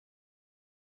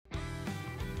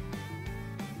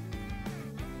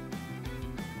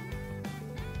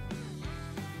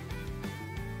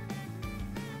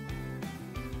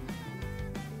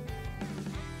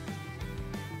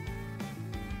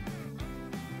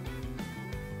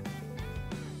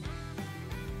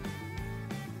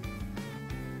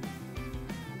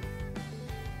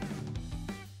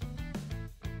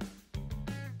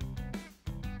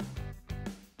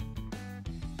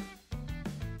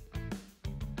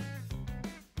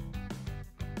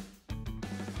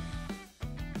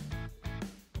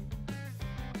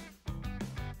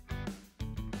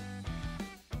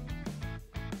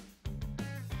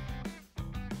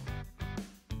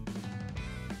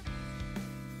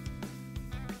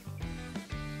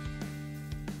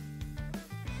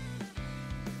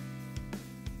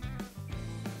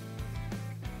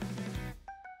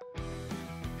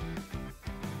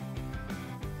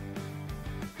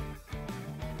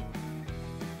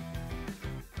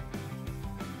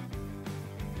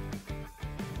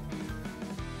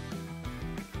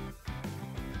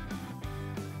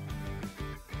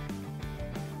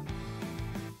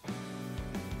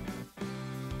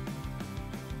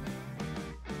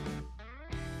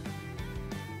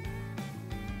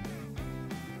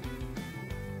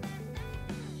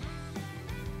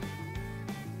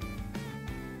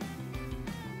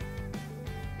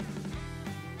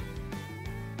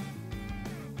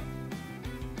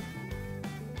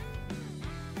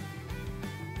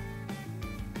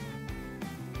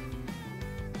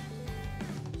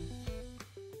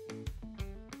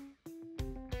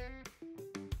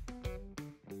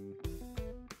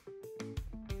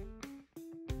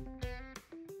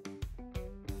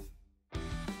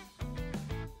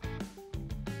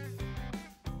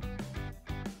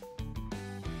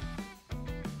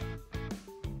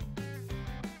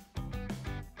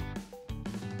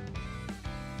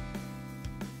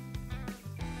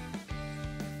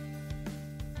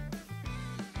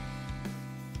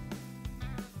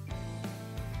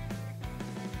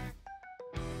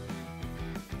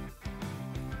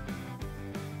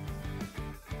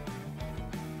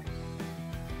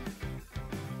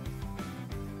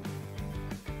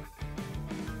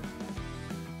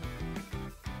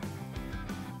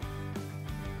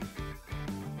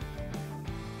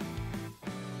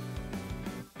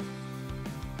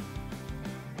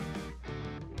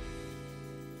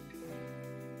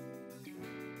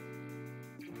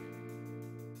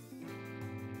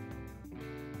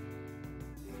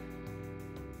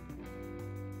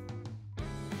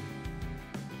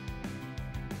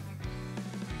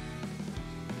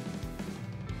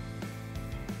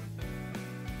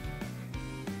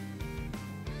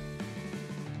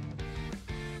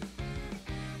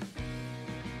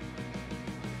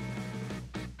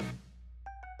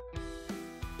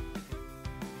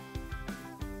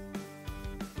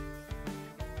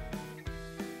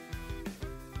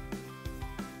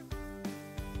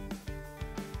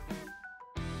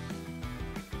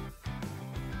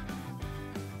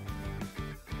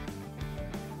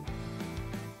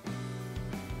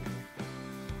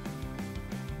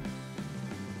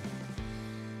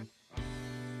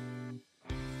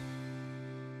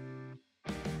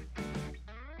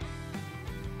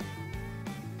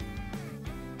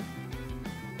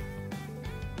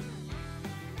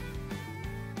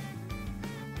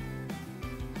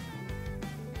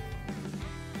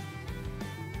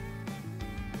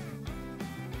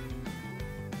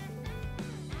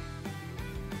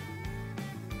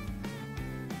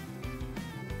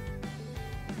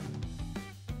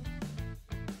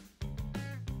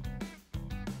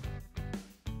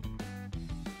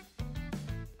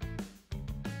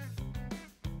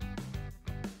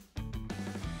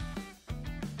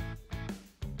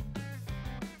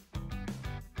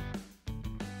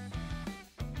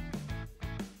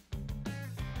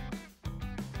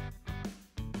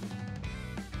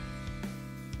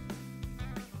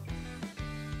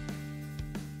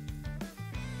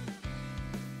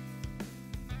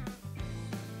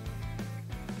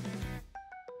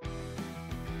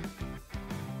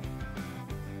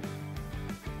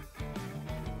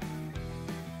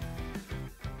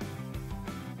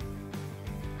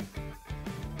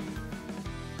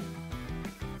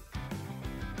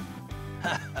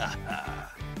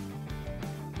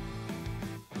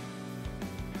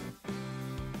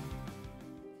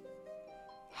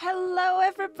Hello,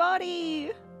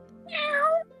 everybody!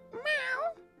 Meow,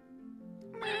 meow,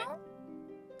 meow,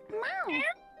 meow.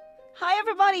 Hi,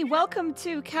 everybody! Welcome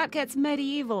to Cat Gets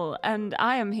Medieval, and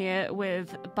I am here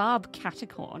with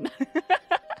BarbUnicorn. Meow,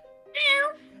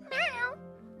 meow,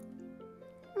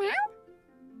 meow,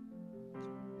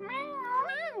 meow,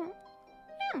 meow,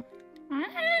 meow,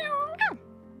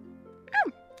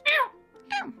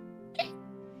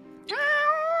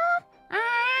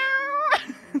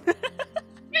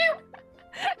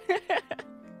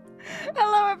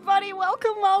 Hello, everybody!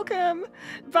 Welcome!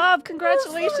 Barb,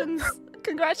 congratulations!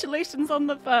 Congratulations on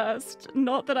the first.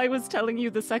 Not that I was telling you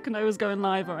the second I was going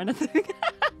live or anything.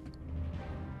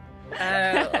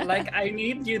 Like, I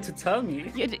need you to tell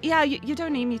me. You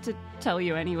don't need me to tell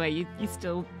you anyway. You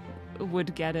still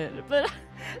would get it. But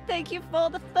thank you for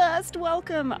the first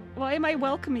welcome. Why am I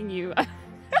welcoming you?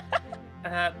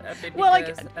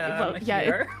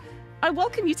 Here. I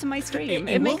welcome you to my stream.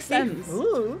 It makes sense.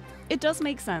 Ooh. It does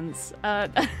make sense.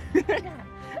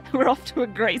 We're off to a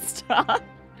great start.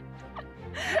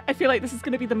 I feel like this is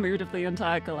going to be the mood of the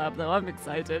entire collab, though. I'm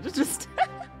excited. Just.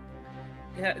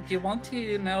 Yeah, do you want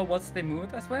to know what's the mood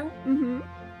as well? Mm-hmm.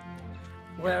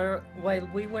 Where while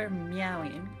we were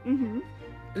meowing, Mm-hmm.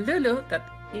 Lulu, that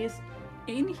is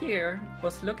in here,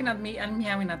 was looking at me and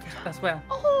meowing at us as well.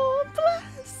 Oh,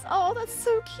 bless! Oh, that's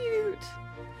so cute.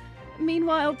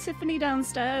 Meanwhile, Tiffany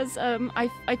downstairs,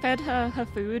 I fed her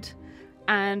food,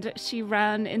 and she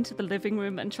ran into the living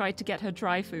room and tried to get her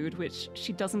dry food, which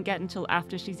she doesn't get until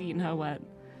after she's eaten her wet.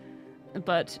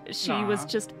 But she was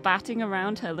just batting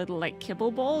around her little, like,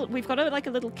 kibble ball. We've got a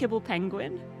little kibble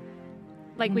penguin.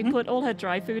 Like, we put all her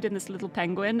dry food in this little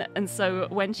penguin, and so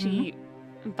when she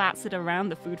bats it around,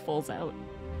 the food falls out.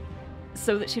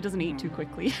 So that she doesn't eat too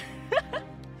quickly.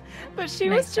 But she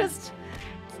was just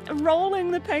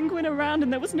rolling the penguin around,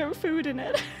 and there was no food in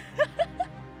it.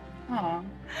 Aww.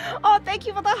 Oh, thank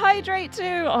you for the hydrate,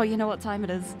 too! Oh, you know what time it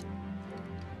is.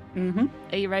 Mm-hmm.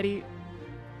 Are you ready?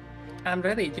 I'm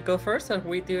ready. You go first, or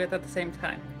we do it at the same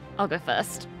time? I'll go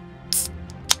first.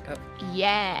 Go.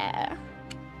 Yeah!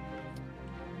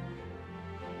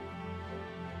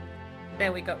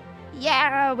 There we go.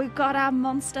 Yeah, we've got our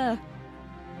monster.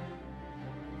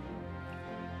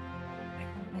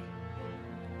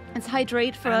 Let's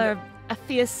hydrate for a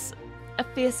fierce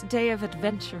day of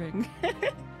adventuring.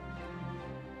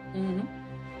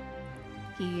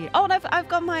 Oh, and I've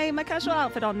got my casual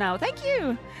outfit on now. Thank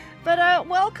you. But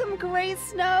welcome, Grey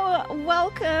Snow.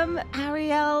 Welcome,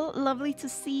 Ariel. Lovely to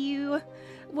see you.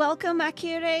 Welcome,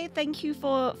 Akire. Thank you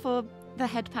for the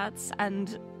head pats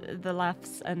and the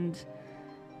laughs, and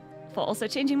for also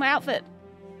changing my outfit.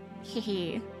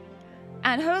 Hehe.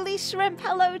 And Holy Shrimp,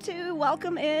 hello too.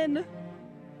 Welcome in.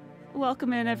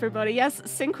 Welcome in, everybody. Yes,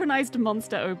 synchronized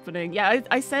monster opening. Yeah,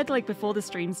 I said, like, before the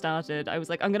stream started, I was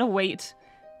like, I'm gonna wait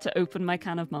to open my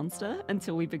can of monster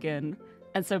until we begin.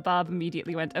 And so Barb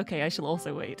immediately went, okay, I shall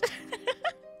also wait.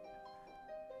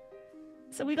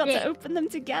 So we got to open them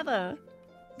together.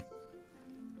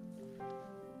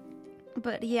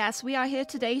 But yes, we are here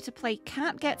today to play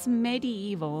Cat Gets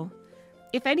Medieval.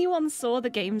 If anyone saw the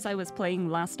games I was playing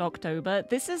last October,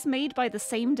 this is made by the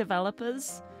same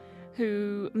developers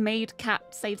who made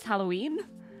Cat Saves Halloween,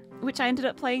 which I ended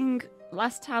up playing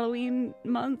last Halloween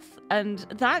month, and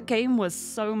that game was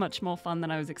so much more fun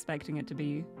than I was expecting it to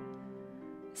be.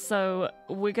 So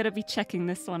we're going to be checking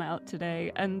this one out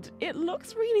today, and it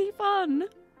looks really fun.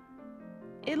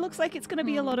 It looks like it's going to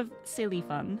be a lot of silly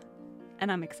fun,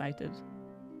 and I'm excited.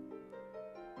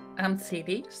 I'm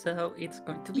silly, so it's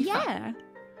going to be fun.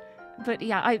 But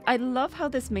yeah, I love how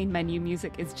this main menu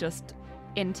music is just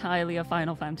entirely a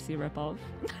Final Fantasy ripoff.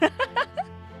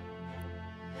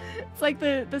 It's like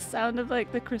the sound of,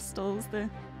 like, the crystals, the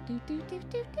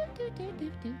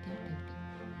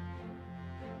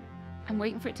I'm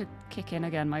waiting for it to kick in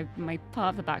again. My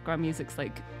part of the background music's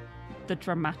like the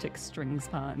dramatic strings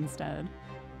part instead,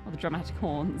 or the dramatic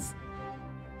horns.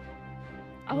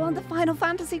 I want the Final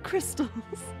Fantasy crystals.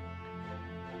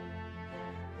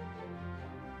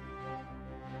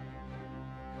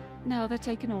 No, they're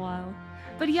taking a while.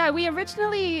 But yeah, we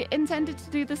originally intended to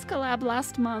do this collab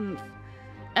last month,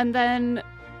 and then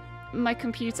my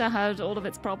computer had all of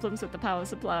its problems with the power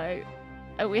supply,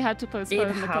 and we had to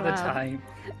postpone the collab. Time.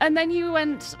 And then you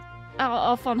went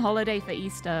off on holiday for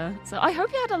Easter, so I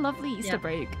hope you had a lovely Easter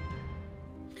break.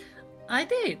 I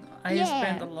did. I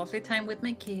spent a lovely time with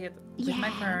my kid, with my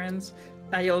parents.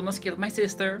 I almost killed my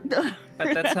sister,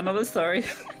 but that's another story.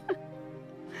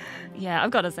 Yeah,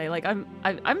 I've got to say, like,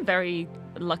 I'm very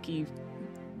lucky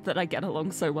that I get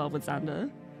along so well with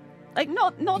Xander. Like,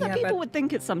 not that Yeah, people but- would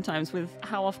think it sometimes with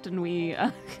how often we...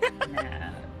 Nah.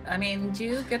 I mean,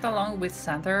 you get along with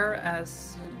Xander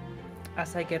as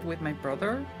I get with my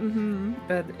brother, Mm-hmm.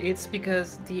 but it's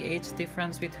because the age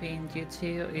difference between you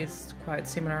two is quite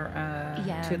similar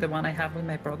Yeah. to the one I have with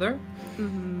my brother.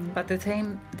 Mm-hmm. But the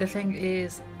thing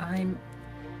is, I'm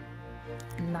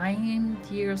 9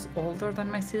 years older than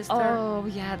my sister, Oh,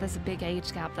 yeah, there's a big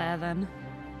age gap there then.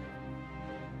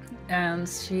 and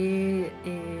she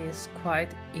is quite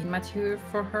immature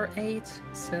for her age.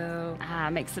 So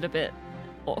Makes it a bit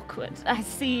awkward. I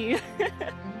see.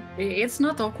 it's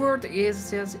not awkward.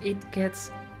 It's just it gets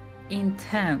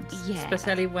intense, Yeah.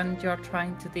 especially when you're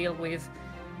trying to deal with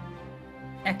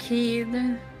a kid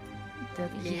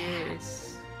that Yeah.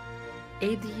 is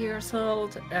 8 years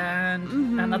old and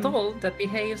an Mhm. adult that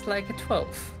behaves like a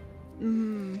 12.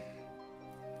 Mm-hmm.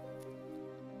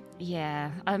 Yeah,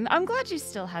 I'm glad you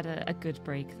still had a good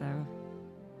break though.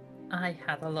 I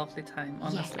had a lovely time,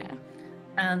 honestly. Yeah.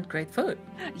 And great food.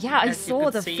 Yeah, I As you saw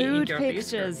could the see in food your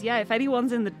pictures. Discord. Yeah, if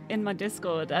anyone's in my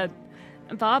Discord,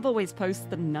 Barb always posts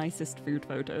the nicest food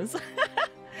photos.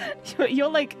 You're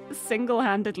like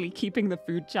single-handedly keeping the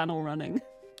food channel running.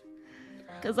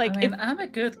 Because like I mean, I'm a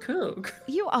good cook.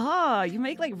 you are, you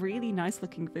make like really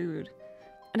nice-looking food,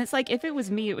 and it's like if it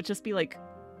was me, it would just be like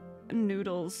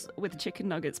noodles with chicken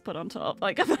nuggets put on top,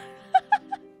 like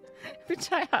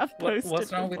which I have posted.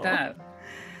 What's wrong with before. that?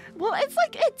 Well, it's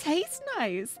like it tastes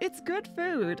nice. It's good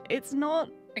food. It's not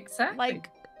Exactly. like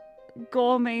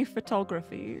gourmet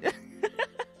photography.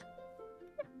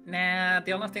 Nah,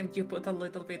 the only thing you put a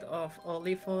little bit of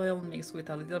olive oil mixed with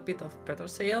a little bit of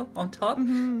persil on top,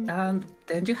 Mhm. and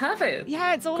then you have it.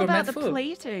 Yeah, it's all Gourmet about the food.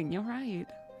 plating. You're right.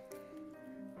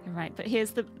 You're right. But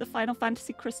here's the Final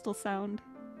Fantasy crystal sound.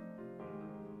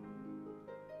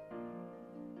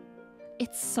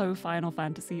 It's so Final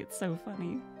Fantasy. It's so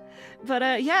funny.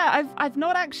 But yeah, I've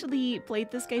not actually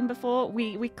played this game before.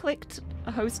 We clicked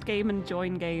a host game and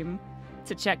join game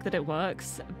to check that it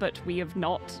works, but we have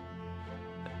not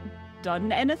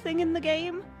done anything in the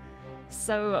game.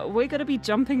 So we're gonna be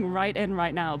jumping right in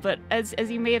right now. But as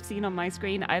you may have seen on my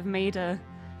screen, I've made a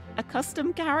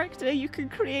custom character. You can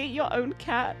create your own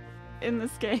cat in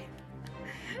this game.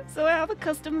 So I have a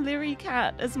custom Lirie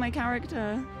cat as my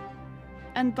character.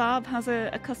 And Barb has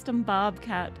a custom Barb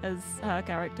cat as her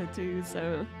character too,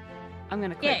 so I'm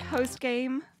gonna click Yay. host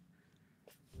game.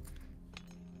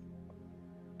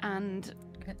 And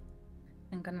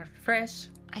I'm gonna refresh,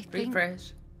 I think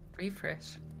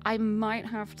refresh. I might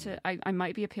have to, I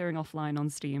might be appearing offline on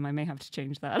Steam. I may have to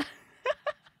change that.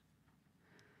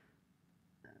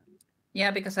 Yeah,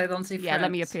 because I don't see Yeah,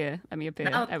 let me friends. appear. Let me appear.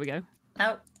 No. There we go.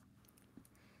 Oh,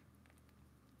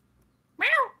 Meow.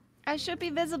 I should be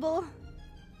visible.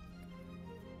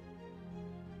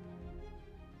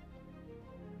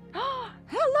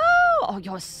 Hello! Oh,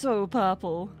 you're so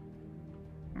purple.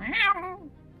 Meow.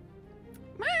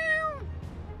 Meow.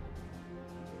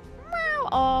 Meow.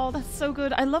 Oh, that's so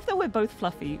good. I love that we're both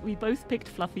fluffy. We both picked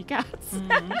fluffy cats.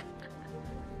 mhm.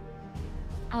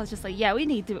 I was just like, yeah, we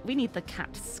need the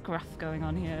cat scruff going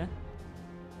on here.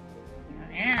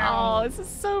 Meow. Oh, this is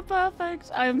so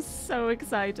perfect. I am so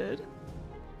excited.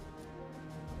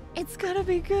 It's gonna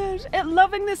be good.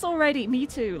 Loving this already. Me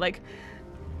too. Like,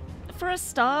 for a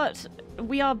start,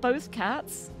 we are both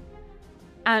cats,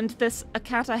 and there's a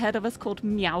cat ahead of us called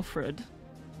Meowfred.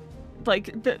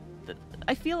 Like,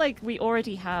 I feel like we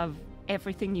already have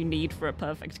everything you need for a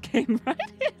perfect game,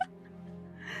 right?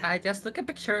 I just took a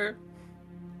picture.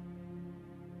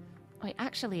 Wait,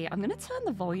 actually, I'm gonna turn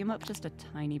the volume up just a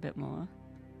tiny bit more.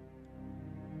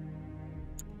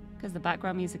 Because the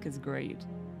background music is great.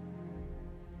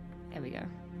 There we go.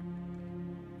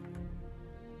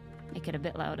 Make it a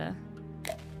bit louder.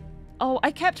 Oh,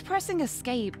 I kept pressing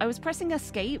escape. I was pressing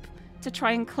escape to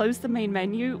try and close the main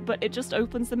menu, but it just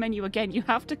opens the menu again. You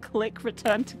have to click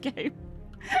return to game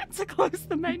to close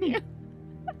the menu.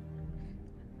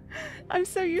 I'm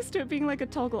so used to it being like a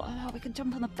toggle. Oh, we can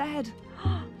jump on the bed.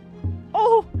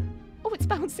 Oh, it's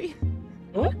bouncy.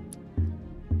 Oh,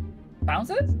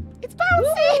 bounces? It's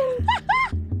bouncy.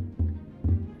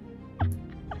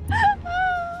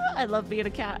 I love being a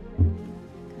cat.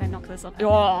 Can I knock this off?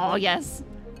 Oh, yes.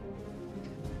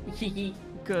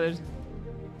 Good.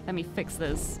 Let me fix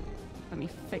this. Let me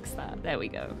fix that. There we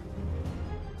go.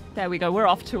 There we go. We're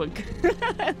off to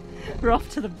we're off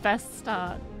to the best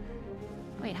start.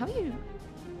 Wait, how are you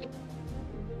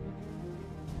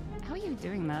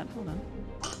doing that? Hold on.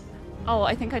 Oh,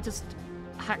 I think I just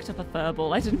hacked up a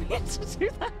furball. I didn't mean to do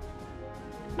that.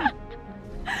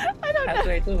 I don't How know.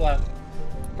 do I do what?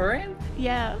 Purring?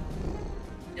 Yeah.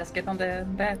 Just get on the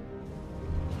bed.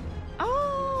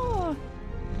 Oh!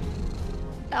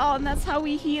 Oh, and that's how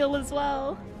we heal as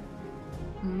well.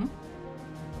 Hmm?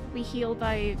 We heal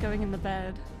by going in the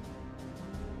bed.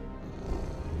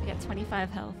 We get 25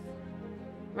 health.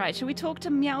 Right, should we talk to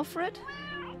Meowfred?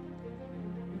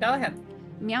 Go ahead.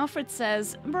 Meowfred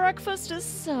says, breakfast is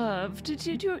served.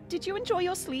 Did you enjoy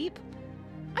your sleep?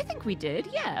 I think we did,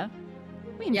 yeah.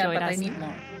 We enjoyed Yeah, but our I need sleep.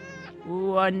 more.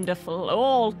 Wonderful.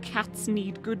 All cats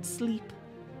need good sleep.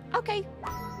 Okay.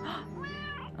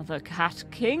 The Cat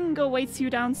King awaits you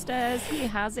downstairs. He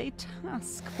has a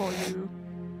task for you.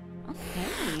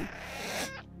 Okay.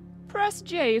 Press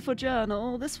J for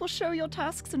journal. This will show your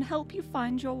tasks and help you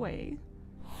find your way.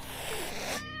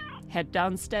 Head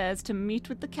downstairs to meet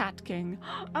with the Cat King.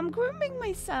 I'm grooming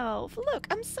myself. Look,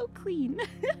 I'm so clean.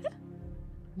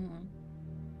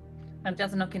 I'm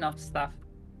just knocking off stuff.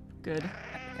 Good.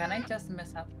 Can I just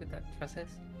mess up with the dresses?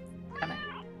 Can I?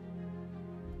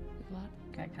 What?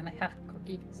 Can I have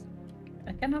cookies?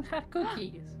 I cannot have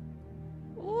cookies.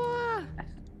 Whoa.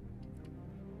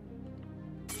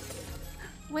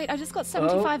 Wait, I just got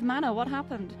 75 mana. What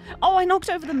happened? Oh, I knocked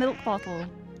over the milk bottle.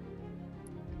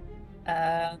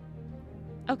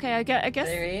 Okay, I guess.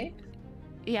 Lirie?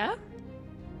 Yeah.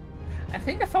 I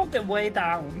think I found the way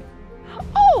down.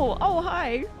 Oh,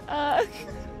 hi.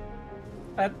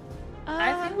 But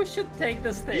I think we should take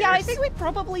the stairs. Yeah, I think we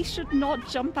probably should not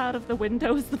jump out of the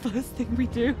window as the first thing we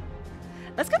do.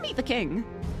 Let's go meet the king.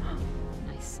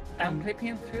 Nice. I'm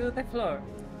creeping through the floor.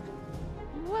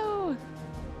 Whoa.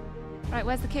 Right,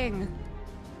 where's the king?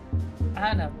 I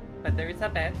don't know, but there is a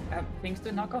bed. Things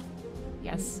to knock off.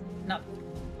 Yes. No.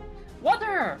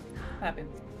 Water! Happens.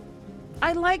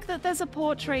 I like that there's a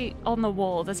portrait on the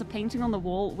wall. There's a painting on the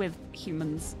wall with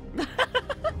humans.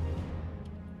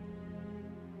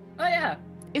 Oh yeah.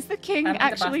 Is the king I'm in the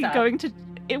actually bathtub. going to...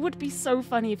 It would be so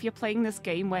funny if you're playing this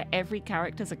game where every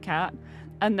character's a cat,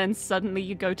 and then suddenly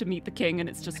you go to meet the king and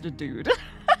it's just a dude.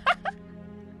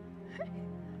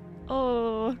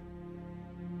 Oh.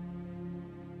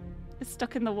 It's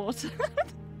stuck in the water.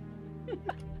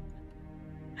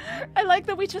 I like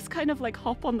that we just kind of like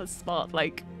hop on the spot,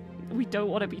 like we don't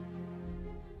want to be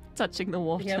touching the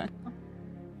water. Yep.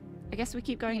 I guess we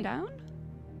keep going down?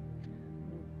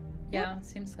 Yeah,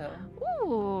 seems so.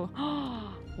 Ooh.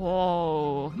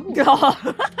 Whoa.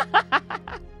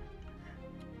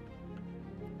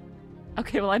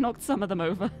 Okay, well I knocked some of them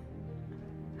over.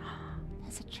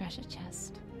 There's a treasure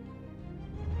chest.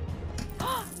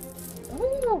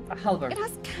 Ooh, a halberd. It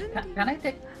has candy. Can I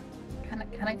take?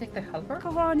 Can I take the halberd?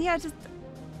 Come on, yeah, just...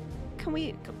 Can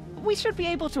we... We should be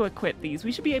able to equip these.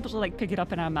 We should be able to, like, pick it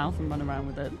up in our mouth and run around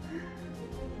with it.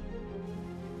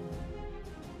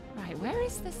 Right, where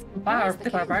is this? Barb, the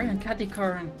barbarian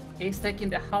Caticorn, is taking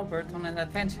the halberd on an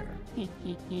adventure. I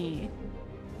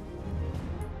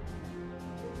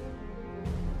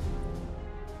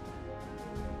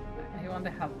want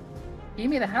the halberd. Give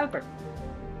me the halberd.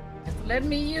 Just let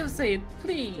me use it,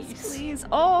 please. Yes, please.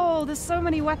 Oh, there's so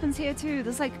many weapons here too.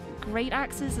 There's like great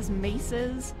axes, there's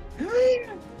maces. Great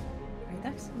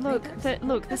axe, Look, great axe.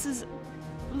 look, this is...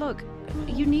 Look,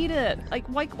 you need it. Like,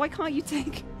 why can't you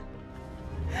take...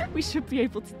 We should be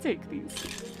able to take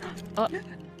these. Oh.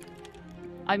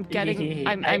 I'm getting...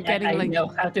 I'm getting I like... know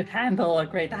how to handle a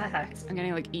great axe. I'm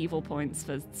getting like evil points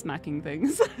for smacking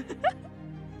things.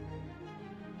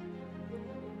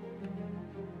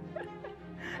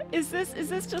 Is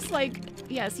this just like...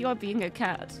 Yes, you are being a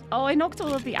cat. Oh, I knocked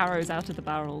all of the arrows out of the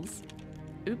barrels.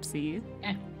 Oopsie.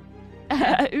 Eh.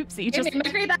 Oopsie, Give just... me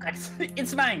my great axe.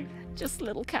 It's mine. Just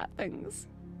little cat things.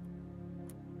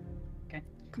 Okay.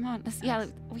 Come on, let's, yeah,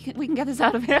 we can get this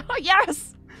out of here. Oh,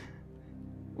 yes!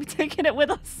 We're taking it with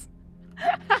us.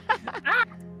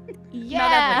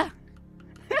 Yeah!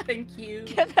 Thank you.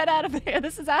 Get that out of here.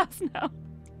 This is ours now.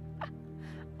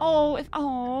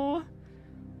 Oh,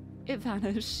 it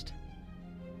vanished.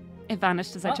 It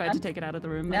vanished as I Well, tried to take it out of the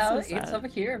room. No, That's so it's sad. over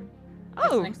here.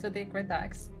 Oh. It's next to the great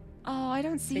axe. Oh, I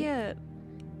don't see See? it.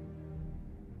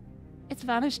 It's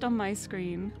vanished on my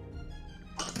screen.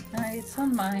 It's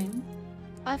on mine.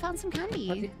 I found some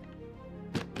candy.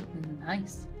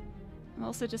 Nice. I'm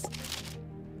also just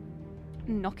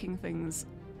knocking things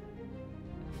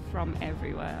from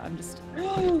everywhere. I'm just...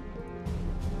 Whoa.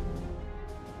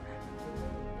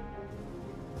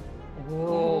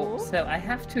 Oh. So I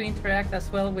have to interact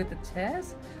as well with the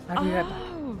chest? Are we right back?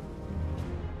 Oh!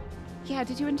 Yeah,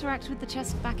 did you interact with the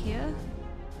chest back here?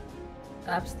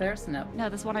 Upstairs? No. No,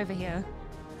 there's one over here.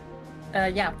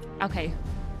 Yeah. Okay.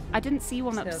 I didn't see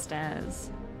one So- upstairs.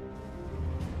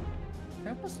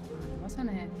 There was one,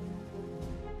 wasn't it?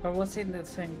 Or was it in the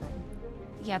same room?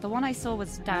 Yeah, the one I saw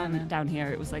was down here.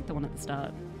 It was like the one at the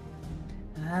start.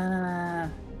 Yeah.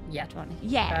 That one.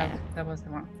 Yeah. That was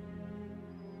the one.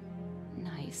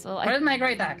 Nice. Well, Where's my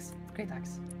great axe? Great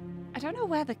axe. I don't know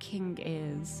where the king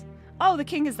is. Oh, the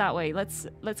king is that way. Let's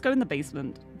go in the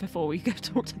basement before we go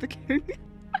talk to the king.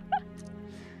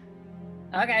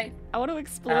 Okay. I want to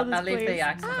explore this I'll leave place. the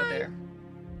axe over there.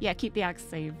 Yeah, keep the axe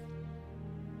safe.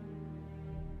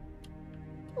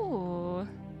 Ooh.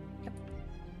 Yep.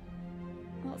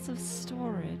 Lots of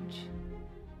storage.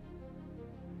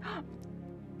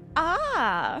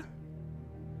 Ah!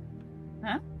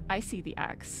 Huh? I see the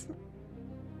axe.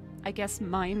 I guess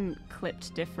mine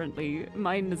clipped differently.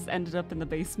 Mine has ended up in the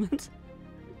basement.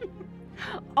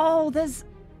 Oh, there's...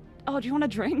 Oh, do you want a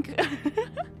drink?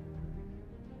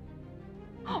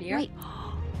 Beer? Wait.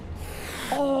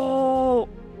 Oh!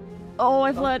 Oh,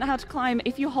 I've learned how to climb.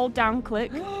 If you hold down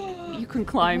click, you can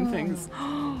climb things.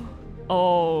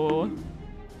 Oh.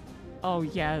 Oh,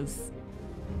 yes.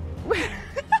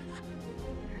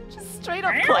 Just straight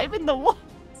up climbing the walls.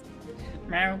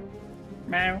 Meow.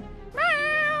 Meow.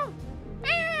 Meow!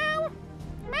 Meow!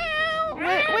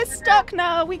 Meow! We're stuck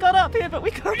now. We got up here, but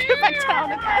we can't get back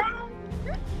down again.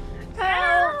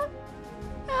 Help!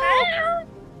 Help!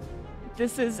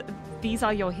 These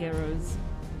are your heroes.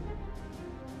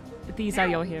 These are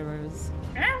your heroes.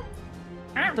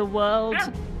 The world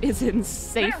is in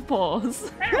safe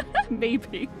paws.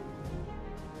 Maybe.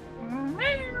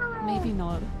 Maybe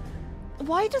not.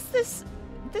 Why does this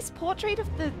portrait of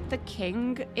the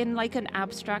king in like an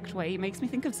abstract way makes me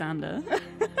think of Xander?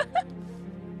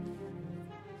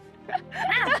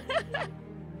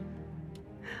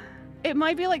 It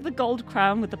might be like the gold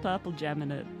crown with the purple gem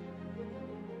in it.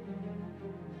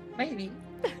 Maybe.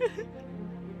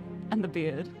 And the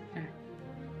beard.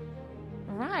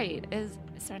 Right. Is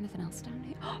there anything else down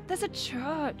here? There's a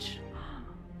church.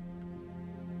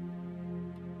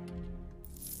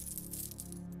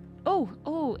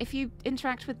 Oh, if you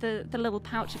interact with the little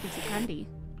pouch, it gives you candy.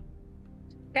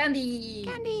 Candy!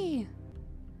 Candy!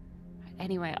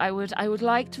 Anyway, I would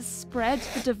like to spread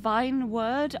the divine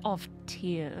word of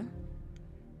Tyr.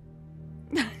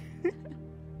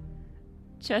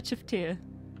 Church of Tyr.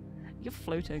 You're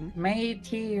floating. May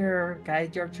Tyr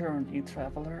guide your journey,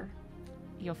 traveler.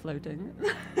 You're floating.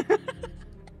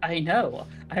 I know.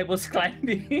 I was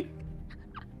climbing.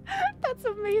 That's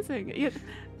amazing.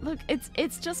 Look,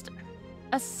 it's just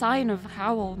a sign of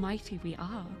how almighty we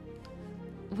are.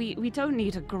 We don't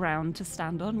need a ground to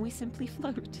stand on. We simply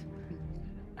float.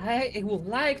 I would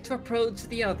like to approach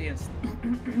the audience.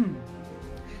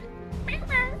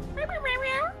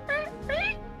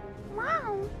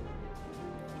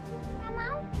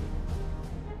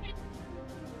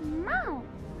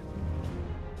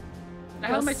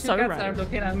 How That's much so you guys right. are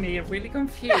looking at me really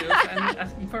confused and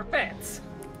asking for pets.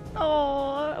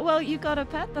 Oh, well, you gotta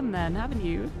pet them then, haven't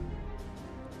you?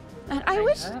 And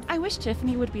I wish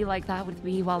Tiffany would be like that with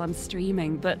me while I'm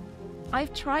streaming, but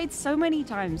I've tried so many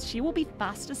times. She will be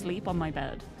fast asleep on my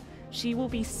bed. She will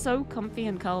be so comfy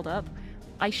and curled up.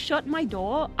 I shut my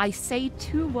door, I say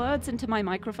 2 words into my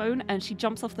microphone, and she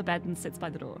jumps off the bed and sits by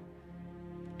the door.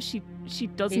 She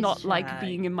does not like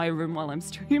being in my room while I'm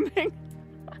streaming.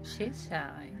 She's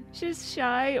shy. She's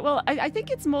shy. Well, I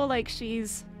think it's more like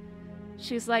she's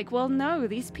like, well, no,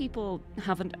 these people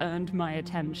haven't earned my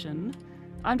attention.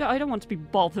 I don't want to be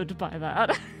bothered by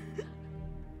that.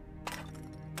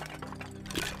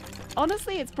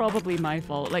 Honestly, it's probably my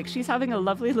fault. Like, she's having a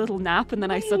lovely little nap and then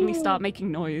I suddenly start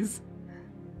making noise.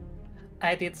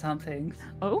 I did something.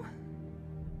 Oh?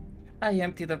 I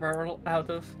emptied the barrel out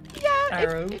of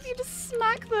Yeah, if you just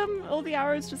smack them, all the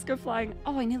arrows just go flying.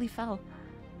 Oh, I nearly fell.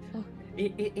 Oh.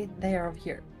 They are over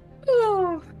here.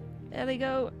 Oh, there they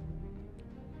go.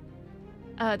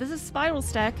 There's a spiral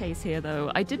staircase here,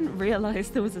 though. I didn't realize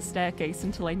there was a staircase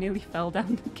until I nearly fell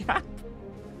down the gap.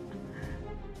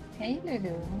 Hey,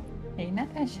 Lulu. Hey,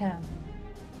 Natasha.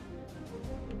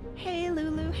 Hey,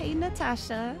 Lulu. Hey,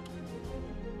 Natasha.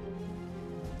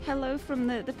 Hello from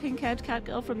the pink-haired cat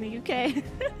girl from the UK.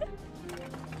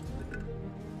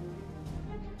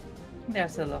 They're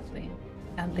so lovely.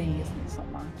 And they miss me so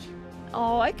much.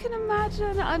 Oh, I can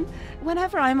imagine.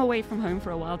 Whenever I'm away from home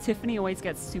for a while, Tiffany always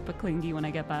gets super clingy when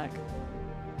I get back.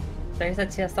 There's a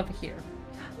chest over here.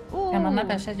 Ooh. Come on,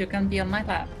 Natasha, you can be on my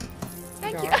lap.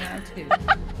 Thank You're you. now too.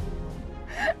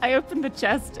 I opened the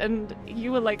chest and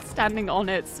you were like standing on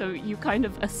it, so you kind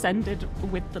of ascended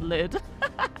with the lid.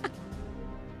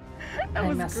 That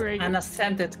was great. An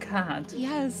ascended cat.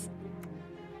 Yes.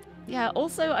 Yeah,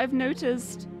 also I've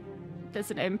noticed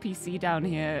there's an NPC down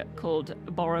here called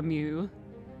Boromir,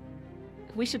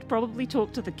 We should probably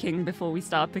talk to the king before we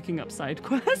start picking up side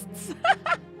quests.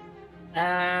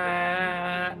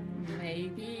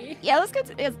 Maybe. Yeah, let's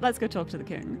go talk to the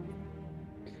king.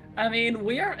 I mean,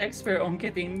 we are expert on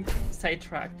getting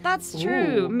sidetracked. That's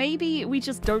true. Ooh. Maybe we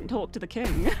just don't talk to the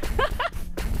king.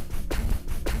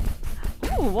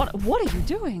 Ooh, what are you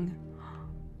doing?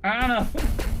 I don't know.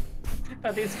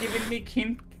 But it's giving me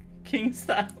king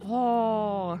stuff.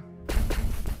 Oh.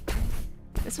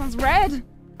 This one's red.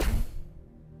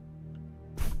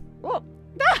 Whoop.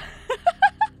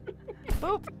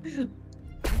 Boop.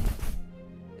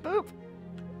 Boop.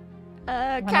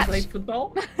 Wanna Catch. play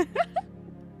football?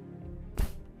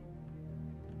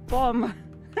 Bomb.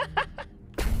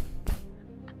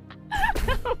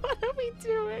 What are we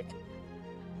doing?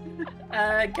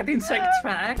 Getting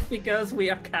sidetracked because we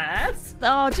are cats?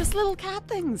 Oh, just little cat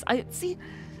things. I see.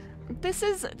 This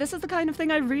is the kind of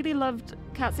thing I really loved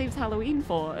Cat Saves Halloween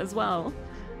for as well,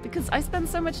 because I spend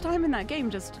so much time in that game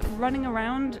just running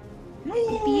around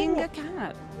being a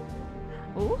cat.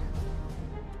 Oh.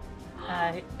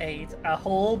 I ate a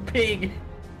whole pig.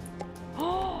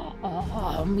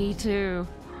 Oh, me too.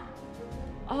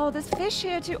 Oh, there's fish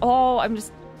here too. Oh,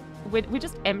 we're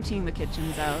just emptying the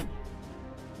kitchens out.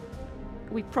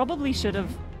 We probably should have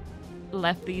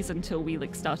left these until we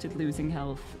like started losing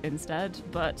health instead,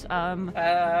 but nah,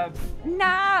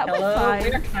 Hello, we're fine.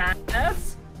 we're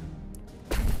cats.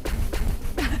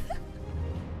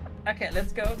 Okay,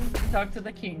 let's go talk to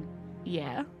the king.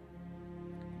 Yeah.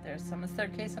 There's some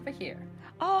staircase over here.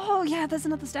 Oh yeah, there's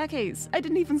another staircase. I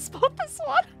didn't even spot this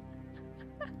one.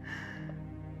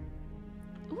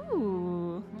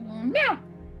 Ooh. Meow.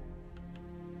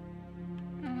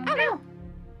 Meow.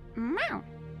 Meow.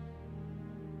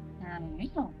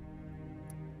 Meow.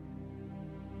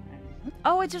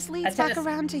 Oh, it just leads back Chest.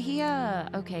 around to here.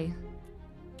 Okay.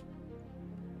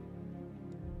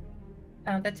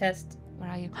 Found the chest. Where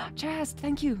are you? Chest,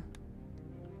 thank you.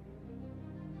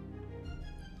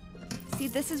 See,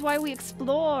 this is why we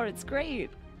explore. It's great.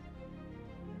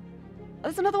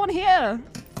 There's another one here.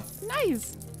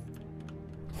 Nice.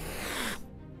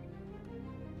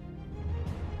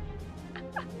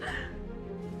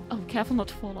 Oh, careful not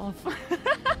to fall off.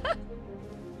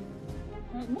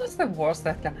 What's the worst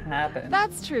that can happen?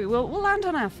 That's true. We'll land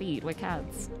on our feet. We're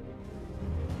cats.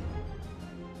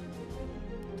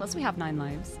 Plus, we have 9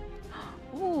 lives.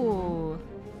 Ooh.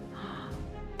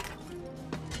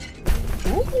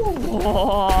 Ooh.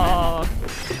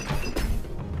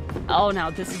 Oh, now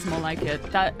this is more like it.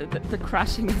 The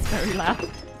crashing is very loud.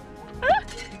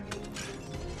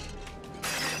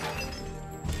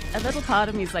 A little part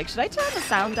of me is like, should I turn the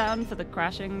sound down for the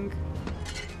crashing?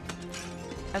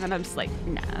 And then I'm just like,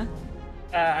 nah.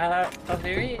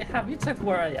 Lirie, have you took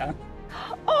Waria?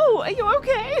 Oh, are you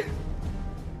okay?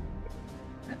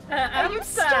 Are I'm you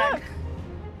stuck.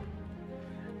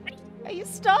 Are you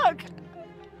stuck?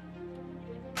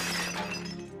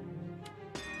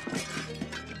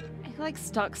 Are you like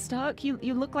stuck?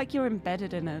 You look like you're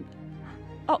embedded in it.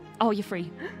 Oh, you're free.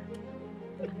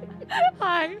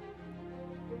 Hi.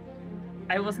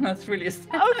 I was not really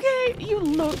stuck. Okay, you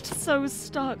looked so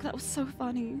stuck. That was so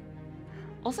funny.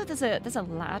 Also, there's a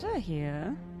ladder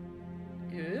here.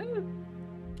 Ew.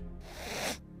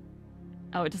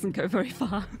 Oh, it doesn't go very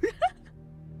far.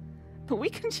 But we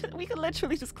can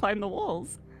literally just climb the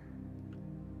walls.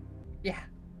 Yeah.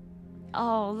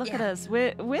 Oh, look at Yeah. us.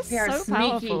 We're are so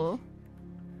sneaky. powerful.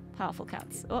 Powerful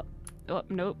cats. Oh,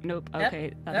 nope. Yep,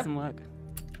 Okay, that yep. doesn't work.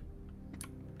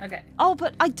 Okay. Oh,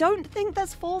 but I don't think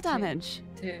there's fall damage.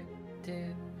 Do.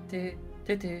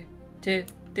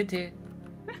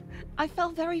 I fell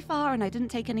very far and I didn't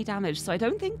take any damage, so I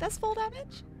don't think there's fall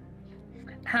damage.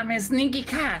 I'm a sneaky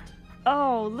cat.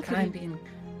 Oh, look at me. Climbing.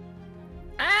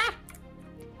 Ah!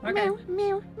 Okay. Meow,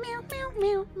 meow, meow, meow,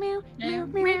 meow, meow, meow,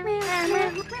 meow, meow,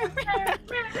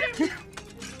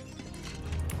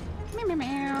 meow, meow,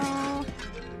 meow.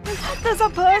 There's a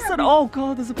person! Oh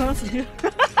god, there's a person here.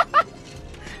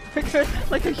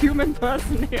 like a human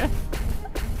person here.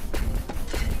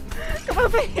 Come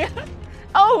over here.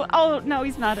 Oh, no,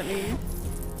 he's mad at me.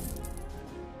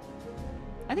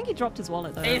 I think he dropped his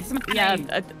wallet though. It's mine.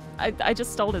 Yeah, I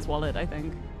just stole his wallet, I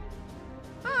think.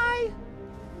 Hi.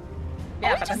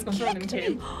 Yeah, Oh, but I'm controlling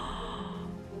him.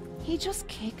 He just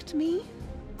kicked me?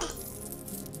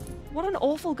 What an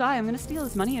awful guy. I'm gonna steal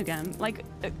his money again. Like,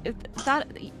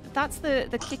 that's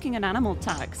the kicking an animal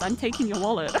tax. I'm taking your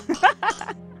wallet.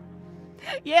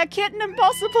 Yeah, kitten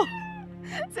impossible.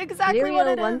 It's exactly what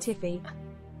it one is. Tiffy.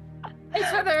 Hey,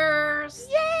 feathers!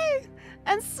 Yay!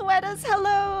 And sweaters.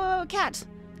 Hello, cat.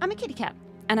 I'm a kitty cat.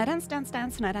 And I dance,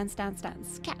 and I dance.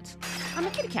 Cat. I'm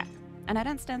a kitty cat. And I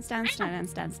don't stand.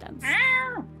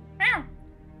 Meow. Meow.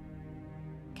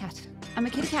 Cat. I'm a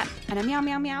kitty cat. And I meow,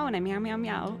 meow, meow, and I meow, meow,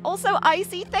 meow. Also,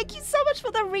 Icy, thank you so much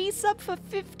for the resub for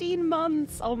 15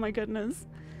 months. Oh my goodness.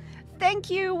 Thank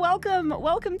you. Welcome.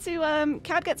 Welcome to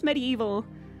Cat Gets Medieval.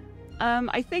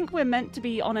 I think we're meant to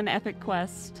be on an epic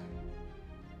quest.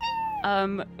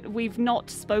 We've not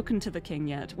spoken to the king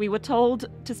yet. We were told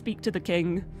to speak to the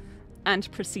king and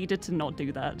proceeded to not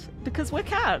do that because we're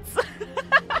cats.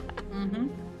 Mm-hmm.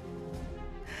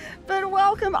 But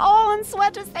welcome. Oh, and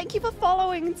Sweaters, thank you for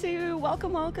following too.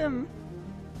 Welcome, welcome.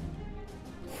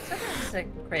 Sweaters is a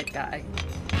great guy.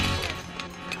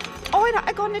 Oh,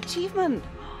 I got an achievement.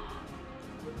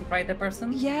 Right, the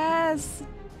person? Yes.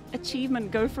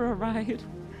 Achievement, go for a ride.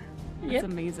 That's Yep.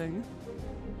 amazing.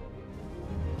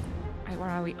 Right, where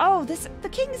are we? Oh, the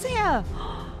king's here.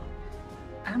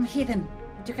 I'm hidden.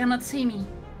 You cannot see me.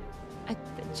 I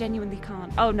genuinely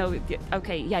can't. Oh, no.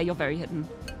 Okay, yeah, you're very hidden.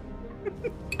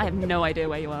 I have no idea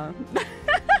where you are.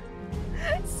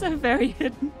 So very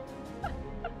hidden.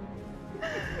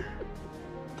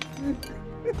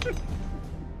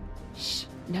 Shh.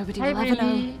 Nobody will ever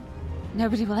know.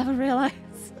 Nobody will ever realize.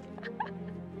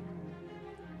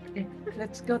 Okay,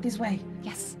 let's go this way.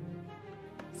 Yes.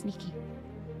 Sneaky.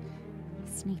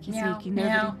 Sneaky, Meow, sneaky.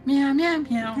 meow, Nobody. meow, meow,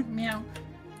 meow, meow,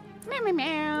 Meow, meow,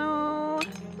 meow.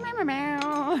 Meow, meow,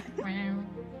 meow. meow.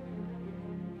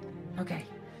 Okay,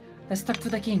 let's talk to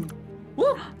the king.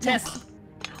 Woo! Test.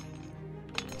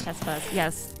 Test first.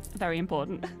 Yes. Very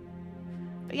important.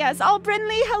 But yes. Oh,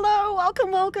 Brinley, hello.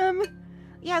 Welcome, welcome.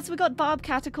 Yes, we got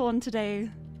BarbUnicorn today.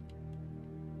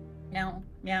 Meow,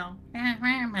 meow, meow,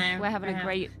 meow, meow. We're having a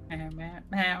great, meow, meow,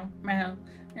 meow, meow,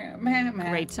 meow, meow.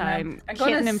 great time. I'm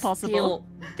Kitten gonna impossible.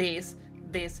 steal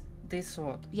this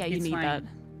sword. Yeah, you It's need mine. that.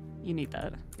 You need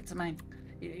that. It's mine.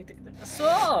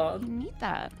 Sword. You need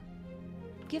that.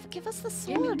 Give us the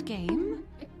Give me- sword, game.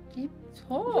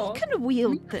 Sword. We can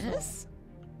wield this.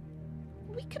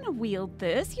 We can wield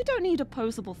this. You don't need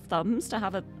opposable thumbs to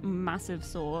have a massive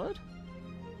sword.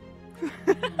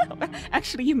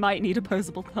 Actually, you might need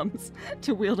opposable thumbs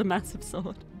to wield a massive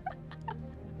sword.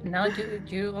 No,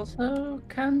 you also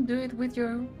can do it with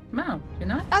your mouth, you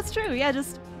know? That's true. Yeah,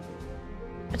 just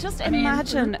I mean,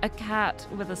 imagine a cat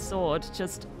with a sword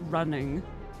just running.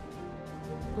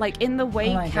 Like in the way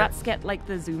Oh my God. cats get like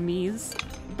the zoomies,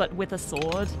 but with a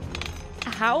sword.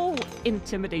 How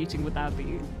intimidating would that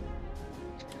be?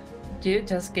 You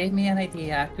just gave me an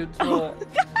idea to draw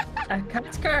a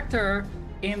cat character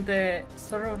in the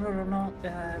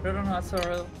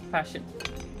Roronosaurus fashion.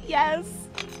 Yes.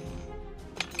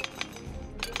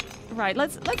 Right.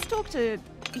 Let's talk to.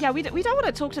 Yeah, we don't want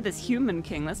to talk to this human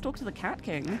king. Let's talk to the cat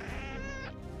king.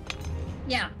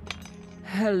 Yeah.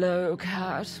 Hello,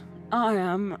 cat. I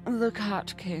am the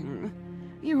Cat King.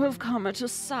 You have come at a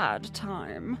sad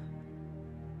time.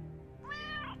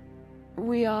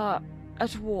 We are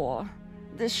at war.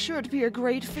 This should be a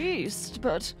great feast,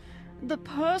 but the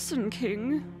Person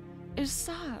King is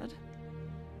sad.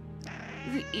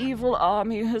 The evil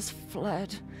army has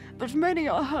fled, but many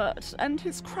are hurt, and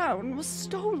his crown was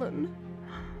stolen.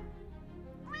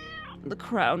 The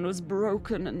crown was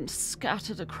broken and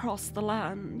scattered across the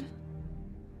land.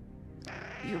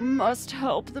 You must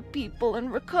help the people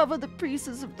and recover the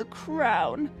pieces of the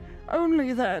crown.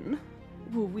 Only then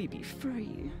will we be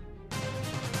free.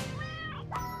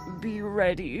 Be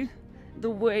ready. The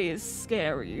way is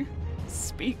scary.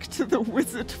 Speak to the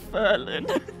wizard Ferlin.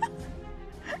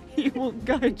 He will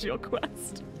guide your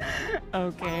quest.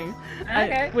 Okay.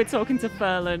 Okay. We're talking to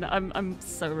Ferlin. I'm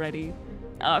so ready.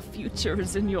 Our future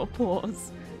is in your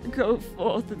paws. Go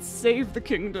forth and save the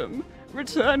kingdom.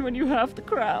 Return when you have the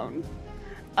crown.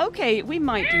 Okay, we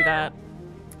might do that.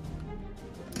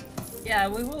 Yeah,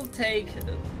 we will take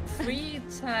 3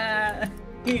 time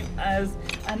as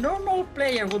a normal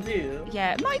player will do.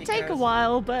 Yeah, it might take a Because-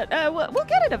 while, but we'll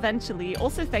get it eventually.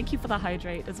 Also, thank you for the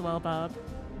hydrate as well, Barb.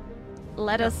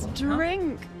 Let us welcome.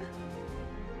 drink.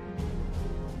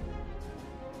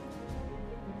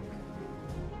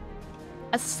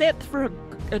 A sip for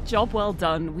a job well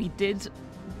done. We did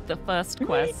the first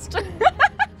quest.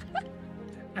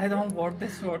 I don't want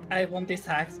this sword. I want this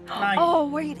axe. Mine. Oh,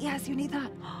 wait, yes, you need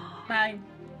that. Mine.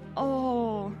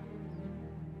 Oh.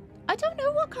 I don't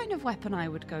know what kind of weapon I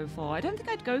would go for. I don't think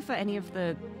I'd go for any of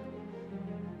the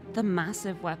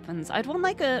massive weapons. I'd want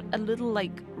like a little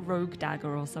like rogue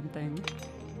dagger or something.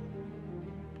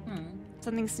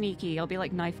 Something sneaky. I'll be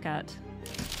like Knife Cat.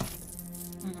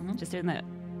 Mhm. Just doing that.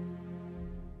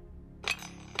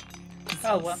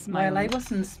 Oh, well, while I Smiling.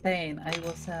 was in Spain, I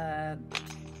was at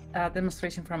a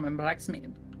demonstration from a blacksmith.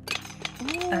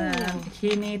 and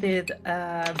he needed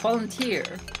a volunteer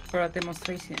for a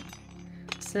demonstration.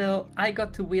 So I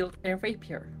got to wield a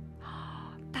rapier.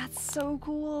 That's so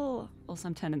cool. Also,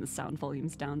 I'm turning the sound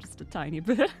volumes down just a tiny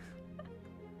bit.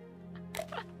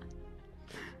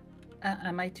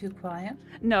 Am I too quiet?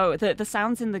 No, the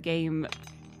sounds in the game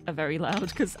are very loud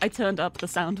because I turned up the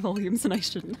sound volumes and I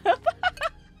shouldn't have.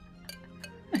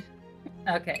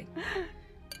 Okay.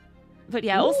 But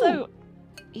yeah, also,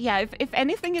 yeah, if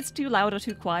anything is too loud or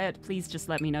too quiet, please just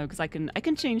let me know because I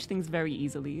can change things very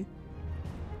easily.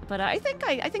 But I think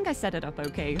I set it up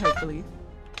okay, hopefully.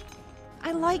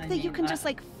 I like that you can just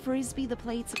like frisbee the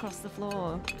plates across the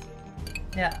floor.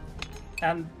 Yeah,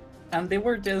 and they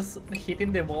were just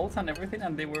hitting the walls and everything,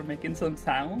 and they were making some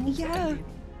sounds. Yeah,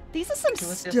 these are some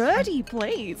sturdy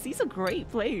plates. These are great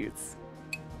plates.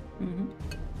 Mm-hmm.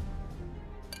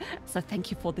 So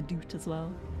thank you for the doot as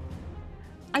well.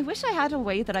 I wish I had a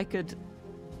way that I could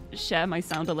share my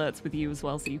sound alerts with you as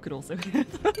well, so you could also hear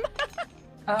them.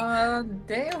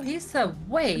 There is a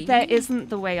way. There isn't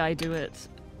the way I do it.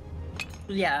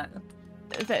 Yeah.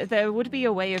 There would be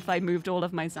a way if I moved all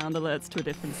of my sound alerts to a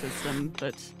different system,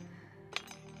 but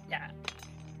Yeah.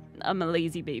 I'm a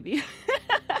lazy baby.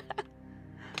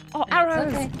 Oh,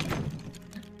 arrows! Okay.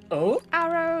 Oh?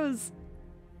 Arrows!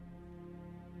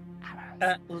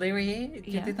 Lirie,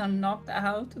 you Yeah. didn't knock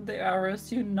out the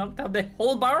arrows, you knocked out the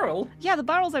whole barrel. Yeah, the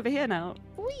barrel's over here now.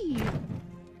 Whee!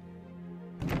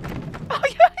 Oh,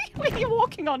 yeah, wait, you're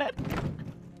walking on it.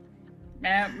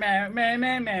 Meow, meow, meow,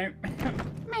 meow, meow.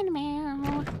 Meow,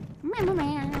 meow. Meow,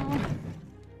 meow.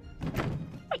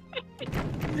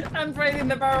 I'm right in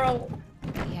the barrel.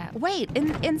 Yeah. Wait,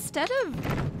 instead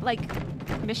of, like,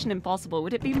 Mission Impossible,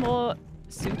 would it be more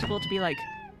suitable to be like...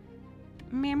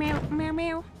 Meow, meow, meow,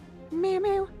 meow. Meow,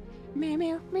 meow. Meow,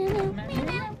 meow, meow, meow,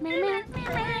 meow, meow,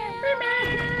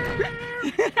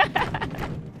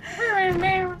 meow,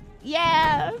 meow.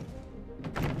 Yeah!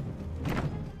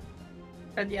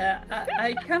 But yeah,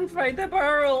 I can't find the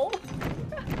barrel.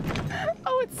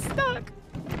 Oh, it's stuck.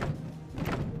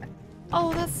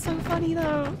 Oh, that's so funny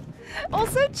though.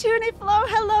 Also, Tuniflow,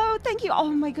 hello. Thank you.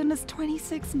 Oh my goodness,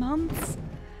 26 months.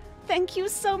 Thank you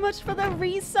so much for the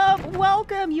resub.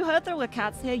 Welcome. You heard there were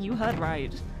cats here. You heard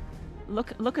right.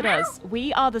 Look at us.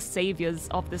 We are the saviors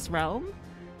of this realm.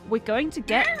 We're going to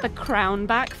get the crown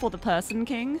back for the Person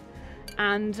King,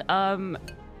 and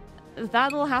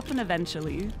that'll happen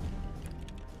eventually.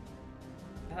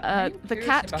 The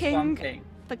Cat King.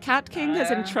 The Cat King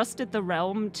has entrusted the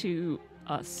realm to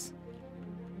us.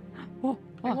 Oh,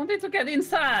 I wanted to get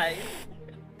inside.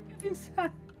 Get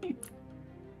inside.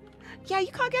 Yeah,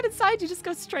 you can't get inside. You just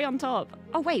go straight on top.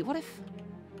 Oh wait, what if?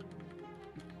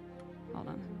 Hold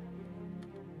on.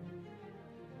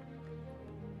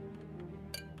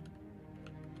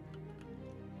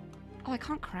 Oh, I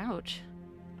can't crouch.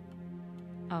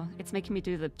 Oh, it's making me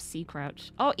do the C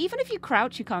crouch. Oh, even if you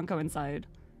crouch, you can't go inside.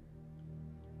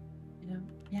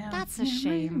 Yeah. That's a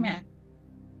shame. I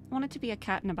wanted to be a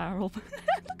cat in a barrel.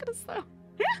 Look at us though.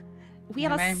 We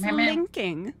are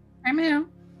slinking.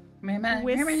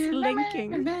 We're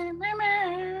slinking.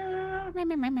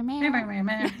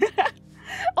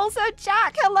 Also,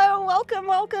 Jack, hello,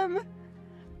 welcome.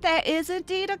 There is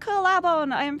indeed a collab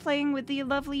on. I am playing with the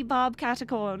lovely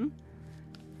BarbUnicorn.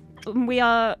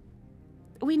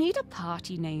 We need a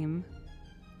party name.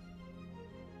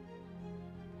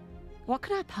 What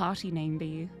can our party name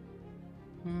be?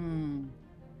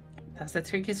 That's the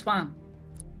trickiest one.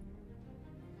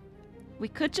 We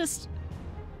could just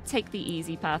take the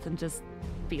easy path and just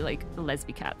be like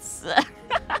lesbi cats.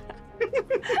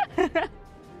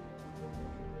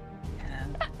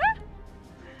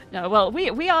 No, well,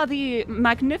 we are the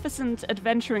magnificent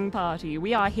adventuring party.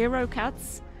 We are hero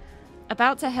cats,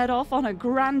 about to head off on a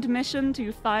grand mission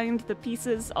to find the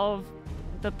pieces of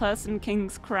the Person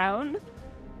King's crown.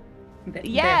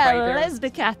 Yeah,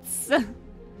 lesbi cats.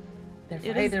 The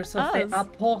riders of the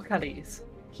apocalypse.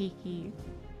 Hee hee.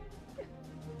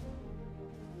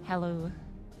 Hello.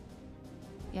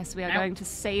 Yes, we are going to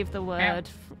save the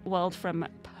world from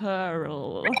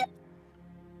Pearl.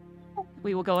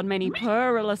 We will go on many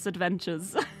perilous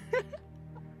adventures.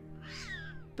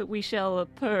 But we shall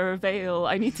prevail.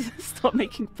 I need to stop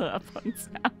making purr puns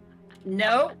now.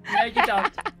 No, you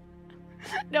don't.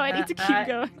 No, I need to keep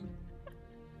going.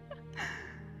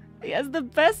 Yes, the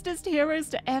bestest heroes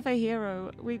to ever hero.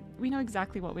 We know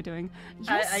exactly what we're doing.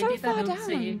 You're so far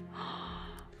down.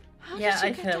 Yeah,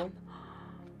 I fell.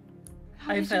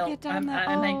 I fell. And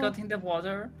I got in the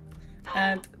water.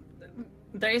 And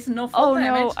there is no fall damage.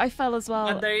 Oh no, I fell as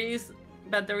well.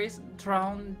 But there is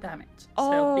drown damage.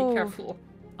 Oh. So be careful.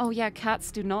 Oh yeah,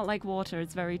 cats do not like water.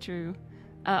 It's very true.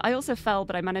 I also fell,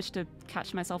 but I managed to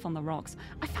catch myself on the rocks.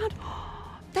 I found...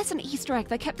 There's an Easter egg.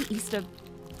 They kept the Easter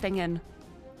thing in.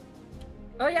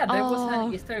 Oh yeah, there was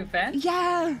an Easter event.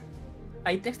 Yeah.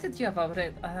 I texted you about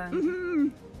it.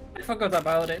 I forgot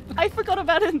about it. I forgot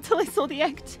about it until I saw the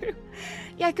egg too.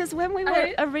 Yeah, because when we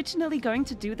were originally going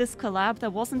to do this collab, there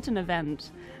wasn't an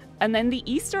event. And then the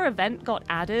Easter event got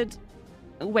added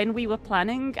when we were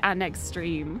planning our next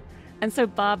stream. And so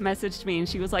Barb messaged me and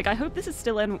she was like, I hope this is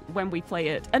still in when we play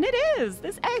it. And it is!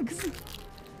 There's eggs!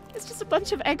 It's just a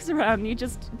bunch of eggs around. You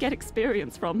just get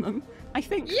experience from them. I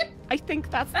think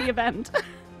that's the event.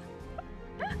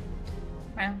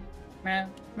 Meow, meow,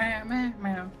 meow, meow,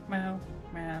 meow, meow.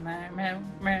 Meow, meow, meow,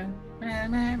 meow, meow,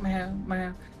 meow,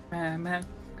 meow,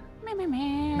 meow,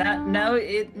 meow.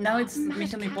 Now it's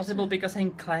Mission Impossible because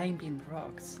I'm climbing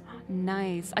rocks.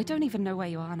 Nice. I don't even know where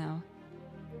you are now.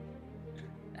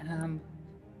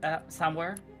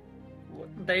 Somewhere.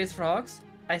 There is rocks.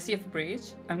 I see a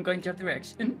bridge. I'm going your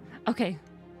direction. Okay.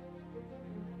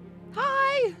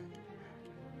 Hi!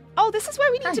 Oh, this is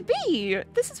where we need to be!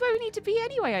 This is where we need to be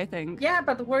anyway, I think. Yeah,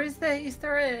 but where is the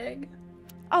Easter egg?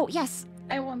 Oh, yes.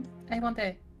 I want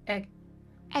the egg.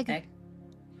 Egg.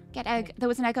 Get egg. There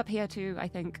was an egg up here too, I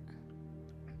think.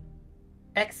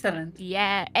 Excellent.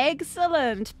 Yeah,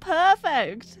 excellent.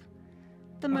 Perfect.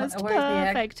 The most Where's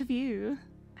perfect view.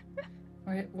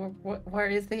 Where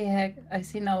is the egg? I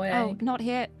see no egg. Oh, not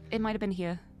here. It might have been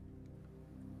here.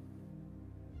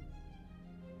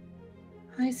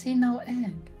 I see no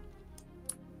egg.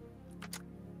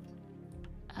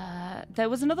 There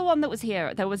was another one that was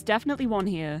here. There was definitely one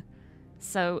here.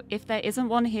 So if there isn't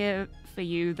one here for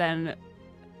you, then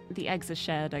the eggs are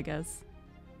shared, I guess.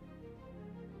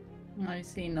 I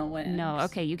see no eggs. No,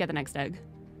 okay, you get the next egg.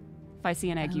 If I see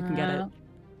an egg, you can get it.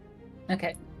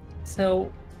 Okay,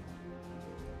 so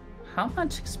how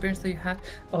much experience do you have?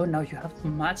 Oh no, you have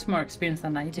much more experience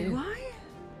than I do. Do I?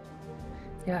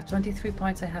 You have 23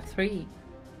 points, I have 3.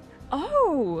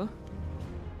 Oh!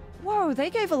 Whoa, they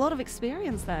gave a lot of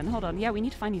experience then. Hold on, yeah, we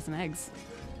need to find you some eggs.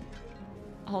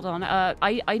 Hold on,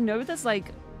 I know there's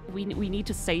like, we need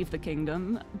to save the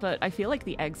kingdom, but I feel like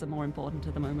the eggs are more important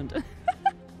at the moment.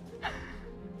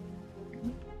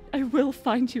 I will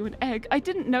find you an egg. I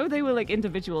didn't know they were like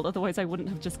individual, otherwise I wouldn't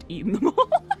have just eaten them all.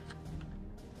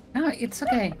 No, it's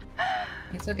okay.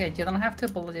 It's okay, you don't have to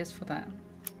apologize for that.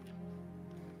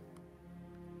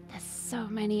 There's so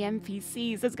many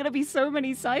NPCs. There's gonna be so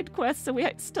many side quests, and we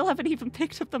still haven't even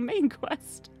picked up the main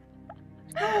quest.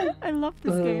 I love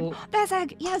this game. There's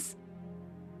egg, yes!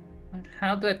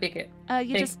 How do I pick it?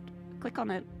 You just click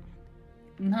on it.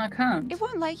 No, I can't. It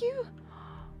won't let you?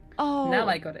 Oh. Now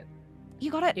I got it.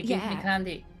 You got it? It yeah. gave me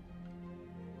candy.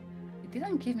 It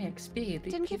didn't give me XP. It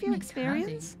didn't give you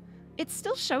experience? Candy. It's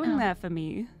still showing there for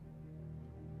me.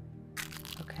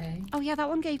 Okay. Oh yeah, that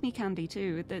one gave me candy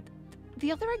too.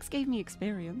 The other eggs gave me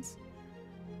experience.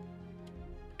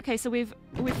 Okay, so we've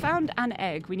found an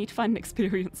egg. We need to find an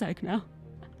experience egg now.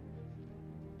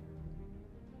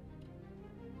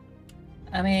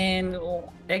 I mean,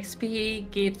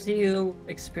 XP gives you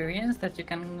experience that you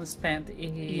can spend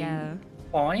in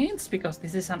points because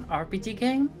this is an RPG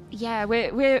game. Yeah,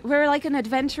 we're like an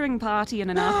adventuring party in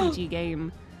an RPG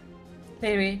game.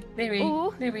 Lirie.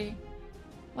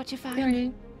 What you found?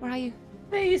 Lirie. Where are you?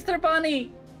 The Easter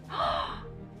Bunny.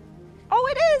 Oh,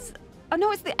 it is. Oh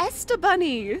no, it's the Esther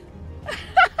Bunny.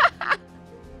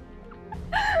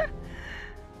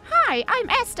 Hi, I'm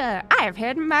Esther. I have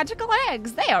hidden magical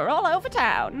eggs. They are all over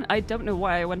town. I don't know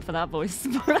why I went for that voice.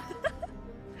 But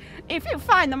if you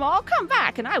find them all, come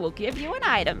back and I will give you an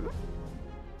item.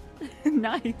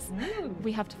 Nice. Ooh.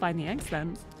 We have to find the eggs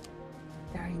then.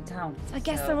 They're in town. I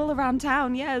guess they're all around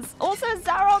town, yes. Also,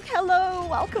 Zarok, hello.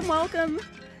 Welcome, welcome.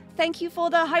 Thank you for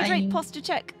the hydrate posture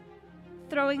check.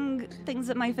 Throwing things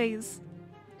at my face.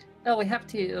 Oh, we have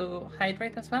to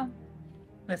hydrate as well?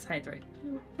 Let's hydrate.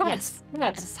 Yes,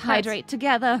 let's hydrate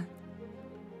together.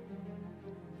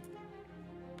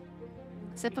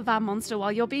 Sip of our monster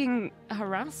while you're being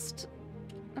harassed,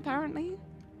 apparently.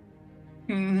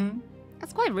 Mm-hmm.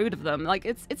 That's quite rude of them. Like,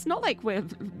 it's not like we're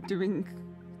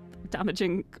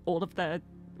damaging all of their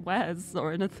wares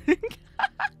or anything.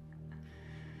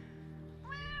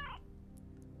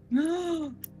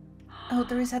 Oh,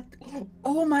 there is a...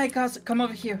 Oh my gosh, come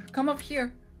over here. Come over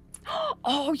here.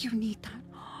 Oh, you need that.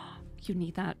 You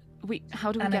need that.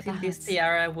 How do we get the hats? This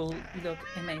tiara will look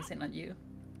amazing on you.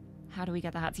 How do we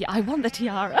get the hats? Yeah, I want the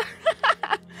tiara.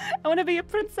 I want to be a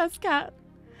princess cat.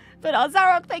 But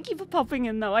Zarok, thank you for popping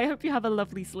in, though. I hope you have a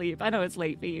lovely sleep. I know it's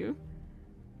late for you.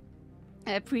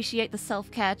 I appreciate the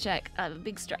self-care check. I have a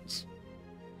big stretch.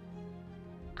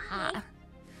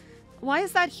 Why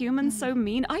is that human so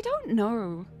mean? I don't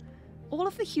know. All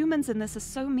of the humans in this are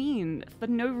so mean for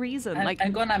no reason.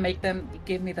 I'm gonna make them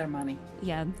give me their money.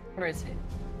 Yeah. Where is it?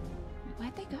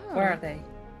 Where'd they go? Where are they?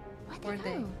 Where'd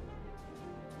they go?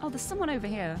 Oh, there's someone over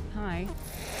here. Hi.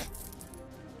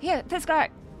 Here, this guy.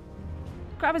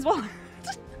 Grab his wallet.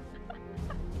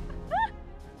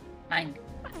 Mine.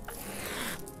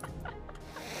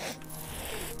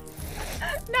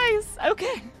 Nice.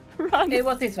 Okay. Run. It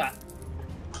was this one.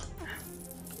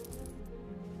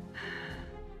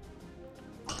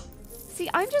 See,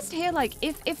 I'm just here like,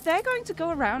 if they're going to go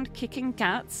around kicking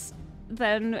cats,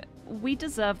 then we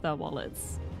deserve their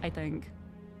wallets, I think.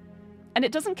 And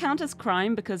it doesn't count as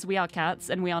crime because we are cats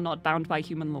and we are not bound by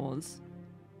human laws.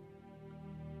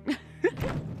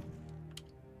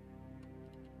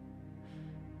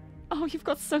 Oh, you've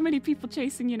got so many people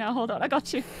chasing you now. Hold on, I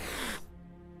got you.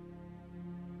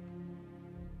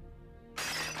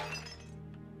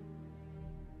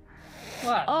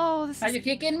 What? Oh, this Are is you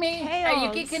kicking me? chaos. Are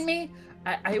you kicking me?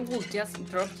 I will just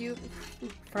drop you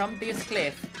from this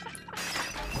cliff.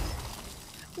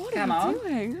 What Come are you on.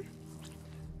 doing?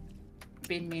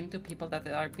 Being mean to people that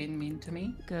are being mean to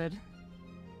me. Good.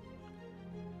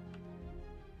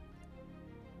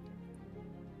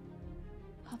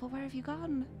 Oh, but where have you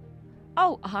gone?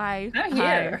 Oh, hi. I'm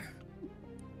Hi. here.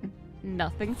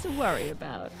 Nothing to worry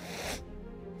about.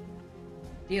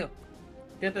 You.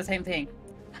 Do the same thing.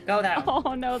 Go down.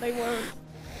 Oh, no, they won't.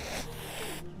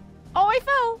 Oh, I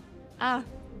fell. Ah.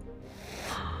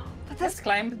 But Let's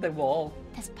climb the wall.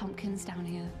 there's pumpkins down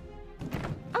here.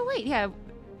 Oh, wait, yeah.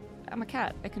 I'm a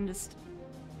cat. I can just...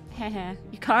 Heh.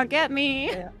 You can't get me.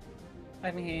 Yeah.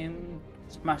 I mean,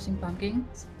 smashing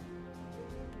pumpkins.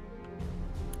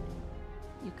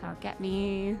 You can't get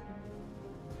me.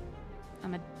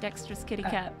 I'm a dexterous kitty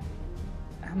cat.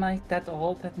 Am I that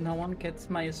old that no one gets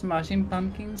my smashing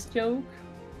pumpkins joke?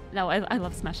 No, I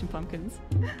love smashing pumpkins.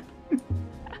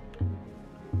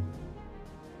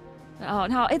 Oh,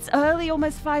 no, it's early,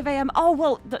 almost 5 a.m. Oh,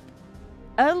 well,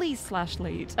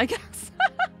 early/late, I guess.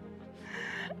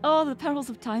 Oh, the perils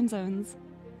of time zones.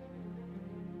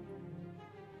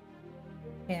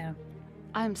 Yeah.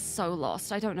 I'm so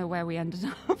lost. I don't know where we ended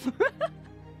up.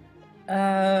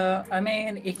 I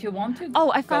mean, if you want to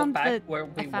Oh, I go found back the where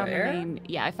we I found were. the main.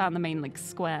 Yeah, I found the main like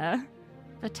square,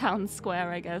 the town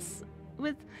square, I guess,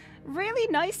 with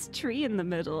really nice tree in the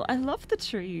middle. I love the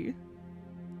tree.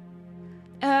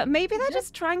 Maybe they're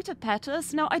just trying to pet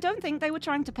us. No, I don't think they were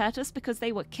trying to pet us because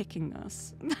they were kicking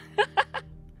us.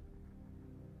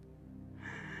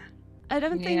 I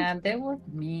don't think. Yeah, they were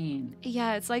mean.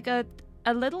 Yeah, it's like a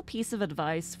little piece of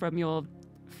advice from your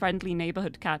friendly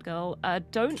neighborhood cat girl.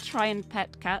 Don't try and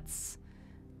pet cats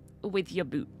with your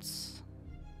boots.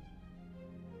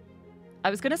 I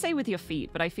was gonna say with your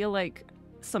feet, but I feel like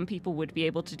some people would be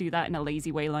able to do that in a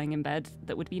lazy way lying in bed.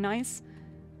 That would be nice.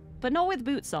 But not with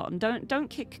boots on. Don't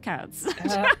kick cats.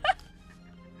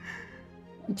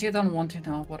 You don't want to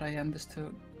know what I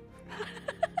understood.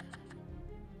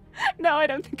 No, I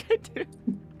don't think I do.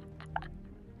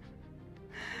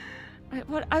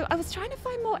 I was trying to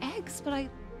find more eggs, but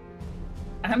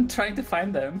I'm trying to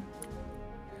find them.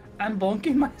 I'm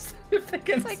bonking myself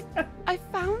against like I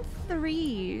found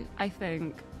 3, I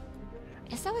think.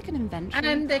 Is that like an inventory?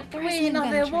 I'm the There is an queen of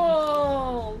the inventory.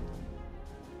 wall!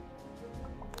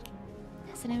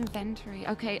 There's an inventory.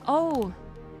 Okay. Oh.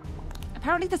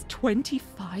 Apparently there's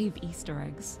 25 Easter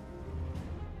eggs.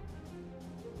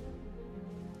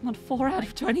 I'm on 4 out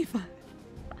of 25.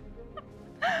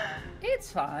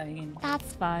 It's fine.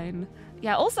 That's fine.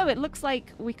 Yeah, also it looks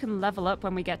like we can level up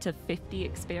when we get to 50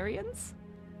 experience.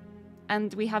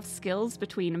 And we have skills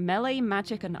between melee,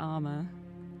 magic, and armor.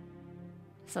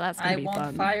 So that's gonna be fun. I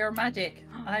want fire magic.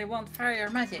 I want fire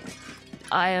magic.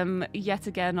 I am yet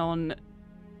again on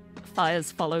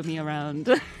fires follow me around.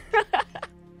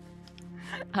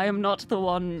 I am not the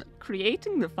one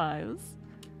creating the fires.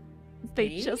 They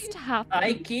See? just happen.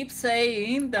 I keep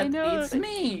saying that know, it's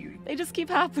me. They just keep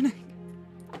happening.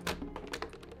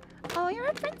 Oh, you're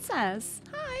a princess.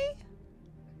 Hi.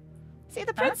 See,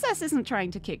 the princess isn't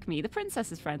trying to kick me. The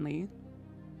princess is friendly.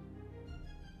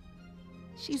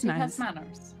 She's She nice. has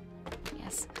manners.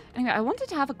 Yes. Anyway, I wanted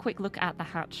to have a quick look at the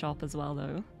hat shop as well,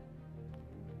 though.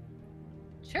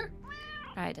 Sure.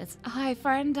 Right, it's... Hi,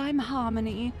 friend, I'm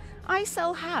Harmony. I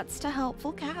sell hats to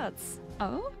helpful cats.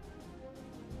 Oh?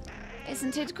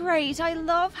 Isn't it great? I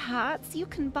love hats. You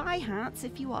can buy hats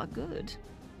if you are good.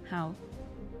 How?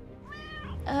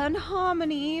 Earn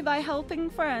harmony by helping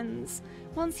friends.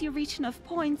 Once you reach enough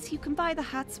points, you can buy the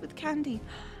hats with candy.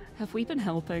 Have we been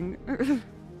helping?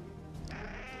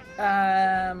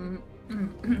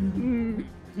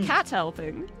 Cat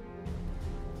helping.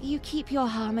 You keep your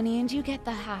harmony and you get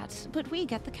the hat, but we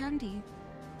get the candy.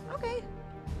 Okay.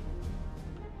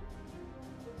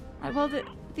 Right, well,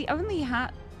 the only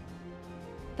hat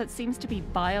that seems to be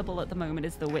buyable at the moment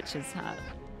is the witch's hat.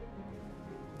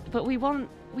 But we want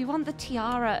the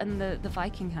tiara and the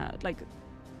Viking hat. Like,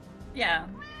 Yeah.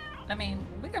 I mean,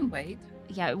 we can wait.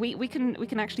 yeah, we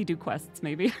can actually do quests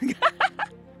maybe.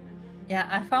 Yeah,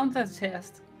 I found the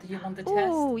chest. Do you want the chest?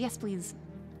 Oh, yes, please.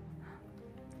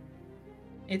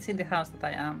 It's in the house that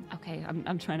I am. Okay,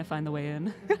 I'm trying to find the way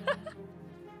in.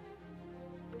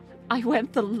 I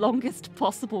went the longest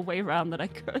possible way around that I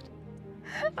could.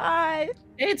 Hi.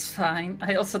 It's fine.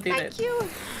 I also did it. Thank you.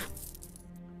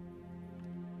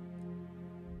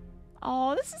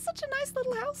 Oh, this is such a nice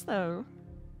little house, though.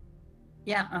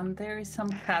 Yeah, and there is some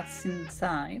cats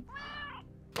inside.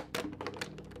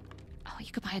 Oh,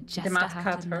 you could buy a jester The mat hat.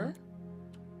 cutter.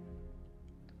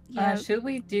 Yeah, Should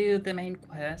we do the main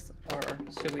quest or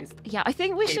should we? yeah. I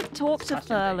think we Okay, should talk to discussion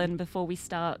thing. Ferlin before we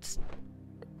start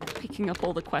picking up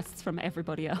all the quests from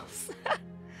everybody else.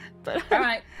 But All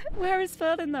right. where is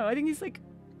Ferlin though? I think he's like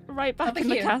right back Over in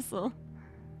the here. castle.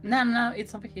 No,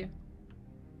 it's over here.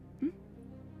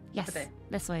 Yes, there.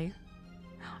 this way.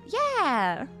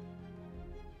 Yeah.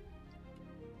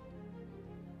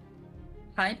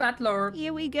 Hi, Batlord.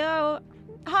 Here we go.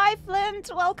 Hi, Flint.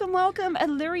 Welcome, welcome.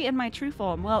 And Lirie in my true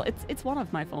form. Well, it's one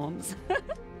of my forms.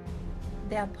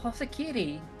 They are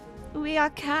Kitty. We are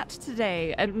cat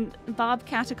today, and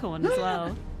BarbUnicorn as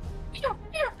well.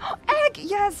 Egg!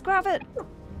 Yes, grab it.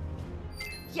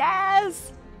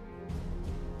 Yes.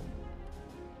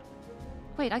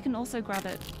 Wait, I can also grab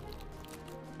it.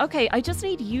 Okay, I just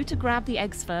need you to grab the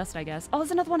eggs first, I guess. Oh,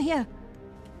 there's another one here.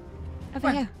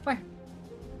 Over here. Where?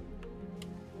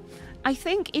 I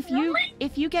think if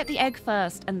you get the egg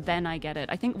first and then I get it,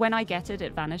 I think when I get it,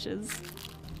 it vanishes.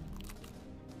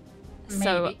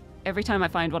 So Maybe. every time I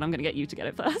find one, I'm gonna get you to get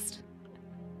it first.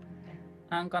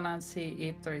 I'm gonna see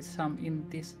if there is some in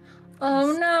this.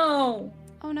 Oh no!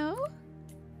 Oh no?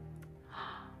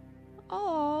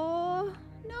 Oh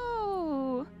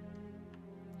no!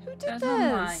 Who did That's not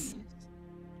this? nice.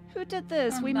 Who did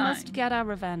this? Not We nice. must get our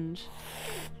revenge.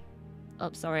 Oh,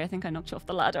 sorry. I think I knocked you off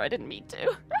the ladder. I didn't mean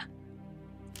to.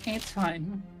 It's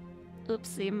fine.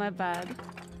 Oopsie, my bad.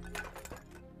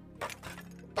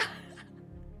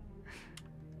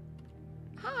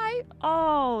 Hi.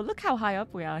 Oh, look how high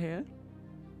up we are here.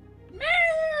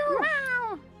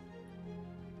 Meow.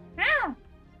 Meow.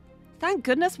 Thank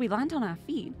goodness we land on our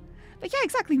feet. But yeah,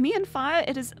 exactly. Me and fire,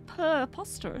 it is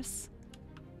preposterous.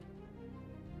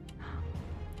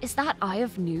 Is that Eye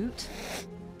of Newt?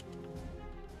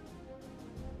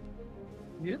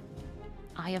 Yeah.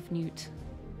 Eye of Newt.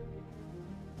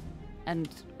 And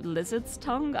lizard's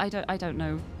tongue? I don't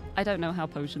know. I don't know how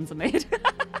potions are made.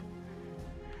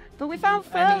 But we found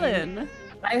Ferlin.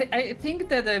 I think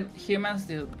that the humans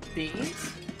do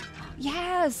these.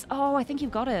 Yes. Oh, I think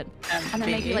you've got it. And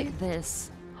then maybe these. like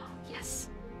this. Yes.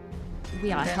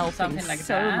 We are then helping something like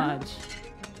so that. much.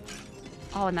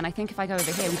 Oh, and then I think if I go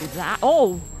over here, we do that.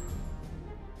 Oh!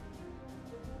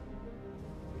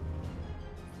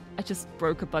 I just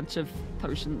broke a bunch of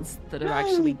potions that are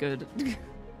actually good.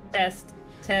 Test.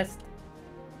 Chest!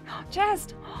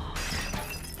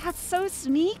 That's so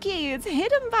sneaky. It's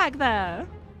hidden back there.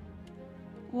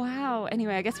 Wow.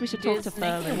 Anyway, I guess we should talk You're to sneaky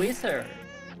Ferlin. wizard.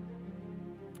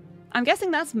 I'm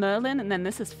guessing that's Merlin, and then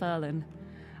this is Ferlin.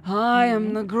 I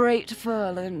am the great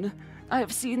Ferlin. I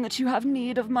have seen that you have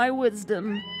need of my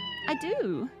wisdom. I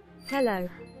do. Hello.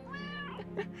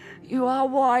 You are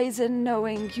wise in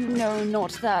knowing you know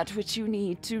not that which you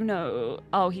need to know.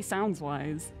 Oh, he sounds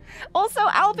wise. Also,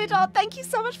 Albidot, thank you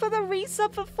so much for the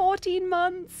resub for 14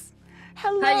 months.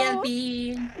 Hello. Hi,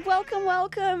 Elby. Welcome,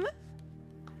 welcome.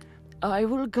 I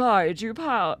will guide you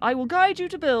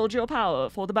to build your power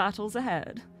for the battles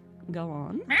ahead. Go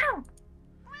on. Meow.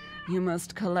 You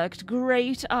must collect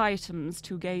great items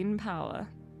to gain power.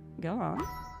 Go on.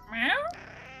 Meow.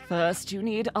 First, you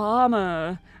need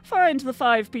armor. Find the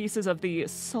 5 pieces of the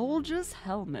soldier's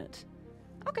helmet.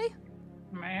 Okay.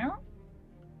 Meow.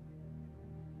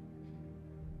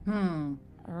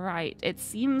 Right. It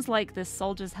seems like this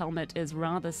soldier's helmet is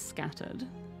rather scattered.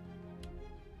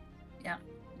 Yeah.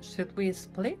 Should we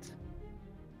split?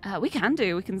 We can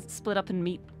do. We can split up and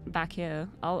meet back here.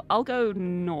 I'll go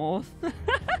north.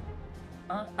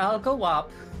 I'll go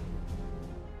up.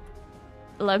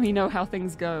 Let me know how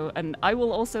things go, and I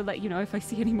will also let you know if I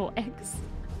see any more eggs.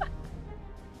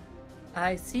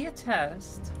 I see a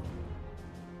chest.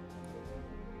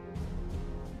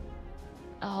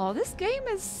 Oh, this game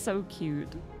is so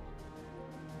cute.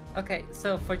 Okay,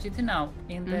 so for you to know,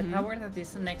 in the Mhm. tower that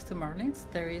is next to Marlin's,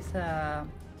 there is a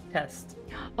test.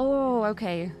 Oh,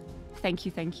 okay. Thank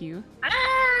you, thank you.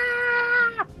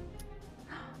 Ah!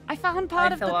 I found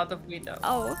part I of fell the. out of window.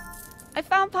 Oh, I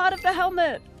found part of the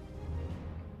helmet.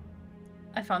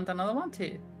 I found another one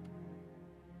too.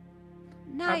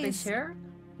 Are they Nice. shared?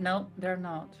 No, they're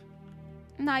not.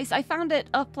 Nice. I found it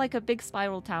up like a big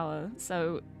spiral tower.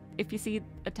 So if you see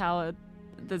a tower,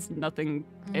 there's nothing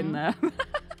in there.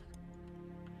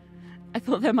 I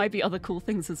thought there might be other cool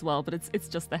things as well, but it's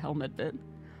just the helmet bit.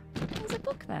 There's a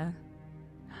book there.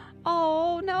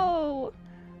 Oh no!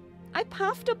 I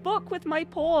puffed a book with my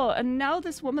paw, and now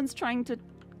this woman's trying to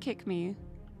kick me.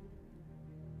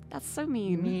 That's so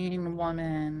mean. Mean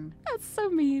woman. That's so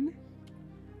mean.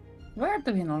 We're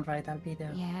doing all right,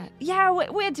 Albedo. Yeah,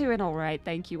 we're doing all right,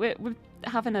 thank you. We're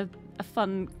having a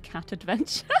fun cat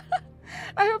adventure.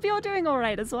 I hope you're doing all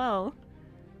right as well.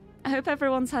 I hope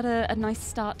everyone's had a nice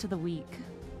start to the week.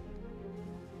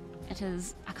 It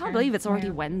is. I can't believe it's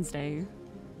already Wednesday.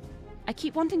 I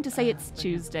keep wanting to say it's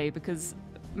Tuesday because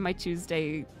my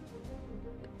Tuesday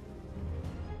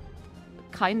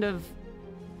kind of.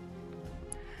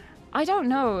 I don't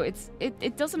know.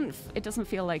 It doesn't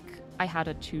feel like I had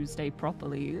a Tuesday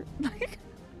properly.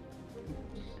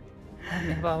 Tell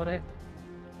me about it.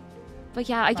 But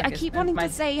yeah, I keep wanting my-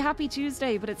 to say Happy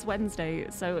Tuesday, but it's Wednesday,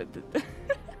 so.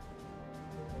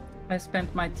 I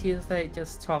spent my Tuesday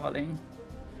just traveling.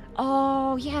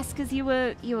 Oh yes, because you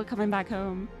were coming back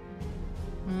home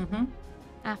Mm-hmm.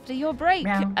 after your break,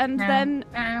 Meow, and meow, then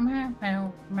meow, meow,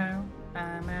 meow, meow,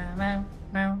 meow, meow,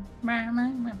 meow, meow, meow,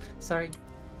 meow. Sorry.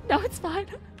 no, it's fine.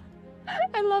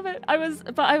 I love it. I was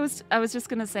just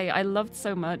gonna say I loved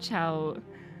so much how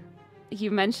you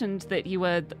mentioned that you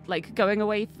were like going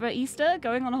away for Easter,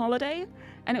 going on a holiday,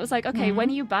 and it was like, okay, when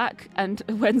are you back, and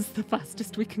when's the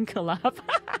fastest we can collab?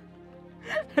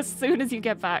 As soon as you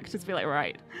get back, just be like,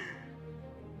 right,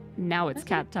 now it's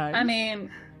cat time. I mean,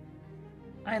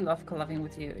 I love collabing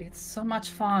with you. It's so much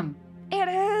fun. It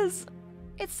is.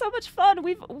 It's so much fun.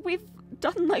 We've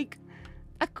done like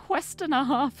a quest and a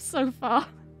half so far.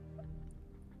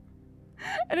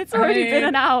 And it's already been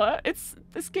an hour.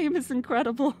 This game is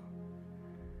incredible.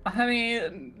 I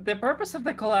mean, the purpose of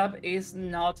the collab is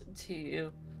not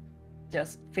to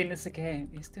just finish the game.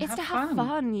 It's to have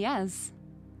fun. Yes.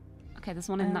 Okay, there's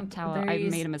one in that And tower. there I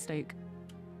is- made a mistake.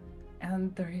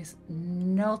 And there is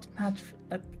not much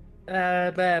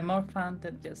more fun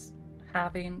than just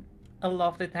having a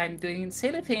lovely time doing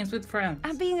silly things with friends.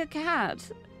 And being a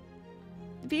cat.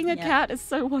 Being a Yeah. cat is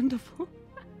so wonderful.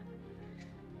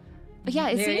 But yeah,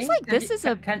 it Lirie, seems like can this you- is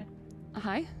a... Can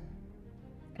Hi?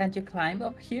 you climb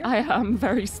up here? I am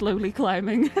very slowly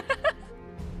climbing.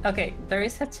 Okay, there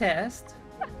is a chest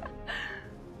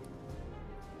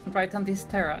right on this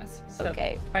terrace. So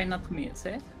Okay. try not to miss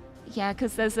it. Yeah,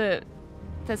 because there's a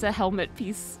helmet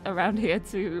piece around here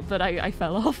too, but I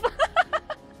fell off.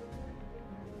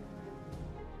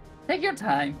 Take your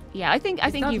time. Yeah, I think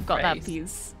not you've got that phrase.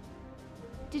 piece.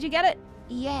 Did you get it?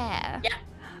 Yeah. Yeah.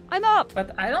 I'm up.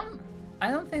 But I don't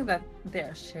think that they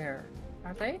are shared.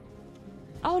 Are they?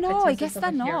 Oh no, I chest guess is they're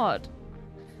over here. not.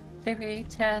 Three,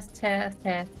 test.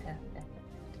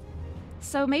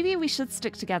 So maybe we should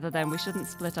stick together then. We shouldn't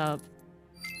split up.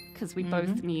 Because we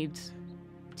both need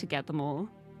to get them all.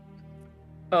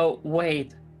 Oh,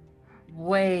 wait.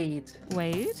 Wait.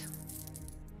 Wait.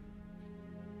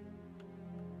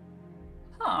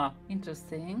 Huh,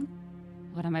 interesting.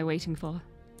 What am I waiting for?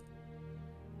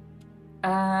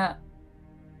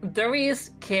 There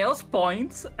is chaos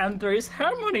points and there is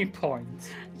harmony points.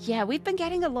 Yeah, we've been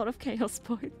getting a lot of chaos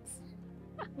points.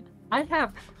 I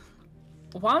have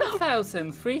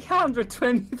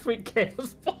 1,323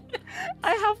 chaos points.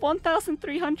 I have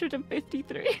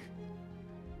 1,353.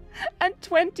 And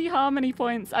 20 harmony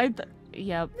points.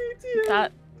 Yeah,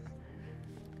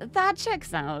 that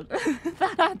checks out.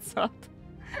 That adds up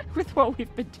with what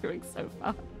we've been doing so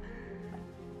far.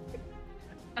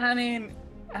 I mean,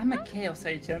 I'm a chaos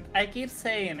agent. I keep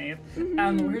saying it.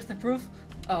 And where's the proof?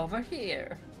 Over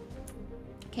here.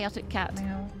 Chaotic cat.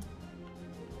 Meow.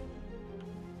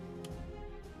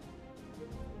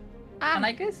 Ah. And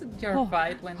I guess you're Oh.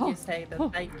 right when Oh. you say that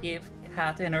Oh. I give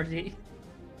cat energy.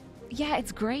 Yeah,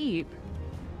 it's great.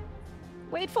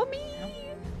 Wait for me.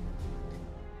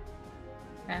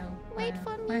 Meow, Wait meow,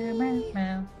 for meow, me.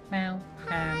 Meow, meow,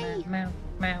 Hi. meow,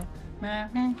 meow, meow,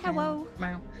 meow, Hello.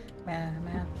 Meow, meow,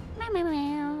 meow. Meow, meow,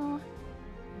 meow.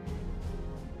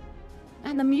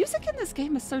 And the music in this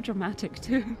game is so dramatic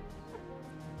too.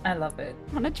 I love it.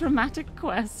 We're on a dramatic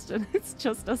quest, and it's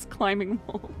just us climbing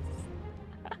walls.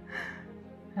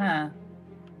 Huh.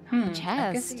 I guess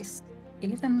Chest. it's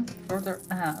even further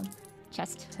out.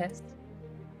 Chest. Chest.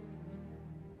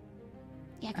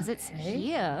 Yeah, because it's Okay.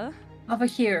 here. Over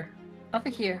here. Over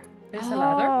here. There's a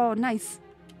ladder. Oh, nice.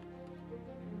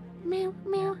 Meow,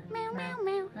 meow, meow, meow,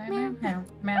 meow, meow. Meow, meow,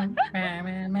 meow,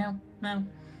 meow, meow, meow.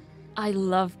 I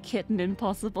love Kitten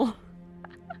Impossible.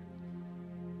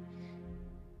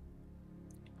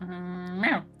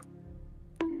 Meow.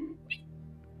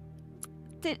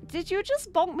 Did you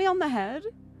just bonk me on the head?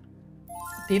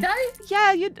 Did I?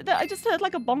 Yeah, I just heard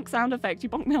like a bonk sound effect. You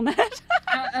bonked me on the head.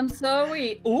 I'm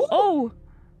sorry. Ooh. Oh!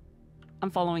 I'm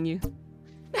following you.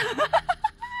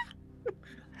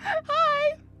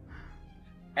 Hi!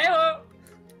 Hello.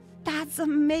 That's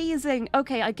amazing.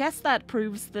 Okay, I guess that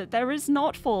proves that there is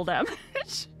not fall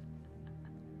damage.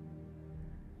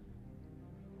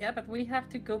 Yeah, but we have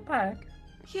to go back.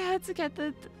 Yeah, to get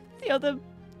the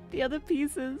other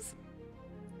pieces.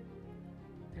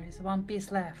 There is one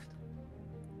piece left.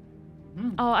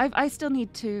 Oh, I still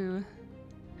need to.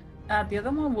 The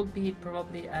other one would be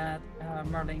probably at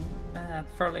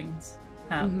Furling's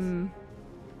house. Mhm.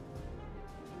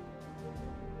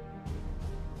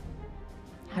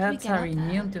 How do we Heads get are up there?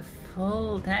 immune to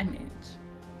full damage.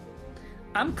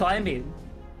 I'm climbing.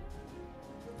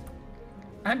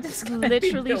 I'm just climbing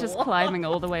Literally the just wall. climbing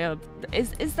all the way up.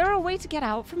 Is there a way to get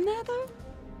out from there though?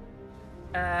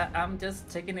 I'm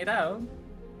just checking it out.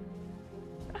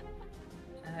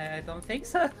 I don't think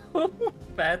so,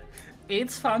 but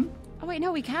it's fun. Oh wait,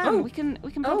 no, we can. Oh. We can Oh.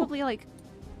 probably like.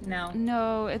 No,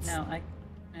 No, it's no.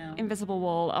 invisible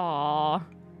wall. Aw.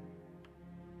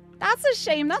 That's a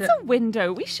shame. That's So- a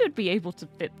window. We should be able to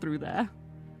fit through there.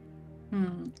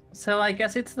 So I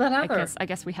guess it's the ladder. I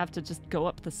guess we have to just go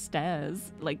up the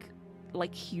stairs like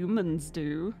humans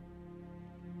do.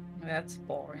 That's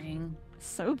boring.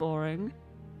 So boring.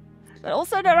 But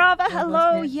also Narava, That was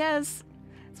hello, it. yes.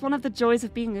 It's one of the joys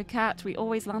of being a cat. We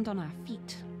always land on our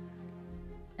feet.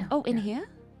 Oh, in yeah. here?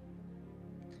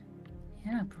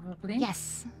 Yeah, probably.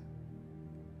 Yes.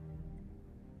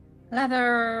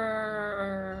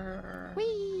 Ladder.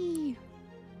 Whee!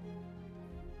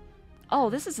 Oh,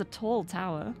 this is a tall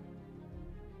tower.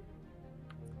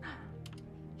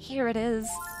 Here it is.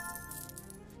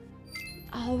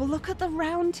 Oh, look at the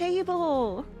round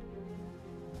table.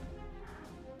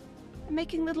 They're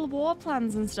making little war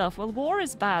plans and stuff. Well, war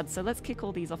is bad, so let's kick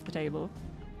all these off the table.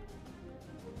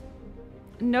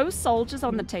 No soldiers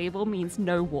on the table means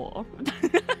no war.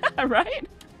 Right?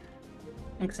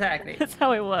 Exactly. That's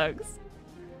how it works.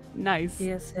 Nice.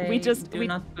 PSA, We just- do we-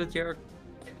 not put your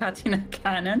cat in a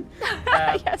cannon.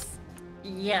 Yes.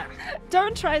 Yeah.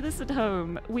 Don't try this at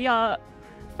home. We are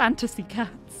fantasy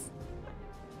cats.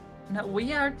 No,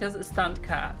 we are just stunt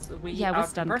cats. We Yeah, we're are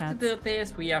stunt prepared cats. to do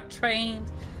this. We are trained.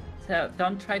 So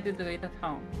don't try to do it at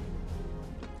home.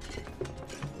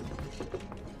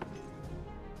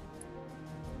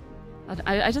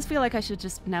 I just feel like I should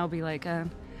just now be like,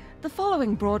 the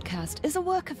following broadcast is a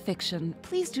work of fiction.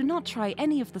 Please do not try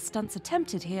any of the stunts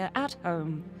attempted here at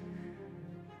home.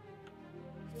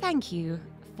 Thank you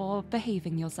for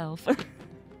behaving yourself.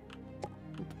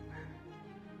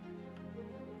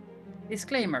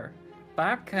 Disclaimer.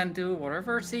 Barb can do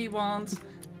whatever she wants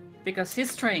because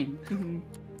she's trained.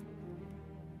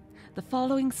 The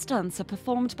following stunts are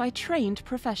performed by trained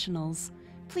professionals.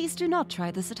 Please do not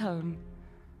try this at home.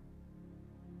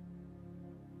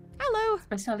 Hello!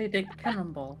 Especially the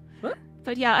cannonball. What?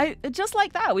 But yeah, just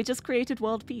like that, we just created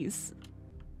world peace.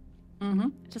 Mm-hmm.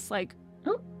 Just like,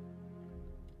 Oh.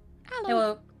 hello.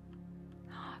 Hello.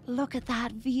 Look at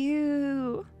that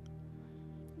view.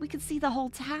 We can see the whole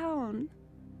town.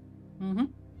 Mm-hmm.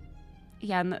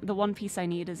 Yeah, and the one piece I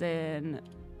need is in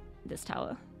this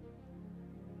tower.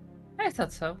 I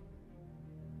thought so.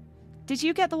 Did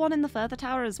you get the one in the further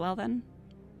tower as well then?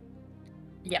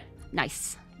 Yeah,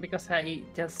 Nice. because I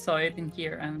just saw it in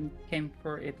here and came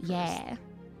for it first. Yeah.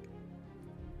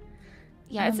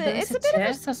 Yeah, And it's there's a bit of a...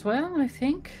 chest as well, I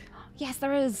think. Yes,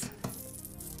 there is.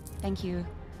 Thank you.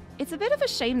 It's a bit of a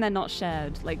shame they're not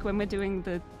shared. Like when we're doing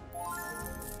the...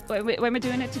 When we're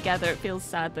doing it together, it feels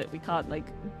sad that we can't like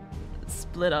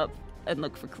split up and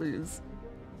look for clues.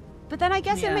 But then I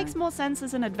guess Yeah. it makes more sense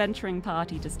as an adventuring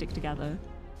party to stick together.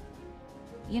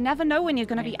 You never know when you're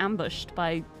going to be Right. ambushed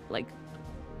by like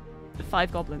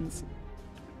 5 goblins.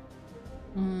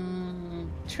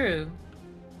 True.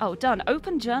 Oh, done.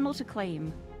 Open journal to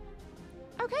claim.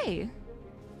 Okay.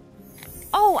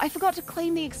 Oh, I forgot to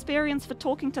claim the experience for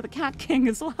talking to the Cat King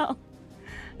as well.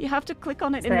 You have to click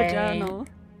on it in the Same. journal.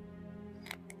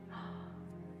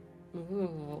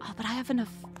 Ooh. Oh, but I have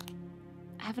enough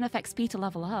XP to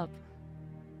level up.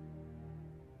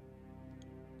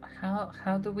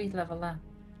 How do we level up?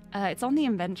 It's on the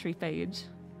inventory page.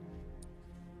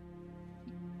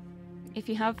 If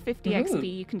you have 50 Ooh.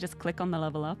 XP, you can just click on the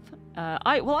level up.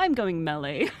 I'm going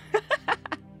melee.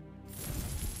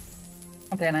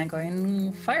 Then I'm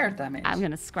going fire damage. I'm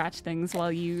gonna scratch things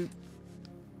while you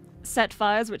set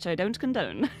fires, which I don't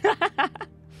condone. I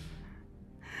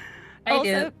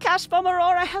Also, do. Cash Bomb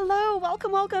Aurora, hello,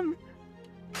 welcome, welcome.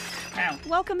 Ow.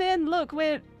 Welcome in. Look,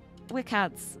 we're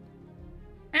cats.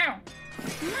 Ow.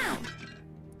 Meow.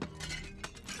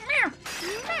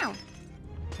 Meow.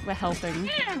 We're helping.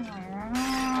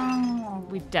 Meow.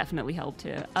 We've definitely helped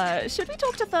here. Should we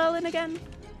talk to Thurlin again?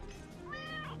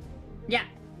 Yeah.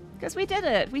 Because we did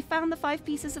it. We found the 5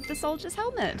 pieces of the soldier's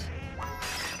helmet.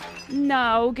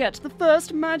 Now get the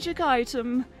first magic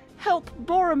item. Help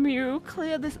Boromir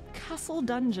clear this castle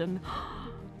dungeon.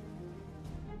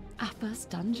 Our first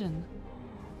dungeon.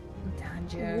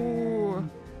 Ooh.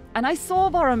 And I saw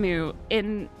Boromir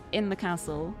in the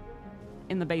castle,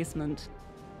 in the basement.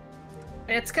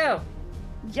 Let's go.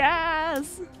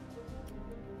 Yes.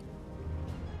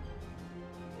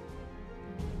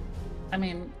 I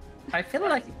mean, I feel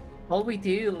like all we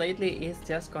do lately is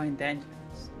just going dungeons.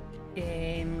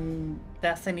 In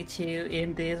Destiny 2,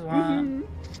 in this one.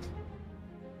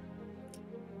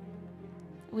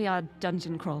 We are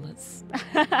dungeon crawlers.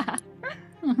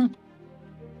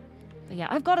 But yeah,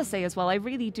 I've got to say as well, I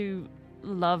really do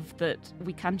love that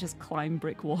we can just climb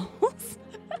brick walls.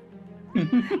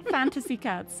 Fantasy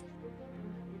cats.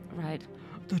 Right.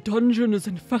 The dungeon is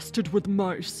infested with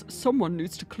mice. Someone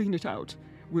needs to clean it out.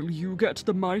 Will you get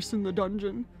the mice in the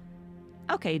dungeon?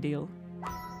 Okay, deal.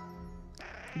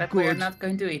 But we're Good. not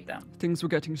going to eat them. Things were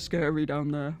getting scary down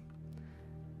there.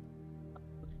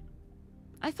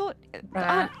 I thought...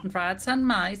 Rats and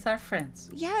mice are friends.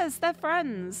 yes, they're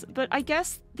friends. But I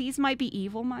guess these might be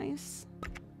evil mice.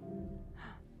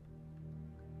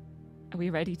 Are we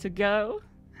ready to go?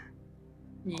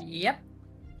 Yep.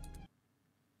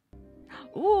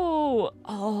 Ooh!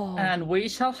 Oh! And we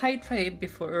shall hydrate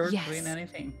before Yes. doing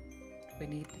anything. We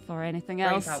need For anything brain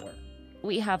else, power.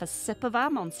 we have a sip of our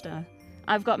monster.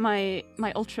 I've got my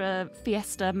Ultra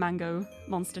Fiesta Mango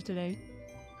monster today.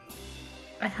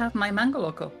 I have my mango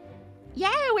loco.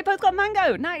 Yeah, we both got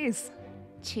mango. Nice.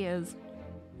 Cheers.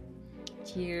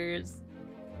 Cheers.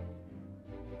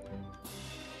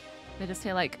 They just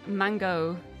hear like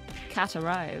mango cat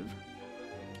arrive.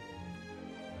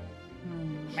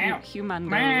 Meow. Hugh mango.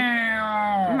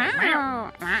 Meow.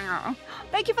 Meow. Meow.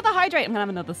 Thank you for the hydrate. I'm gonna have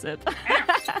another sip.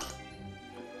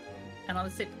 Another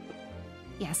sip.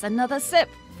 Yes, another sip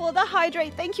for the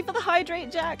hydrate. Thank you for the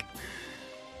hydrate, Jack.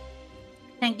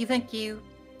 Thank you, thank you.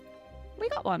 We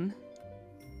got one.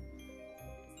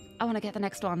 I want to get the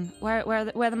next one. Where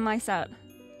are the mice at?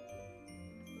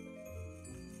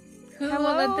 Who will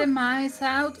Hello? let the mice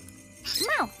out?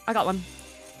 Meow. I got one.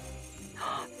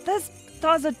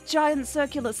 There's a giant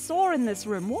circular saw in this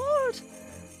room. What?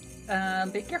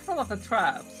 Be careful of the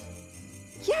traps.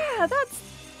 Yeah,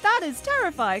 that is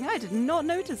terrifying. I did not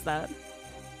notice that.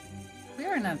 We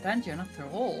are in a dungeon after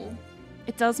all.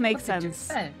 It does make What did you sense.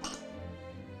 expect?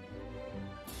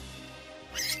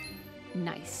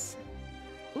 Nice.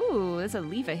 Ooh, there's a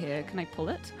lever here. Can I pull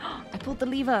it? I pulled the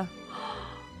lever.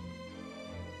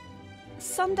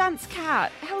 Sundance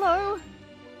cat. Hello.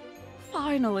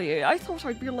 Finally, I thought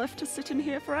I'd be left to sit in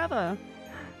here forever.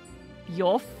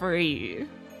 You're free.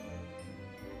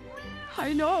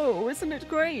 I know, isn't it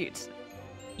great?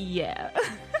 Yeah.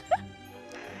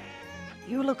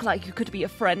 You look like you could be a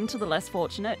friend to the less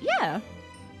fortunate. Yeah.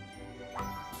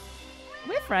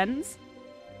 We're friends.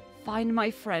 Find my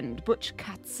friend, Butch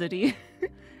Cassidy.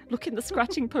 Look in the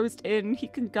scratching post inn. He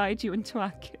can guide you into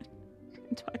our kill.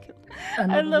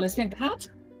 Another love- listening cat?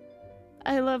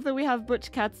 I love that we have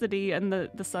Butch Cassidy and the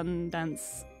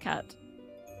Sundance cat.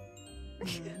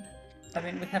 I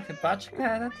mean, we have a batch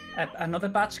cat, another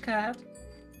batch cat.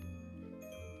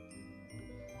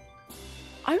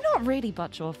 I'm not really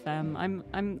Butch or Femme.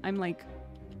 I'm like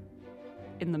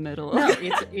in the middle. No,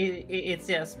 it's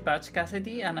just Batch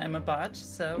Cassidy, and I'm a Batch,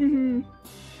 so Mhm.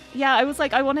 Yeah, I was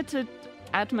like, I wanted to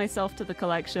add myself to the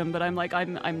collection, but I'm like,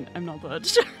 I'm not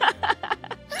Butch.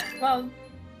 well,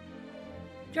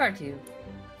 you're you.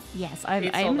 Yes, I'm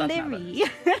It's all that Lirie.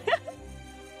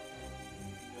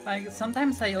 Like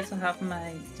sometimes I also have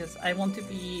my I want to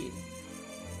be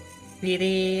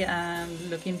pretty and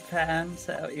looking femme,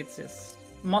 so it's just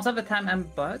most of the time I'm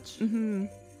Butch, hmm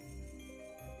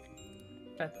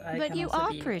but I But can you also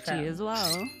are be pretty femme. as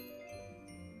well.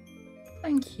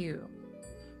 Thank you.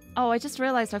 Oh, I just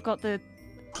realized I've got the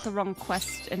wrong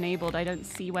quest enabled. I don't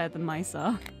see where the mice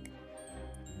are.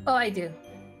 Oh, I do.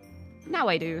 Now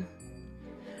I do.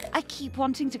 I keep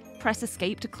wanting to press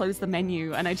escape to close the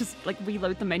menu, and I just like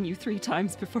reload the menu 3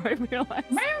 times before I realize.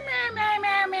 Meow, meow, meow,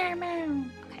 meow, meow, meow.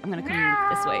 Okay, I'm gonna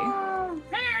come this way.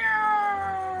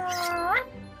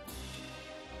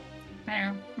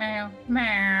 Meow, meow,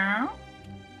 meow.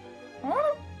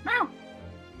 Oh, meow.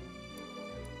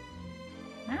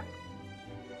 Meow.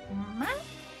 Meow.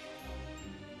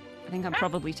 I think I'm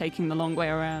probably taking the long way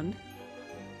around.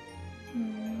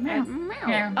 Meow. Meow.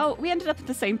 Meow. Oh, we ended up at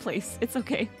the same place. It's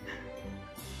okay.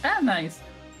 Ah, nice.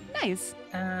 Nice.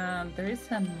 There is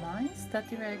a mouse that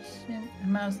direction.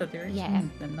 Yeah.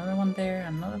 Another one there,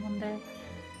 another one there.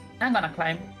 I'm gonna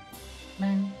climb.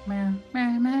 Meow, meow,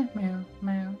 meow, meow, meow,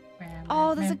 meow, meow.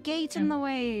 Oh, there's a meow, gate meow. in the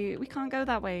way. We can't go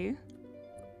that way.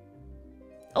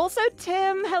 Also,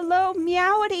 Tim, hello,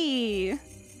 Meowdy.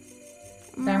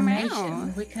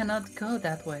 Damnation, we cannot go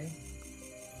that way.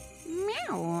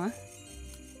 Meow.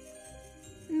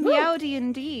 Meowdy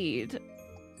indeed.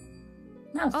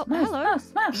 Mouse, Oh, mouse, hello.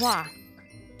 mouse, mouse. Wah.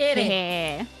 Hit it.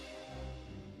 Yeah.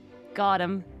 Got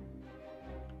him.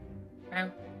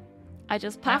 Meow. I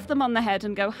just paff them on the head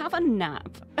and go, have a nap.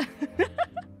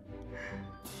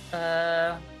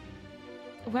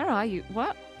 Where are you?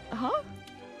 What? Huh?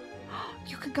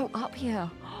 You can go up here.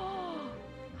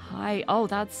 Hi. Oh,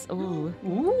 that's... Ooh.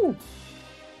 Ooh.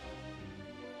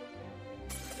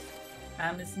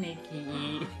 I'm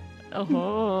sneaky.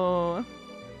 Oh.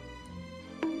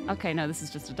 Okay, no, this is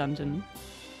just a dungeon.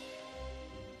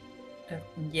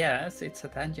 Yes, it's a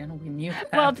dungeon. We knew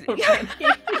that. Well, already.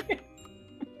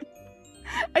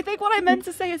 I think what I meant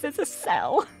to say is it's a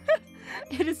cell.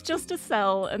 It is just a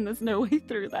cell, and there's no way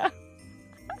through there.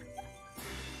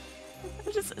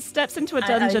 It just steps into a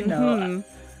dungeon. know.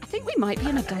 I think we might be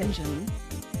in a dungeon.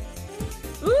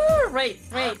 Ooh, raid,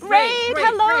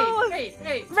 hello! raid.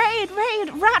 Raid!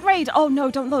 Rat raid! Oh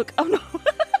no, don't look. Oh no.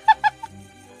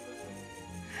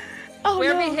 Oh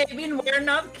We're no. behaving. We're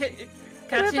not catching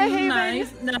behaving.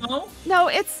 mice. No. No,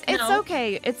 it's No.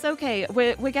 okay. It's okay.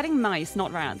 We're getting mice,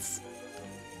 not rats.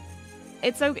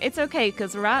 It's okay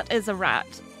because rat is a rat.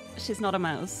 She's not a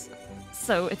mouse,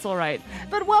 so it's all right.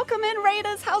 But welcome in,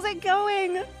 raiders. How's it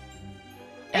going?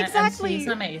 Exactly. And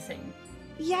she's amazing.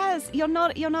 Yes, you're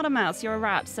not a mouse. You're a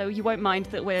rat, so you won't mind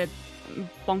that we're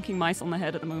bonking mice on the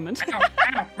head at the moment. Meow,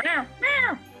 meow, meow,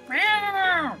 meow,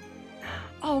 meow.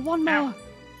 Oh, one Ow. more.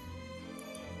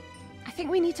 I think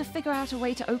we need to figure out a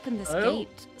way to open this Oh.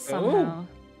 gate somehow.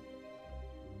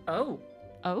 Oh,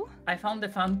 Oh? I found the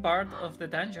fun part of the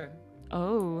dungeon.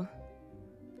 Oh.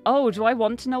 Oh, do I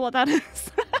want to know what that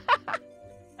is?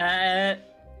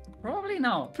 Probably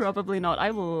not. Probably not.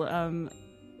 I will,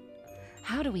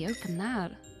 How do we open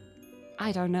that?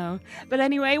 I don't know. But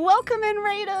anyway, welcome in,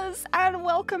 Raiders! And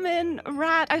welcome in,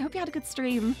 Rat! I hope you had a good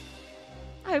stream.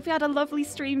 I hope you had a lovely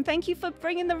stream. Thank you for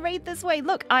bringing the raid this way.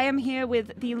 Look, I am here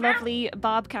with the lovely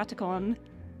BarbUnicorn.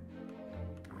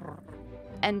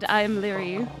 And I'm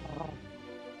Lirie.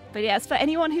 But yes, for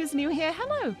anyone who's new here,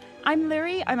 hello! I'm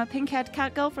Lirie. I'm a pink-haired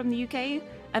cat girl from the UK,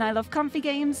 and I love comfy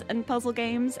games and puzzle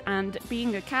games and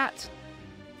being a cat.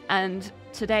 And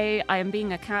today I am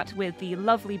being a cat with the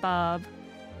lovely Barb,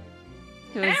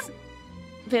 who has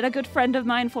been a good friend of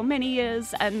mine for many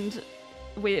years, and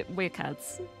we're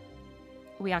cats.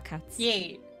 We are cats.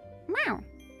 Yay. Meow.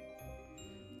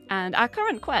 And our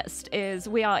current quest is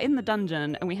we are in the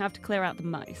dungeon and we have to clear out the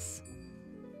mice.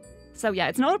 So yeah,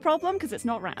 it's not a problem because it's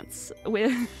not rats. We're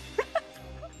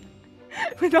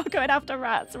not going after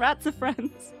rats. Rats are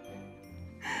friends.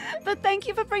 But thank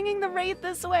you for bringing the raid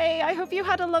this way. I hope you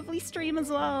had a lovely stream as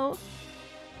well.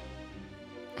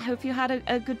 I hope you had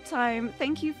a good time.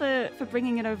 Thank you for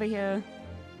bringing it over here.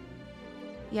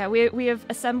 Yeah, we have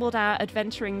assembled our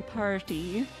adventuring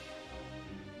party.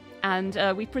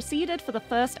 And we proceeded for the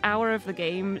first hour of the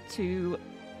game to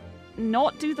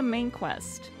not do the main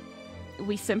quest.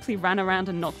 We simply ran around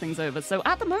and knocked things over. So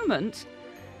at the moment,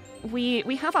 we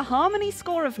have a harmony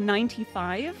score of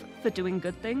 95 for doing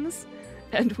good things.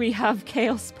 And we have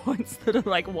chaos points that are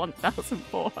like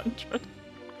 1,400.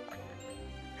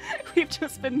 We've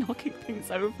just been knocking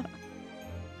things over.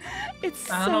 It's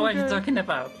so I don't know what good. you're talking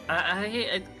about.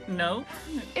 I no.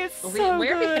 It's so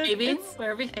We're good. behaving. It's-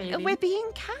 We're behaving. We're being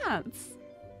cats.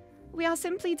 We are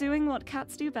simply doing what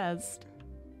cats do best.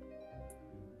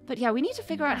 But yeah, we need to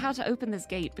figure out how to open this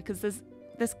gate because there's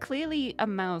clearly a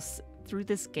mouse through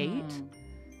this gate,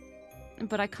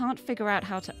 but I can't figure out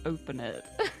how to open it.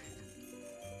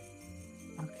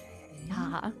 Okay.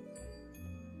 Ah.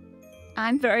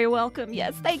 I'm very welcome.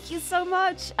 Yes, thank you so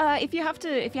much. If you have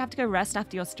to go rest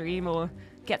after your stream or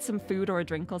get some food or a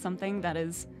drink or something, that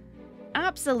is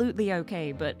absolutely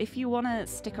okay. But if you want to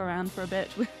stick around for a bit,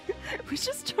 We're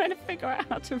just trying to figure out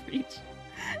how to reach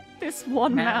this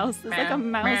one Meow, mouse. There's like a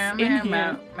meow, mouse meow, in meow, here.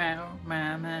 meow,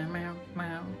 meow, meow, meow, meow,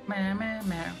 meow,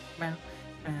 meow,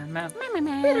 meow,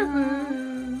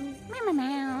 meow, meow,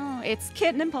 meow. It's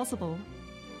Kitten Impossible.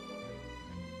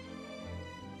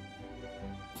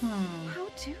 How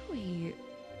do we?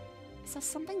 Is there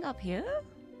something up here?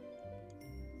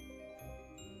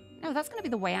 No, that's gonna be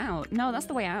the way out. No, that's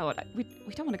the way out. We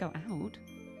don't want to go out.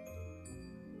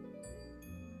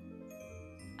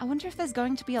 I wonder if there's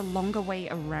going to be a longer way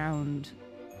around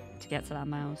to get to that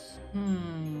mouse.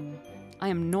 I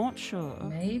am not sure.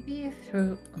 Maybe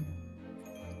through.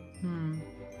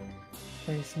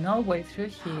 There's no way through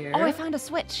here. Oh, I found a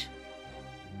switch.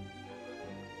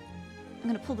 I'm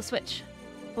gonna pull the switch.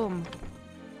 Boom.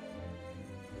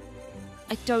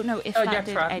 I don't know if Oh, that you're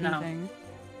did trapped now. anything.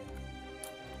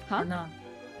 Oh, Huh? no.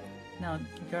 No,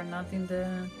 you're not in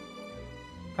the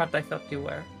part I thought you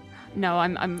were. No,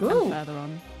 I'm Ooh. further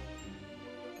on.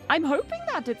 I'm hoping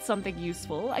that did something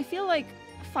useful. I feel like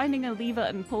finding a lever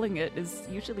and pulling it is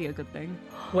usually a good thing.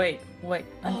 Wait.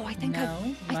 Oh, I think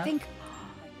no, I think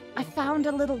I found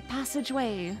a little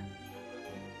passageway.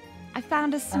 I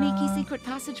found a sneaky secret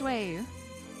passageway.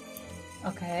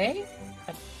 Okay.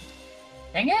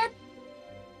 Dang it!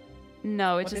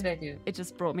 No, What did I do? it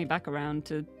just brought me back around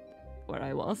to where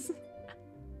I was.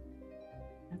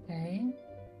 Okay.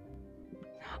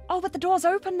 Oh, but the door's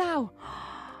open now.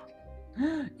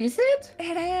 Is it?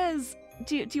 It is.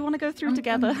 Do you want to go through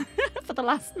together for the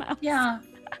last mouse? Yeah.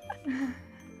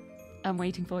 I'm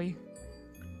waiting for you.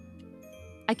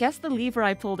 I guess the lever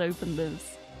I pulled opened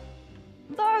this.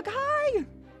 Look, hi!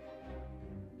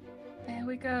 There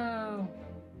we go.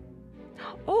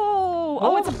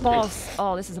 Oh, it's a Oh. boss.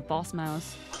 Oh, this is a boss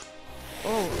mouse.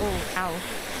 Oh, ow.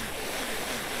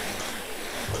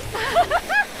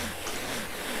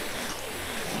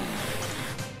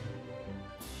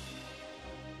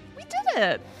 We did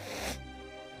it!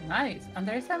 Nice. And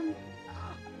there's some.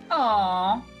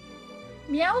 Aww.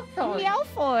 Meow toy.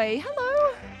 Meowfoy,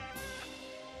 hello!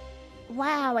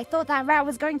 Wow, I thought that rat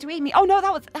was going to eat me. Oh no,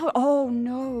 that was... Oh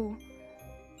no.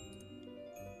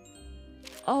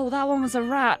 Oh, that one was a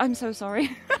rat. I'm so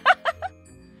sorry.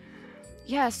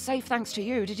 Yes, safe thanks to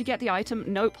you. Did you get the item?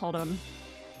 Nope, hold on.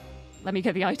 Let me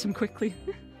get the item quickly.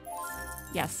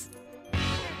 Yes.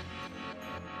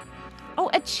 Oh,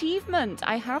 achievement!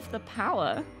 I have the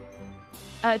power.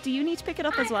 Do you need to pick it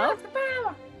up as well? have the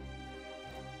power.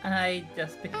 I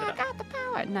just picked it I up. got the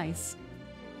power. Nice.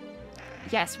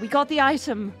 Yes, we got the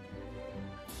item.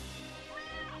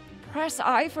 Press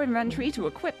I for inventory to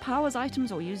equip powers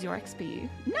items or use your XP.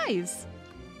 Nice.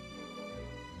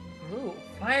 Ooh,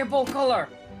 fireball color.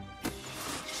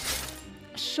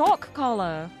 Shock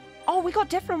collar. Oh, we got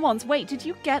different ones. Wait, did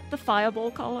you get the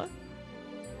fireball collar?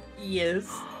 Yes.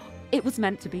 It was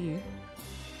meant to be.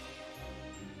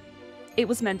 It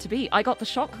was meant to be. I got the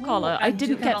shock collar. I and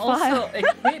didn't you get can fire. also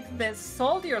equip the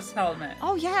soldier's helmet.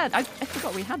 Oh yeah, I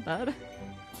forgot we had that.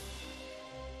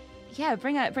 Yeah,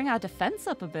 bring our defense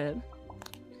up a bit.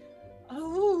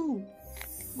 Oh,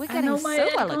 We're I getting know so my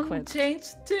well icon equipped.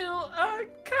 changed to a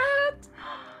cat.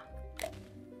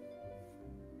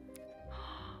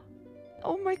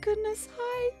 Oh my goodness,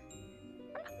 hi.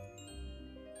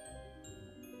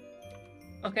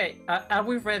 Okay, are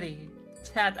we ready?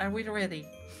 Chat, are we ready?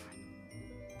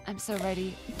 I'm so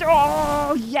ready.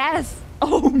 Oh, yes!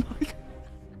 Oh my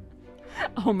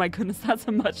Oh my goodness, that's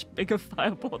a much bigger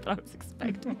fireball than I was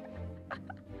expecting.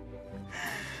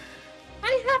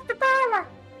 I have the power.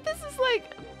 This is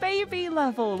like baby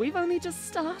level. We've only just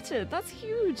started. That's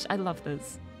huge. I love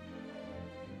this.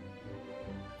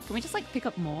 Can we just like pick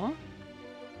up more?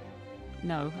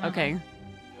 No. Okay.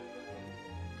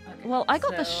 Okay, Well, I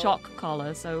got the so- shock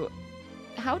collar, so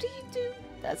how do you do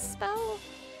that spell?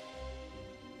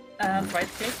 Right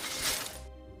click.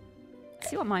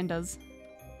 See what mine does.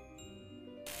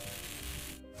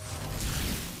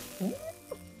 Ooh.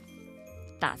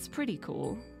 That's pretty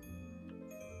cool.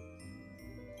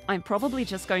 I'm probably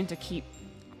just going to keep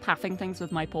pathing things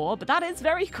with my paw, but that is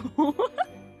very cool.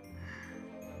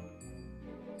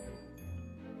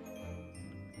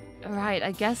 Right,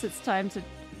 I guess it's time to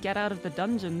get out of the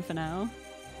dungeon for now.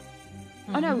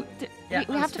 Oh no, Yeah,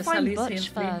 we have to find especially Butch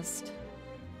since we- first.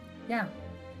 Yeah.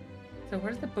 So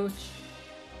where's the butch?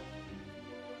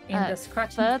 In Uh, the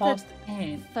scratching further- post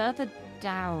in. Further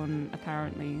down,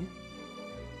 apparently.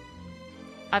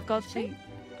 I've got the...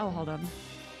 Oh, hold on.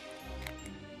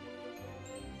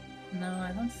 No,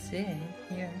 I don't see it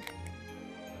here.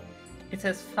 It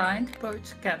says find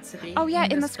Butch Cassidy. Oh yeah,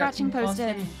 in the scratching post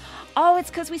in. Oh, it's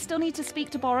because we still need to speak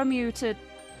to Boromir to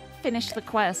finish the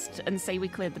quest and say we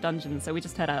cleared the dungeon, so we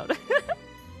just head out.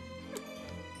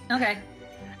 Okay.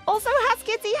 Also,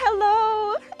 Haskitty,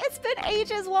 hello! It's been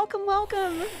ages. Welcome,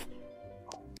 welcome.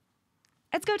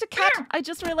 Let's go to Cat. I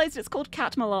just realized it's called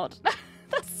Catmalot.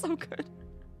 That's so good.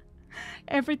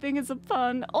 Everything is a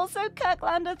pun. Also,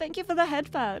 Kirklander, thank you for the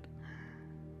headpad.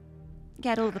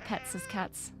 Get all the pets as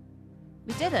cats.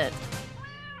 We did it.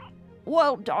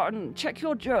 Well done. Check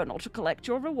your journal to collect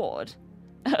your reward.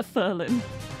 Furlin.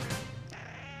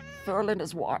 Furlin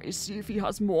is wise. See if he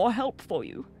has more help for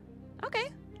you. Okay.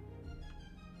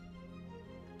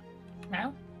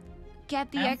 Now?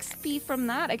 Get the Yeah. XP from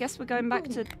that. I guess we're going back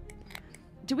to...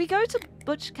 Do we go to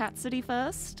Butch Cat City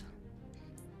first?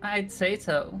 I'd say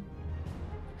so.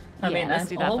 I Yeah, mean, let's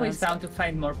do I'm that always first. down to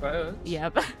find more birds.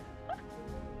 Yep.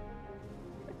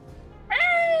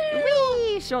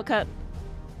 Whee! Shortcut.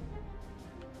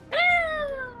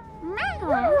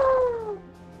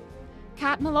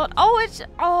 Catmalot. Oh, it's...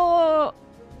 Oh!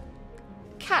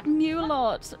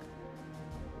 Catmulot.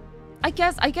 I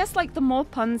guess, like, the more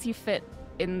puns you fit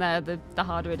in there, the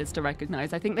harder it is to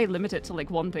recognize. I think they limit it to, like,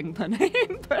 one thing per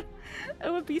name, but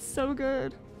it would be so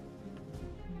good.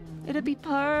 It'd be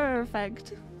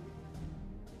perfect.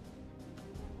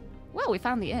 Well, we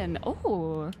found the inn.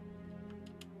 Oh.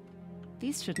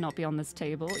 These should not be on this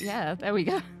table. Yeah, there we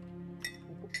go.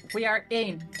 We are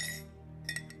in.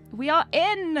 We are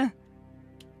in!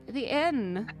 The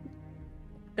inn.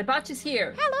 The batch is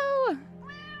here. Hello!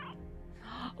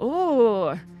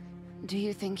 Oh. Do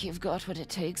you think you've got what it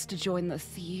takes to join the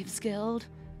Thieves Guild?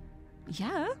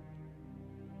 Yeah.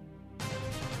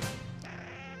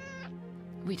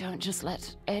 We don't just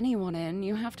let anyone in.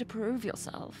 You have to prove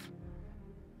yourself.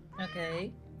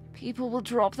 Okay. People will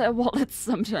drop their wallets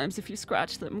sometimes if you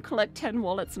scratch them. Collect 10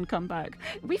 wallets and come back.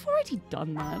 We've already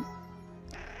done that.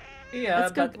 Yeah,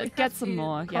 Let's go but we get have some to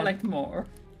more, yeah. Collect more.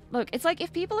 Look, it's like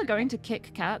if people are going to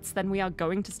kick cats, then we are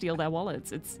going to steal their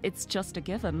wallets. It's just a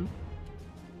given.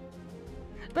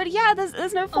 But yeah,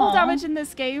 there's no fall Aw. damage in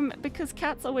this game because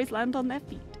cats always land on their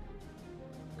feet.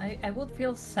 I would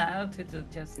feel sad to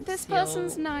just This steal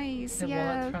person's nice, the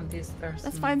yeah. wallet from this person.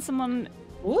 Let's find someone.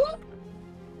 Ooh!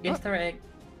 Easter egg.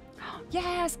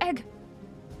 Yes, egg.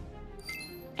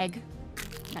 Egg.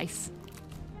 Nice.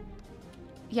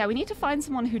 Yeah, we need to find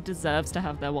someone who deserves to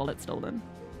have their wallet stolen.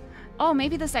 Oh,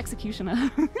 maybe this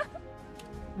executioner.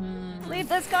 Leave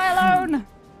this guy alone.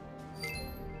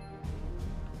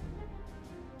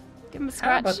 Give him a How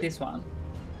scratch. about this one?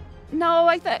 No,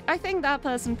 I think that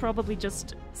person probably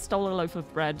just stole a loaf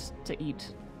of bread to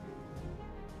eat.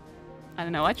 I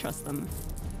don't know, I trust them.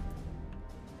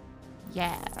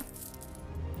 Yeah.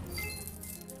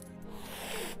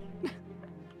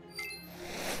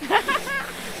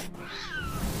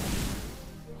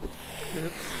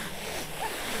 Oops.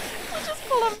 We're just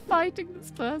full on fighting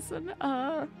this person.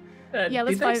 Yeah,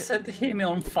 let's did I find- set him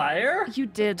on fire? You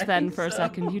did I then think for a so.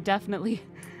 second. You definitely...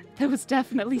 There was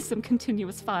definitely some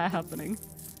continuous fire happening.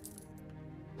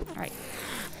 Alright.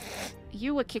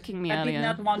 You were kicking me I earlier. did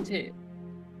not want to.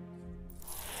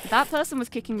 That person was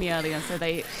kicking me earlier, so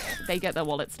they get their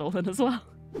wallet stolen as well.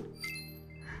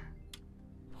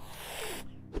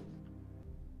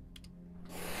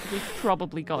 We've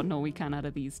probably gotten all we can out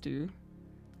of these two.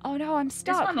 Oh no, I'm This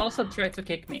stuck. one also tried to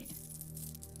kick me.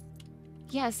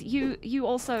 Yes, you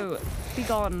also be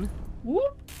gone.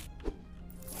 Whoop!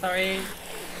 Sorry.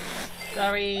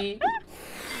 Sorry.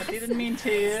 I didn't mean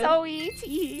to. So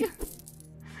E.T.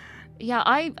 Yeah,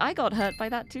 I got hurt by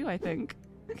that too, I think.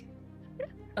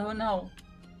 Oh no.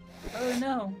 Oh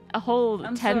no. A whole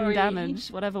I'm 10 sorry. damage.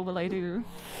 Whatever will I do?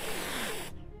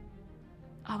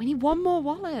 Oh, we need one more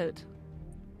wallet.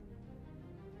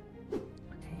 Okay,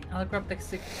 I'll grab the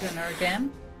executioner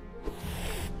again.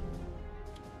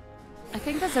 I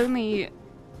think there's only...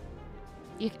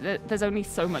 there's only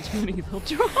so much money they'll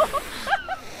draw.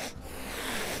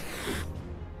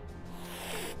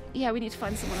 Yeah, we need to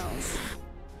find someone else.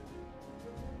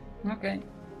 Okay.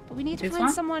 But we need to This find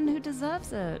one? someone who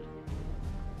deserves it.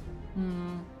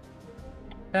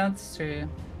 That's true.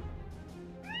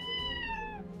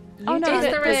 Oh no,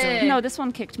 Easter egg! no, this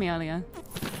one kicked me earlier.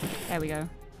 There we go.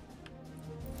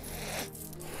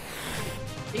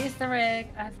 Easter egg!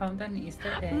 I found an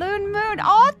Easter egg. Loon Moon!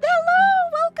 Oh, hello!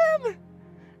 Welcome!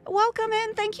 Welcome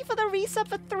in. Thank you for the resub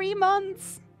for 3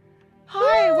 months.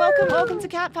 Hi, welcome to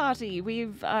Cat Party.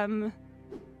 We've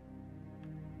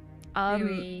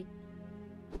Lirie.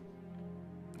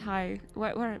 Hi.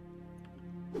 Where?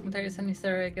 There's an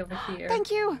Easter egg over here.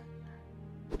 Thank you.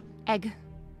 Egg.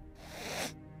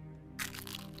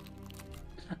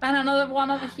 And another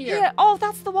one over here. Yeah. Oh,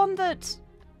 that's the one that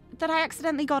I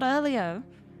accidentally got earlier.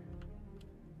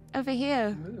 Over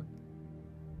here. Ooh.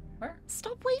 Where?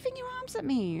 Stop waving your arms at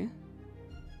me.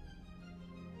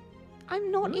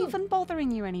 I'm not Ooh. even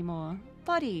bothering you anymore.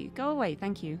 Buddy, go away,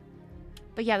 thank you.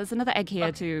 But yeah, there's another egg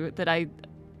here too that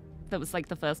was like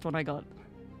the first one I got.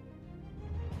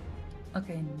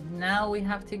 Okay, now we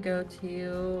have to go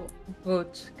to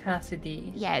Butch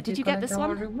Cassidy. Yeah, did to you get collect this our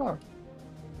one? Reward.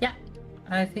 Yeah,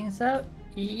 I think so.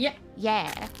 Yeah.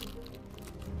 Yeah.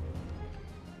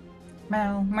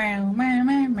 Meow, meow, meow,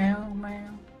 meow, meow,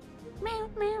 meow. Meow,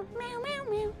 meow, meow, meow,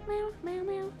 meow, meow, meow,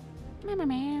 meow. Meow, meow,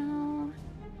 meow.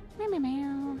 Meow,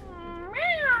 meow,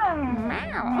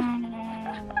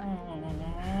 meow.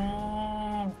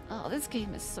 Meow. Oh, this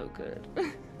game is so good.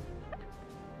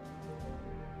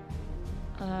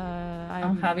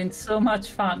 I'm having so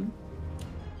much fun.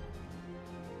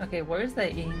 Okay, where's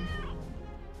the inn?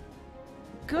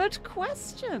 Good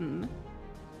question.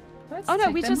 Let's Oh no,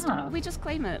 check we them just out.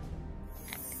 claim it.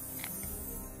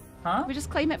 Huh? We just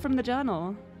claim it from the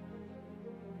journal.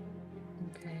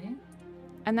 Okay.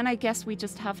 And then I guess we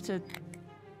just have to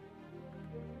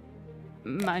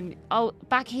oh,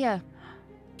 back here.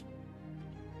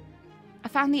 I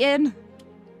found the inn.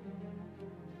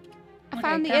 I Okay,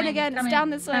 found the inn coming, again. It's coming, down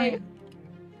this way. coming.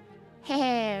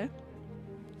 Hey.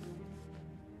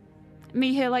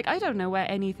 Me here like I don't know where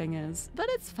anything is, but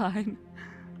it's fine.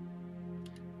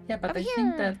 Yeah, but Over I think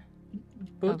here. that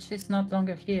Butch is not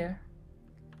longer here.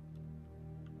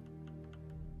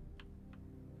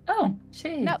 Oh,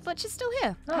 she No, but she's still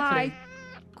here. Lovely. Hi.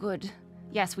 Good.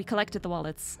 Yes, we collected the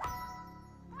wallets.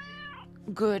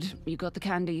 Good. You got the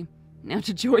candy. Now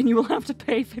to join, you will have to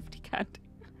pay 50 candy.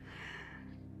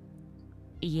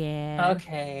 Yeah.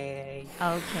 Okay.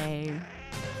 Okay.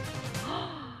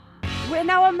 We're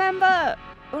now a member.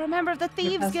 We're a member of the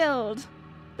Thieves pass- Guild.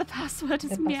 The password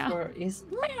is The meow. password is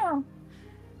meow.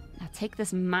 Now take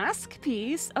this mask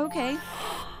piece. Okay.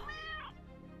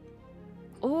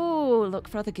 Oh, look,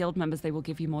 for other guild members, they will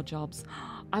give you more jobs.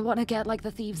 I want to get like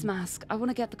the Thieves mask. I want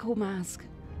to get the cool mask.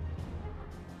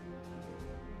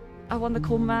 I want the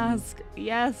cool mask.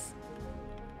 Yes.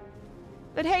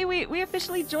 But hey, we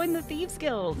officially joined the Thieves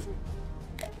Guild.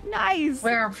 Nice.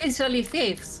 We're officially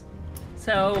thieves.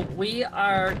 So we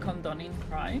are condoning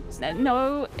crimes.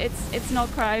 No, it's not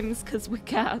crimes because we're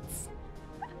cats.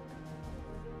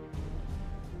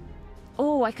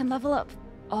 Oh, I can level up.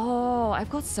 Oh, I've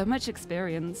got so much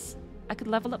experience. I could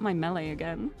level up my melee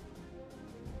again.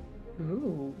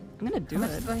 Ooh. I'm gonna do How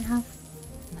much it. do I have?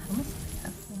 How much do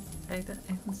I have?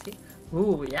 I can see.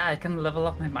 Ooh, yeah, I can level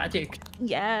up my magic.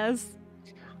 Yes.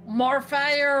 More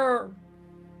fire!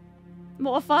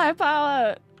 More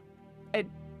firepower. I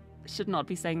should not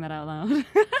be saying that out loud.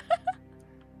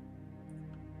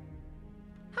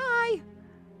 Hi.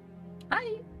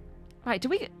 Hi! Right,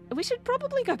 we should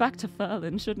probably go back to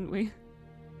Ferlin, shouldn't we?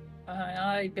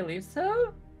 I believe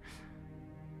so.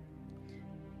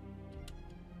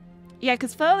 Yeah,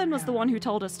 because Ferlin was the one who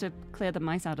told us to clear the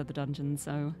mice out of the dungeon,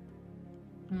 so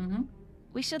Mm-hmm.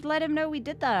 we should let him know we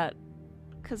did that.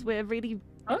 Because we're really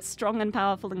strong and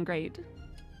powerful and great.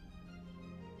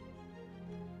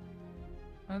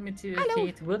 Want me to Hello.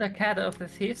 Kate would a cat of the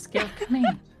Thieves Guild come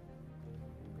in?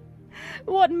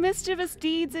 What mischievous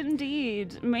deeds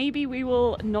indeed. Maybe we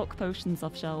will knock potions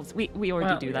off shelves. We already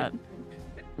Well, do that.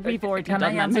 We've already Can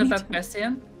done I that answer many that times.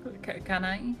 question? Can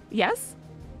I? Yes?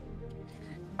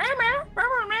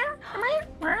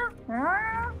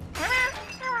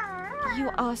 You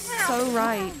are so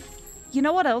right. You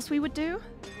know what else we would do?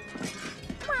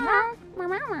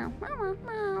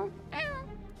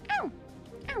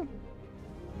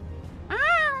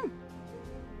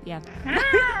 Yeah.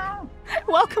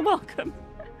 Welcome, welcome.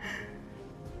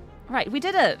 Right, we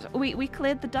did it. We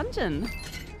cleared the dungeon.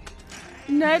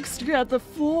 Next, get the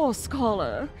Force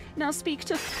Collar. Now speak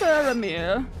to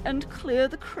Faramir and clear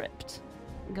the crypt.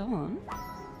 Go on.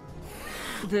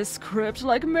 This crypt,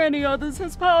 like many others,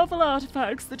 has powerful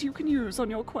artifacts that you can use on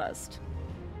your quest.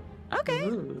 Okay.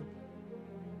 Ooh.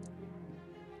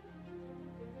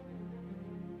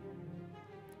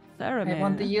 Faramir. I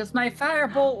want to use my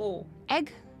fireball.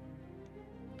 Egg.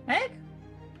 Egg?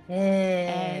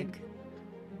 Egg.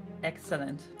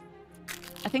 Excellent.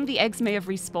 I think the eggs may have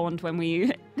respawned when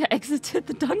we exited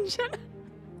the dungeon.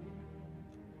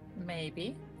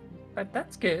 Maybe. But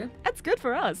that's good. That's good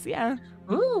for us, yeah.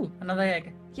 Ooh, another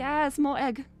egg. Yes, more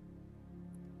egg.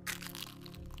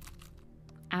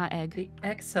 Our egg. The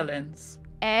excellence.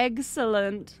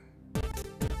 Excellent.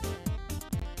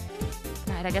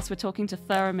 Right, I guess we're talking to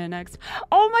Faramir next.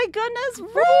 Oh my goodness,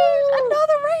 raid!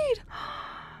 Another raid!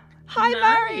 Hi,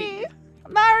 Mary!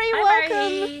 Mary, welcome!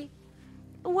 Mary.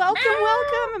 Welcome,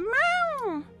 welcome!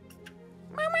 Meow!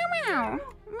 Meow, meow, meow!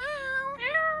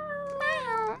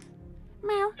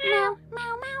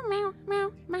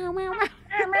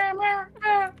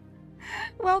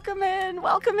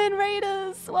 Welcome in,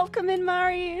 Raiders. Welcome in,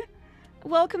 Mari.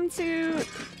 Welcome to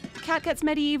Cat Gets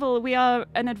Medieval. We are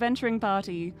an adventuring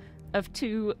party of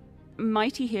two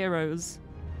mighty heroes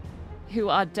who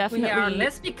are definitely. We are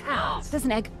lesbian cats. There's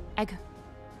an egg.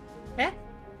 Eh?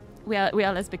 We are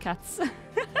lesbian cats.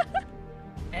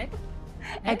 Egg?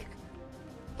 Egg.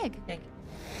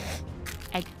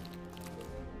 Egg.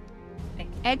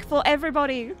 Egg for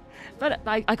everybody. But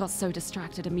I got so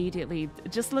distracted immediately.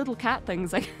 Just little cat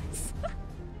things, I guess.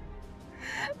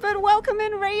 But welcome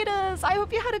in, Raiders. I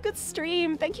hope you had a good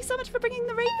stream. Thank you so much for bringing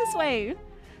the raid this way.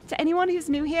 To anyone who's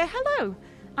new here, hello.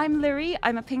 I'm Lirie.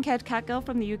 I'm a pink-haired cat girl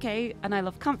from the UK, and I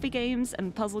love comfy games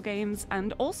and puzzle games,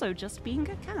 and also just being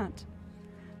a cat.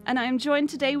 And I am joined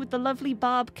today with the lovely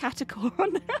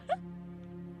BarbUnicorn.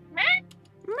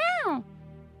 Meow.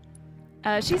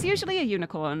 She's usually a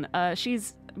unicorn.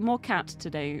 She's more cat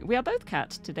today. We are both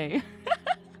cat today.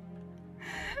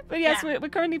 But yes, we're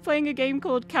currently playing a game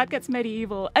called Cat Gets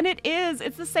Medieval, and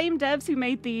it's the same devs who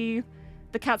made the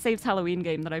Cat Saves Halloween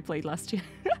game that I played last year.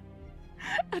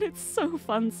 And it's so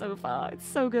fun so far. It's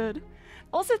so good.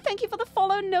 Also, thank you for the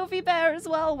follow, Novi Bear, as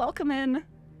well. Welcome in.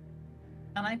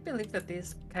 And I believe that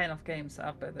these kind of games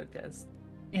are better just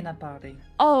in a party.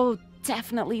 Oh,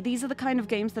 definitely. These are the kind of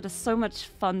games that are so much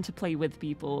fun to play with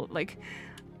people. Like,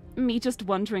 me just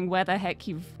wondering where the heck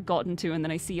you've gotten to, and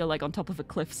then I see you're like on top of a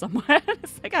cliff somewhere.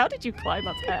 It's like, how did you climb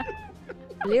up there?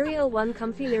 Liriel1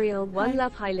 Comfy Liriel1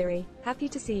 Love. Hi Lirie, happy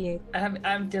to see you.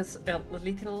 I'm just a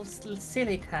little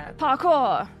silly cat.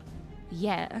 Parkour!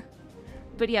 Yeah.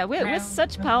 But yeah, we're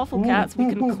such powerful cats, we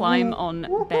can climb on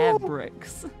bare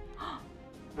bricks.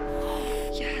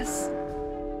 Yes!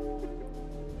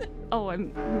 Oh,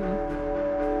 I'm...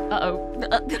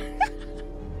 Uh-oh.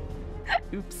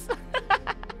 Oops.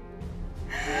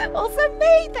 Also,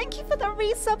 May, thank you for the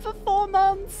resub for 4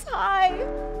 months. Hi.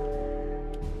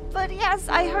 But yes,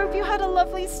 I hope you had a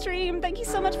lovely stream. Thank you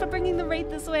so much for bringing the raid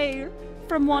this way.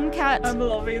 From one cat I'm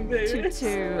loving this. to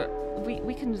two.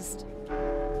 We can just...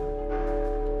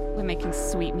 We're making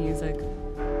sweet music.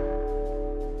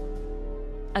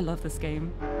 I love this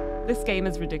game. This game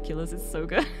is ridiculous. It's so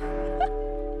good.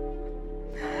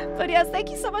 But yes, thank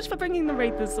you so much for bringing the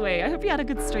raid this way. I hope you had a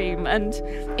good stream. And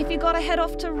if you gotta head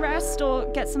off to rest or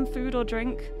get some food or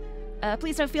drink,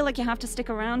 please don't feel like you have to stick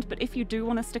around. But if you do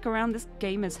want to stick around, this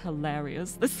game is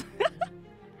hilarious.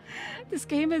 This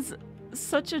game is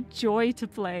such a joy to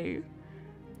play.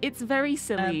 It's very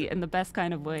silly in the best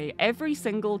kind of way. Every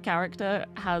single character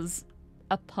has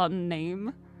a pun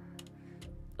name.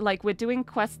 Like, we're doing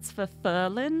quests for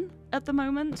Furlin at the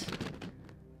moment.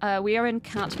 We are in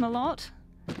Catmelot.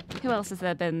 Who else has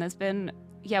there been? There's been...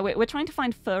 Yeah, we're trying to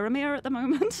find Faramir at the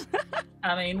moment.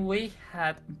 I mean, we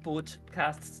had Butch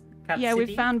Cat yeah, City.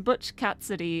 we found Butch Cat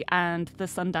City and the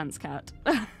Sundance Cat.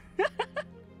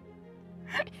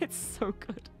 It's so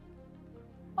good.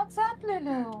 What's up,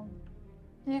 Lulu?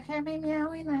 Do you hear me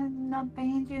meowing and not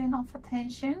paying you enough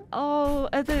attention? Oh,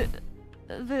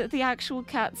 the actual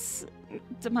cat's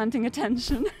demanding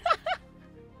attention.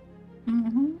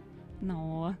 Mm-hmm.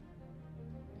 No.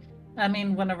 I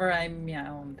mean, whenever I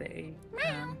meow, they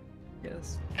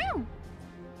yes. Ow.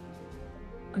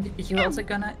 You also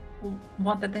gonna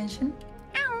want attention?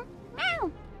 Ow.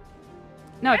 Ow.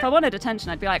 No, if I wanted attention,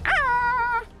 I'd be like,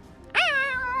 ah,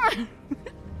 ah.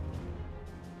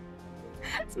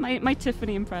 It's my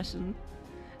Tiffany impression.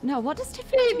 No, what does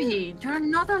Tiffany do? Baby, you're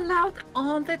not allowed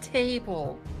on the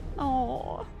table.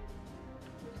 Oh.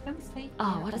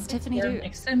 Oh, what does Tiffany You're do?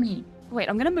 next to me. Wait,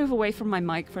 I'm gonna move away from my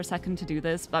mic for a second to do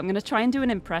this, but I'm gonna try and do an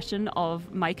impression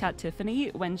of my cat Tiffany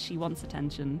when she wants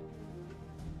attention.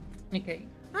 Okay.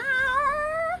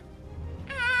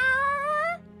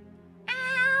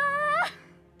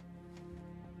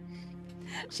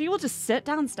 She will just sit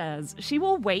downstairs. She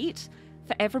will wait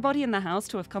for everybody in the house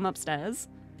to have come upstairs,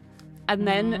 and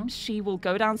then she will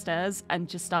go downstairs and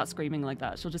just start screaming like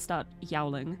that. She'll just start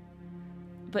yowling.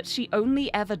 But she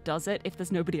only ever does it if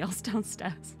there's nobody else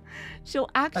downstairs. She'll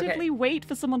actively wait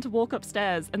for someone to walk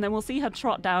upstairs, and then we'll see her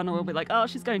trot down, and we'll be like, oh,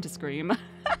 she's going to scream.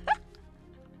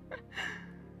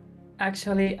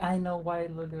 Actually, I know why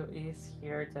Lulu is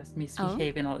here, just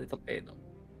misbehaving a little bit.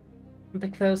 The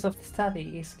close of the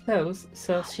study is closed,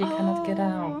 so she cannot get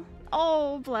out.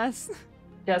 Oh, bless.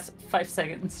 Just 5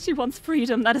 seconds. She wants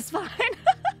freedom, that is fine.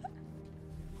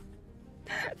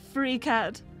 Free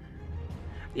cat.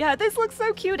 Yeah, this looks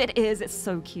so cute. It is. It's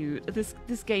so cute.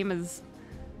 This game is...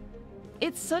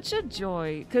 It's such a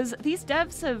joy, because these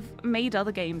devs have made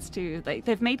other games too.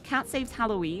 They've made Cat Saves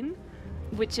Halloween,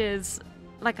 which is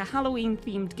like a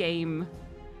Halloween-themed game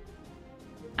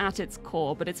at its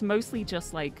core, but it's mostly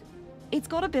just like it's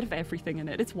got a bit of everything in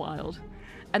it. It's wild.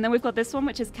 And then we've got this one,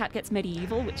 which is Cat Gets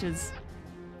Medieval, which is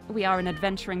we are an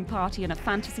adventuring party in a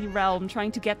fantasy realm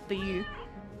trying to get the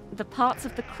parts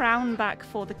of the crown back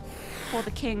for the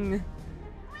king.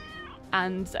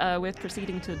 And we're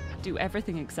proceeding to do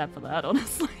everything except for that,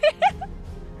 honestly.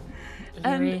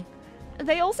 And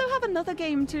they also have another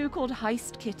game too called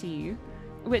Heist Kitty,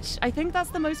 which I think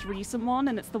that's the most recent one,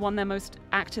 and it's the one they're most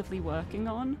actively working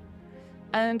on.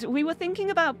 And we were thinking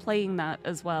about playing that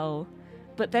as well,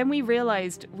 but then we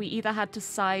realized we either had to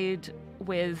side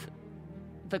with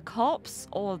the cops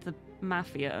or the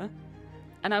mafia.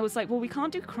 And I was like, well, we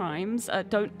can't do crimes.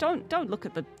 Don't look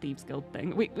at the Thieves Guild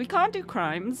thing. We can't do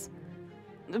crimes.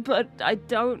 But I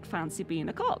don't fancy being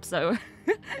a cop, so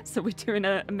so we're doing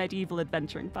a medieval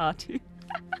adventuring party.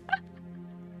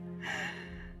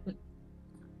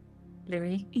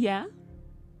 Lirie? Yeah?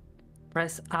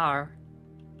 Press R.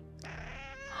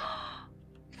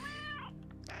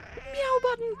 Meow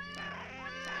button!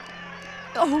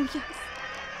 Oh, yes!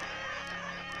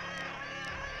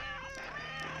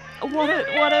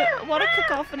 What a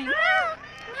cacophony.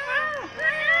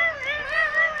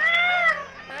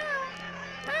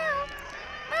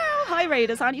 Hi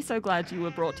Raiders, aren't you so glad you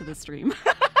were brought to the stream?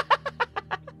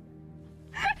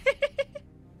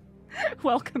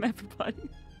 Welcome everybody.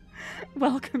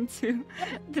 Welcome to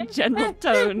the general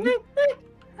tone.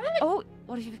 Oh,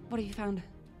 what have you found?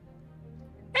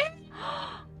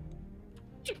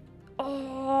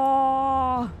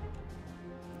 Oh,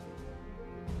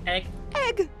 Egg.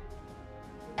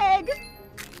 egg.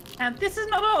 And this is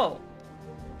not all.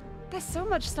 There's so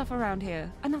much stuff around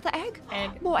here. Another egg?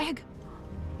 Egg. More egg.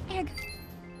 Egg.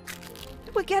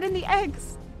 We're getting the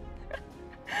eggs.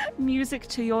 Music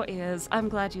to your ears. I'm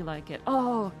glad you like it.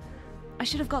 Oh, I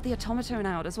should have got the automaton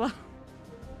out as well.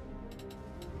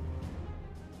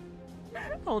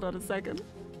 Hold on a second.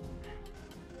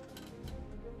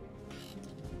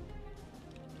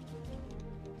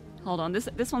 Hold on,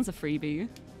 this one's a freebie.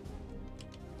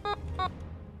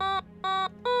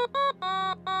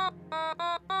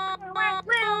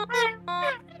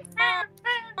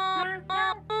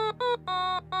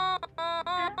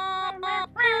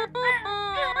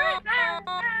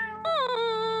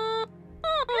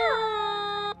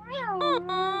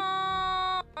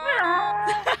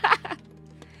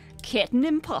 Kitten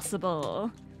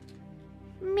Impossible.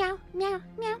 Meow, meow,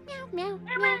 meow, meow, meow,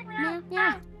 meow, meow,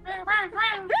 meow.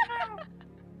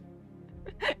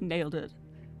 Nailed it.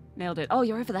 Nailed it. Oh,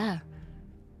 you're over there.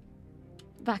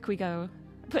 Back we go.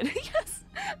 But yes,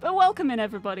 but welcome in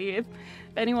everybody. If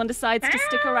anyone decides to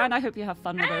stick around, I hope you have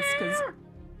fun with us, because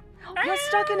you're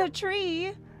stuck in a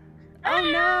tree.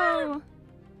 Oh no.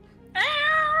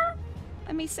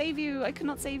 Let me save you. I could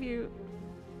not save you.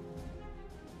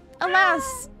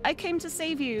 Alas, I came to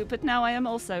save you, but now I am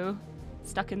also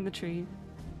stuck in the tree.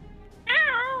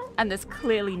 And there's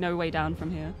clearly no way down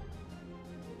from here.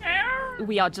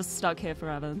 We are just stuck here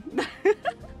forever.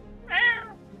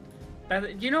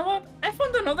 But you know what? I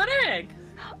found another egg.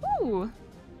 Ooh.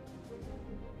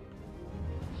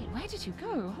 Wait, where did you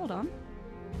go? Hold on.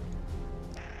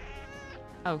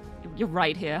 Oh, you're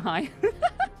right here. Hi.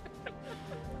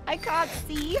 I can't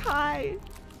see. Hi.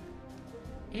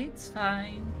 It's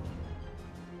fine.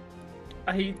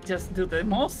 I just do the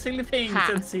most silly things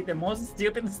and see the most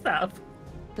stupid stuff.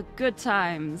 The good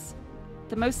times.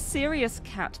 The most serious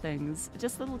cat things.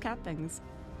 Just little cat things.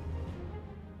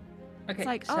 Okay,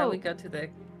 like, shall oh. we go to the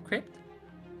crypt?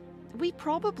 We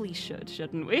probably should,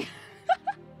 shouldn't we?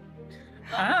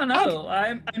 I don't know.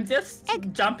 I'm just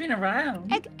jumping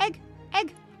around. Egg.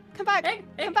 Come back.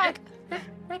 Come back.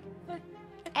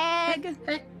 Egg.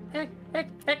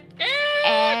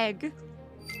 Egg.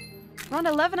 We're on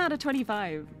 11 out of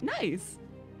 25. Nice.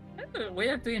 We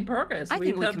are doing progress. I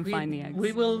think we can find the eggs.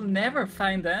 We will never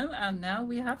find them, and now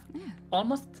we have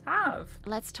almost half.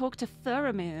 Let's talk to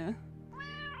Thuramir.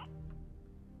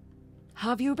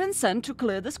 Have you been sent to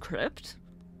clear this crypt?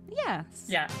 Yes.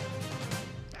 Yeah.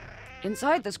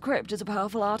 Inside this crypt is a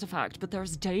powerful artifact, but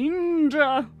there's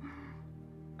danger.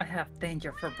 I have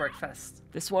danger for breakfast.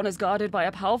 This one is guarded by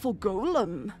a powerful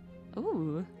golem.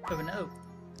 Ooh. Oh no.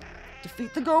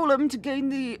 Defeat the golem to gain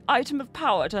the item of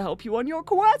power to help you on your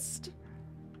quest.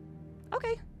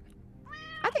 Okay.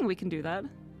 I think we can do that.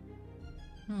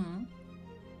 Hmm.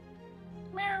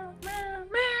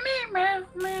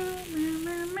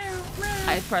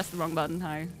 I pressed the wrong button.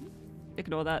 Hi.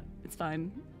 Ignore that. It's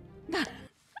fine.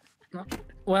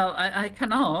 Well, I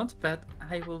cannot, but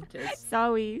I will just...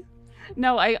 Sorry.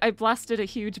 No, I blasted a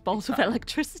huge bolt of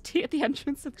electricity at the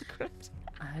entrance of the crypt.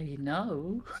 I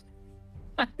know.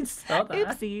 I saw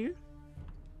that. Oopsie.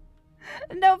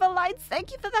 Nova Lights,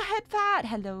 thank you for the head pat.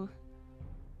 Hello.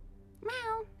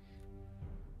 Meow.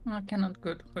 I cannot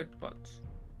good bots.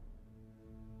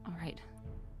 All right.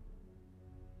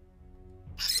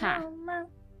 Ha.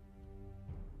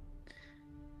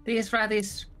 This rat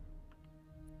is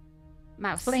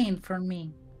Mouse. plain for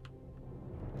me.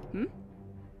 Hmm?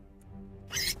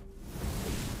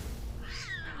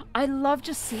 I love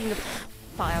just seeing the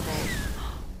fireball.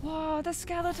 Whoa, the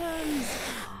skeletons!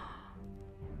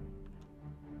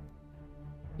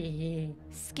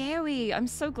 Scary. I'm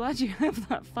so glad you have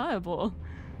that fireball.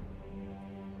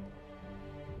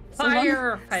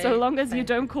 Fire! So long as you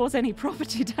don't cause any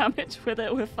property damage with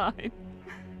it, we're fine.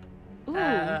 Ooh.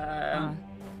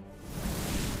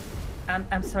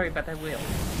 I'm sorry, but I will.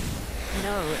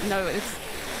 No, it's...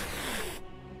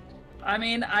 I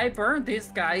mean, I burned this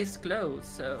guy's clothes,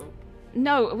 so...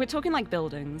 No, we're talking like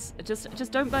buildings.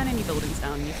 Just don't burn any buildings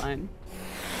down, you're fine.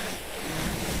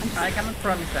 I cannot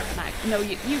promise that. No,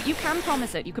 you can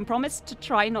promise it. You can promise to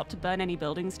try not to burn any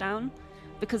buildings down.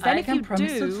 Because then if you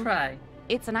promise do, to try.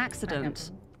 it's an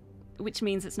accident. Which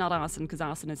means it's not arson, because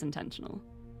arson is intentional.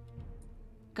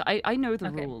 I know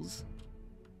the rules.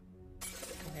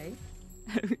 Okay.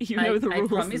 You know the rules,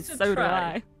 promise and to so do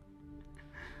try.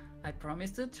 I. I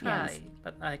promise to try,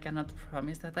 but I cannot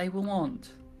promise that I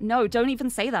won't. No, don't even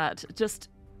say that. Just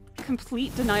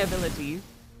complete deniability.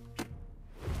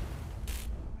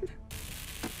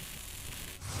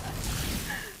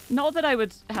 Not that I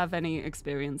would have any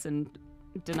experience in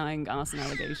denying arson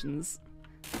allegations.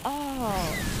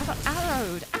 Oh, I got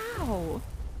arrowed. Ow.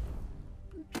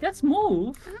 Just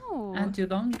move, Ow. and you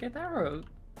don't get arrowed.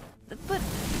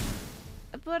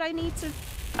 But I need to.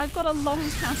 I've got a long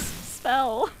cast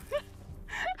spell.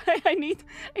 I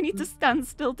need to stand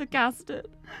still to cast it.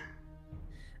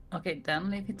 Okay, then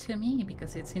leave it to me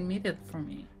because it's immediate for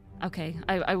me. Okay,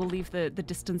 I will leave the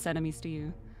distance enemies to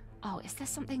you. Oh, is there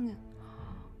something?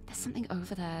 There's something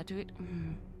over there. Do it.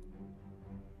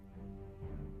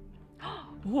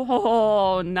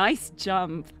 Whoa! Nice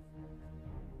jump.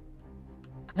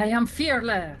 I am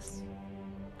fearless.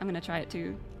 I'm gonna try it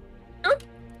too. Oop.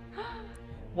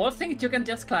 What thing you can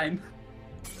just climb?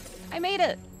 I made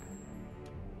it.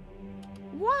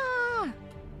 Wah!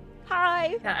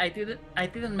 Hi. Yeah, I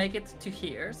didn't make it to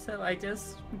here, so I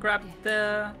just grabbed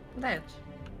the ledge.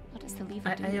 What does the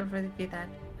lever do? I already did that.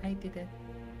 I did it.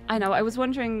 I know. I was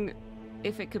wondering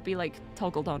if it could be like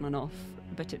toggled on and off,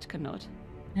 but it cannot.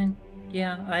 And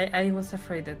yeah, I was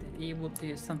afraid that it would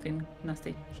do something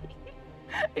nasty.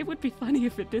 It would be funny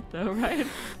if it did, though, right?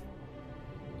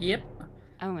 Yep.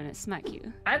 I'm gonna smack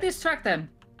you. I distract them.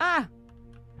 Ah!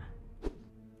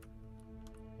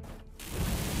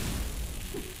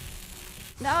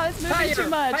 No, it's moving too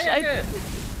much.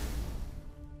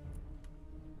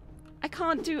 I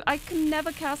can't do. I can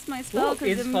never cast my spell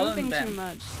because it's moving too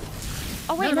much.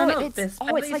 Oh wait, no, it's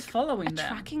like following a them.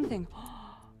 tracking thing.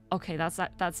 Okay,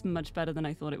 that's much better than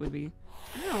I thought it would be.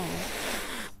 Ow.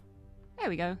 There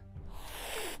we go.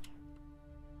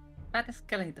 That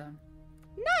skeleton.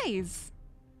 Nice.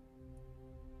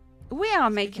 We are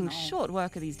making short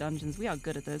work of these dungeons. We are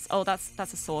good at this. Oh, that's a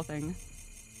saw thing.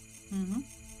 Mhm.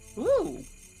 Ooh.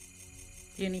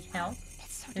 Do you need help?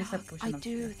 It's so dark. I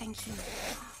do. Thank you.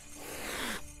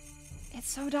 It's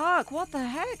so dark. What the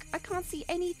heck? I can't see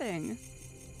anything.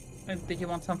 Did you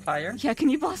want some fire? Yeah, can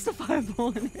you blast a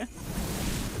fireball in here?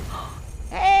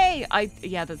 Hey!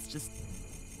 Yeah, that's just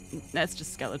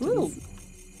skeletons. Ooh.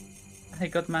 I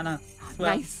got mana.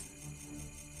 Well, nice.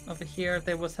 Over here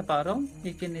there was a bottle,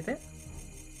 if you need it.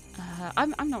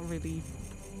 I'm not really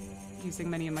using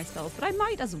many of my spells, but I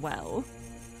might as well.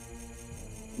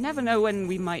 Never know when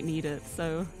we might need it,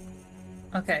 so...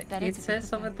 Okay, it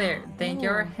says over there,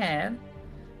 danger ahead,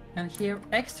 and here,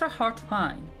 extra heart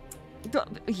wine.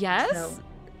 Yes? So...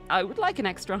 I would like an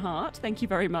extra heart, thank you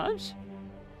very much.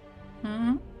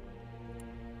 Hmm?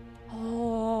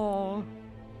 Oh...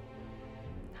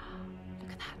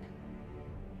 Look at that.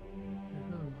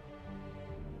 Ooh.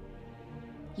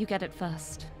 You get it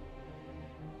first.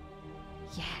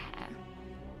 Yeah.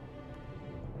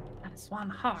 That's one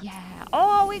heart. Yeah.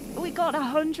 Oh, we got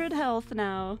 100 health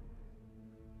now.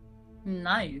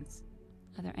 Nice.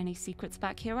 Are there any secrets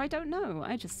back here? I don't know.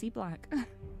 I just see black.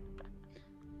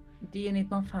 Do you need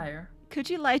more fire? Could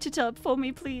you light it up for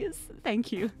me, please?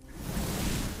 Thank you.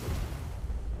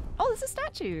 Oh, there's a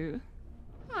statue.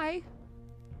 Hi.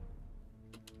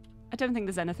 I don't think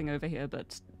there's anything over here,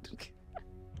 but...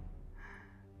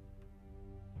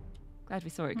 Glad we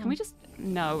saw it. Can we just...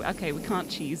 No, okay, we can't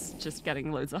cheese just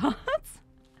getting loads of hearts.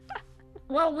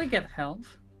 Well, we get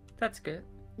health. That's good.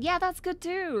 Yeah, that's good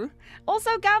too.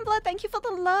 Also, Gambler, thank you for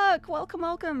the lurk. Welcome,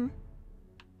 welcome.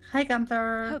 Hi,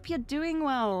 Gunther. Hope you're doing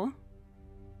well.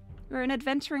 We're an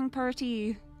adventuring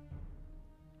party.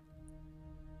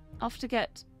 Off to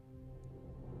get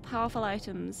powerful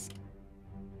items.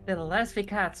 The Leslie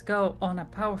cats go on a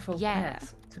powerful Yeah.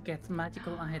 quest to get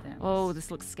magical items. Oh,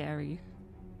 this looks scary.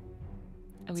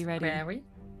 Are we ready? Scary?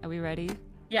 Are we ready?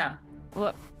 Yeah.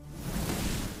 What?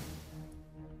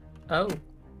 Oh.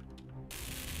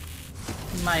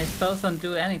 My spells don't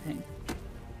do anything.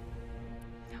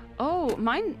 Oh,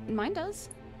 mine does.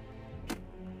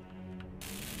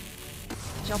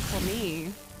 Job for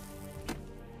me.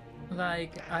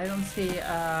 Like, I don't see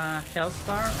a health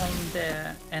bar on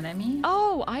the enemy.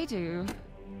 Oh, I do.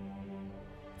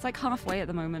 It's like halfway at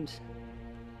the moment.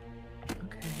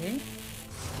 Okay.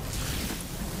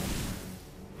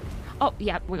 Oh,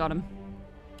 yeah, we got him.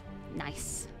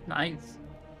 Nice. Nice.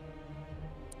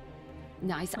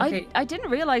 Nice. Okay. I didn't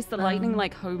realize the lightning Um,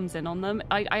 like homes in on them.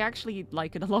 I actually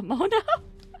like it a lot more now.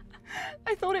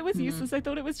 I thought it was useless. I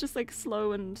thought it was just like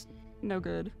slow and no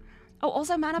good. Oh,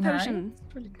 also mana potion.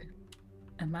 It's really good.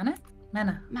 And mana?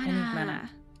 Mana. I need mana.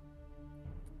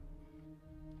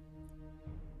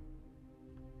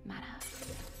 Mana.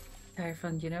 Okay,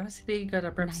 from university,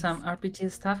 gotta prep some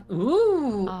RPG stuff.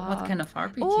 Ooh, what kind of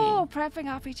RPG? Oh, prepping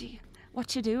RPG.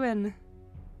 What you doing?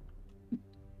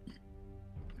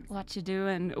 What you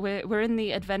doing? We're in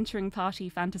the adventuring party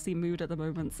fantasy mood at the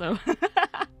moment, so.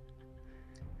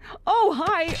 Oh,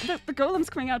 hi! The golem's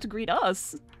coming out to greet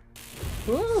us.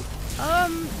 Ooh.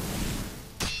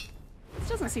 This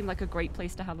doesn't seem like a great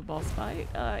place to have a boss fight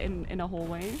in a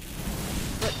hallway,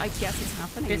 but I guess it's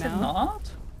happening Is now. it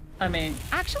not? I mean,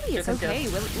 Actually, it's Because okay.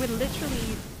 We're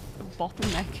literally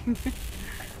bottlenecking.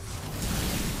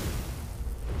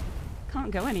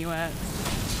 Can't go anywhere.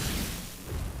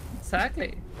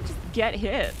 exactly. Just get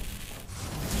hit.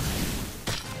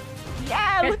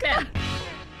 Yeah, look at that.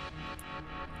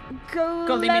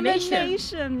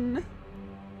 Go-elimination.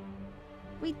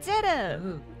 We did it.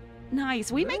 Ooh.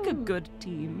 Nice. We make a Ooh. good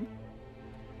team.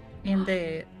 In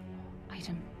the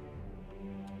Item.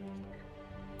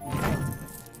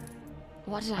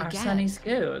 What did I arson get? is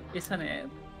good, isn't it?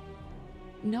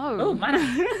 No. Oh,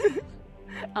 mana.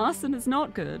 Arson is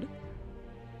not good.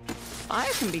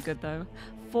 Fire can be good though.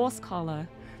 Force collar.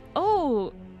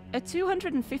 Oh, a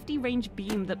 250 range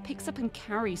beam that picks up and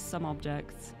carries some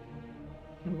objects.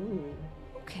 Ooh,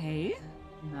 Okay.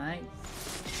 nice.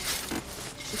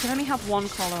 You can only have one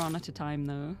collar on at a time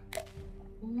though.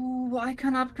 Ooh, I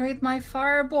can upgrade my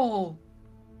fireball.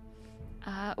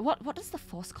 What does the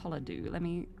force collar do? Let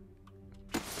me.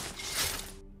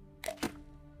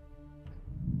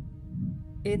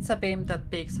 It's a beam that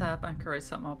picks up and carries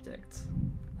some objects.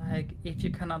 Like, if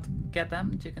you cannot get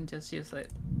them, you can just use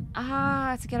it.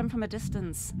 Ah, to get them from a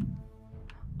distance.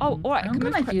 Oh, alright. I'm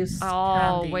gonna use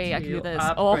Oh, Candy wait, I to can do this.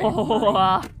 upgrade Oh,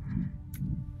 mine.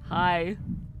 hi.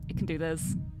 I can do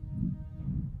this.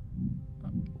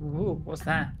 Ooh, what's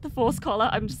that? The force collar.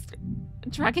 I'm just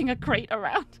dragging a crate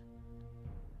around.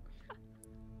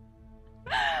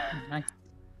 Nice.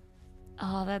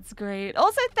 Oh, that's great.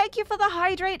 Also, thank you for the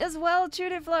hydrate as well,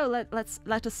 Judith Flo.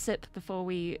 Let us sip before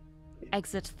we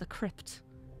exit the crypt.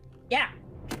 Yeah.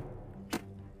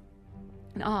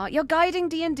 You're guiding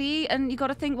D&D, and you got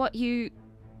to think what you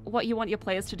want your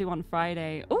players to do on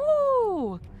Friday.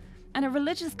 Ooh, and a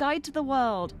religious guide to the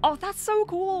world. Oh, that's so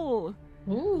cool.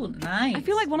 Ooh, nice. I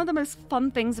feel like one of the most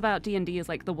fun things about D&D is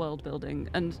like the world building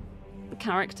and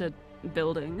character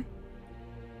building.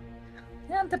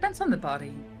 Yeah, it depends on the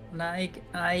body. Like,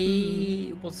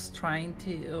 I was trying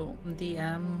to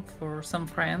DM for some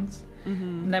friends.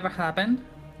 Never happened.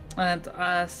 And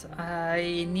as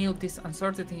I knew this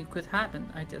uncertainty could happen,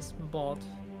 I just bought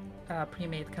a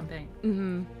pre-made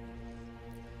campaign.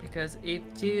 Because if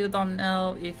you don't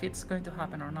know if it's going to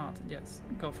happen or not, just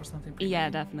go for something pre-made. Yeah,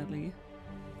 definitely.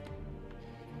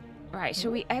 Right,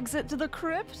 shall we exit to the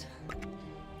crypt?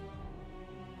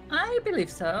 I believe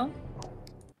so.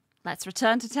 Let's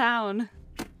return to town.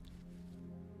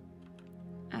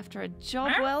 After a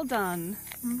job well done.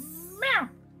 Meow.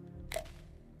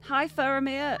 Hi,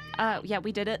 Faramir. Yeah,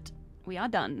 we did it. We are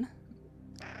done.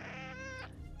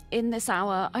 In this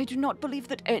hour, I do not believe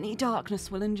that any darkness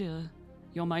will endure.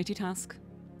 Your mighty task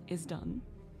is done.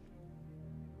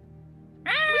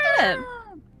 We did it!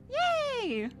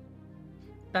 Yay!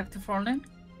 Back to Forlin?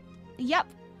 Yep,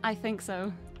 I think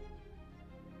so.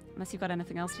 Unless you've got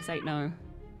anything else to say. No.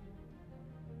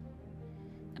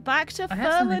 Back to I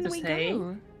have something Furlan to we say.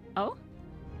 go. Oh?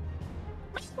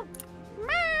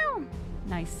 Meow!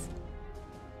 Nice.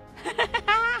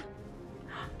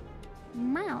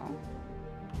 Meow.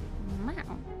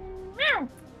 Meow. Meow.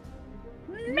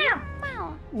 Meow.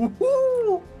 Meow.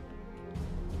 Woohoo!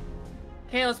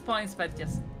 chaos points, but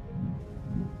just...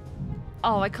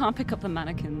 Oh, I can't pick up the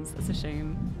mannequins. That's a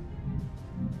shame.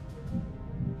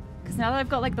 Because now that I've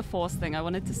got like the force thing, I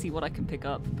wanted to see what I can pick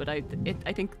up, but I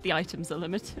think the items are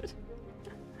limited.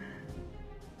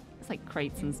 It's like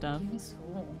crates and stuff.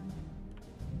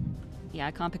 Yeah,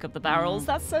 I can't pick up the barrels.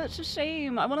 That's such a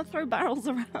shame. I want to throw barrels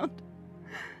around.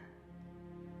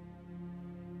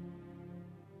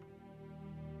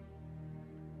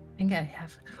 I think I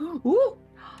have... Ooh!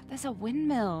 There's a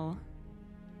windmill.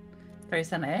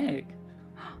 There's an egg.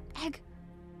 Egg!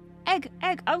 Egg!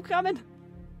 Egg! I'm coming!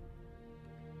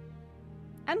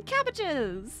 And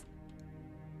cabbages!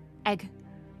 Egg.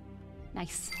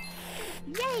 Nice.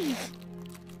 Yay!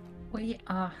 We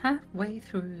are halfway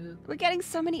through. We're getting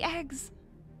so many eggs.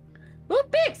 Ooh,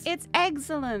 pigs! It's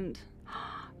excellent.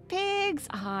 Pigs!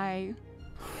 Hi.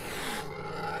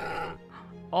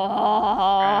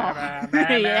 Oh!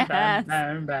 Yes!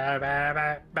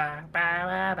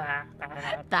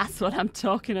 That's what I'm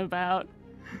talking about.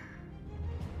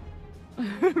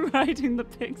 Riding the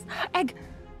pigs. Egg!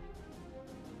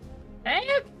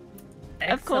 Egg!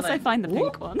 Of course I Excellent. find the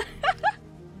pink Ooh. one.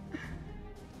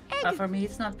 But for me,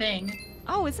 it's not pink.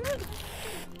 Oh, isn't it?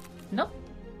 Nope.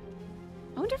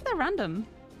 I wonder if they're random.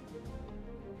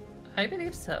 I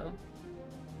believe so.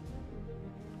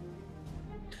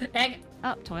 Egg!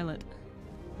 Oh, toilet.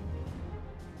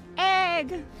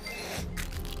 Egg!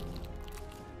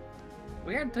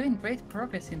 We are doing great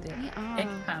progress in the We are. egg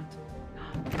hunt.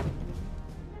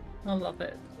 I love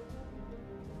it.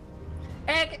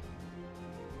 Egg!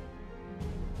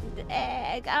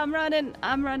 Egg! I'm running.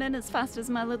 I'm running as fast as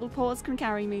my little paws can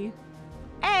carry me.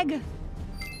 Egg!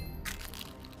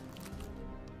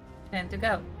 Time to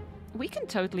go. We can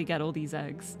totally get all these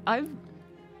eggs. I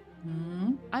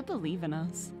believe in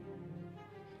us.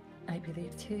 I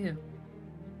believe too.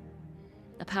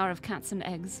 The power of cats and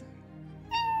eggs.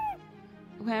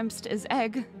 Whamst is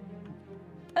egg.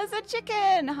 There's a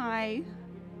chicken! Hi.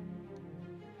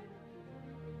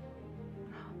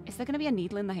 Is there going to be a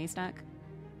needle in the haystack?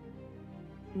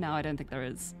 No, I don't think there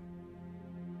is.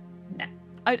 Nah.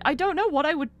 I don't know what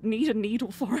I would need a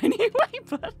needle for anyway,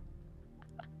 but...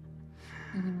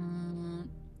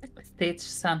 Stitch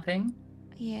something.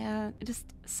 Yeah, just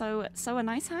so a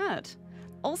nice hat.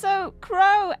 Also,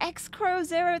 Crow,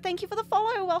 XCrow0, thank you for the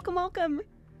follow. Welcome, welcome.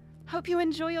 Hope you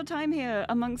enjoy your time here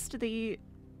amongst the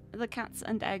cats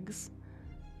and eggs.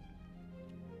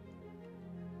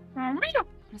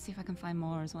 Let's see if I can find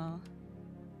more as well.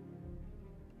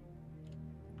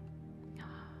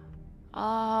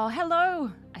 Oh,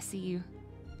 hello. I see you.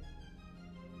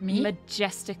 Me?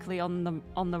 Majestically on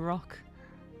the rock.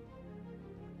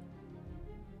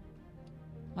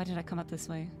 Why did I come up this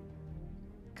way?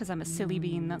 Because I'm a silly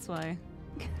bean, that's why.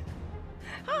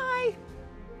 Hi!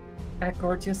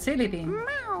 Backward, you silly bean.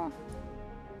 Meow!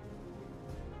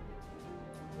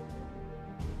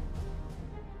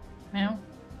 Meow.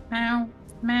 Meow.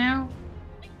 Meow.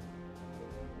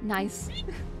 Nice.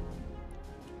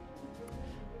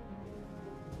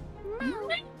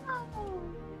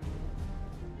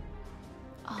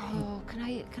 Oh, can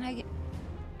I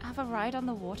have a ride on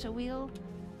the water wheel?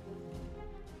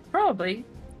 Probably.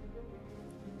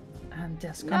 I'm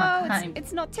just gonna No, climb.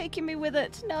 it's not taking me with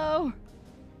it. No.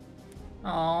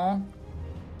 Oh,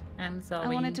 I'm sorry. I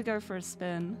wanted to go for a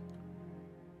spin.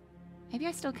 Maybe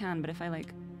I still can, but if I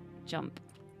like jump,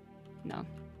 no.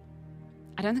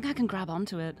 I don't think I can grab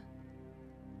onto it.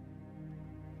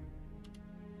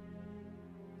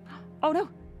 Oh no.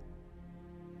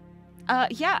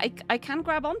 Yeah, I can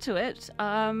grab onto it.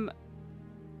 I'm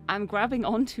grabbing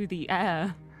onto the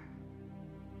air.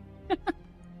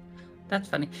 That's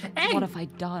funny. Egg! What have I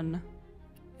done?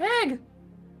 Egg!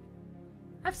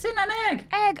 I've seen an egg!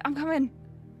 Egg, I'm coming.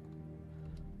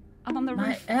 I'm on the My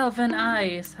roof. elven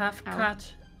eyes have Ow.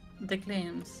 caught the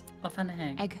glimpse of an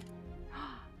egg. Egg.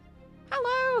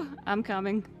 Hello! I'm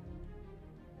coming.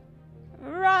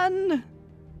 Run!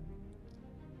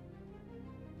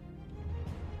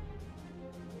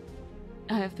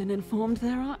 I have been informed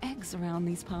there are eggs around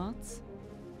these parts.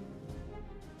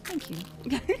 Thank you.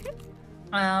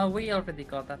 We already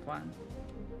got that one.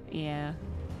 Yeah.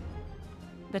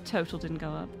 The total didn't go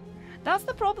up. That's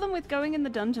the problem with going in the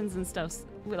dungeons and stuff.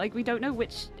 We don't know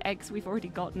which eggs we've already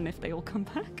gotten if they all come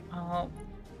back. Oh.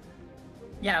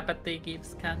 Yeah, but they give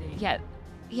candy.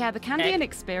 Yeah, the candy Egg. and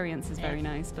experience is very Egg.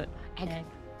 nice, but egg. Egg.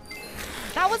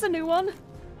 That was a new one.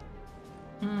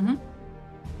 Mm-hmm.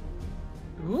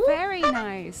 Ooh. Very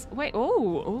nice. Wait,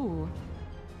 oh.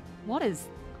 What is...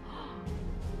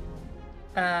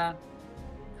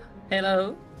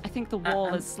 Hello? I think the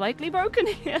wall is slightly broken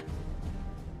here.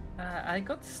 I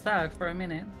got stuck for a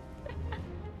minute.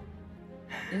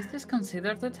 Is this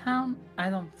considered a town? I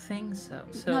don't think so.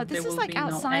 So No, this there is will like be no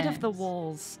outside of the eggs.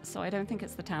 walls, so I don't think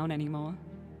it's the town anymore.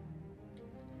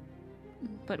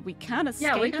 But we can escape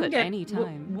Yeah, we can at get any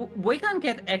time. we can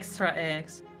get extra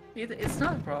eggs. It's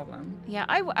not a problem. Yeah,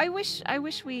 I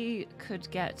wish we could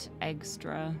get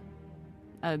extra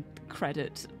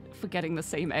credit for getting the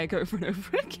same egg over and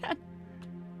over again.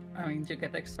 I mean, you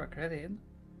get extra credit.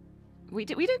 We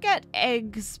do get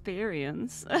egg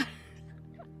experience.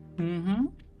 Mm-hmm.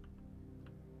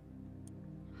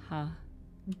 Huh.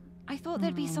 I thought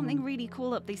there'd be something really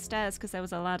cool up these stairs because there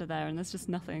was a ladder there, and there's just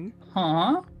nothing.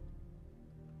 Huh?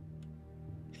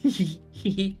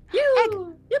 Yippee!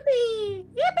 Yippee!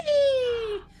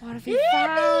 What have you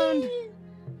found?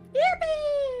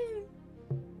 Yippee!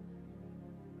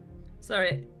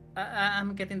 Sorry,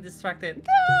 I'm getting distracted.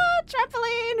 Ah,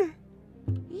 trampoline!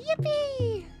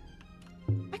 Yippee!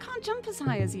 I can't jump as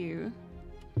high as you.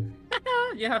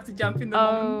 You have to jump in the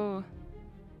moment.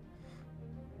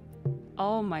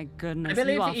 Oh my goodness, I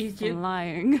believe you are if you-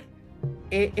 flying.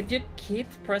 If you keep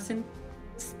pressing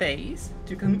space,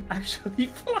 you can actually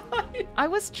fly. I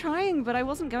was trying, but I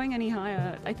wasn't going any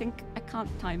higher. I think I can't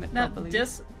time it No, properly.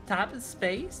 just tap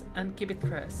space and keep it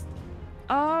pressed.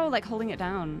 Oh, like holding it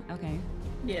down. Okay.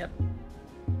 Yep.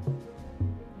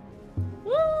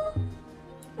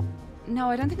 No,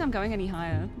 I don't think I'm going any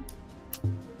higher.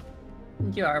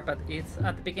 You are, but it's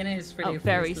at the beginning. It's really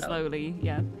Very slow. slowly,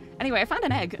 yeah. Anyway, I found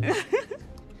an egg.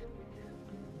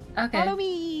 Okay. Follow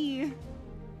me.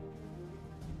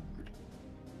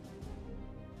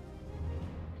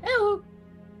 Oh.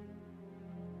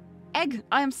 Egg.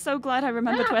 I am so glad I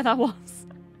remembered where that was.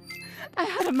 I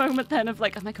had a moment then of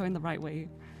like, am I going the right way?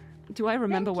 Do I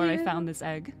remember where I found this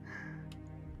egg?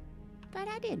 But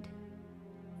I did.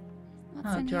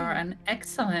 What's Oh, in you are here? an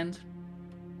excellent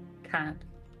cat.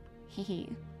 Hehe.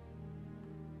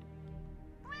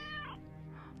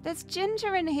 There's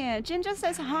Ginger in here. Ginger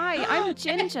says hi. I'm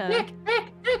Ginger.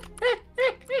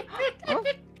 Oh.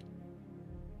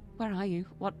 Where are you?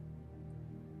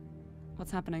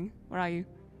 What's happening? Where are you?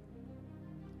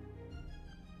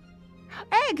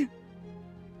 Egg!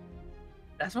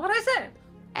 That's what I said.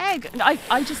 Egg!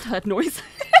 I just heard noise.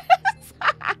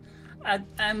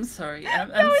 I'm sorry. I'm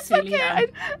No, it's silly. okay.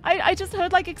 I just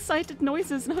heard like excited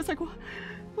noises and I was like,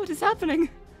 what is happening?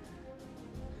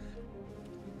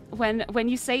 When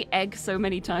you say egg so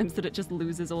many times that it just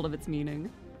loses all of its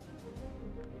meaning.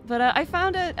 But I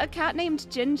found a cat named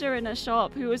Ginger in a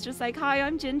shop who was just like, hi,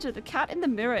 I'm Ginger. The cat in the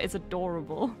mirror is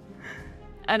adorable.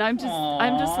 And I'm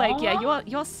just like, yeah,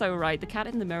 you're so right. The cat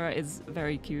in the mirror is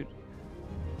very cute.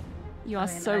 You are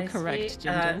so correct,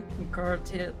 Ginger.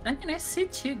 I see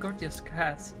two gorgeous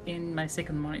cats in my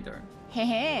second monitor.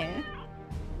 Hehe.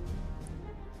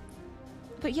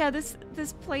 But yeah, this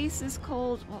place is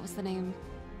called, what was the name?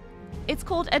 It's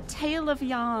called A Tale of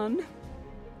Yarn.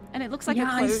 And it looks like Yeah,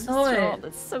 a I clothes saw shop. it.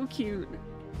 It's so cute.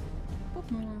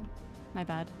 My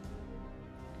bad.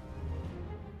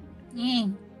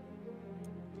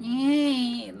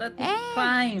 Let me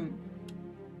climb.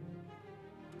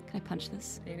 Can I punch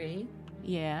this? Baby,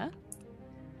 Yeah.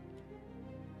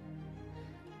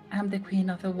 I'm the queen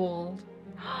of the world.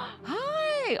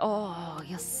 Hi! Oh,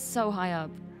 you're so high up.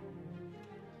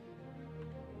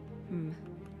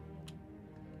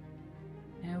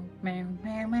 Meow, meow,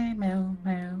 meow, meow, meow,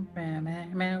 meow, meow, meow,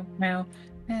 meow, meow,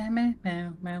 meow,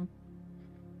 meow, meow.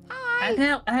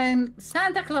 Hi! I'm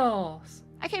Santa Claus.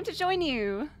 I came to join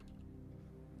you.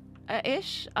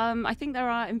 Ish. I think there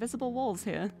are invisible walls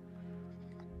here.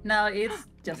 No, it's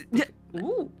just.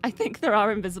 Ooh. I think there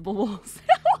are invisible walls.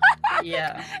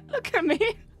 Yeah. Look at me.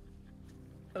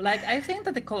 Like, I think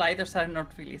that the colliders are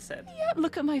not really set. Yeah,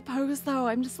 look at my pose though.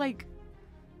 I'm just like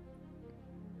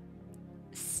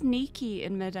sneaky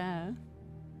in midair.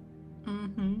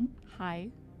 Mm-hmm. Hi.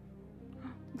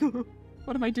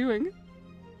 What am I doing?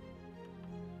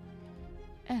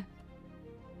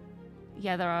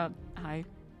 Yeah, there are. Hi.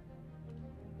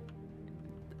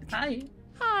 Hi.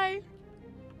 Hi.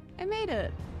 I made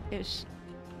it. Ish.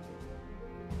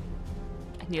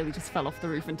 I nearly just fell off the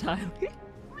roof entirely.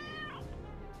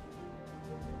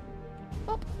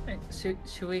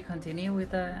 Should we continue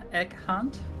with the egg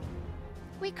hunt?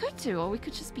 We could do, or we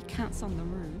could just be cats on the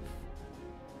roof.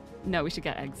 No, we should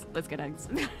get eggs. Let's get eggs.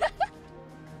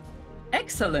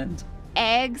 Excellent.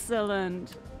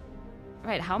 Excellent.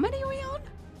 Right, how many are we on?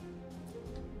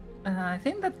 I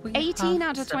think that we 18 have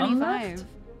out of 7 25.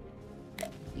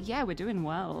 left. Yeah, we're doing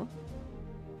well.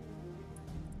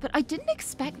 But I didn't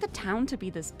expect the town to be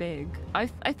this big. I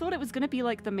thought it was going to be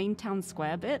like the main town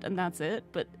square bit, and that's it.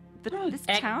 But this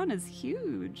Egg. town is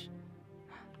huge.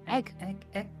 Egg.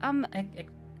 Egg. Um, Egg.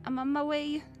 I'm on my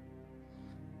way.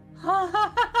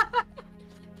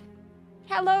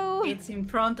 Hello. It's in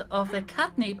front of the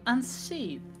catnip and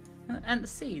seed. And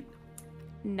seed.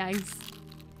 Nice.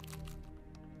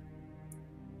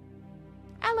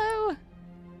 Hello.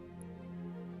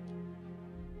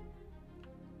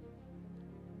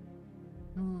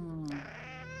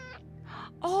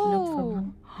 Oh.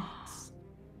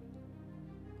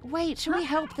 Wait, should we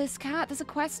help this cat? There's a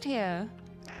quest here.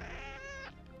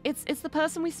 It's the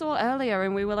person we saw earlier,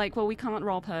 and we were like, well, we can't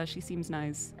rob her. She seems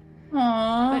nice.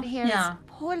 Aww. But here's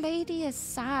poor lady is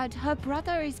sad. Her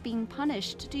brother is being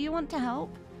punished. Do you want to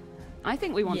help? I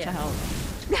think we want to help.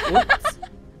 Whoops.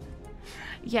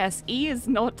 Yes, E is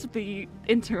not the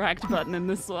interact button in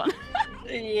this one.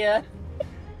 Yeah.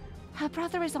 Her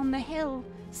brother is on the hill.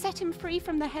 Set him free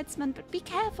from the headsman, but be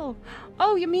careful.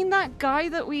 Oh, you mean that guy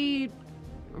that we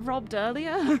robbed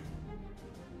earlier?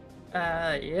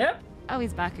 Yep. Oh,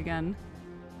 he's back again.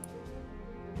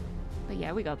 But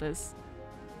yeah, we got this.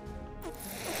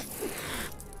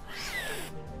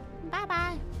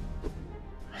 Bye-bye.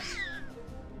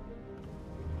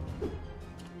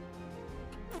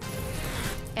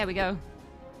 There we go.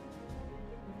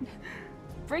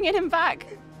 Bringing him back.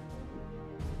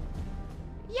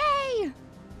 Yay!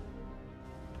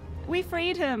 We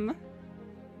freed him.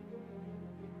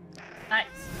 Nice.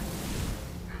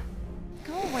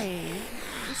 Go away.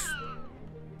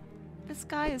 This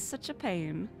guy is such a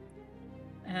pain.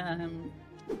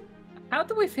 How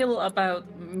do we feel about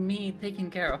me taking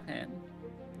care of him?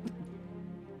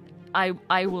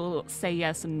 I will say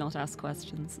yes and not ask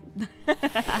questions.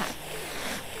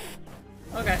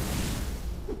 Okay.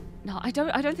 No, I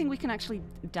don't think we can actually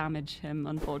damage him,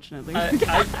 unfortunately. I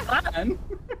can.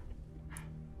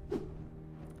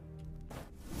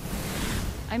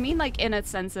 I mean, like, in a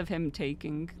sense of him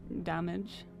taking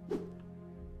damage.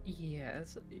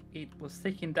 Yes, it was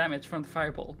taking damage from the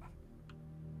fireball.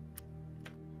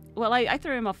 Well, I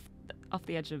threw him off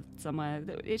the edge of somewhere.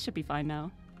 It should be fine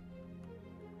now.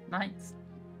 Nice.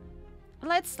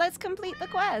 Let's complete the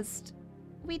quest.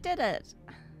 We did it.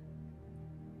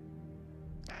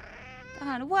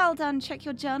 Done. Well done. Check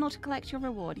your journal to collect your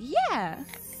reward. Yeah.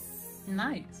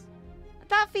 Nice.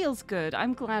 That feels good.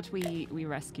 I'm glad we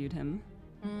rescued him.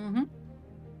 Mm-hmm.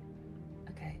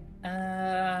 Okay.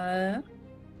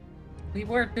 We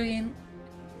were doing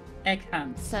egg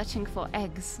hunts. Searching for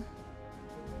eggs.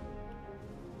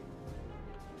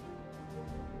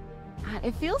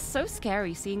 It feels so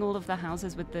scary seeing all of the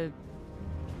houses with the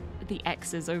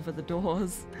X's over the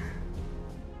doors.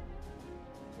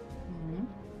 Mm-hmm.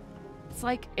 It's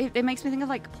like, it makes me think of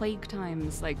like plague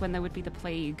times, like when there would be the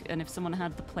plague, and if someone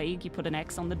had the plague, you put an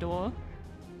X on the door,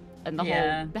 and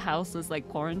the house was like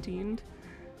quarantined.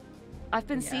 I've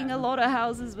been seeing a lot of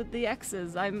houses with the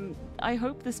X's. I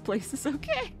hope this place is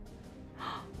okay.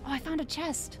 Oh, I found a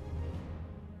chest.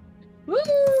 Woo!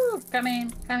 Come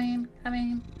in.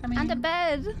 And a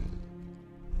bed.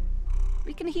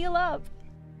 We can heal up.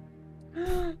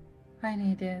 I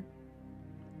need it.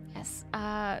 Yes.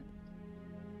 I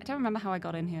don't remember how I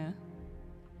got in here.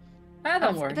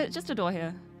 Don't worry. Just a door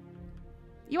here.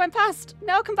 You went past.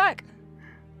 No, come back.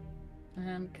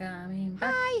 I'm coming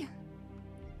back. Hi.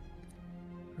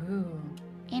 Ooh.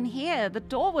 In here, the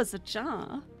door was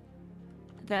ajar.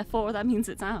 Therefore, that means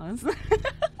it's ours.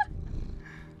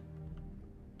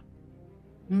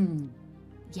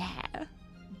 Yeah.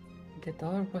 The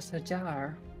door was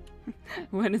ajar.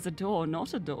 When is a door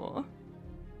not a door?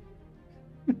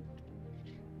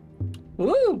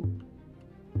 Woo!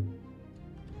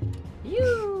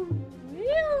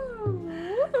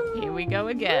 Here we go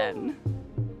again.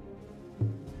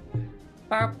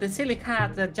 Barb, the silly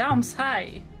cat that jumps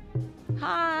high.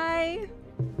 Hi.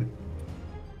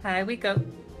 High we go.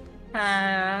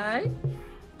 Hi.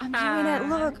 I'm doing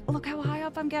it. Look how high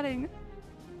up I'm getting.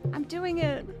 I'm doing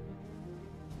it.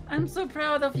 I'm so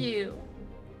proud of you.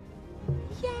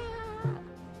 Yeah.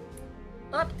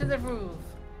 Up to the roof.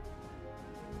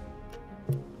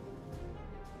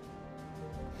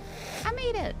 I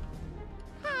made it.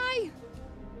 Hi.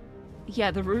 Yeah,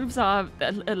 the roofs are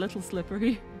a little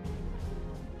slippery.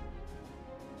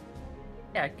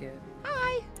 Yeah, good.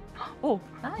 Hi. Oh.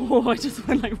 Hi. Oh, I just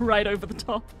went like right over the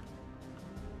top.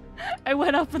 I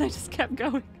went up and I just kept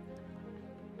going.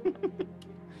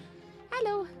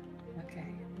 Hello. Okay,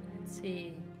 let's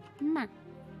see.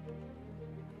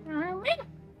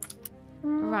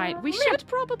 Right, we should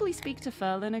probably speak to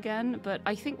Ferlin again, but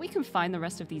I think we can find the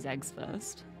rest of these eggs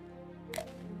first.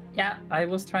 Yeah, I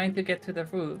was trying to get to the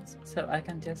roofs so I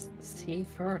can just see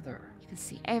further. You can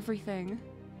see everything.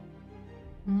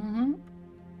 Mm-hmm.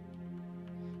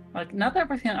 Like, not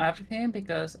everything,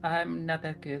 because I'm not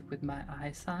that good with my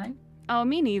eyesight. Oh,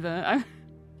 me neither.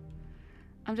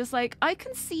 I'm just like, I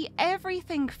can see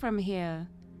everything from here.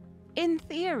 In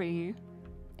theory.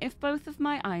 If both of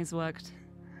my eyes worked.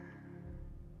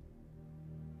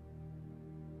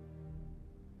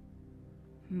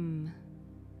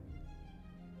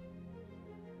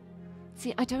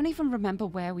 See, I don't even remember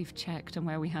where we've checked and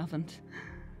where we haven't.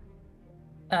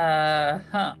 Huh.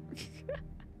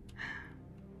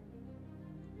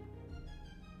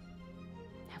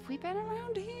 Have we been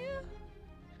around here?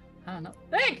 I don't know.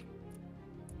 Egg!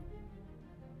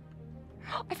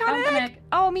 I found an egg!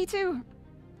 Oh, me too!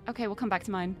 Okay, we'll come back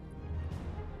to mine.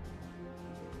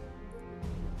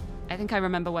 I think I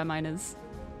remember where mine is.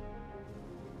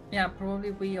 Yeah,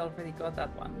 probably we already got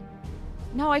that one.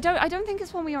 No, I don't think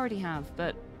it's one we already have,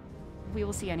 but we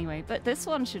will see anyway. But this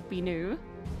one should be new.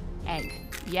 Egg.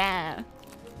 Yeah.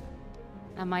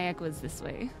 And my egg was this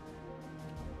way.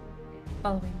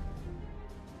 Following.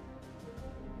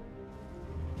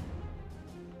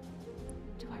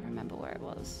 Do I remember where it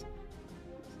was?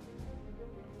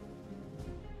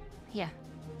 Here.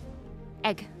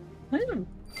 Egg. Ooh.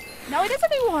 No, it is a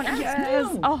new one! Yes,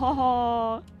 Yes! new.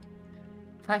 Oh,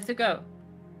 5 to go.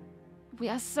 we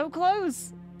are so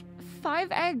close! 5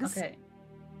 eggs! Okay.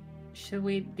 Should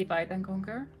we divide and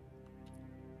conquer?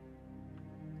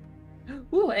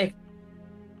 Ooh, egg.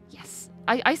 Yes.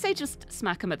 I say just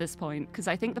smack them at this point, because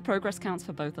I think the progress counts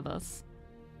for both of us.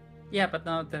 Yeah, but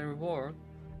not the reward.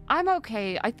 I'm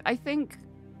okay. I think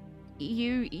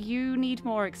you need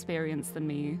more experience than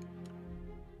me.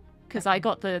 Because I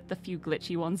got the few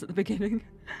glitchy ones at the beginning.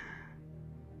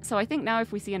 So I think now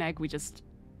if we see an egg, we just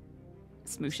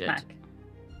smoosh Smack. it.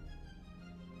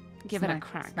 Give it a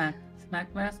crack. Smack,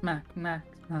 smack, smack, smack, smack,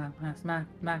 smack, smack,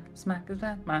 smack, smack,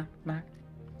 smack, smack.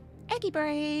 Eggy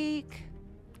break!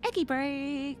 Eggy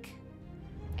break!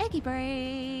 Eggy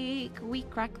break! We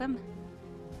crack them.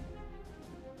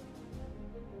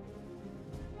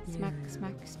 Smack, Yeah.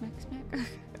 smack, smack, smack.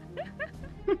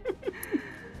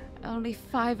 Only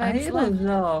 5 I eggs left.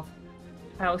 love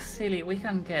how silly we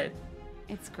can get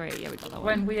It's great. Yeah, we got that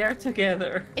when one. we are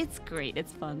together. It's great.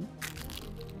 It's fun.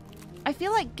 I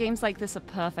feel like games like this are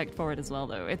perfect for it as well,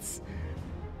 though. It's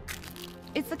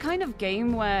the kind of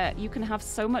game where you can have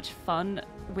so much fun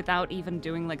without even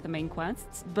doing like the main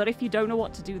quests. But if you don't know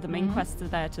what to do, the main quests are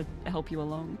there to help you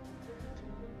along.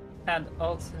 And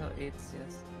also, it's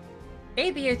just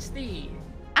ADHD.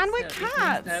 And So we're it means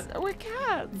cats. that We're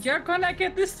cats. You're gonna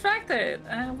get distracted,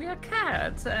 and we are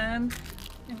cats, and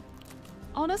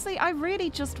Honestly, I really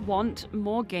just want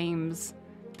more games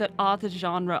that are the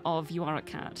genre of you are a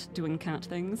cat doing cat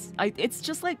things. It's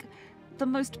just like the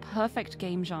most perfect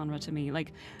game genre to me.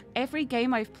 Like every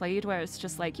game I've played where it's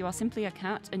just like you are simply a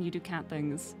cat and you do cat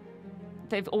things,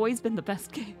 they've always been the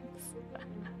best games.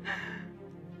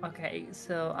 okay,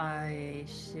 so I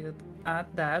should add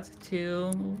that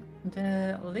to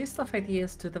the list of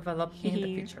ideas to develop in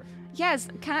the future. Yes,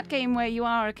 cat game where you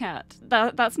are a cat.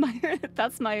 That's my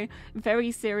that's my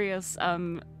very serious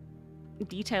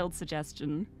detailed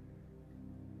suggestion.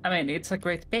 I mean, it's a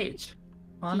great page,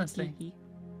 honestly.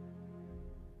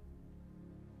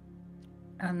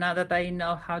 And now that I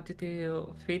know how to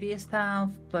do 3D stuff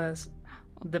plus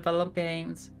develop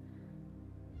games,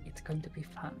 it's going to be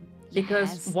fun. Because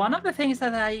Yes. one of the things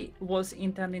that I was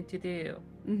intending to do,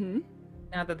 Mm-hmm.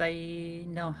 now that I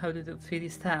know how to do 3D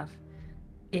stuff,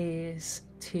 is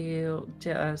to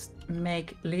just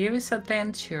make Lirie's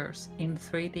adventures in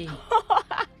 3D.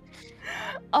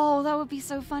 Oh, that would be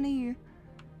so funny.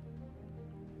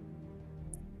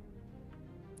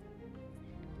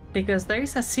 Because there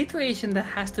is a situation that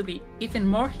has to be even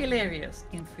more hilarious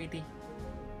in 3D.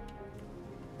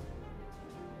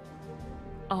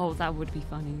 Oh, that would be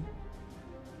funny.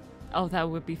 Oh, that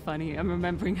would be funny. I'm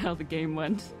remembering how the game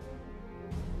went.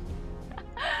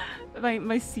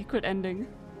 my secret ending.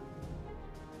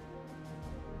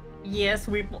 Yes,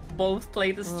 we both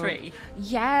played the Stray.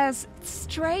 Yes,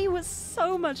 Stray was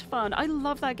so much fun. I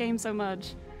love that game so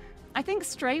much. I think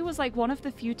Stray was like one of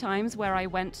the few times where I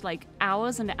went like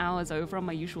hours and hours over on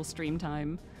my usual stream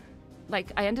time.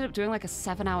 Like I ended up doing like a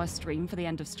 7-hour stream for the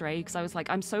end of Stray because I was like,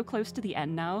 I'm so close to the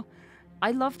end now.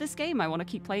 I love this game. I want to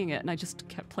keep playing it, and I just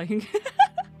kept playing it.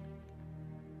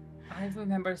 I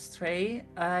remember Stray.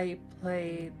 I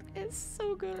played. It's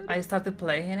so good. I started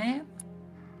playing it,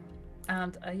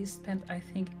 and I spent, I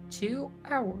think, 2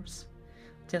 hours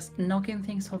just knocking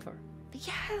things over.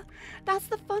 Yeah, that's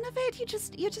the fun of it.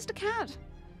 You're just a cat.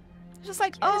 It's just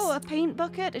like, oh, a paint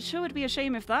bucket. It sure would be a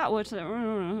shame if that were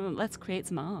to. Let's create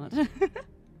some art.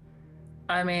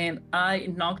 I mean, I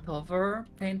knocked over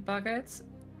paint buckets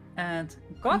and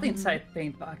got inside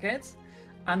paint buckets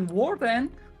and wore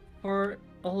them for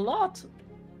a lot.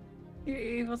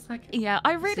 It was like... Yeah,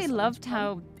 I this really is loved fun.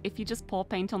 how if you just pour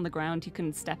paint on the ground, you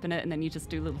can step in it and then you just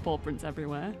do little paw prints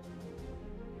everywhere.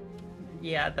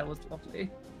 Yeah, that was lovely.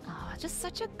 Oh, just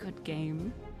such a good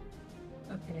game.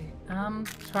 Okay, I'm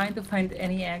trying to find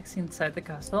any eggs inside the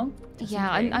castle. just in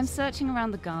Yeah, I'm case. searching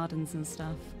around the gardens and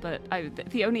stuff, but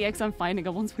the only eggs I'm finding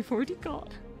are ones we've already got.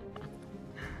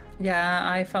 Yeah,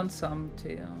 I found some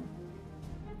too.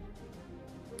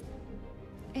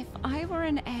 If I were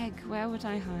an egg, where would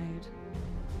I hide?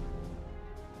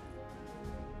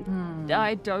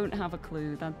 I don't have a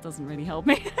clue. That doesn't really help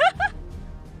me.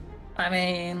 I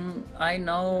mean, I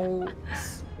know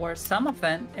where some of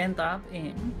them end up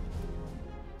in.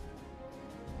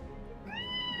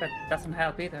 But doesn't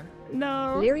help either.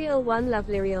 No. Liriel, one love,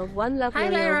 Liriel, one love, Hi,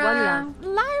 Liriel, one love.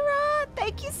 Lyra,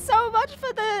 thank you so much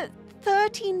for the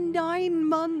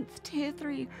 39-month tier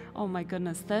 3. Oh my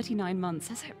goodness, 39 months.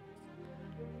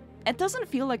 It doesn't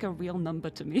feel like a real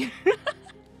number to me.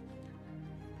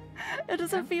 It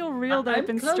doesn't feel real that I've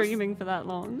been close. streaming for that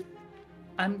long.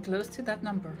 I'm close to that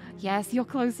number. Yes, you're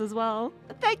close as well.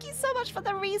 Thank you so much for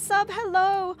the resub.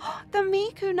 Hello. The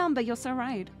Miku number. You're so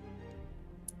right.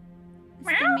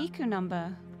 It's the Miku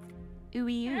number.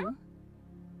 Ooey oo.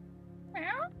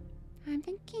 I'm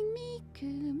thinking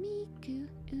Miku, Miku,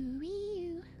 ooey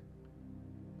oo.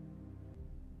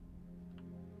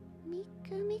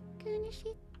 Miku, Miku,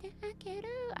 nishite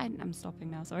akeru. I'm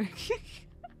stopping now, sorry.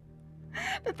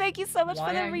 But thank you so much for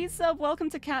Why the are you- resub. Welcome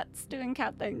to Cats Doing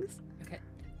Cat Things. Okay.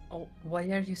 Oh, why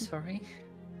are you sorry?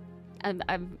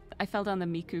 I fell down the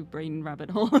Miku brain rabbit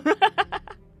hole.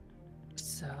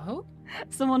 So?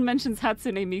 Someone mentions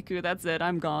Hatsune Miku, that's it,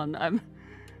 I'm gone.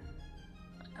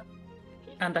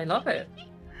 And I love it.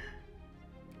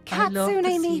 I love Katsune to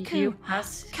see Miku! you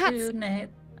Hatsune.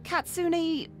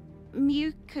 Katsune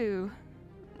Miku.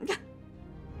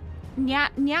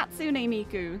 Nyatsune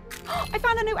Miku. I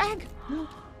found a new egg!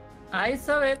 I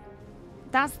saw it.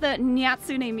 That's the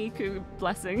Nyatsune Miku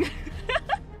blessing.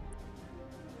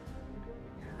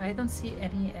 I don't see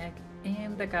any egg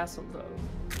in the castle though.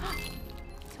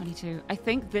 22. I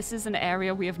think this is an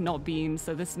area we have not been,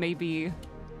 so this may be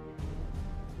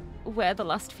where the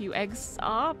last few eggs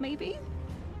are, maybe?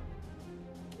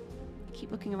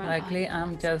 Keep looking around. Likely Oh,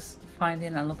 I'm just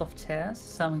finding a lot of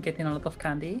chests, so I'm getting a lot of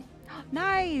candy.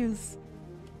 nice!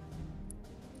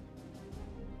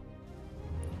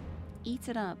 Eat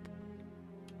it up.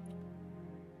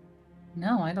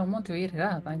 No, I don't want to eat it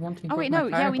up. I want to Oh wait, improve no,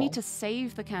 my yeah, we need fireball. to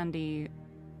save the candy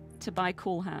to buy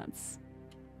cool hats.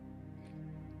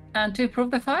 And to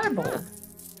improve the fireball.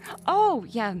 Oh,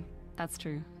 yeah, that's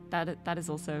true. That is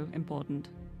also important.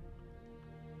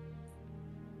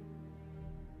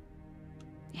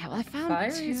 Yeah, well, I found Fire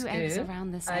 2 is eggs good.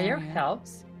 around this Fire area.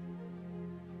 helps.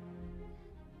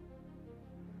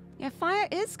 Yeah, fire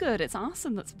is good. It's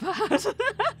awesome. That's bad.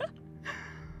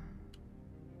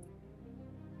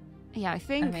 Yeah, I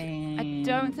think I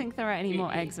don't think there are any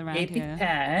more eggs around it here.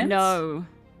 depends. No.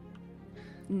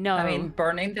 No. I mean,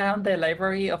 burning down the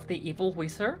library of the evil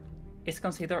wizard is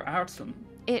considered arson.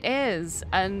 It is,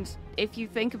 and if you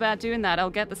think about doing that, I'll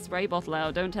get the spray bottle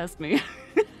out. Don't test me.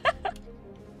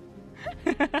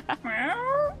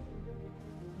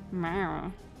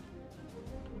 Meow.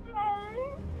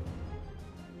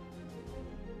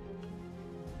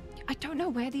 I don't know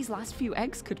where these last few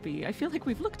eggs could be. I feel like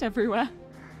we've looked everywhere.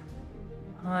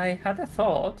 I had a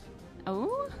thought,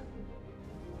 Oh?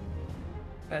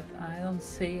 but I don't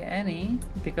see any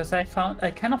because I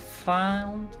kind of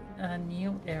found a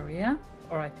new area,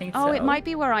 or I think so. Oh, it might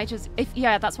be where I just...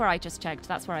 Yeah, that's where I just checked.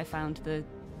 That's where I found the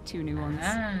 2 new ones.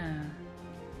 Ah.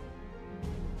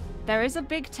 There is a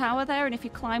big tower there, and if you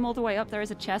climb all the way up, there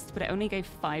is a chest, but it only gave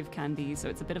 5 candy, so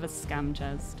it's a bit of a scam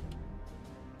chest.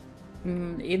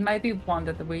 It might be one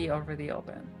that we already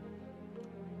opened.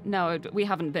 No, we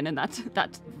haven't been in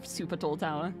that super tall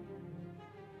tower.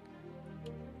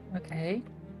 Okay.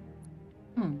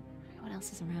 What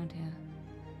else is around here?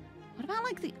 What about,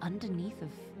 like, the underneath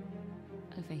of...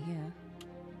 over here?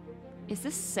 Is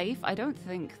this safe? I don't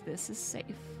think this is safe.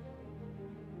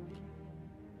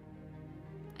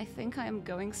 I think I am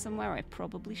going somewhere I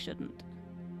probably shouldn't.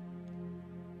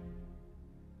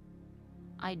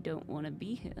 I don't want to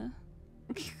be here.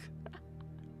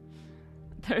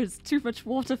 There's too much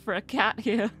water for a cat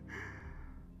here.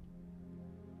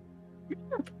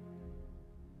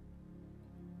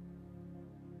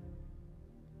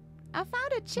 I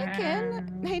found a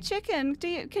chicken. Hey, chicken,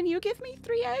 can you give me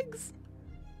 3 eggs?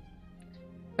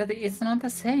 But it's not the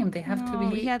same. They have to No,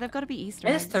 be yeah, they've got to be Easter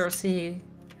eggs. Easter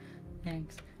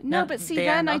eggs. No, but see, they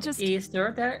are then I not just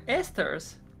Easter, they're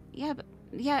Esther's. yeah, but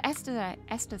yeah,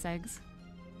 Esther's eggs.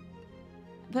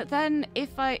 But then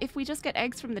if we just get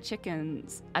eggs from the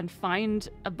chickens and find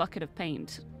a bucket of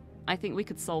paint, I think we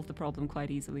could solve the problem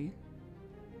quite easily.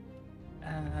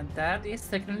 That is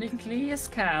technically a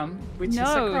scam, which is a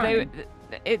No, crime.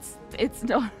 it's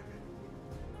not.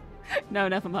 No,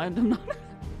 never mind. I'm not.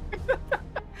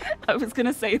 I was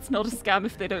gonna say it's not a scam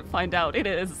if they don't find out. It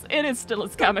is. It is still a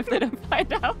scam if they don't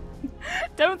find out.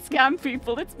 Don't scam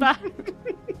people. It's bad.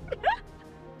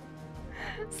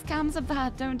 Scams are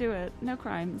bad. Don't do it. No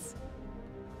crimes.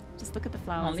 Just look at the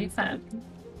flowers. Only instead. fun.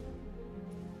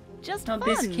 Just No, fun.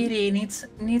 this kitty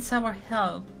needs our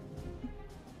help.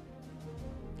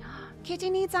 Kitty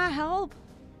needs our help.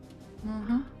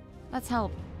 Mm-hmm. Let's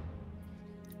help.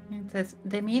 It says,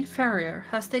 the meat farrier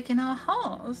has taken our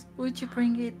horse. Would you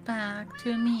bring it back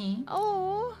to me?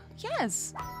 Oh,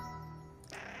 yes.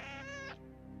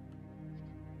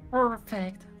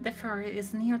 Perfect. The farrier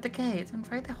is near the gate. And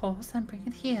ride the horse and bring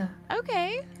it here.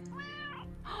 Okay.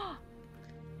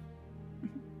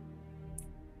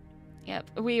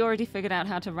 Yep, we already figured out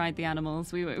how to ride the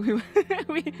animals. We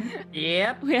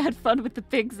Yep. we had fun with the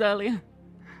pigs earlier.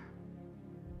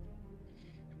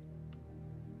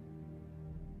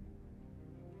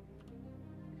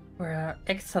 We're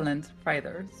excellent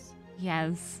riders.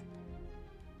 Yes.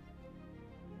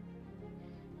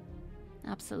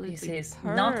 Absolutely This is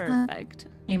not a perfect.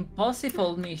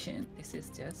 impossible mission. This is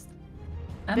just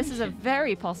This is a mission.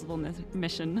 very possible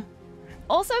mission.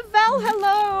 Also, Val,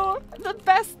 hello! The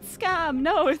best scam.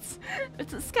 No, it's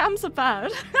scams are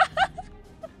bad.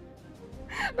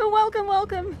 But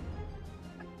welcome.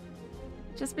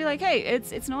 Just be like, hey,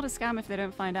 it's not a scam if they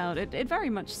don't find out. It very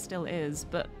much still is,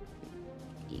 but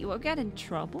you will get in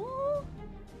trouble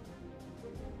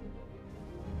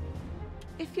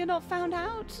if you're not found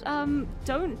out.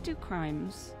 Don't do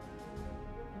crimes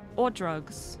or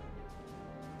drugs.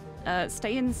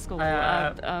 Stay in school.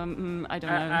 I don't know.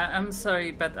 I'm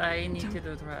sorry, but I need to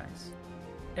do drugs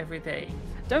every day.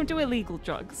 Don't do illegal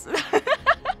drugs.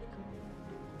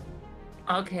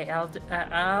 Okay,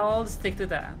 I'll stick to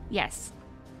that. Yes.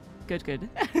 Good.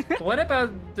 What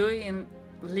about doing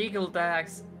legal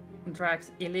drugs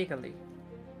illegally?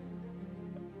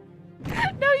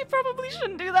 No, you probably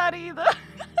shouldn't do that either.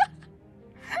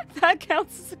 That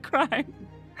counts as a crime.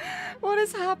 What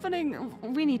is happening?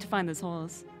 We need to find this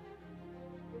horse.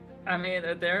 I mean,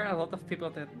 there are a lot of people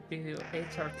that do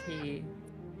HRT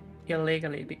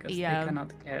illegally because they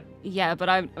cannot get. Yeah, but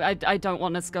I don't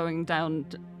want us going down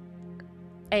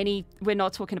any. We're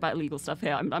not talking about illegal stuff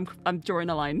here. I'm drawing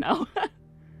a line now.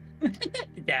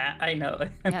 Yeah, I know.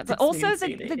 Yeah, but also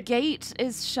the gate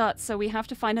is shut, so we have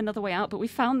to find another way out. But we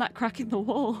found that crack in the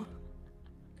wall.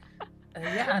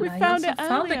 Yeah, and we I found also it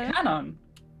found the earlier. cannon.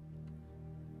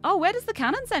 Oh, where does the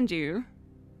cannon send you?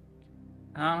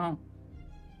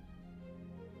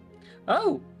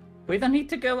 Oh, we don't need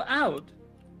to go out.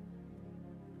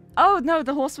 Oh no,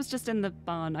 the horse was just in the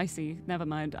barn. I see. Never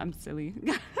mind. I'm silly.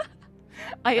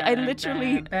 I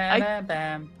literally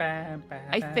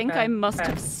I think I must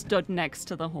have stood next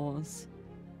to the horse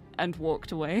and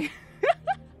walked away.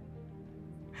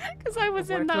 Because I was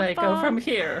in that Where do I barn. go from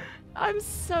here? I'm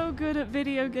so good at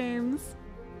video games.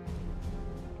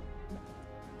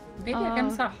 Video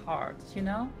games are hard, you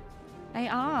know? They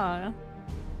are.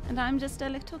 And I'm just a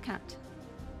little cat.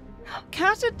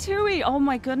 Catatouille! Oh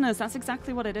my goodness, that's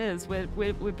exactly what it is. We're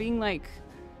being like...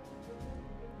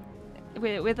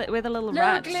 We're the little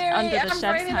rat Lirie, under the I'm chef's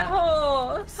riding a hat.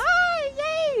 horse! Hi!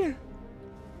 Yay!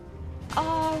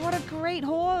 Oh, what a great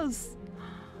horse!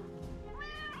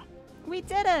 We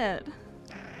did it!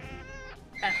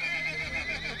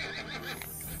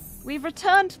 We've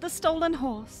returned the stolen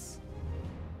horse.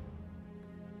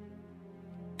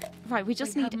 Right, we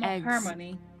just need eggs.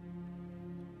 Harmony.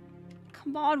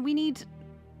 Come on, we need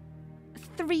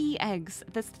 3 eggs.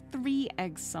 There's 3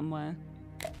 eggs somewhere.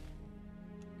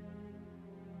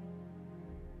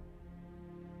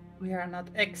 We are not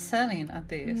excelling at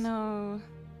this. No.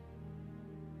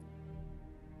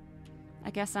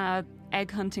 I guess our egg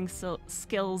hunting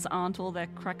skills aren't all they're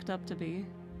cracked up to be.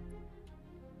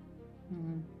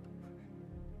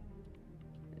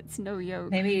 It's no yoke.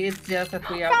 Maybe it's just that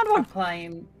we Found are one.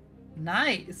 applying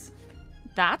nice.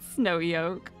 That's no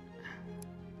yoke.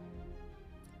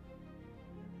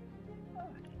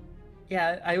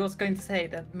 Yeah, I was going to say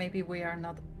that maybe we are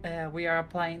not. We are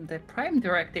applying the prime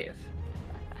directive,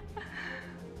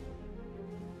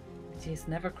 which is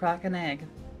never crack an egg.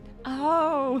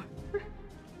 Oh.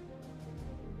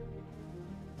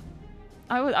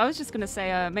 I was just gonna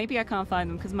say maybe I can't find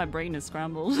them because my brain is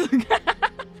scrambled.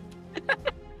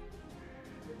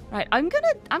 Right, I'm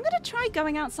gonna try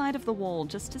going outside of the wall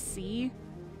just to see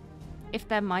if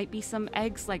there might be some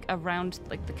eggs like around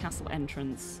like the castle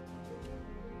entrance.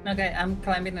 Okay, I'm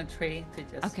climbing a tree to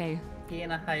just Okay. be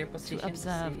in a higher position to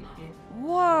observe. see if-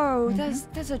 Whoa,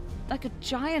 there's a like a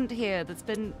giant here that's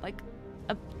been like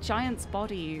a giant's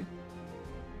body.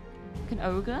 Like an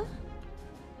ogre?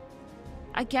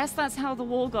 I guess that's how the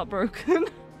wall got broken.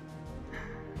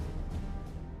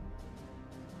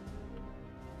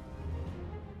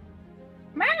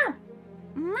 Meow.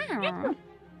 Meow.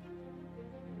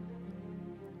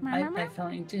 I fell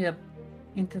into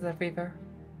the river.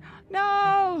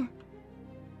 No!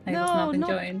 I was No, not not-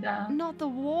 enjoying that. Not the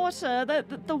water.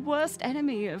 The worst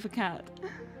enemy of a cat.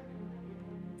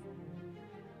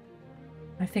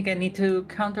 I think I need to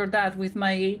counter that with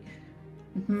my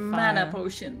mana Fire.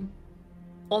 potion,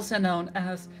 also known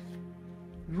as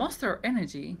Monster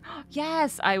Energy.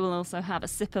 Yes, I will also have a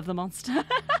sip of the monster.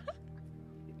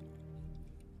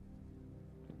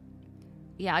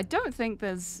 Yeah, I don't think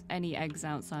there's any eggs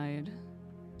outside.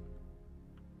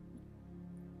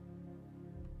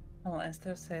 Unless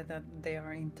they say that they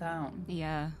are in town.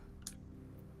 Yeah.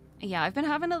 Yeah, I've been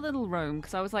having a little roam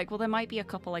because I was like, well, there might be a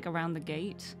couple like around the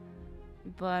gate.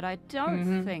 But I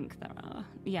don't think there are.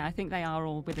 Yeah, I think they are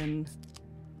all within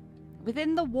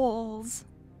the walls.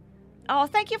 Oh,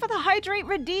 thank you for the hydrate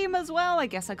redeem as well. I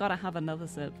guess I gotta have another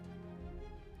sip.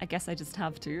 I guess I just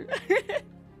have to.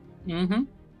 Mm-hmm.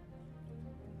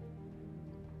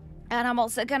 And I'm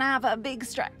also gonna have a big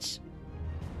stretch.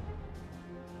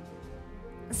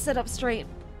 Sit up straight.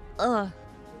 Ugh.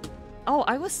 Oh,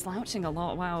 I was slouching a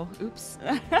lot. Wow. Oops.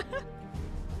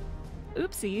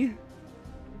 Oopsie.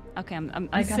 Okay, I'm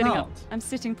I sitting up. cannot. I'm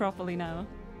sitting properly now.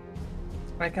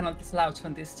 I cannot slouch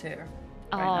on this chair.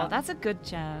 Oh, right now. that's a good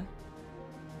chair.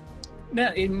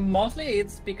 No, mostly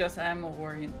it's because I'm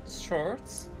wearing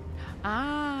shorts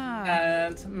Ah.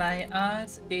 and my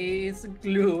ass is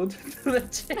glued to the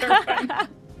chair right now.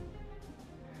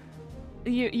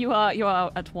 You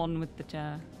are at one with the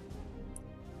chair.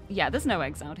 Yeah, there's no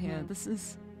eggs out here. Yeah. This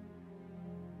is.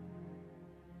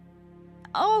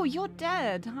 Oh, you're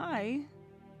dead. Hi.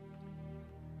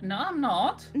 No, I'm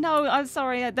not. No, I'm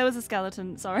sorry. There was a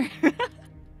skeleton. Sorry.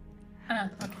 Ah,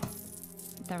 okay.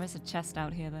 There is a chest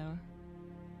out here, though.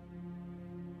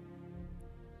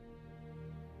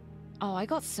 Oh, I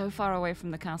got so far away from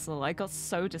the castle. I got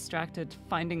so distracted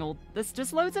finding all. There's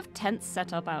just loads of tents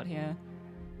set up out here.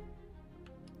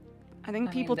 I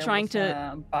think people there trying was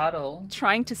to a battle.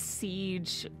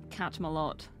 siege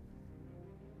Catmalot.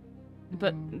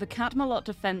 But the Catmalot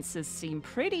defenses seem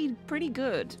pretty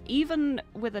good, even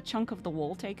with a chunk of the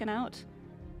wall taken out.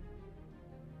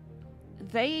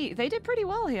 They did pretty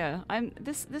well here.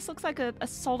 This looks like a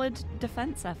solid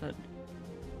defense effort.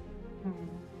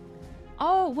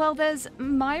 Oh, well, there's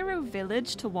Myro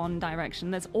Village to one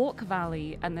direction, there's Orc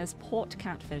Valley, and there's Port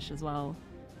Catfish as well.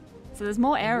 So there's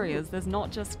more areas, there's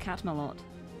not just Catmalot.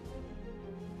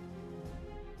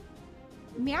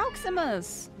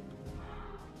 Meowximus!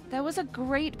 There was a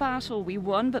great battle. We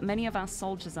won, but many of our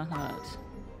soldiers are hurt.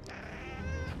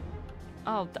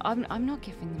 Oh, I'm not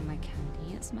giving them my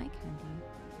candy. It's my candy.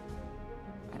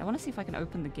 Right, I want to see if I can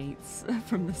open the gates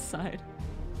from this side.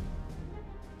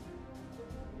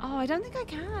 Oh, I don't think I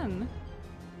can.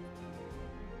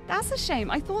 That's a shame.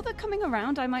 I thought that coming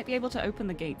around I might be able to open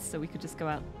the gates so we could just go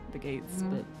out the gates,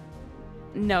 but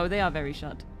no, they are very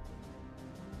shut.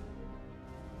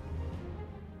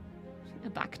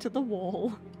 Back to the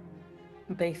wall.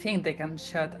 They think they can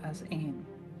shut us in.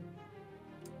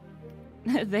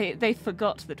 They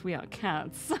forgot that we are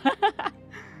cats.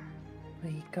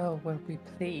 We go where we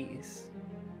please.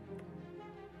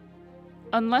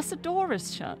 Unless a door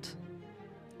is shut.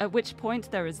 At which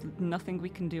point there is nothing we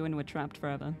can do and we're trapped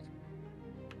forever.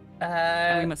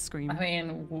 And we must scream. I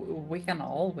mean, we can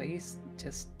always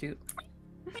just do.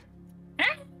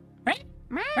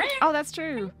 Oh, that's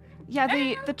true. Yeah,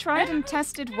 the tried and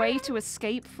tested way to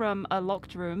escape from a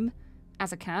locked room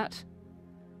as a cat.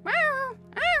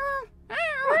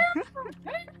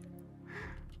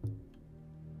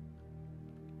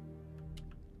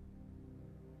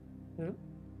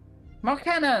 More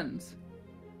cannons!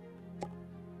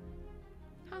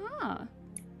 Ah.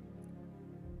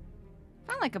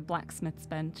 Found like a blacksmith's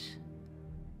bench.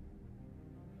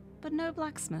 But no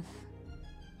blacksmith.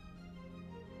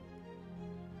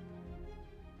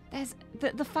 There's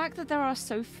the fact that there are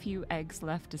so few eggs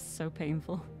left is so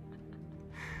painful.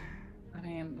 I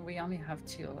mean, we only have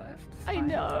 2 left. I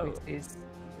know. Which is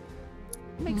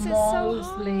Makes it so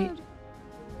mostly- hard.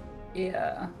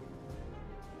 yeah.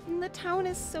 And the town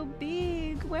is so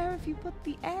big. Where have you put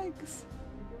the eggs?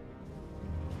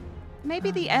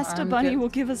 Maybe the Esther I'm Bunny good. will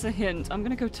give us a hint. I'm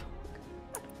gonna go talk.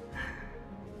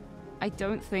 I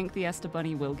don't think the Esther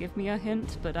Bunny will give me a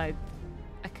hint, but I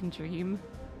can dream.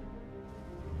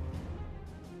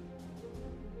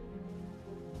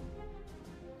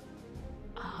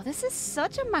 Oh, this is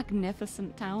such a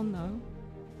magnificent town, though.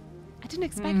 I didn't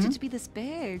expect it to be this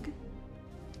big.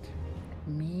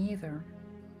 Me either.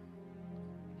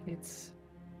 It's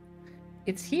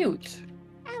huge.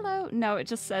 Hello. No, it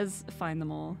just says find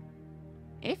them all.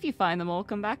 If you find them all,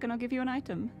 come back and I'll give you an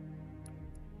item.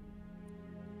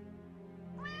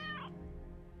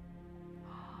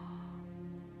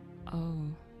 Oh.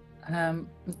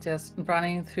 Just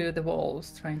running through the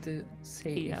walls, trying to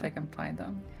see Yeah. if I can find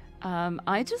them.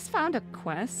 I just found a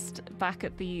quest back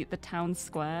at the town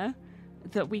square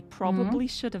that we probably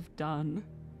should have done.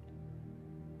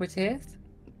 Which is?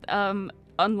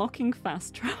 Unlocking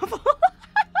fast travel.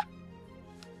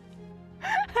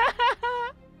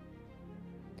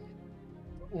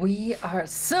 We are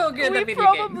so good We at video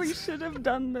probably games. should have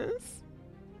done this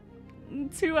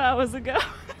 2 hours ago.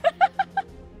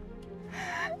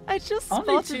 I just spotted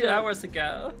Only 2 it. hours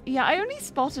ago. Yeah, I only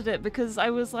spotted it because I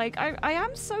was like, I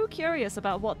am so curious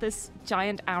about what this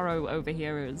giant arrow over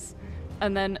here is.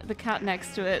 And then the cat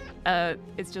next to it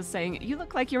is just saying, you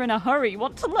look like you're in a hurry.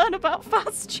 Want to learn about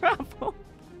fast travel?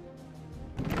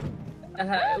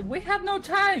 We had no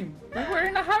time. We were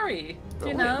in a hurry.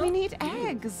 You know? We need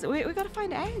eggs. We gotta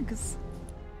find eggs.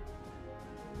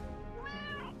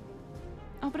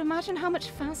 Oh, but imagine how much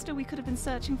faster we could have been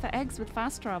searching for eggs with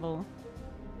fast travel.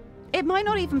 It might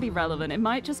not even be relevant. It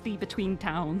might just be between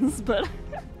towns, but...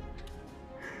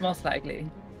 Most likely.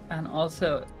 And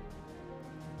also,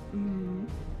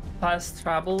 fast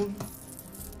travel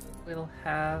will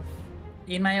have,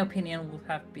 in my opinion, will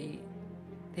have be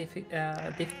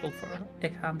difficult for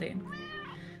egg hunting.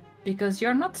 Because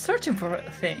you're not searching for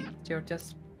a thing, you're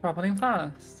just traveling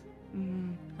fast.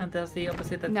 And that's the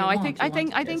opposite that No, you I want.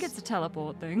 think it's a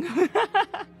teleport thing.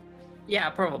 Yeah,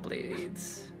 probably.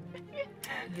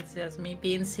 It's just me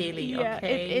being silly, Yeah,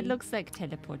 okay? it looks like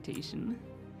teleportation.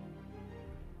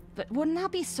 But wouldn't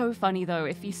that be so funny, though,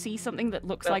 if you see something that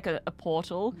looks like a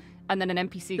portal, and then an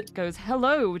NPC goes,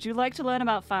 hello, would you like to learn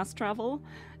about fast travel?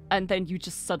 And then you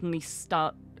just suddenly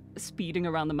start speeding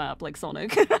around the map like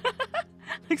Sonic.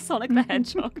 Like Sonic the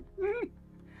Hedgehog.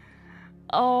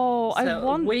 Oh, I So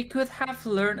want... we could have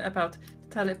learned about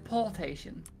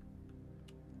teleportation.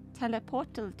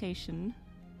 Teleportation?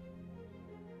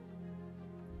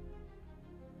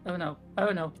 Oh no,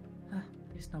 oh no.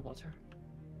 There's no water.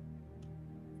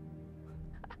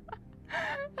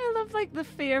 I love, like, the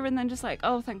fear and then just like,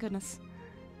 oh, thank goodness.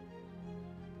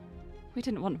 We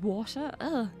didn't want water?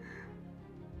 Ugh.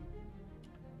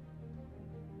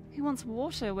 Who wants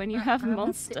water when you have I'm a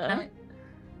Monster?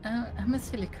 I'm a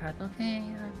silly cat, okay?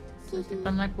 I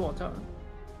don't like water.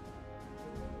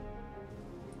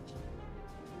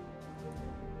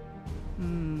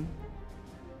 I'm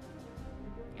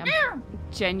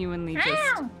genuinely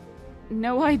just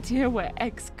no idea where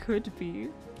X could be.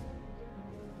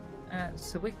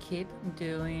 So we keep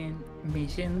doing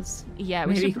missions. Yeah,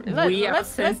 we Maybe should. we are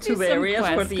sent do to some areas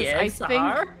where quests, the 'cause eggs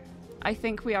are. I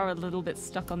think we are a little bit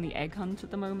stuck on the egg hunt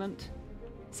at the moment.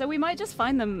 So we might just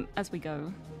find them as we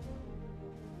go.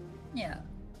 Yeah.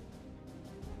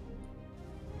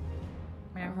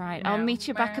 Right, I'll meet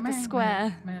you back at the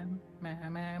square.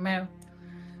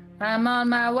 I'm on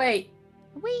my way.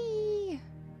 Whee!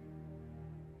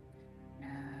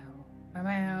 Meow,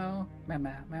 meow, meow,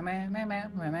 meow, meow, meow, meow,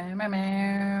 meow, meow, meow,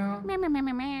 meow. Meow, meow, meow,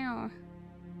 meow, meow.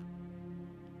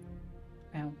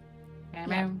 Meow, meow,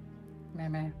 meow. Meow,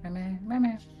 meow, meow, meow,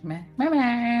 meow, meow, meow,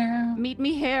 meow. Meet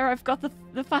me here, I've got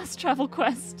the fast travel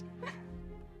quest.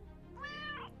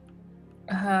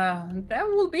 That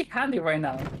will be handy right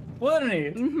now, wouldn't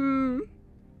it? Mm-hmm.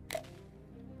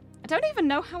 I don't even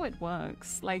know how it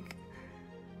works. Like,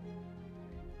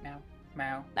 Meow,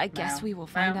 meow. I guess meow, we will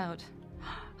find meow. out.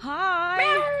 Hi!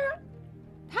 Meow,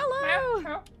 Hello!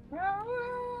 meow,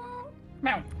 meow,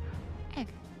 meow. Egg.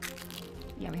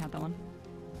 Yeah, we had that one.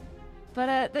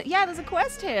 But, yeah, there's a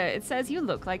quest here. It says, you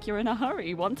look like you're in a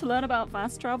hurry. Want to learn about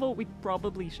fast travel? We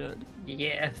probably should.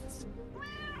 Yes.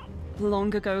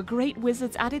 Long ago, great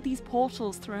wizards added these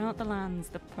portals throughout the lands,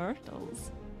 the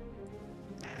portals.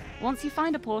 Once you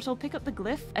find a portal, pick up the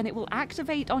glyph and it will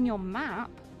activate on your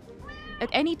map. At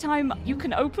any time, you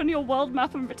can open your world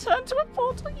map and return to a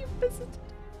portal you've visited.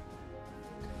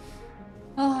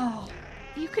 Oh.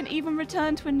 You can even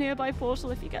return to a nearby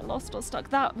portal if you get lost or stuck.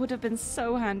 That would have been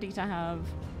so handy to have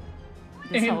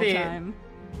this whole Indeed. time.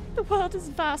 The world is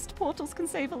vast. Portals can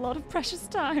save a lot of precious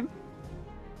time.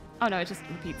 Oh no, it just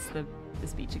repeats the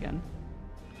this beach again.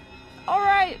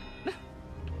 Alright!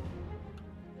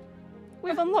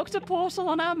 We've unlocked a portal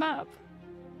on our map.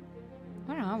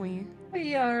 Where are we?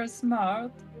 We are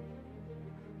smart.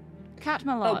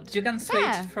 Catmelot. Oh, you can switch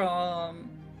There. from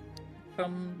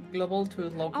global to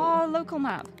local. Oh, local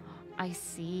map. I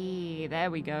see. There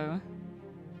we go.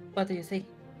 What do you see?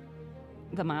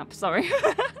 The map, sorry.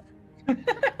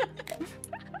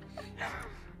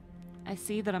 I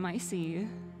see that I'm icy.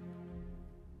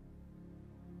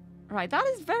 Right, that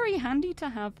is very handy to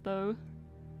have though.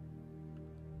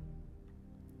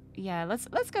 Yeah,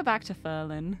 let's go back to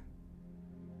Furlin.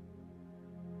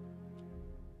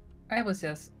 I was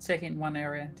just checking one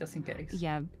area just in case.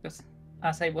 Yeah. Because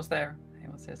as I was there, I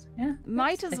was just yeah.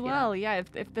 Might let's as check it well, out. yeah,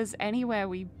 if there's anywhere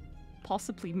we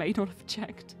possibly may not have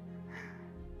checked.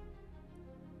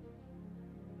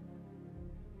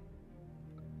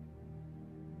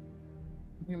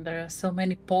 I mean, there are so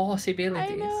many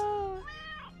possibilities. I know.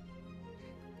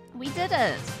 We did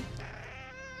it.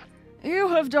 You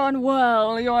have done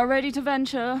well. You are ready to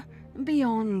venture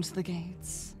beyond the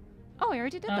gates. Oh, we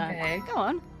already did Okay. that. Go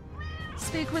on.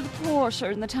 Speak with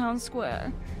Portia in the town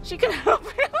square. She can help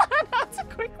you learn how to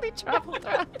quickly travel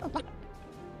down the line.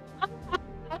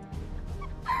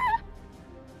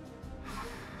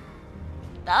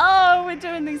 Oh, we're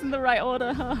doing these in the right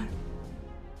order, huh?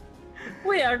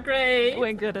 We are great.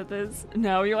 We're good at this.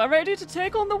 Now you are ready to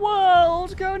take on the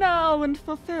world. Go now and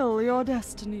fulfill your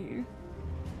destiny.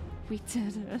 We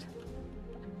did it.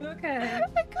 Okay.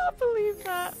 I can't believe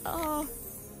that. Oh,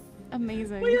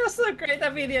 amazing. We are so great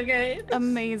at video games.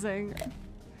 Amazing.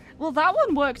 Well, that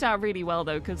one worked out really well,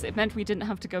 though, because it meant we didn't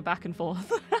have to go back and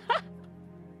forth.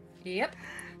 Yep.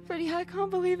 But yeah, I can't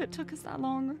believe it took us that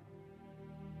long.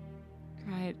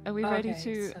 Right, are we ready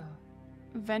to So,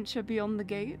 venture beyond the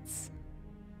gates?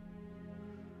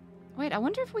 Wait, I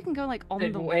wonder if we can go, like, on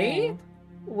the wait. wall.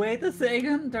 Wait a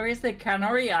second. There is the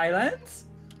Canary Islands.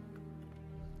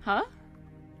 Huh?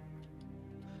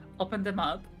 Open them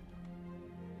up.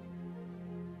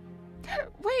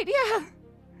 Wait, yeah!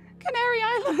 Canary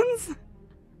Islands!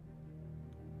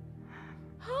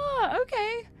 Ah,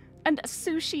 okay. And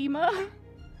Tsushima.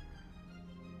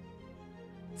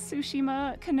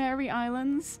 Tsushima, Canary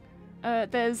Islands.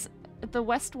 There's the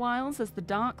West Wilds, there's the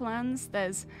Darklands,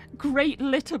 there's Great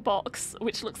Litterbox,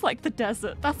 which looks like the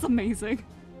desert. That's amazing.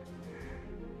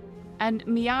 And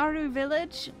Miyaru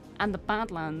Village and the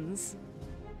Badlands.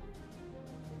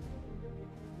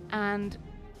 And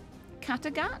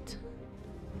Kattegat?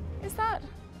 Is that?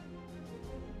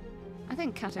 I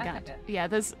think Kattegat. Kattegat. Yeah,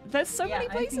 there's so Yeah, many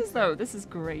I think places so. though. This is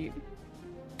great.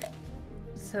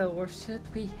 So where should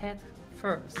we head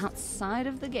first? Outside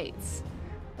of the gates.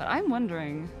 But I'm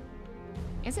wondering,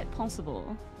 is it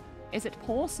possible? Is it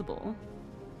possible?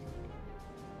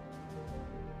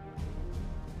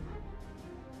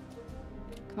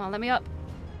 Come on, let me up.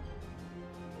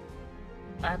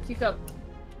 Up you go.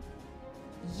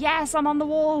 Yes, I'm on the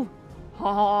wall.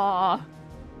 Ah.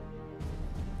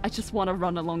 I just want to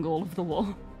run along all of the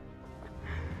wall.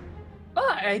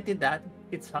 Oh, I did that.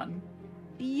 It's fun.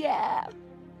 Yeah.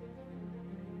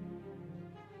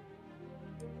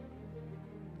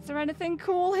 Is there anything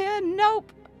cool here?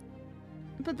 Nope.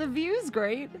 But the view's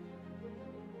great.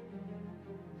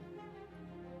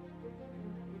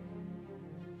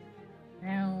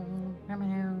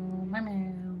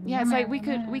 Yeah, it's like we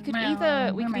could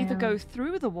either go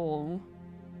through the wall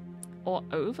or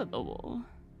over the wall.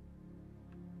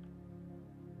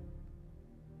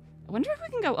 I wonder if we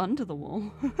can go under the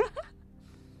wall.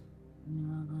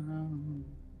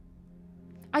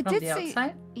 I From did the see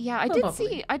outside? Yeah,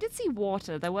 Probably. I did see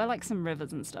water. There were like some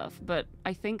rivers and stuff, but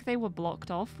I think they were blocked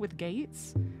off with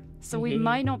gates. So we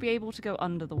might not be able to go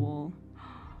under the wall.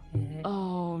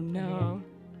 Oh no.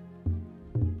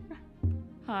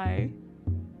 Hi.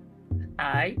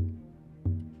 I.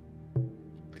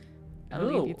 I'll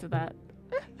leave you to that.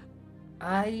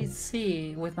 I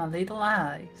see with my little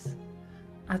eyes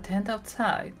a tent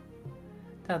outside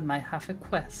that might have a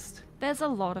quest. There's a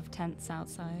lot of tents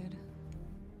outside.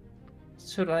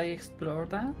 Should I explore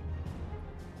that?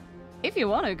 If you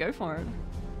want to, go for it.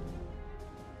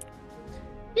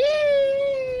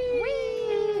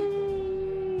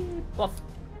 Well,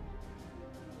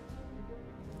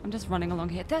 I'm just running along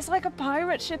here. There's like a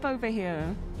pirate ship over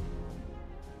here.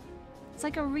 It's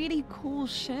like a really cool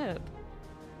ship.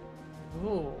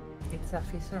 ooh, it's a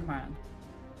fisherman.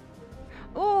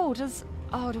 Oh,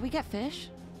 do we get fish?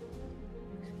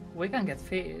 We can get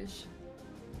fish.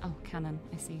 Oh, cannon.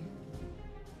 I see you.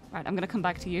 Right, I'm gonna come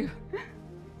back to you.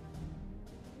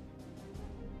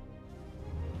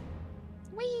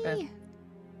 Whee!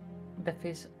 The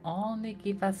fish only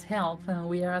give us health when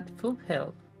we are at full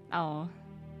health. Oh,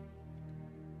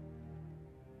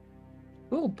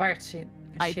 Ooh, pirate ship.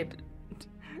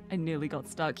 I nearly got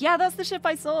stuck. Yeah, that's the ship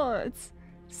I saw. It's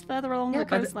further along the Yeah,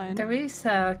 but coastline. there is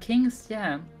a king's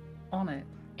gem on it.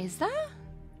 Is there?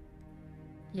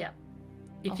 Yeah.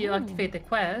 If you Oh. activate the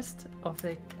quest of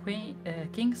the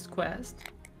king's quest,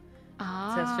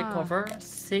 it says recover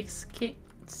six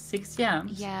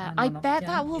gems. Yeah, and I one of bet them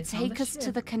that will is on take the us to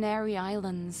ship. the Canary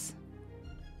Islands.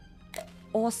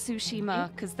 Or Tsushima,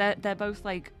 because they're both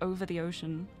like over the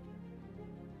ocean.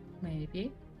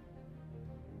 Maybe.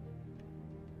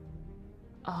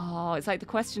 Oh, it's like the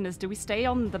question is, do we stay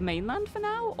on the mainland for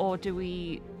now, or do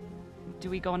we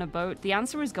go on a boat? The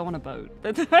answer is go on a boat.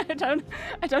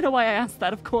 I don't know why I asked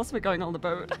that. Of course we're going on the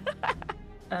boat.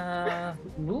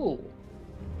 Ooh.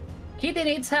 Kitty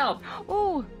needs help.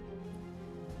 Oh.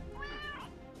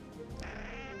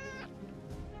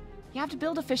 You have to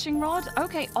build a fishing rod?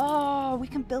 Okay. Oh, we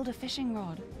can build a fishing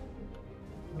rod.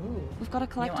 Ooh. We've got to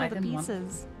collect all the item one.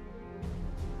 pieces.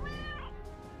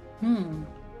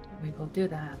 We will do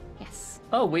that. Yes.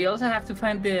 Oh, we also have to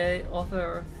find the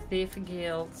other thief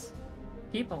guild's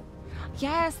people.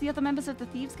 Yes, the other members of the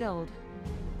Thieves Guild.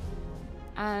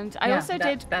 And I Yeah, also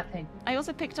did. that thing. I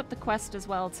also picked up the quest as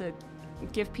well to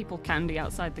give people candy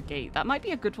outside the gate. That might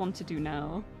be a good one to do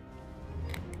now.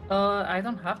 I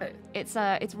don't have it. It's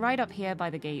right up here by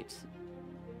the gate.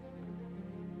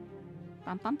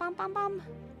 Bam bam bam bam bam.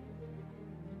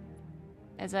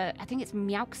 There's I think it's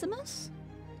Meowximus?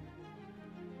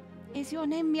 Is your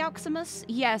name Meowximus?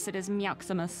 Yes, it is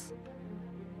Meowximus.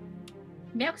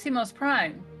 Maximus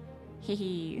Prime.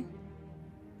 Hehe.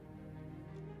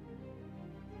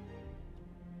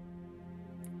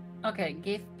 Okay,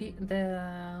 give the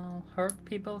hurt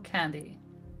people candy.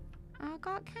 I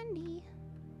got candy.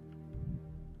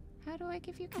 How do I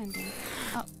give you candy?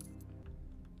 Oh.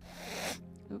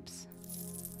 Oops.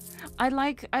 I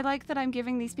like that I'm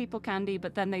giving these people candy,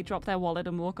 but then they drop their wallet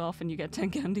and walk off and you get 10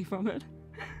 candy from it.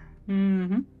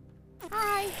 Mm-hmm.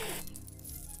 Hi!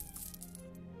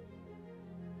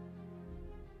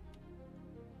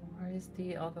 Where is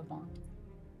the other one?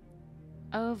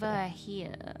 Over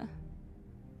here.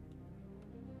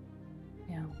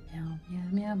 Meow, meow, meow,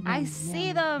 meow, meow, I see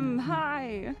meow, them! meow.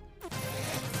 Hi!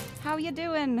 How you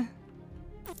doing?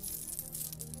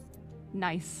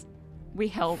 Nice. We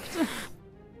helped.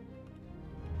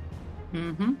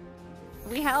 Mm-hmm.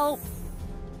 We help!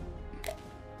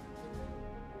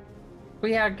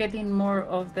 We are getting more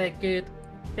of the good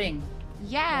thing.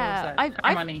 Yeah! What was that?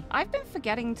 Harmony. I've been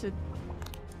forgetting to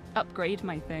upgrade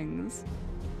my things.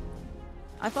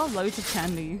 I've got loads of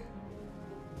candy.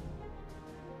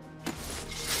 I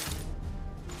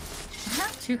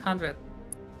have 200.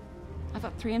 I've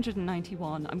got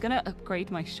 391. I'm gonna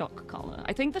upgrade my shock collar.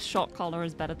 I think the shock collar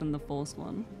is better than the force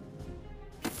one.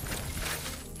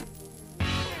 The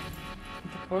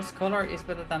force color is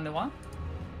better than the one?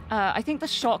 I think the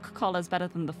shock collar is better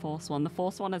than the force one. The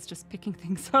force one is just picking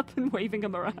things up and waving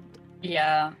them around.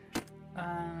 Yeah.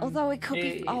 Although it could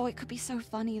be, it could be so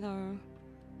funny though.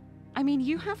 I mean,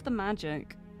 you have the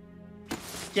magic.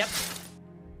 Yep.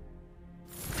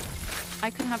 I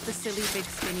could have the silly big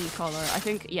skinny collar. I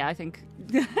think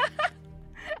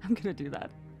I'm gonna do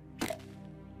that.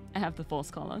 I have the force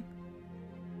collar.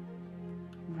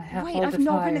 I have Wait, all I've the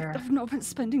not fire. been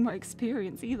spending my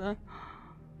experience either.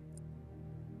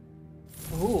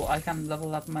 Ooh, I can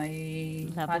level up my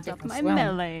Leveled magic up as my well.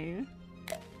 melee.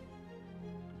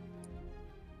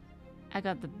 I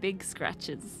got the big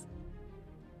scratches.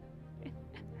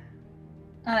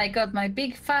 And I got my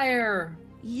big fire.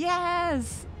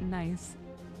 Yes! Nice.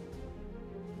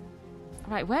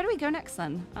 Right, where do we go next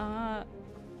then?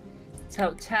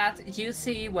 So, chat, you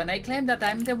see, when I claim that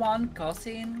I'm the one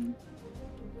causing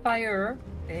fire,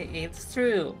 it's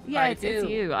true. Yeah, I it's do.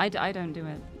 you. I don't do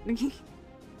it.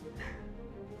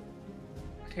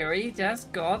 Lirie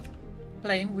just got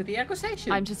playing with the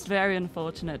accusation. I'm just very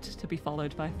unfortunate to be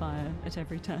followed by fire at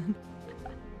every turn.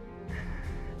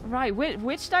 Right,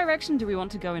 which direction do we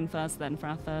want to go in first then for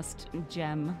our first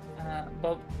gem?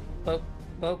 Boat.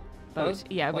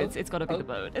 Yeah, it's got to be the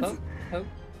boat. It's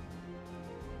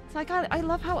like I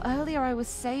love how earlier I was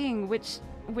saying which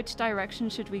direction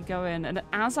should we go in, and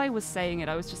as I was saying it,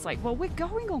 I was just like, well, we're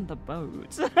going on the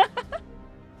boat.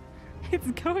 It's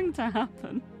going to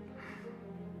happen.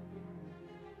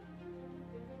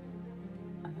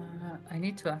 I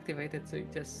need to activate it to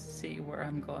just see where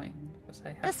I'm going, because I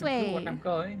have This to know where way. I'm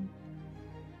going.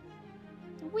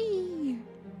 Whee!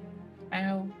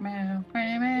 Meow, meow,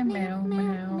 meow, meow, meow,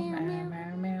 meow, meow,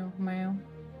 meow, meow, meow.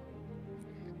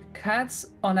 Cats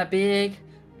on a big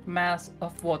mass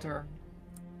of water.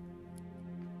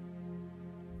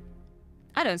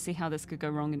 I don't see how this could go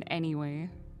wrong in any way.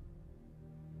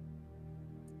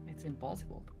 It's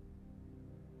impossible.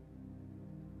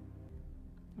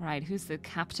 Right, who's the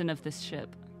captain of this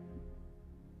ship?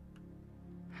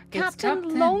 It's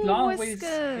Captain Long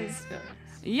Longwhiskers!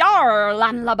 Yar,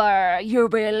 landlubber! You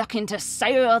be looking to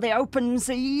sail the open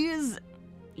seas?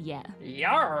 Yeah.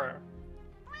 Yar!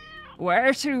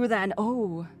 Where to then?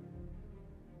 Oh.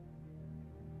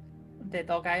 The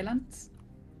Dog Islands?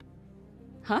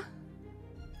 Huh?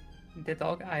 The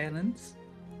Dog Islands?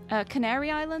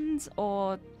 Canary Islands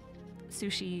or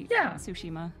Yeah.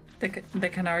 Tsushima? The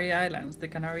Canary Islands. The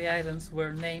Canary Islands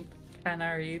were named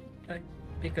Canary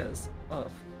because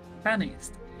of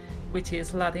canis, which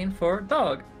is Latin for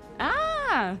dog.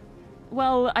 Ah!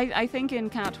 Well, I think in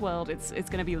Cat World it's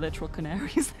gonna be literal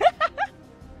canaries.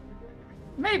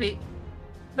 Maybe.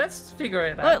 Let's figure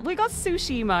it Well, out. we got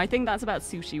Tsushima. I think that's about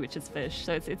sushi, which is fish,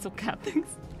 so it's all cat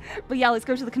things. But yeah, let's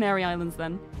go to the Canary Islands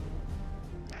then.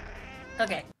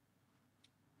 Okay.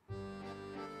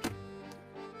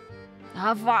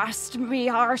 Avast me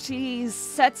hearties,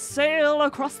 set sail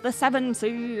across the seven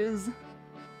seas.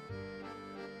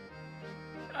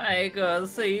 I got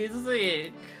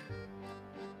seasick.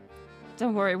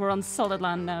 Don't worry, we're on solid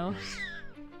land now.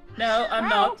 No, I'm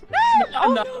not. No!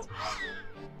 I'm Oh, not. no!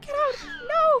 Get out!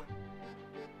 No!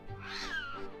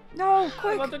 No, I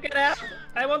quick! want to get out.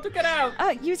 I want to get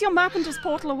out. Use your map and just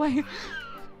portal away.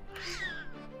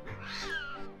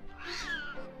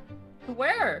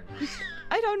 Where?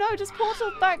 I don't know, just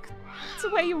portal back to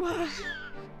where you were.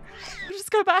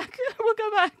 Just go back. We'll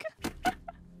go back.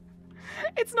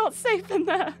 It's not safe in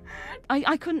there.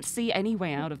 I couldn't see any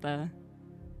way out of there.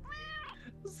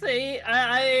 See,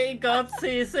 I got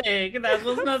seasick. That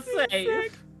was not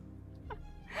safe.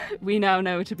 We now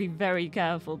know to be very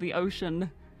careful. The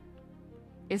ocean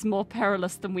is more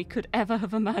perilous than we could ever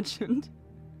have imagined.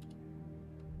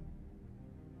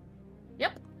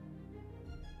 Yep.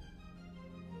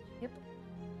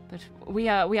 But we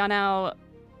are now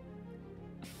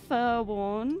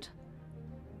forewarned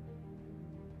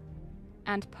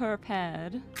and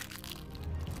prepared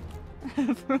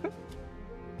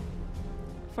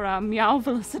for our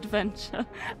meowvelous adventure.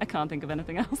 I can't think of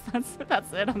anything else.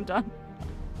 That's it. I'm done.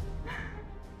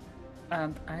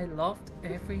 And I loved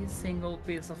every single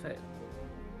piece of it.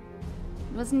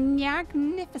 It was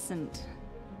magnificent.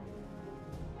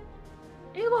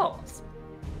 It was.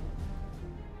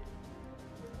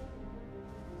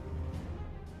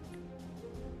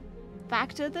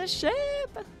 Back to the ship.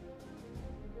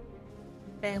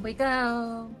 There we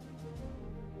go.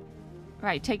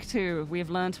 Right, take two. We have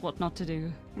learned what not to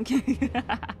do.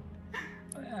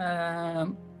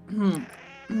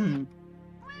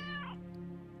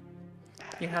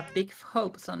 You have big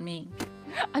hopes on me.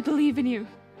 I believe in you.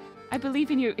 I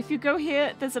believe in you. If you go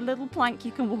here, there's a little plank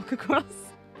you can walk across.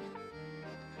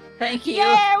 Thank you.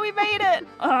 Yeah, we made it!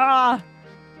 Ah,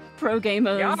 pro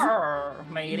gamers. Yar,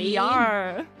 matey.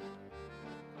 Yar.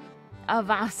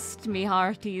 Avast me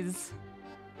hearties.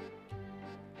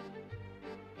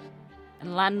 And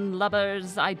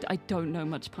landlubbers, I don't know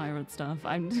much pirate stuff.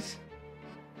 I'm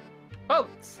Oh,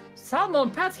 salmon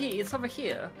patty is over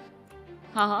here.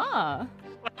 haha.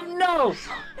 Oh, no!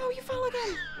 No, you fell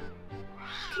again.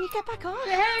 Can you get back on?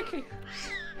 The heck?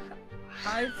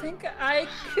 I think I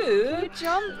could. You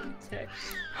jump. Check.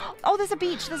 Oh, there's a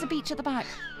beach. There's a beach at the back.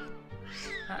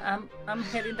 I'm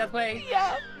heading that way.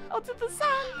 Yeah, onto the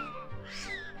sand.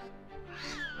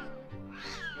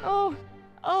 Oh,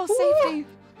 safety.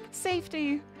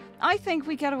 Safety. I think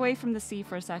we get away from the sea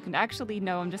for a second. Actually,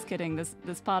 no, I'm just kidding.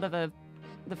 There's part of the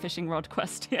fishing rod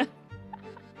quest here.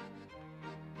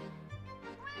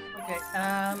 Okay,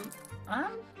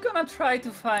 I'm gonna try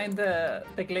to find the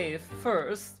glyph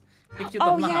first, if you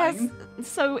don't mind. Yes.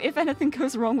 So if anything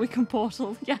goes wrong, we can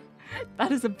portal. Yeah,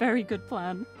 that is a very good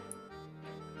plan.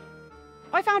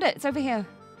 Oh, I found it. It's over here.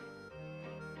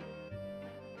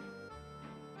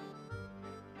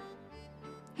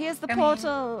 Here's the Come in.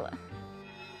 portal.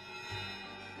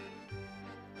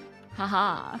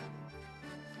 Haha.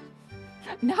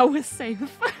 Now we're safe.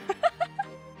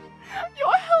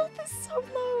 Your health is so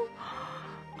low.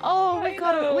 Oh, we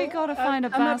gotta find a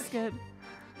I'm at basket.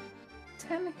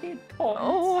 10 hit points.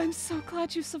 Oh, I'm so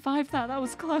glad you survived that. That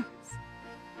was close.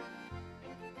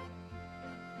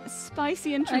 A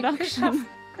spicy I could introduction. have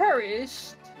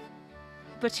perished.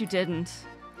 But you didn't.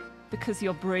 Because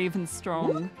you're brave and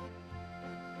strong.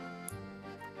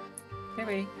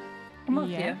 Anyway, come on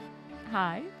Yeah. here.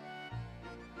 Hi.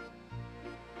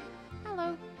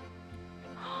 Hello.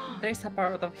 There's a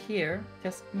part of here.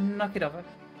 Just knock it over.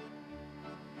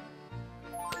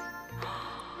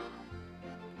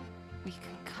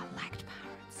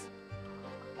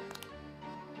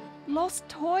 Lost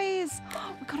toys.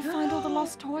 We gotta find all the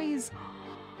lost toys.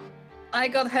 I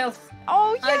got health.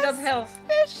 Oh yes. I got health.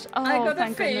 Fish. Oh, I got a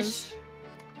thank fish. goodness.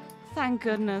 Thank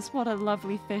goodness. What a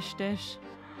lovely fish dish.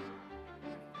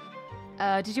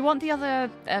 Did you want the other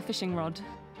fishing rod?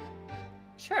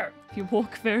 Sure. If you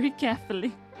walk very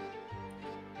carefully.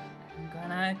 I'm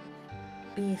gonna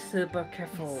be super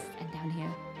careful. Yes, and down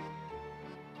here.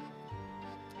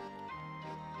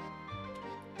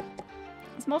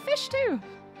 There's more fish too.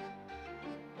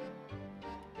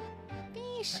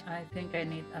 Fish. I think I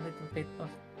need a little bit of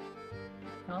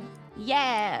help.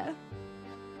 Yeah.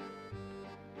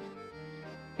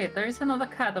 Okay, there is another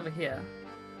cat over here.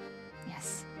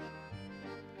 Yes.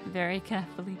 Very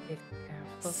carefully. Be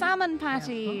careful. Salmon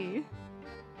patty.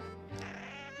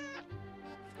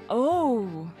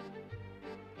 Oh.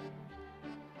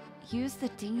 Use the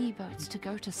dinghy boats to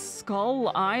go to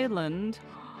Skull Island.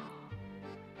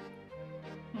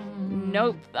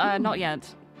 Nope, not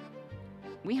yet.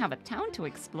 We have a town to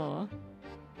explore.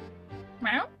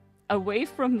 Meow. Away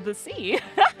from the sea.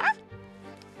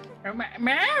 Meow.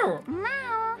 Meow.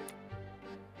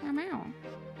 Meow, meow.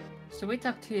 So we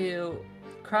talk to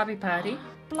Krabby Patty.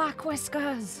 Black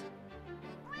Whiskers.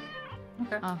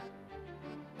 Okay.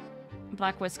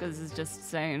 Black Whiskers is just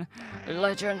saying,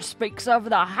 legend speaks of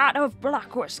the hat of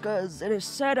Black Whiskers. It is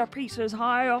set a pieces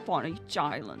high up on each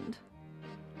island.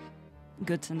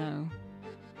 Good to know.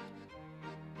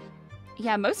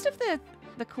 Yeah, most of the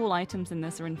cool items in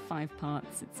this are in 5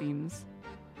 parts, it seems.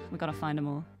 We gotta find them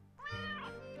all.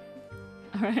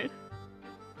 Alright.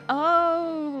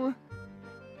 Oh!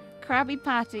 Krabby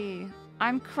Patty.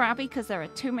 I'm crabby because there are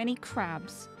too many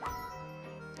crabs.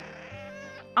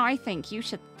 I think you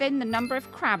should thin the number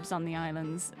of crabs on the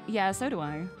islands. Yeah, so do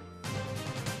I.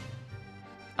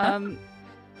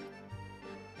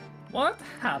 What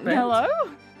happened? Hello?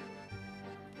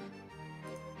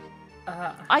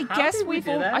 I how guess did we we've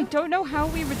do all... that? I don't know how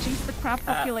we reduced the crab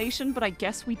population, but I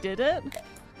guess we did it.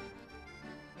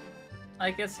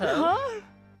 I guess so. Huh?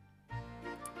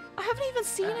 I haven't even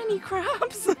seen any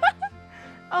crabs. Oh,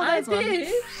 I there's one.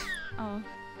 did. Oh.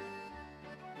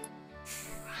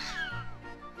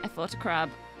 I fought a crab,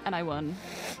 and I won.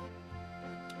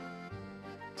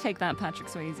 Take that, Patrick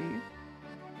Swayze.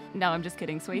 No, I'm just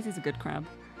kidding. Swayze's a good crab.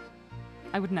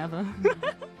 I would never.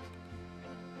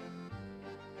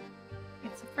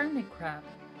 It's a friendly crab.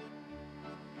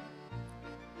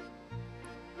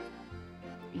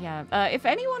 Yeah, if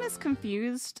anyone is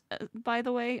confused, by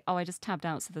the way... Oh, I just tabbed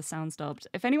out so the sound stopped.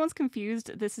 If anyone's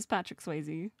confused, this is Patrick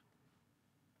Swayze.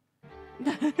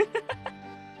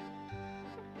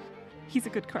 He's a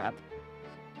good crab.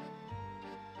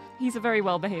 He's a very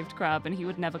well-behaved crab, and he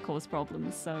would never cause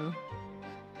problems, so...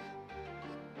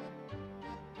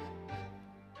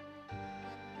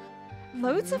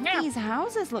 Loads of these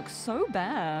houses look so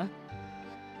bare.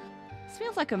 This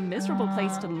feels like a miserable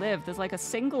place to live. There's like a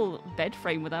single bed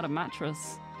frame without a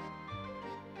mattress.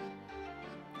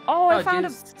 Oh, I found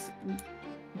a...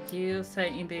 Do you say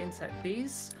in the inside,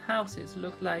 these houses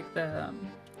look like the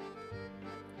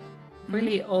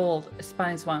really old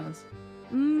Spanish ones.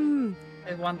 Mmm.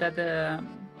 The one that the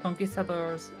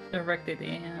conquistadors erected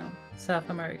in South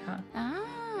America.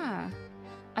 Ah.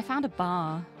 I found a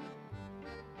bar.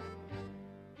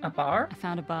 A bar? I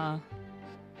found a bar.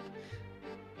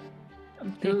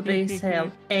 Do they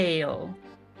sell ale?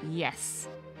 Yes.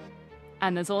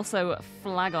 And there's also a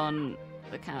flag on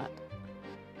the cat.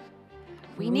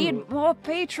 We need more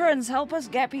patrons. Help us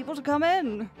get people to come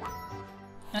in.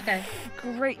 Okay.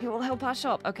 Great, you will help our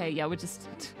shop. Okay, yeah, we're just...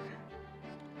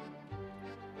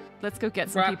 Let's go get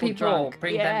some Grab people drunk.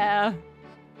 bring Yeah. them.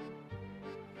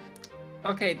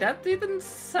 Okay, that didn't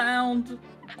sound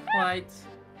quite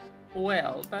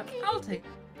well, but I'll take.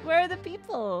 Where are the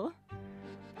people?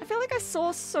 I feel like I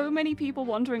saw so many people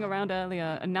wandering around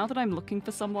earlier, and now that I'm looking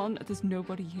for someone, there's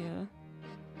nobody here.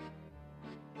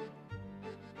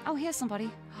 Oh, here's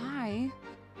somebody. Hi.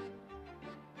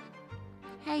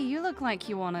 Hey, you look like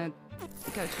you want to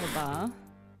go to a bar.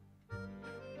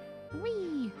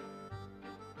 Whee!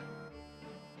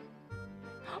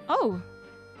 Oh!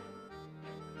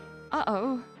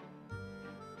 Uh-oh.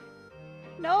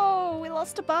 No, we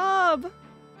lost a Barb!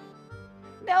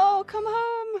 No, come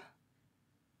home!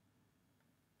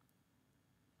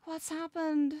 What's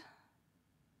happened?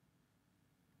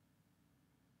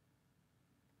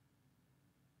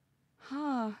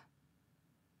 Huh.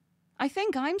 I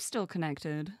think I'm still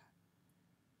connected.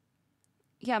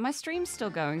 Yeah, my stream's still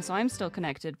going, so I'm still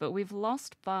connected, but we've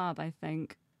lost Barb, I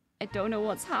think. I don't know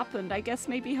what's happened. I guess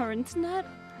maybe her internet?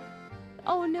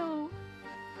 Oh no.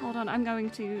 Hold on, I'm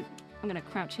gonna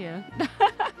crouch here.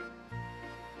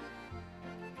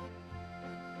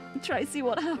 Try see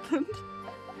what happened.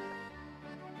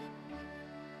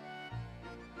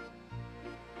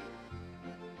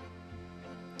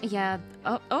 Yeah.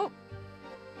 Oh.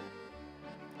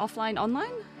 Offline,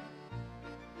 online?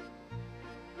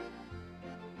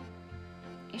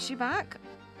 Is she back?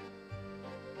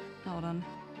 Hold on.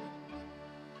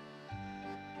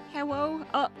 Hello?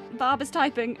 Oh, Barb is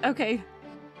typing. Okay.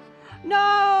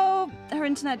 No! Her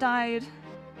internet died.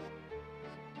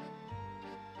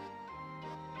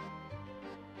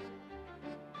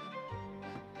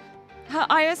 Her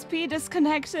ISP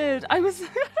disconnected. I was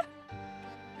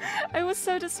I was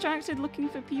so distracted looking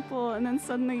for people, and then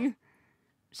suddenly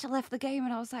she left the game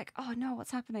and I was like, oh no,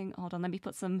 what's happening? Hold on, let me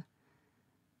put some...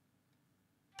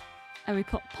 And we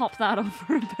pop that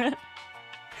over a bit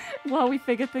while we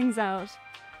figure things out.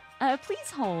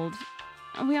 Please hold.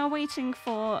 We are waiting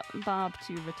for Barb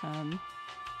to return.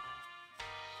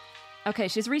 Okay,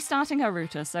 she's restarting her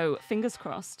router, so fingers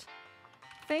crossed.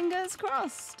 Fingers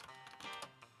crossed!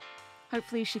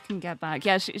 Hopefully she can get back.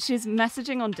 Yeah, she's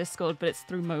messaging on Discord, but it's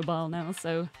through mobile now,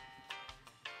 so...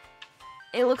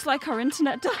 It looks like her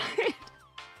internet died.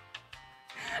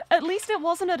 At least it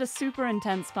wasn't at a super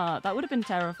intense part. That would have been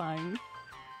terrifying.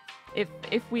 If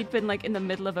we'd been, like, in the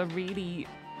middle of a really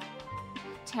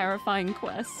terrifying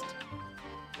quest.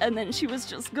 And then she was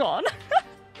just gone.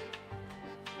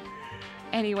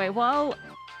 Anyway, while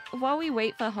we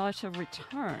wait for her to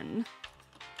return...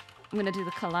 I'm gonna do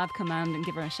the collab command and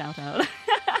give her a shout out.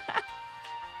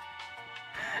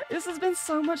 This has been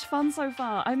so much fun so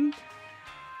far. I'm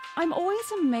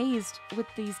always amazed with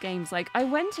these games. Like, I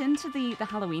went into the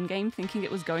Halloween game thinking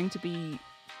it was going to be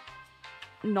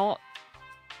not,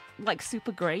 like,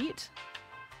 super great.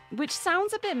 Which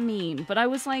sounds a bit mean, but I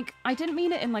was like, I didn't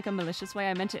mean it in, like, a malicious way.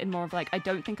 I meant it in more of, like, I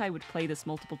don't think I would play this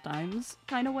multiple times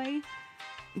kind of way.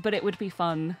 But it would be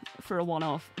fun for a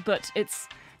one-off. But it's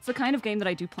the kind of game that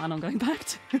I do plan on going back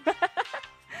to.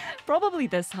 Probably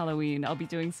this Halloween. I'll be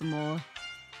doing some more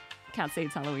Cat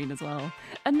Saves Halloween as well.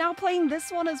 And now playing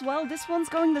this one as well. This one's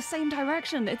going the same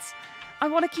direction. I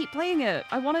want to keep playing it.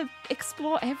 I want to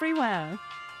explore everywhere.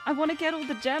 I want to get all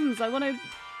the gems. I want to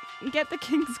get the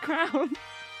King's Crown.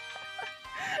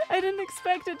 I didn't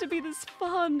expect it to be this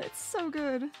fun. It's so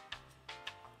good.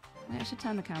 Wait, I should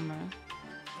turn the camera.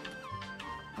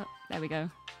 Oh, there we go.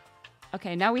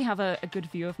 Okay, now we have a good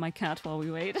view of my cat while we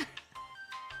wait.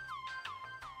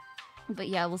 But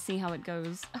yeah, we'll see how it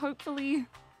goes. Hopefully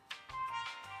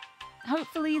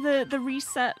the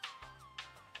reset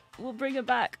will bring it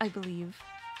back, I believe.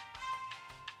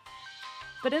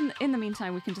 But in the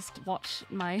meantime, we can just watch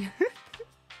my...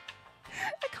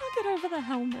 I can't get over the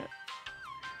helmet.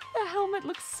 The helmet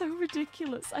looks so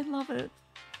ridiculous. I love it.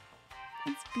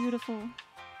 It's beautiful.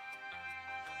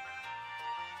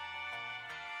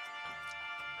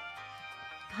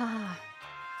 Ah.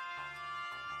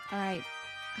 Alright.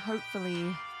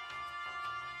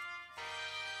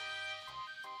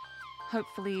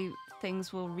 Hopefully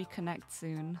things will reconnect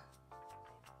soon.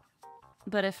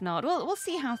 But if not, we'll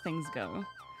see how things go.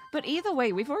 But either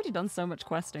way, we've already done so much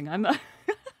questing. I'm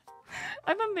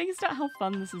amazed at how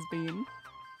fun this has been.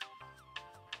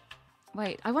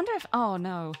 Wait, I wonder if... Oh,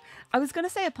 no. I was going to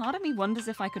say, a part of me wonders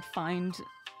if I could find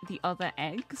the other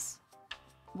eggs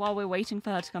while we're waiting for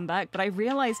her to come back, but I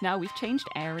realize now we've changed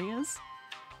areas.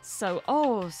 So,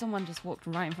 oh, someone just walked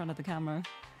right in front of the camera.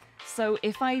 So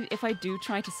if I do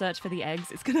try to search for the eggs,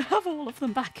 it's going to have all of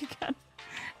them back again.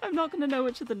 I'm not going to know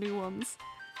which are the new ones.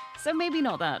 So maybe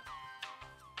not that.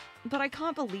 But I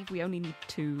can't believe we only need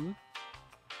 2.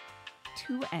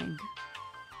 2 egg.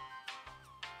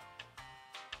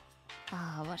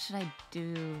 Ah, what should I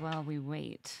do while we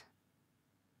wait?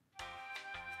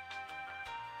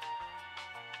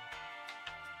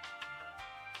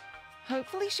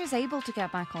 Hopefully she's able to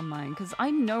get back online, because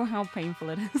I know how painful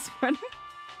it is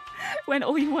when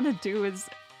all you want to do is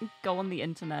go on the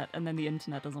internet and then the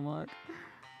internet doesn't work.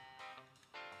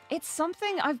 It's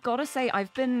something I've got to say,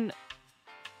 I've been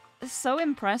so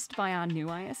impressed by our new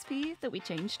ISP that we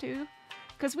changed to.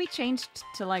 Because we changed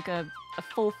to like a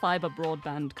full fiber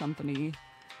broadband company.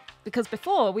 Because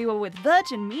before we were with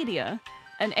Virgin Media,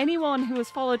 and anyone who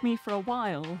has followed me for a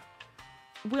while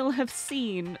will have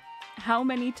seen how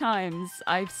many times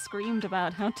I've screamed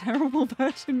about how terrible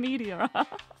Virgin Media are.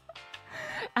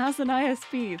 As an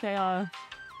ISP, they are...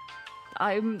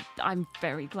 I'm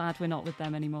very glad we're not with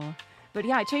them anymore. But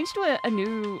yeah, I changed to a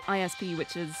new ISP,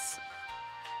 which is...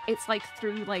 It's like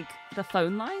through like the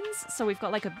phone lines. So we've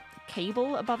got like a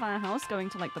cable above our house going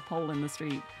to like the pole in the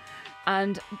street.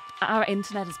 And our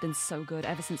internet has been so good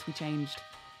ever since we changed.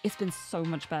 It's been so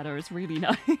much better. It's really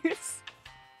nice.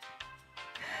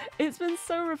 It's been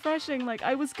so refreshing. Like,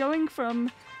 I was going from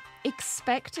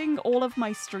expecting all of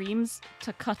my streams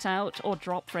to cut out or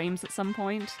drop frames at some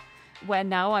point, where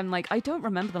now I'm like, I don't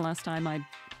remember the last time I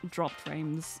dropped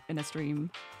frames in a stream.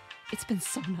 It's been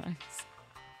so nice.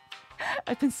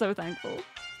 I've been so thankful.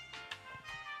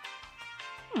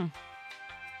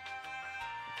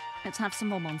 Let's have some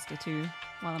more Monster too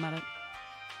while I'm at it.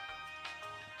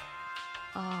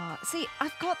 See,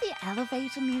 I've got the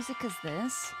elevator music as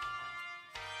this,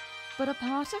 but a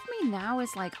part of me now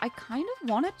is like, I kind of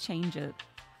want to change it.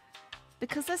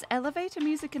 Because there's elevator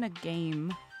music in a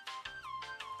game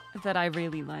that I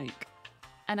really like.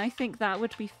 And I think that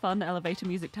would be fun elevator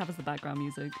music to have as the background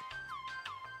music.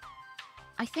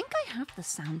 I think I have the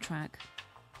soundtrack.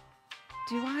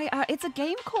 Do I? It's a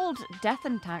game called Death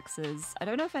and Taxes. I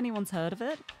don't know if anyone's heard of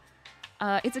it.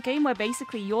 It's a game where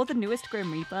basically you're the newest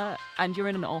Grim Reaper and you're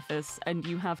in an office and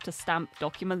you have to stamp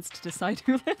documents to decide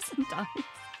who lives and dies.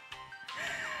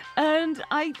 And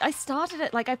I started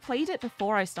it, like I played it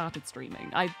before I started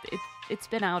streaming. It's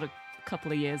been out a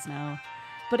couple of years now.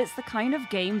 But it's the kind of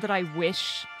game that I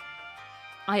wish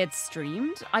I had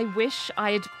streamed. I wish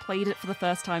I had played it for the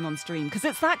first time on stream. Because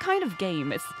it's that kind of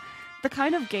game. It's the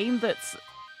kind of game that's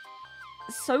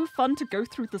so fun to go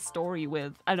through the story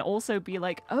with and also be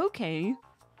like, okay,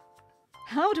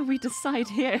 how do we decide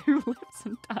here who lives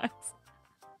and dies?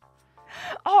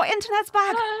 Oh, internet's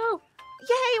back! Hello.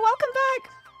 Yay, welcome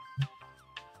back!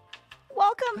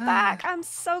 Welcome back! I'm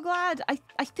so glad.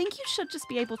 I think you should just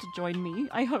be able to join me,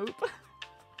 I hope.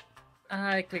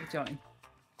 I click join.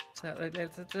 So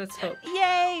let's hope.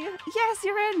 Yay! Yes,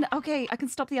 you're in! Okay, I can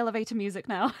stop the elevator music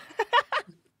now.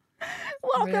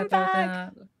 Welcome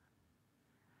back!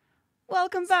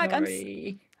 Welcome back.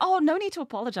 Sorry. Oh, no need to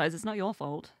apologize. It's not your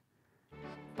fault.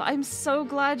 But I'm so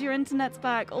glad your internet's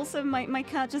back. Also, my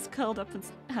cat just curled up and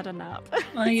had a nap.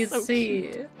 I so see.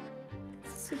 cute.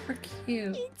 Super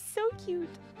cute. It's so cute.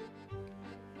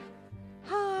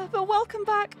 But welcome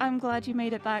back. I'm glad you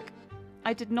made it back.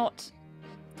 I did not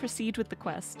proceed with the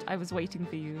quest. I was waiting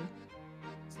for you.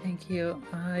 Thank you.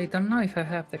 I don't know if I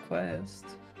have the quest.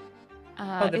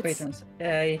 The it's- patrons.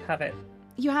 I have it.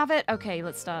 You have it? Okay,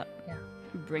 let's start Yeah.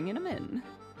 bringing them in.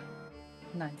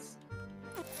 Nice.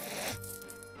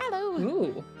 Hello.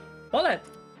 Ooh. Bullet.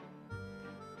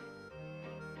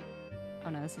 Oh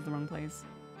no, this is the wrong place.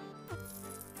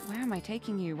 Where am I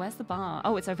taking you? Where's the bar?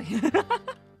 Oh, it's over here.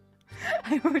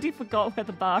 I already forgot where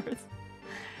the bar is.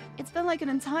 It's been like an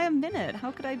entire minute. How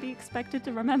could I be expected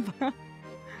to remember?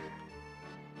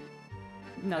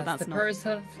 No, that's the not. curse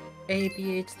of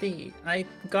ADHD. I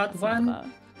got That's not the one bar.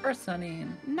 person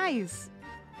in. Nice.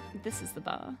 This is the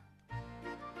bar.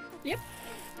 Yep.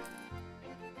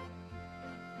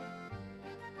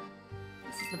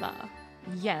 This is the bar.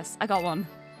 Yes, I got one.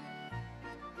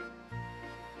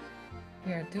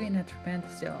 We are doing a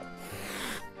tremendous job.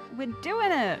 We're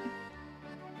doing it.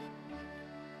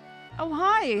 Oh,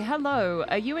 hi. Hello.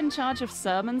 Are you in charge of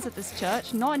sermons at this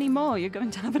church? Not anymore. You're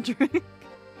going to have a drink.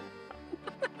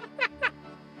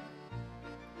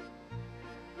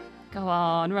 Go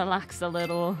on, relax a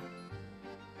little.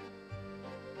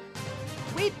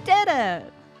 We did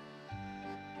it!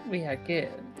 We are good.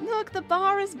 Look, the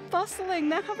bar is bustling.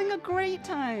 They're having a great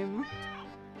time.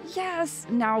 Yes,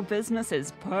 now business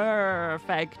is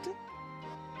perfect.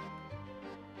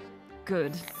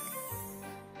 Good.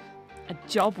 A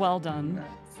job well done. Nice.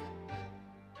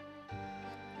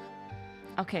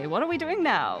 Okay, what are we doing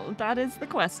now? That is the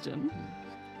question.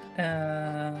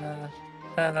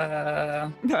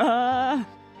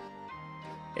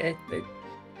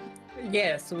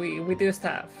 Yes, we do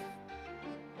stuff.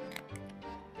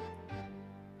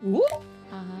 Ooh.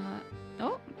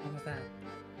 Oh, What was that?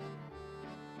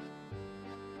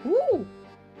 Ooh.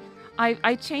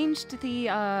 I changed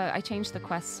the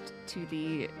quest to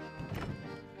the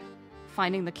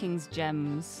finding the king's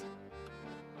gems,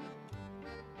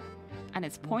 and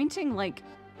it's pointing like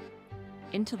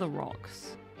into the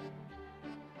rocks.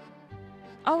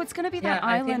 Oh, it's gonna be that Yeah,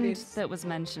 I think island it's- that was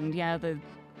mentioned. Yeah, the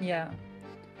Yeah.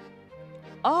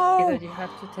 oh, Either you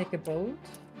have to take a boat.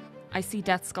 I see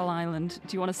Death Skull Island.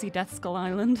 Do you want to see Death Skull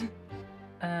Island?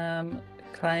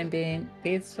 Climbing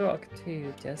this rock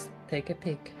to just take a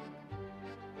peek.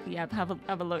 Yep,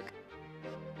 have a look.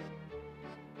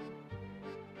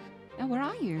 Oh, where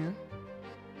are you?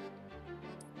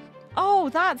 Oh,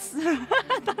 that's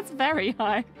that's very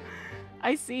high.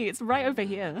 I see. It's right over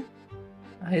here.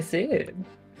 I see it.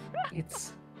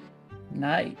 It's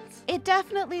nice. It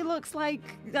definitely looks like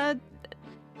Death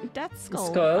Skull,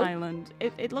 Skull? Island.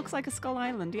 It looks like a Skull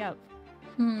Island. Yep.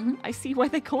 Mm-hmm. I see why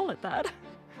they call it that.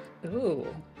 Ooh.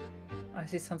 I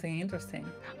see something interesting.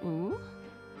 Ooh.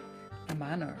 a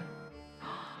manor.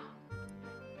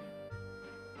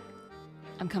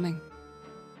 I'm coming.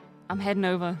 I'm heading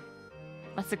over.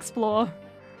 Let's explore.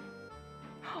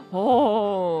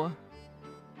 Oh!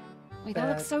 Wait, that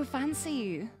looks so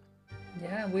fancy.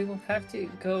 Yeah, we will have to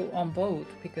go on boat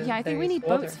because Yeah, I think we there is need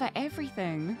water. boats for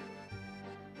everything.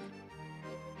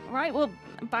 Right, well,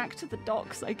 back to the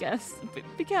docks, I guess.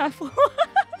 Be careful.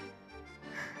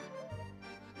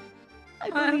 I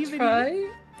believe I'll in try.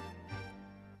 you.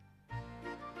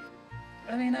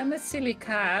 I mean, I'm a silly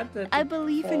cat that I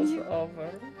believe in falls you. over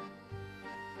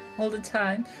all the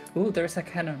time. Ooh, there's a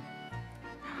cannon.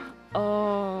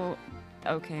 Oh,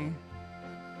 okay.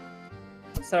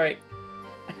 Sorry.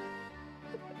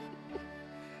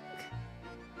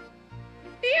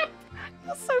 Yep.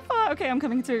 You're so far. Okay, I'm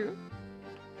coming too.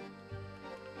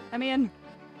 I'm in.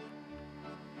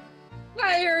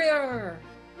 Lirie!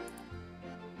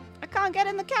 I can't get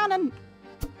in the cannon.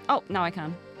 Oh, now I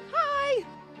can. Hi.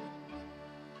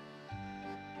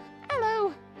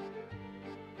 Hello.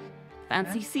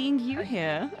 Fancy Huh? seeing you Hi.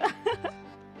 here.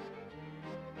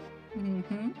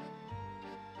 Mm-hmm.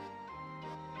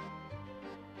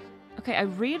 Okay, I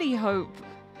really hope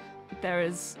there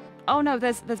is... Oh no,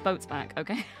 there's boats back,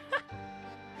 okay.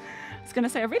 I was gonna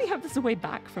say, I really hope there's a way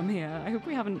back from here. I hope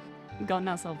we haven't gotten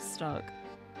ourselves stuck.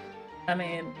 I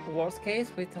mean, worst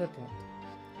case, we teleport.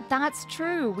 That's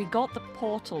true, we got the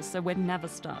portal, so we're never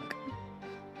stuck.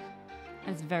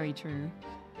 That's very true.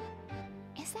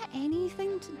 Is there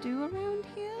anything to do around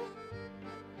here?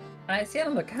 I see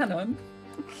another cannon.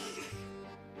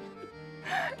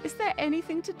 Is there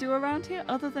anything to do around here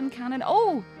other than cannon?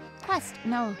 Oh! Quest!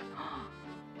 No.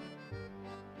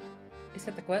 Is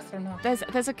it the quest or not?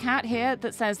 There's a cat here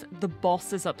that says the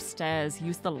boss is upstairs.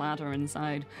 Use the ladder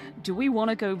inside. Do we want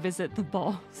to go visit the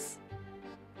boss?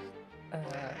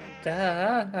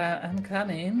 I'm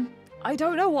coming. I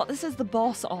don't know what this is the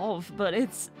boss of, but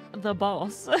it's the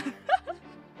boss. I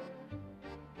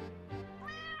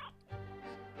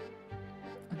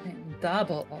mean, the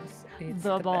boss. It's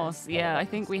The boss. best Yeah, I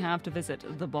boss. think we have to visit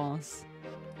the boss.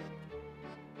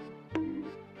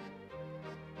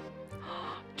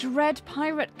 Dread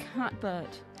pirate catbird.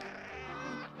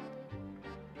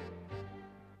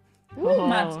 Ooh,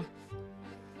 Matt.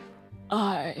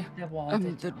 I I am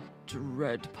wanted the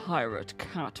dread pirate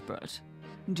catbird.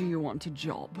 Do you want a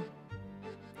job?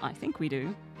 I think we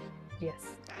do.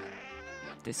 Yes.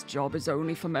 This job is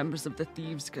only for members of the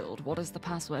Thieves Guild. What is the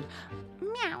password?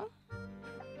 Meow.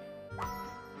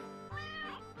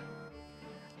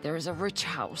 There is a rich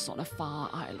house on a far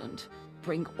island.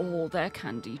 Bring all their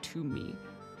candy to me.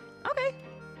 Okay.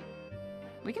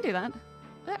 We can do that.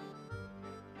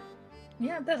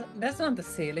 Yeah, that's not the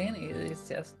ceiling. It's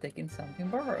just taking something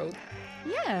borrowed.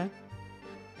 Yeah.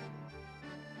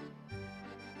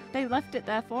 They left it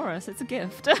there for us. It's a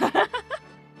gift.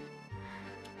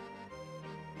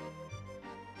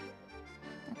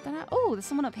 Oh, there's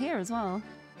someone up here as well.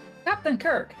 Captain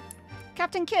Kirk.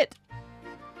 Captain Kit.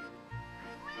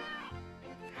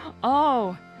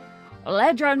 Oh,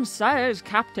 legend says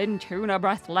Captain Tuna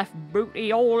Breath left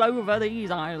booty all over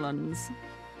these islands.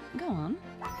 Go on.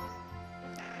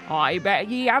 I bet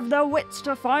ye have the wits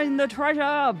to find the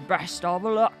treasure. Best of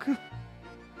luck.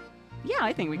 Yeah,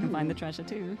 I think we can find the treasure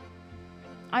too.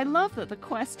 I love that the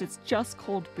quest is just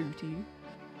called Booty.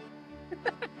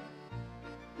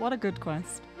 What a good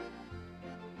quest.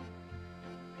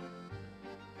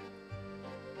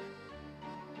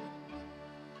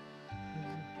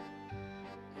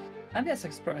 I'm just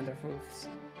exploring the roofs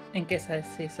in case I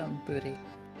see some booty.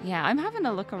 Yeah, I'm having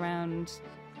a look around,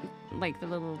 like the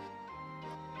little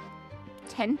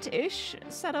tent-ish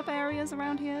setup areas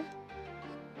around here.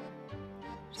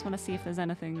 Just want to see if there's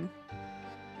anything.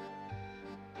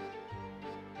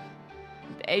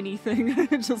 Anything.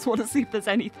 Just want to see if there's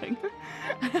anything.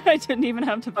 I didn't even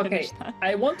have to finish Okay, that.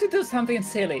 I want to do something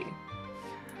silly.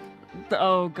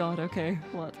 Oh god, okay.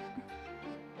 What?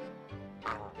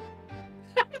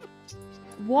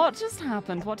 What just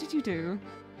happened? What did you do?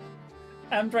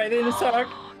 I'm riding a shark.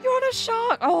 You're on a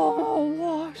shark! Oh,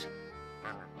 what?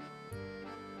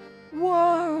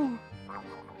 Whoa!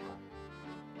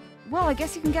 Well, I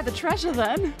guess you can get the treasure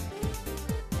then.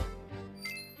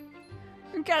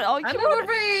 You get, oh, I'm you're on a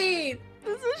raid!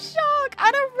 There's a shark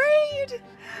and a raid!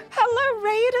 Hello,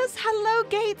 raiders! Hello,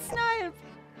 Gate Snipe!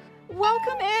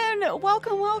 Welcome in!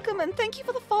 Welcome, welcome, and thank you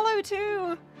for the follow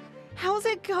too! How's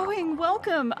it going?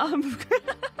 Welcome!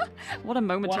 What a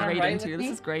moment to Wanna raid ride into. with This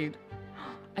me? is great.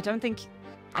 I don't think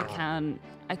I can.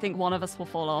 I think one of us will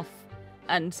fall off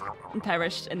and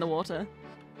perish in the water.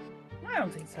 I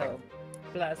don't think so.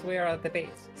 Plus, we are at the base,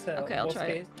 so Okay, I'll worst try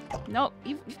case. it. No,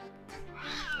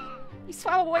 He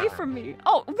swam away from me.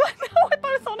 Oh, no, we're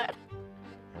both on it.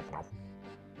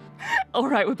 All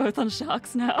right, we're both on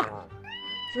sharks now.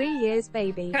 3 years,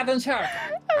 baby. Cat and shark.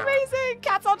 Amazing.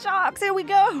 Cats on sharks. Here we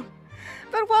go.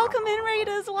 But welcome in,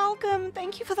 raiders. Welcome.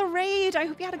 Thank you for the raid. I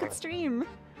hope you had a good stream.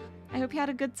 I hope you had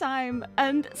a good time.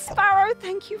 And Sparrow,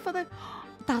 thank you for the...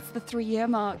 That's the 3-year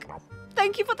mark.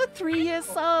 Thank you for the 3-year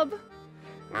sub.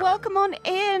 Welcome on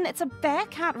in. It's a bear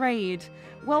cat raid.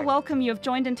 Well, welcome. You have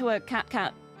joined into a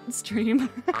cat stream.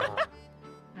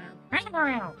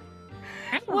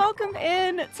 Welcome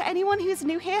in to anyone who's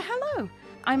new here. Hello.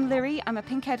 I'm Lirie. I'm a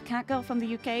pink-haired cat girl from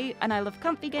the UK, and I love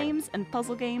comfy games and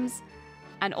puzzle games,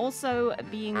 and also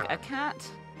being a cat.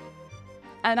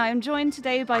 And I am joined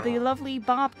today by the lovely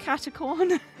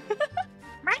BarbUnicorn.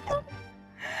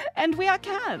 And we are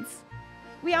cats.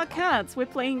 We are cats. We're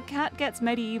playing Cat Gets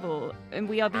Medieval, and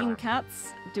we are being cats,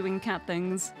 doing cat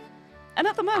things. And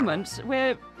at the moment,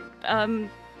 we're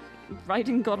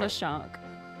riding on a shark.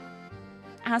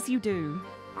 As you do.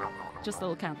 Just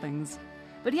little cat things.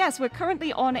 But yes, we're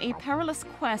currently on a perilous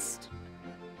quest.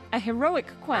 A heroic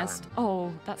quest.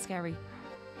 Oh, that's scary.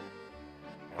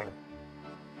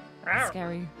 That's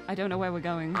scary. I don't know where we're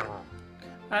going.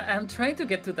 I'm trying to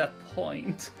get to that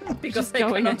point because Just I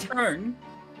going cannot into- turn.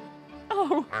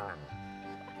 Oh,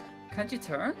 Can't you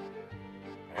turn?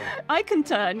 I can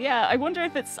turn, yeah. I wonder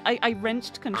if it's... I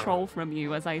wrenched control from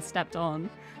you as I stepped on.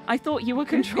 I thought you were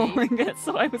controlling it,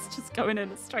 so I was just going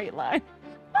in a straight line.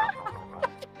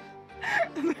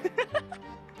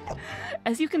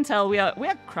 As you can tell, we are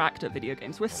cracked at video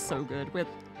games. We're so good. We're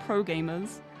pro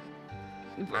gamers.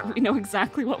 We know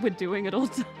exactly what we're doing at all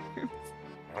times.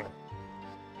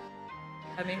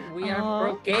 I mean, we are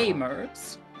pro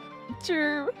gamers.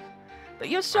 True. But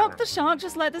you're shocked the shark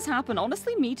just let this happen.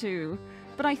 Honestly, me too.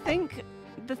 But I think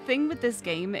the thing with this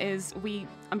game is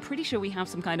I'm pretty sure we have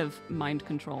some kind of mind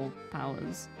control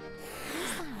powers. What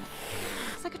is that?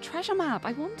 It's like a treasure map.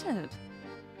 I want it.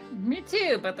 Me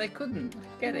too, but I couldn't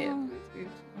get it. Oh.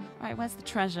 Alright, where's the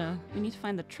treasure? We need to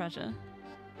find the treasure.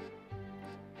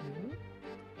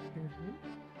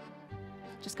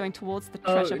 Just going towards the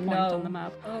treasure point on the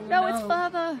map. Oh, No, it's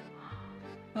further!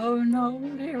 Oh no,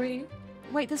 Lirie.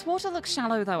 Wait, this water looks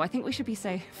shallow though. I think we should be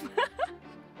safe.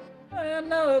 I don't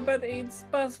know, but it's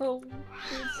puzzle.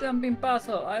 It's something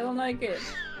puzzle. I don't like it.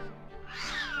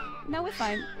 No, we're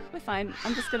fine. We're fine.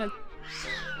 I'm just gonna...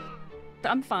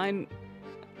 I'm fine.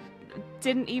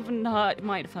 Didn't even hurt. It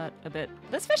might have hurt a bit.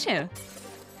 There's fish here.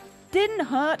 Didn't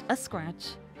hurt a scratch.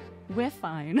 We're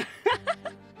fine.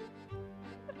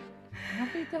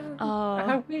 Happy done. Oh.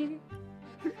 Happy.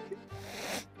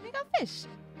 We got fish.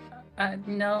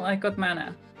 No, I got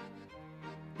mana.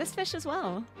 There's fish as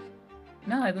well.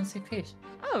 No, I don't see fish.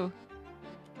 Oh.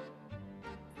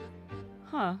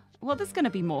 Huh. Well, there's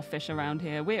gonna be more fish around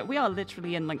here. We are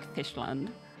literally in, like, fishland.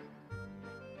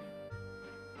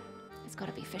 There's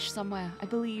gotta be fish somewhere, I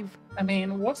believe. I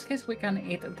mean, worst case we can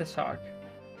eat the shark.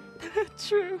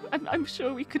 True. I'm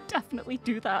sure we could definitely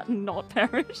do that and not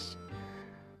perish.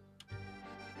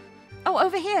 Oh,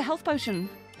 over here, health potion.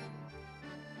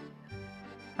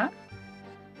 Huh?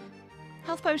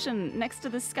 Health potion next to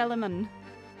the skeleton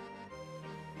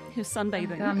who's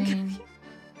sunbathing. Coming.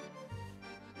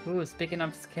 Ooh, speaking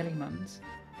of skeletons,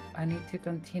 I need to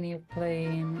continue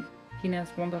playing Tina's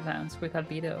Wonderlands with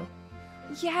Albedo.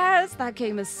 Yes, that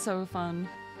game is so fun.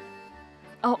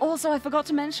 Oh, also, I forgot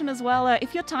to mention as well,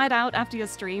 if you're tired out after your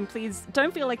stream, please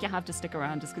don't feel like you have to stick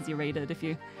around just because you're raided. If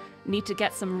you need to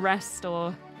get some rest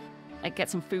or like get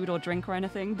some food or drink or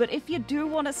anything. But if you do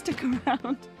want to stick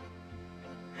around,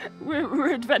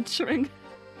 we're adventuring.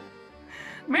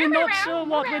 We're not sure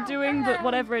what we're doing, but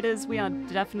whatever it is, we are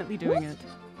definitely doing it.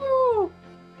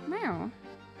 Meow.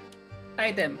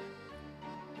 Item.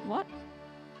 What?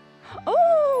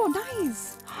 Oh,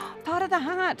 nice! Part of the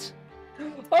hat.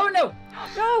 Oh no!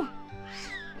 No!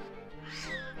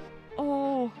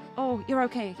 Oh, you're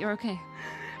okay, you're okay.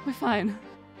 We're fine.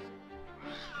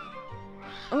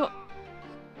 Oh,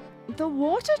 the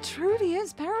water truly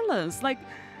is perilous. Like,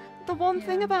 the one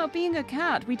thing about being a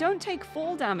cat, we don't take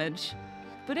fall damage.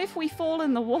 But if we fall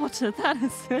in the water, that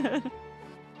is it.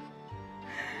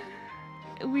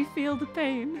 We feel the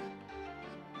pain.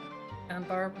 And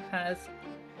Barb has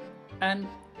an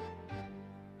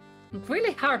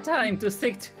really hard time to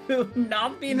stick to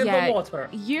not being in the water.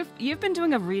 You've been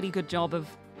doing a really good job of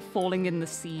falling in the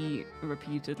sea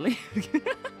repeatedly.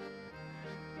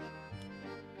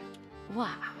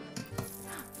 Wow.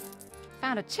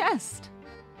 Found a chest.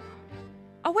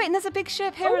 Oh wait, and there's a big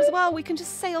ship here as well. We can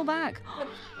just sail back.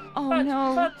 Oh Fudge,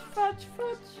 no. Fudge.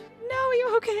 No, are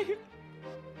you okay?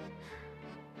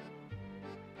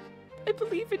 I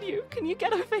believe in you. Can you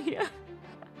get over here?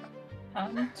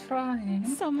 I'm trying.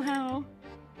 Somehow.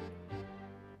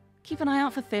 Keep an eye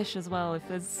out for fish as well, if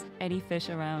there's any fish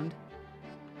around.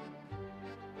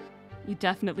 You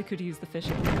definitely could use the fish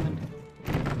at the moment.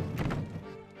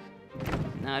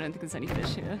 No, I don't think there's any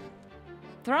fish here.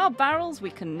 There are barrels we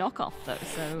can knock off, though,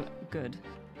 so good.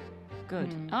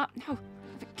 Good. Ah, no!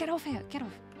 Get off here! Get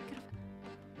off! Get off!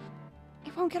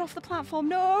 It won't get off the platform!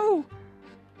 No!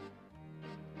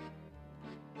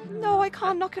 No, I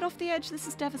can't knock it off the edge. This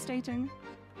is devastating.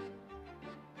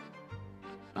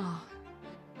 Oh.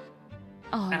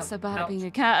 Oh, I'm so bad at being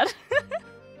a cat.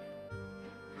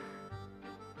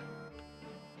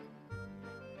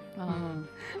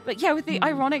 But yeah, with the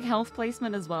ironic health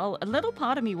placement as well, a little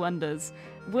part of me wonders,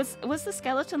 was the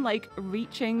skeleton like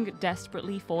reaching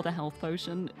desperately for the health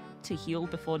potion to heal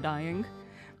before dying?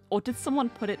 Or did someone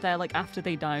put it there like after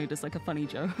they died as like a funny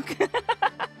joke?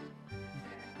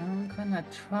 I'm gonna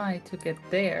try to get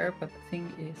there, but the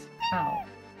thing is, how?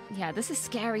 Yeah, this is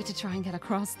scary to try and get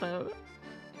across though.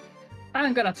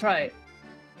 I'm gonna try it.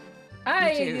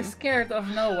 I too. am scared of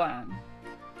no one.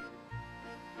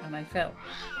 And I fell.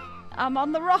 I'm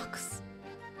on the rocks.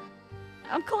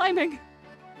 I'm climbing.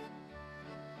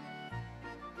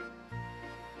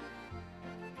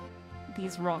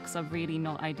 These rocks are really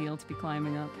not ideal to be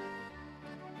climbing up.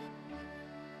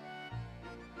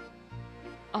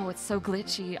 Oh, it's so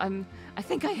glitchy. I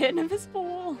think I hit an invisible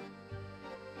wall.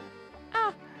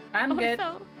 Ah! I'm good. I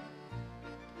fell.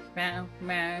 Meow,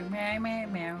 meow, meow, meow,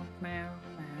 meow, meow,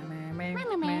 meow, meow,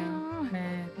 meow, meow,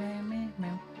 meow, meow,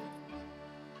 meow.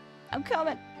 I'm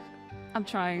coming. I'm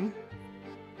trying.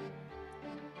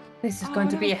 This is going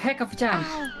to be a heck of a jump.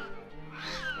 Ow.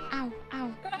 Ow,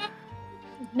 ow.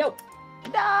 Nope.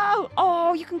 No!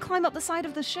 Oh, you can climb up the side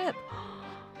of the ship.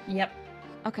 Yep.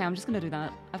 Okay, I'm just gonna do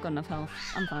that. I've got enough health.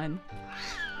 I'm fine.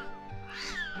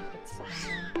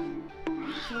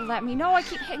 Let me know. I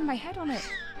keep hitting my head on it.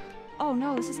 Oh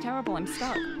no, this is terrible. I'm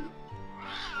stuck.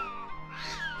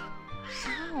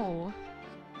 Ow.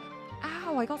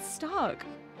 Ow, I got stuck.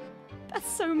 That's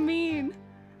so mean.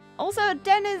 Also,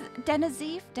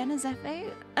 Denizef,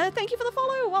 thank you for the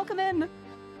follow. Welcome in.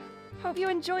 Hope you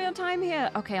enjoy your time here.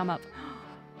 Okay, I'm up.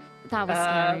 That was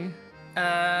scary.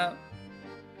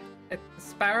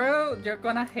 Sparrow, you're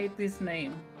gonna hate this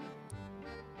name.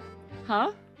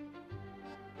 Huh?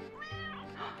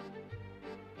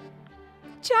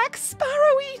 Jack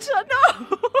Sparrow Eater,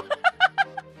 no!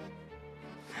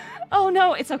 Oh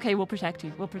no, it's okay, we'll protect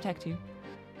you, we'll protect you.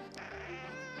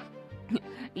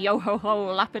 Yo ho ho,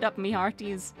 lap it up, me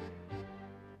hearties.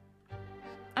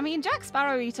 I mean, Jack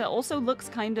Sparrow Eater also looks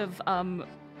kind of,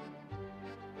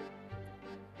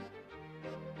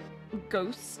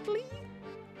 ghostly?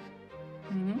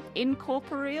 Mm-hmm.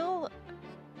 Incorporeal?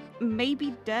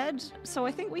 Maybe dead, so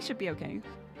I think we should be okay.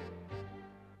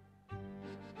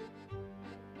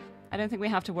 I don't think we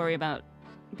have to worry about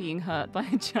being hurt by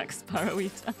a Jack Sparrow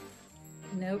Eater.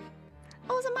 Nope.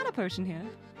 Oh, there's a mana potion here.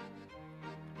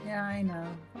 Yeah, I know.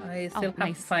 I still have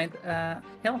to find a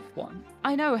health one.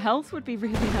 I know, health would be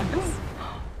really nice.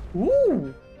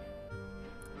 Ooh!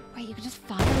 Wait, you can just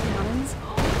fire the cannons?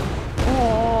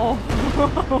 Oh!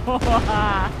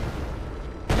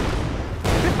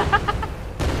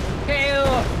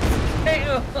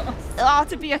 Ah,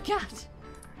 to be a cat.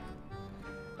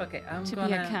 Okay, I'm to gonna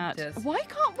be a cat. just... Why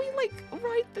can't we, like,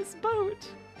 ride this boat?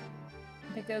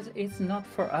 Because it's not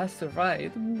for us to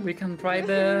ride. We can ride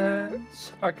the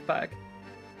shark back.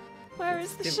 Where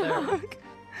It's is the still there. shark?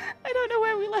 I don't know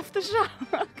where we left the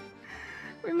shark.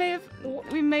 We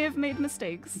may have made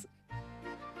mistakes.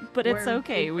 But it's Where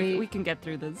okay. did We we- can get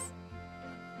through this.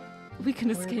 We can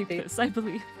Where escape did- this, I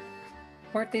believe.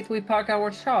 Where did we park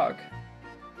our shark?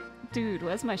 Dude,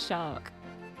 where's my shark?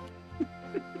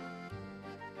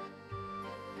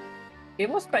 It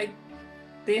was by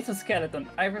this skeleton.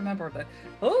 I remember that.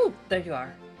 Oh, there you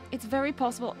are. It's very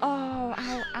possible. Oh,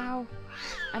 ow, ow.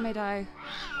 I may die.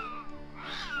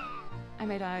 I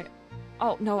may die.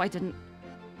 Oh, no, I didn't.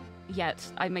 Yet.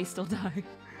 I may still die.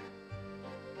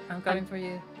 I'm coming for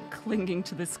you. Clinging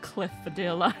to this cliff for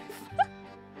dear life.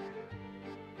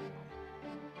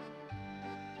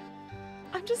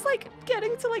 I'm just like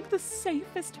getting to like the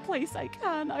safest place I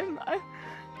can.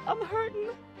 I'm hurting.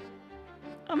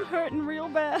 I'm hurting real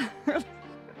bad.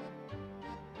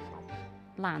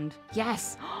 Land.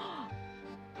 Yes.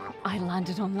 I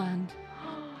landed on land.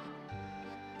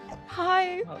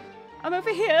 Hi. Oh. I'm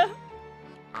over here.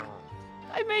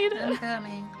 I made I'm it.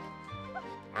 coming.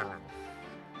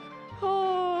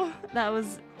 Oh, that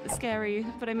was scary,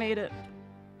 but I made it.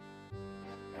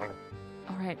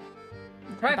 All right.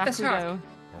 Drive Back the we shark. go.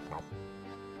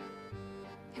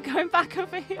 Going back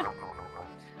over here.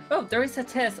 Oh, there is a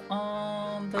test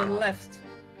on the left.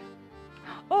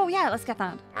 Oh yeah, let's get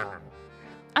that.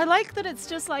 I like that it's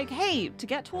just like, hey, to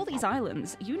get to all these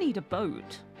islands, you need a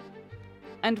boat.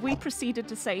 And we proceeded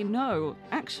to say, no,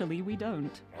 actually we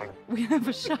don't. We have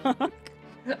a shark.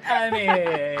 I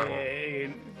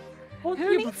mean, what do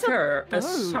Who you needs a prefer, a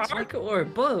boat? shark or a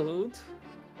boat?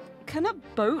 Can a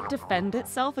boat defend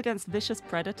itself against vicious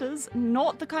predators?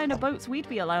 Not the kind of boats we'd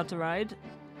be allowed to ride.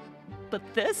 But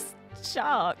this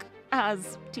shark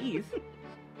has teeth.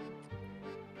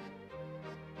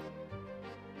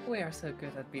 We are so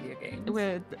good at video games.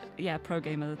 We're, yeah, pro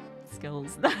gamer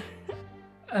skills.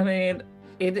 I mean,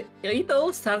 it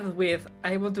all started with,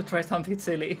 I want to try something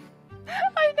silly.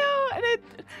 I know, and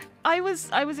I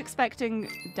was expecting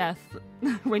death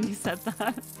when you said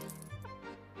that.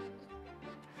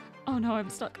 Oh no, I'm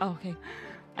stuck. Oh, okay.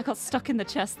 I got stuck in the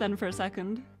chest then for a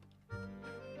second.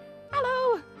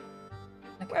 Hello!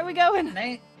 Okay. Where are we going?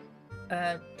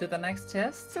 To the next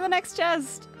chest. To the next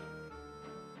chest.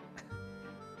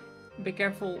 Be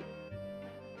careful.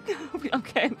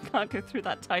 Okay, we can't go through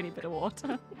that tiny bit of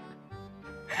water.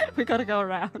 We gotta go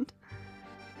around.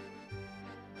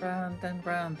 Round and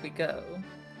round we go.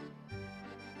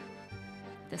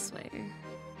 This way.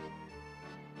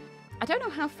 I don't know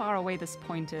how far away this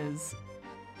point is.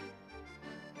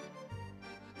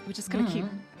 We're just gonna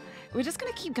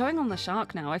keep going on the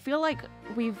shark now. I feel like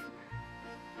we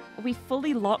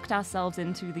fully locked ourselves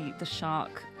into the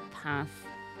shark path.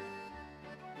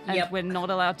 And Yep. we're not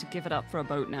allowed to give it up for a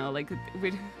boat now. Like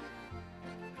we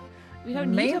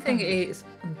don't need Main a thing boat. is,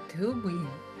 do we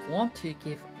want to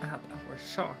give up our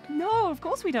shark? No, of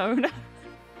course we don't.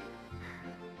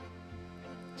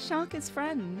 Shark is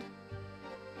friend.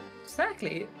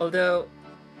 Exactly. Although,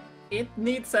 it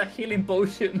needs a healing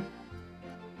potion.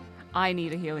 I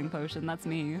need a healing potion, that's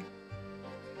me.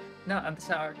 No, I'm the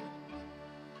shark.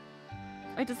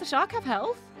 Wait, does the shark have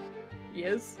health?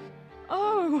 Yes.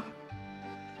 Oh!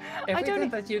 Every don't- time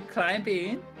that you climb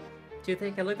in, you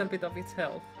take a little bit of its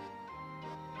health.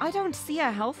 I don't see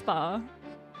a health bar.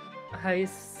 I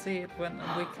see it when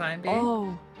we climb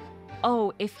in.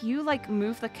 Oh, if you like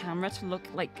move the camera to look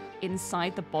like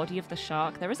inside the body of the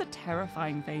shark, there is a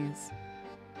terrifying face.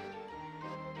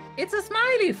 It's a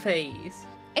smiley face.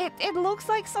 It looks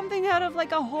like something out of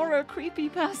like a horror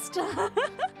creepypasta.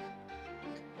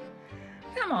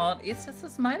 Come on, it's just a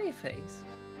smiley face.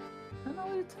 I don't know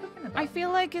what you're talking about. I feel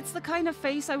like it's the kind of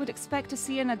face I would expect to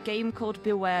see in a game called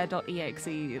Beware.exe.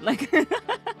 Like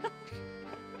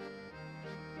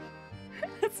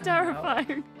it's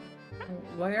terrifying.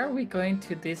 Why are we going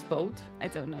to this boat? I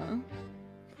don't know.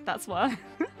 That's why.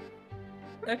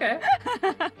 Okay.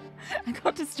 I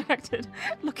got distracted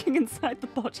looking inside the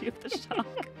body of the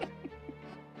shark.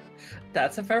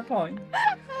 That's a fair point.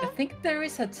 I think there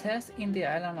is a chest in the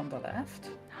island on the left.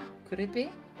 Could it be?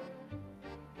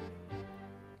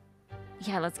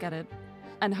 Yeah, let's get it.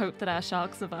 And hope that our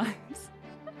shark survives.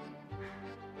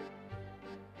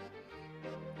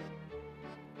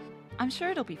 I'm sure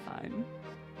it'll be fine.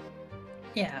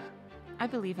 Yeah. I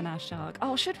believe in our shark.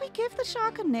 Oh, should we give the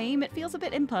shark a name? It feels a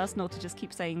bit impersonal to just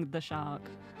keep saying the shark.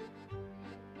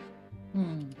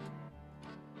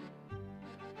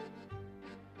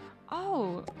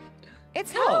 Oh,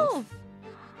 it's Health. health.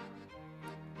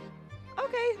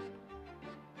 Okay.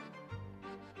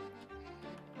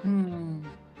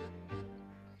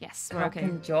 Yes, we're okay.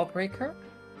 Captain Jawbreaker?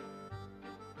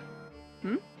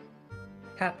 Hmm?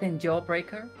 Captain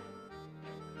Jawbreaker?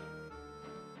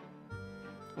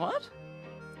 What?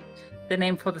 The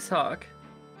name for the shark.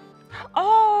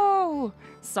 Oh,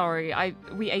 sorry.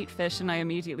 We ate fish and I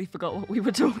immediately forgot what we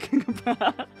were talking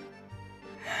about.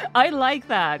 I like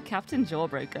that, Captain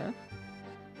Jawbreaker.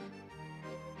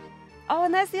 Oh,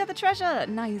 and there's the other treasure.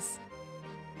 Nice.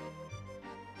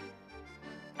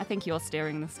 I think you're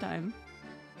steering this time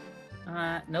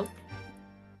Nope.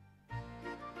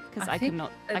 because I think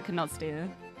I cannot steer.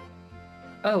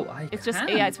 Oh, I It's just can,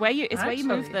 yeah, it's where you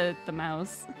move actually. the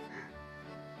mouse.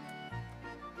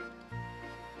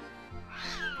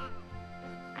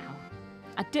 Ow.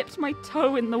 I dipped my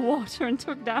toe in the water and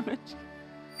took damage.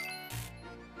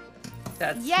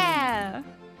 That's Yeah.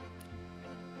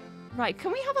 Right,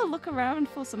 can we have a look around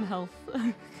for some health?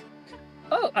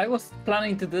 Oh, I was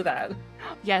planning to do that.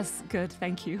 Yes, good,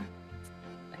 thank you.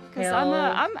 Because Health,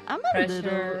 I'm a little.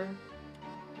 pressure.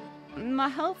 My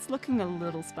health's looking a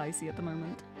little spicy at the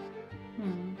moment.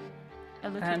 A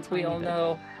little And we tiny all bit.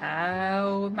 know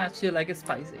how much you like it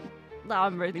spicy.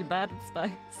 I'm really bad with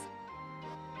spice.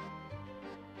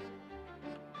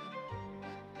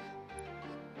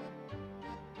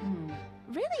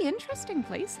 Really interesting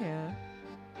place here.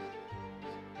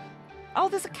 Oh,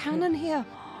 there's a cannon here.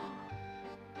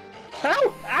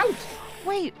 Ow! Ouch!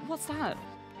 Wait, what's that?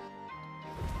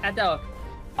 A dog.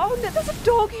 Oh, no, there's a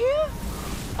dog here?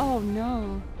 Oh,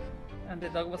 no. And the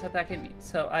dog was attacking me,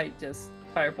 so I just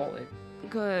fireball it.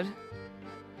 Good.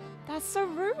 That's so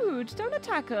rude. Don't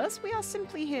attack us. We are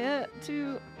simply here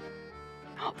to...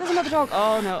 Oh, there's another dog.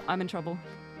 Oh, no, I'm in trouble.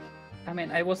 I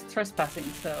mean, I was trespassing,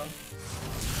 so...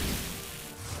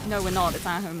 No, we're not. It's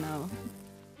our home now.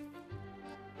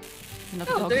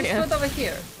 Another Oh, dog there's here. food over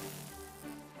here.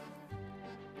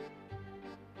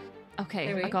 Okay,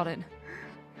 Lirie. I got it.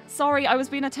 Sorry, I was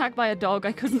being attacked by a dog.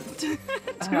 I couldn't do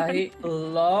I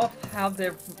love how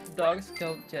the dogs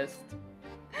go just...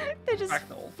 They just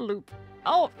fractal. floop.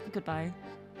 Oh, goodbye.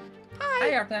 Hi.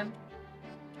 Hi, Artem.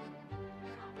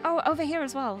 Oh, over here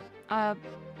as well. There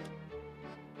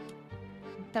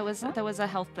was What? a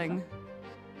health thing.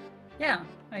 Yeah,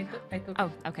 I took...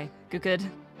 Oh, okay. Good.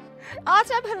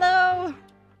 Artem, hello.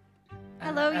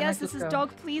 Hello. I Yes, like this is girl.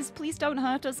 Dog. Please don't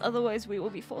hurt us. Otherwise, we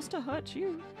will be forced to hurt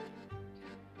you.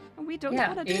 And we don't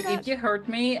Yeah, want to do that. if you hurt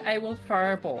me, I will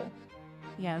fireball.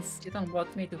 Yes. You don't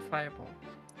want me to fireball.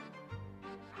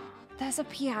 There's a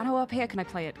piano up here. Can I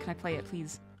play it? Can I play it,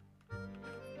 please?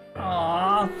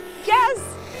 Aww. Yes!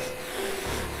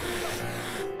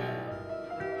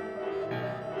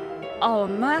 Oh,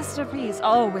 masterpiece.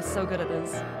 Oh, we're so good at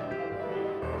this.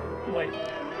 Wait.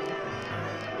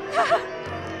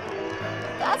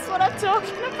 That's what I'm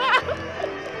talking about.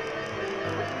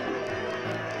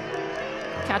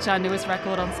 Catch our newest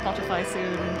record on Spotify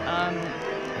soon.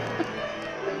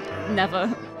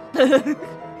 Never.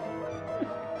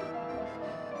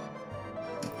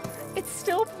 It's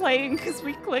still playing because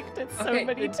we clicked it so Okay,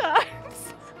 many it-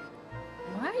 times.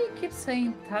 Why you keep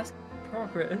saying task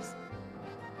progress?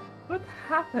 What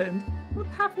happened? What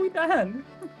have we done?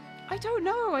 I don't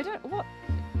know.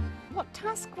 What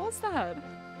task was that?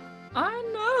 I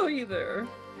know either.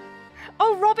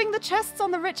 Oh, robbing the chests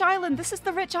on the rich island. This is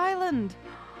the rich island.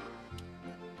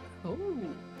 Oh.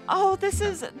 Oh, this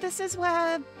is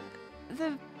where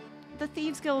the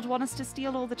Thieves Guild want us to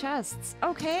steal all the chests.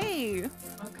 Okay.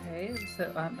 Okay,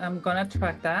 so I'm gonna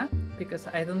track that because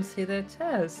I don't see the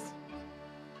chest.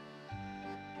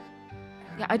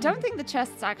 Yeah, I don't think the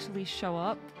chests actually show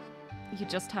up. You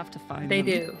just have to find They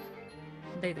them. do.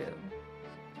 They do.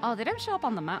 Oh, they don't show up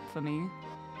on the map for me.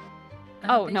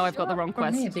 And Oh they no, I've got show the up wrong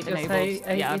for me quest because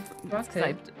enabled. Yeah, it tracked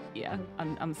it. yeah,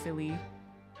 I'm silly.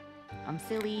 I'm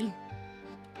silly.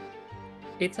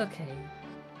 It's okay.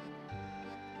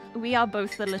 We are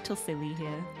both a little silly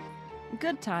here.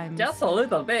 Good times. Just a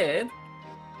little bit.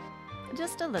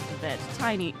 Just a little bit.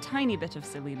 Tiny bit of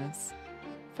silliness.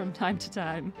 From time to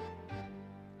time.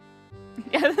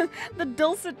 Yeah, the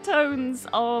dulcet tones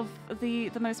of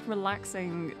the most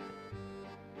relaxing...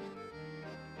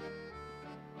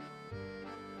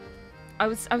 I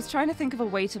was trying to think of a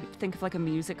way to think of like a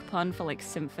music pun for like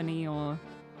symphony or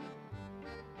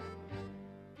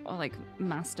like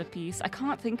masterpiece. I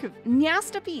can't think of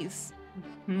Nyasterpiece.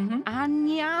 Mm-hmm. A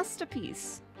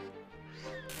Nyasterpiece.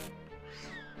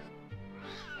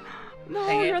 No,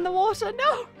 Dang it. you're in the water.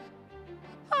 No.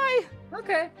 Hi.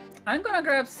 Okay. I'm gonna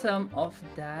grab some of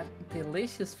that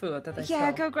delicious food that I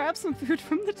Yeah, saw. go grab some food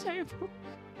from the table.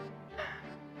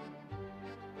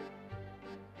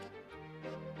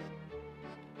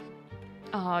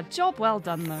 Ah, job well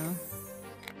done though.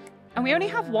 And we only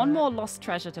have one more lost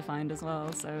treasure to find as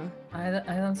well, so... I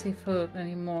don't see food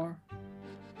anymore.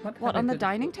 What, have I on the put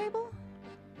dining food? table?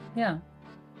 Yeah.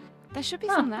 There should be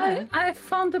Ah, some there. I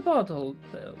found the bottle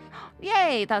though.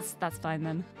 Yay, that's fine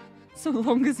then. So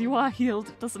long as you are healed,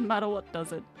 it doesn't matter what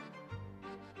does it.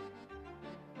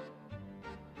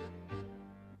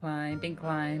 Climbing,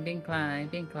 climbing,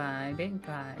 climbing, climbing,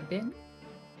 climbing.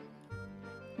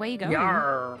 Where you going?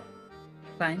 Yarr.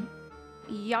 Climb.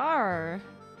 Yar.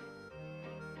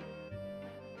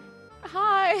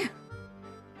 Hi.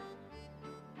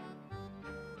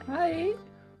 Hi.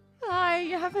 Hi,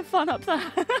 you're having fun up there.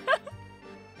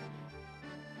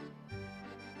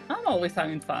 I'm always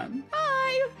having fun.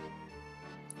 Hi.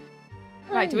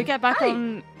 Right, do we Hi. get back Hi.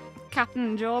 on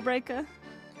Captain Jawbreaker?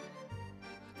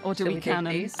 Or do Shall we we take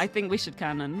cannon? these? I think we should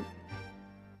cannon.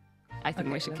 I think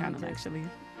we Okay, should let me cannon, just- actually.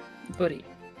 Buddy.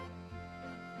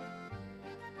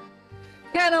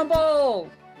 Cannonball!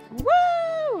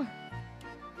 Woo!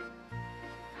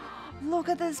 Look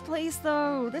at this place,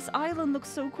 though. This island looks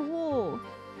so cool.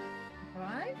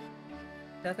 Right?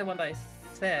 That's the one that I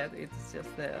said. It's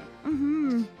just there.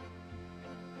 Mm-hmm.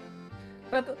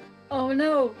 But oh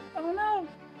no! Oh no!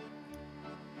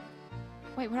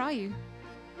 Wait, where are you?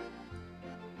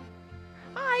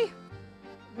 Hi.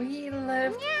 We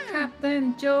left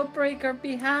Captain Jawbreaker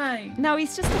behind. No,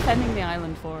 he's just defending the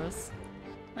island for us.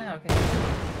 Oh, okay.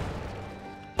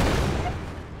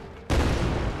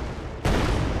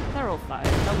 They're all fine.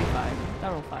 They'll be fine.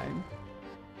 They're all fine.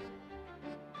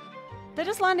 They're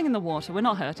just landing in the water. We're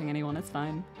not hurting anyone. It's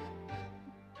fine.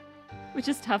 We're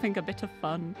just having a bit of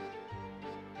fun.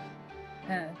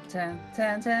 Dun, dun,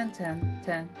 dun, dun, dun,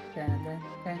 dun, dun,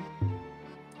 dun.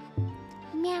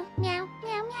 Meow, meow,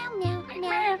 meow, meow, meow,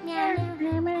 meow,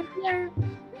 meow.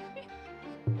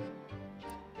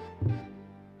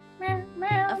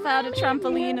 I found a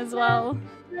trampoline as well.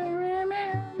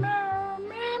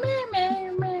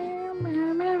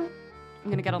 I'm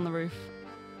gonna get on the roof.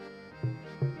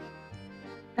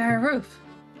 The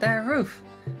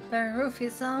roof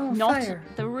is on fire.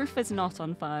 The roof is not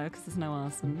on fire because there's no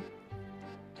arson.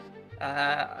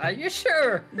 Are you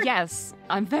sure? Yes,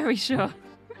 I'm very sure.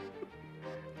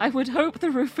 I would hope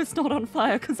the roof is not on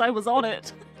fire because I was on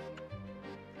it.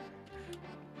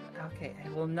 Okay, I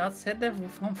will not set the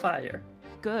roof on fire.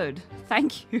 Good,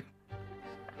 thank you.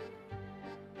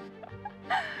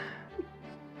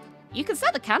 You can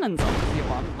set the cannons off if you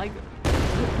want. Like,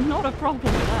 not a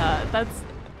problem with that.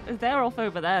 They're off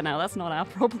over there now. That's not our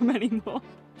problem anymore.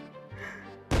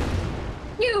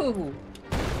 Pew!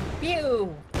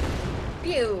 Pew!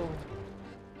 Pew!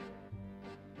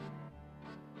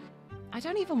 I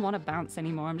don't even want to bounce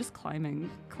anymore. I'm just climbing.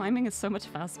 Climbing is so much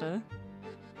faster.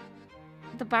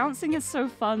 The bouncing is so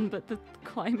fun, but the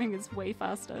climbing is way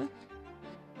faster.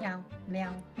 Meow,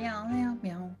 meow, meow, meow,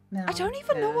 meow, meow. I don't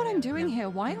even know what I'm doing here.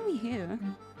 Why are we here?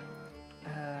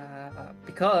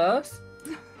 Because...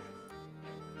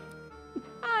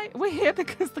 We're here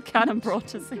because the cannon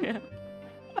brought us here.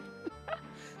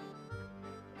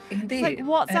 Indeed. It's like,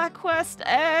 what's our quest?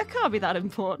 Can't be that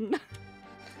important.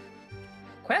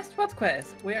 Quest? What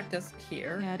quest? We're just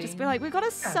here. Yeah, just be like, we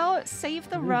gotta save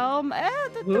the realm.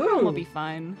 The realm will be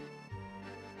fine.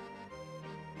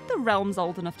 The realm's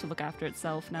old enough to look after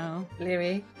itself now.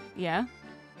 Lirie, Yeah?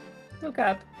 look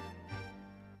up.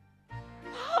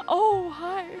 Oh,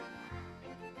 hi.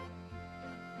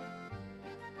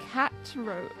 Cat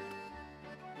rope.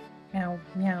 Meow,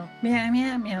 meow, meow,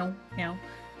 meow, meow, meow,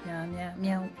 meow, meow,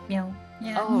 meow, meow,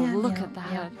 meow. Oh, meow, look meow, at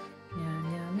that. Meow,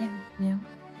 meow, meow, meow.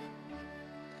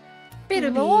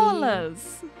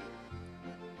 Flawless.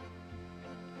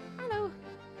 Hello.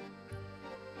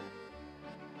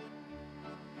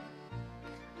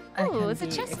 Oh, there's a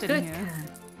chest in here.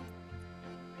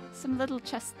 Some little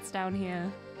chests down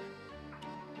here.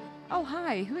 Oh,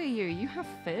 hi. Who are you? You have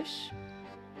fish?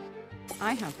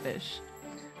 I have fish.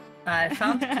 I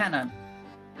found cannon.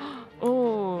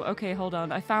 Oh, okay, hold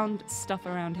on. I found stuff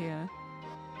around here.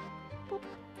 Boop.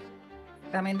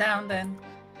 Coming down then.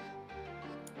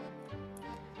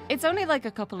 It's only like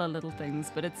a couple of little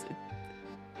things, but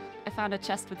I found a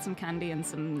chest with some candy and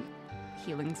some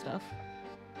healing stuff.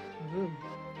 Ooh.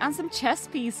 And some chess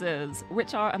pieces,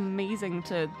 which are amazing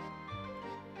to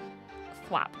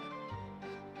thwap.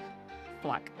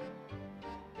 Thwack.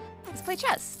 Let's play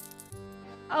chess.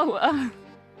 Oh,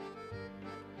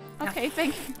 okay,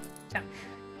 thank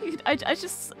you. I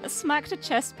just smacked a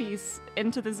chess piece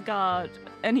into this guard,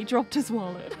 and he dropped his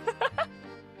wallet.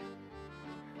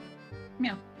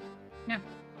 Meow. Meow.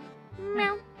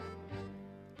 Meow.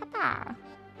 Papa.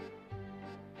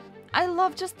 I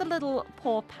love just the little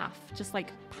paw path, just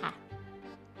like pa.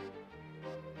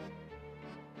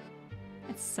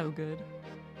 It's so good.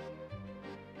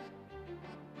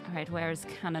 Alright, where is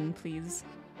cannon, please?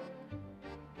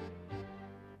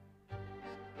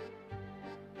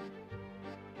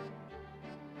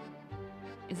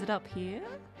 Is it up here?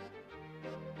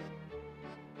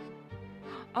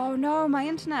 Oh no, my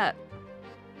internet!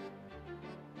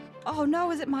 Oh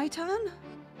no, is it my turn?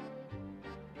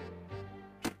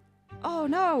 Oh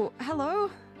no,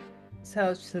 hello?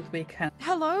 So should we can?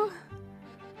 Hello?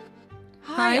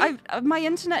 Hi, my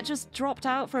internet just dropped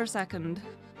out for a second.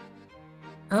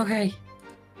 Okay.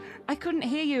 I couldn't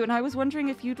hear you, and I was wondering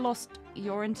if you'd lost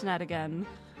your internet again.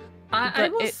 I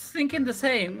was thinking the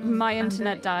same. My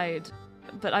internet died,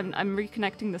 but I'm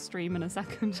reconnecting the stream in a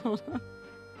second. Hold on.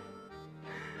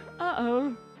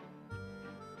 Uh-oh.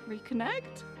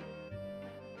 Reconnect?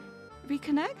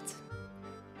 Reconnect?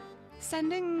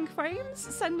 Sending frames?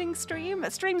 Sending stream?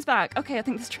 Stream's back. Okay, I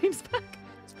think the stream's back.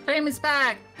 Stream is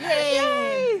back. Yay!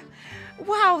 Yay!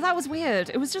 Wow, that was weird.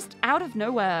 It was just out of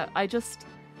nowhere.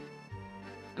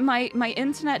 My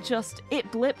internet just,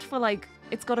 it blipped for like,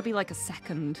 it's got to be like a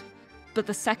second. But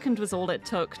the second was all it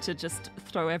took to just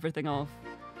throw everything off.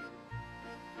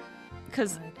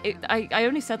 Because I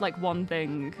only said like one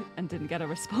thing and didn't get a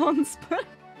response, but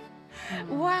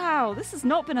Wow, this has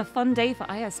not been a fun day for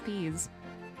ISPs.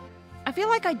 I feel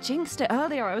like I jinxed it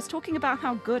earlier. I was talking about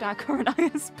how good our current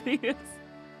ISP is.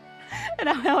 And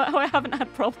how I haven't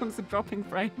had problems with dropping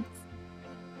frames.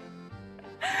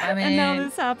 I mean, and now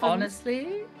this happened.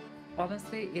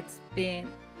 honestly, it's been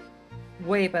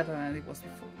way better than it was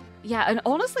before. Yeah, and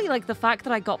honestly, like, the fact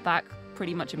that I got back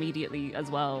pretty much immediately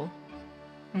as well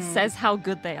says how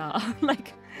good they are.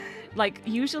 like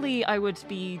usually it would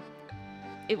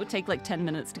take like 10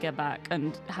 minutes to get back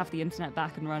and have the internet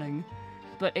back and running.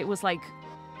 But it was like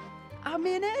a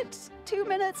minute, 2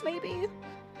 minutes maybe.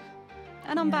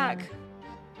 And I'm back.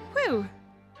 Whew.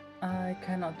 I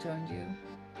cannot join you.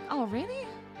 Oh, really?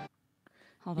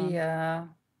 Hold on. Yeah.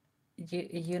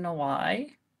 You know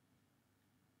why?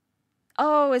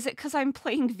 Oh, is it because I'm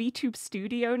playing VTube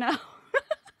Studio now?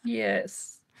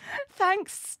 Yes.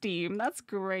 Thanks, Steam. That's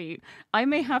great. I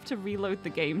may have to reload the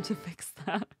game to fix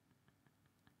that.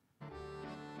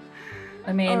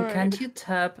 I mean, Alright. can't you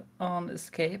tap on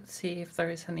escape, see if there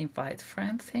is an invite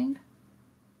friend thing?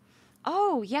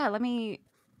 Oh, yeah, let me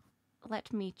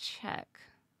check.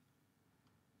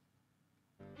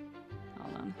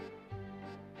 Hold on.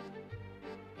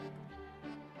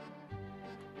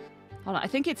 Hold on, I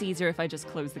think it's easier if I just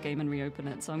close the game and reopen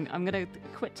it, so I'm gonna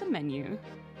quit to menu.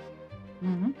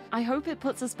 Mm-hmm. I hope it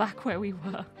puts us back where we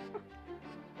were.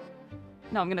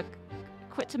 No, I'm gonna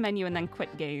quit to menu and then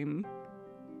quit game.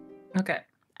 Okay.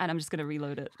 And I'm just gonna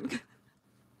reload it.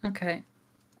 Okay.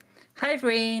 Hi,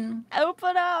 Reen.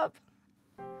 Open up!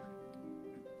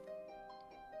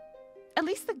 At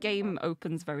least the game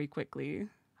opens very quickly.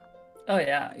 Oh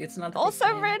yeah, it's not.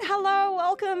 Also, Red, hello,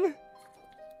 welcome!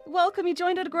 Welcome, you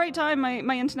joined at a great time.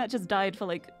 My internet just died for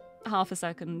like half a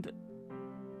second.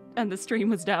 And the stream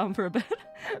was down for a bit.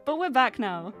 But we're back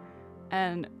now.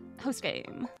 And host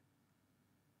game.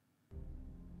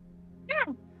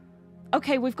 Yeah.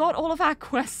 Okay, we've got all of our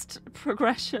quest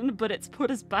progression, but it's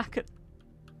put us back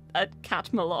at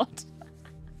Catmelot.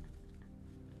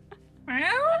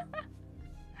 Meow.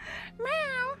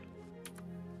 Meow.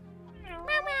 Meow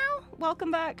meow.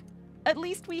 Welcome back. At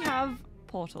least we have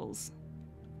portals.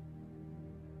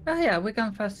 Oh yeah, we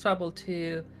can fast travel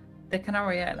to the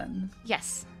Canary Islands.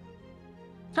 Yes.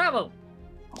 Travel!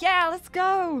 Yeah, let's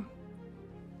go!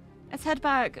 Let's head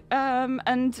back.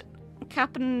 And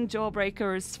Captain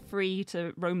Jawbreaker is free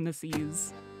to roam the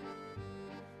seas.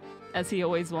 As he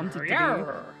always wanted to do.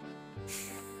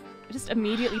 Just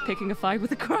immediately picking a fight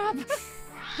with a crab.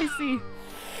 I see.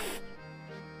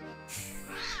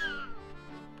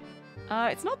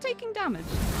 It's not taking damage.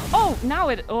 Oh, now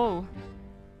it... Oh.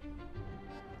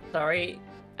 Sorry.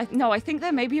 No, I think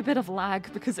there may be a bit of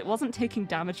lag because it wasn't taking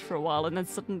damage for a while and then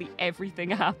suddenly everything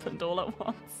happened all at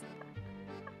once.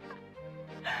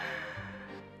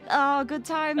 Oh, good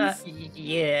times.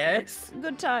 Yes.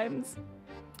 Good times.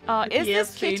 Is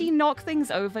Yes, this kitty Finn. knock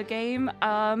things over game?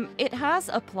 It has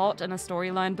a plot and a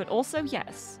storyline, but also,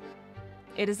 yes.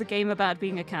 It is a game about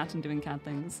being a cat and doing cat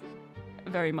things.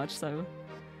 Very much so.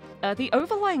 The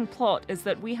overlying plot is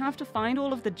that we have to find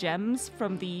all of the gems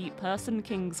from the Person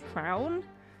King's crown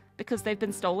because they've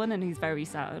been stolen and he's very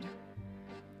sad.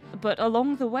 But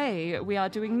along the way, we are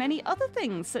doing many other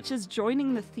things, such as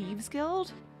joining the Thieves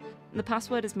Guild. The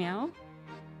password is meow.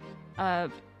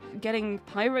 Getting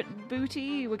pirate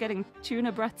booty. We're getting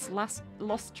Tuna Brett's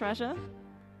lost treasure.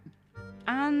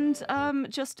 And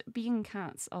just being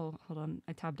cats. Oh, hold on.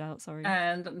 I tabbed out, sorry.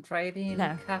 And trading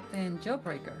There. Captain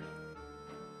Jawbreaker.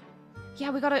 Yeah,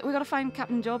 we gotta find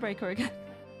Captain Jawbreaker again.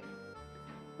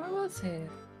 Where was it?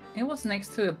 It was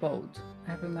next to a boat.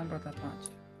 I remember that much.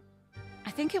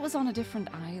 I think it was on a different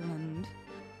island.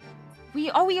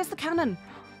 We used the cannon!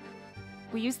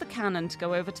 We used the cannon to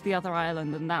go over to the other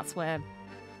island, and that's where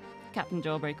Captain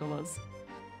Jawbreaker was.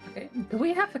 Okay. Do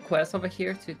we have a quest over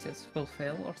here to just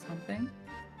fulfill or something?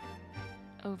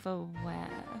 Over where?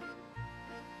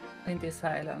 In this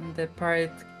island, the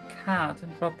pirate cat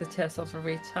brought the chest of a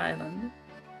rich island.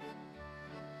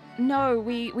 No,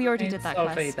 we already did that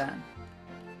already quest. done.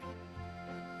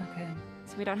 Okay.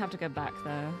 So we don't have to go back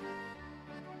there.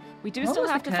 We do What still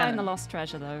was have the to find the cannon? lost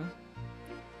treasure, though.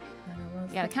 Where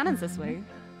was Yeah, the cannon's this way.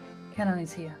 Cannon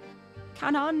is here.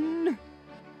 Cannon!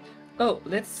 Oh,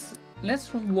 let's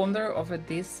wander over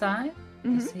this side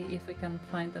Mhm. to see if we can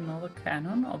find another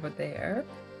cannon over there.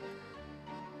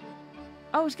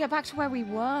 Oh, to get back to where we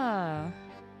were.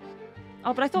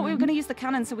 Oh, but I thought we were going to use the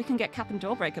cannon so we can get Captain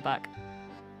Jawbreaker back.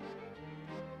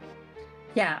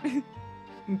 Yeah,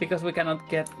 because we cannot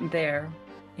get there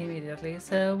immediately,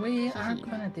 so we are Hee.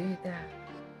 gonna do that.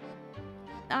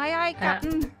 Aye, aye,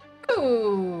 Captain.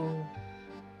 Ooh.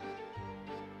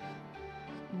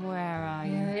 Where are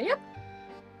you? Yeah, Yep.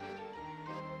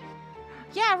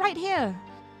 Yeah, right here.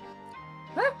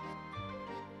 Huh?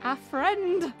 Our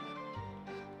friend.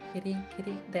 Kitty,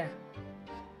 there.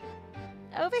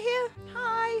 Over here.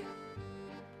 Hi.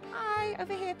 Hi.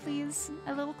 Over here, please.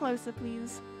 A little closer,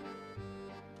 please.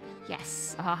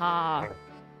 Yes. Aha.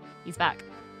 He's back.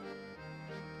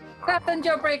 Captain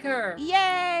Jawbreaker!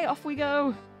 Yay! Off we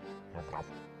go.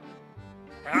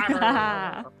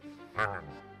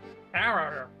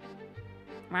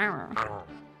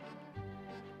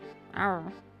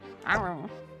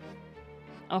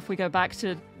 Off we go back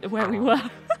to where we were.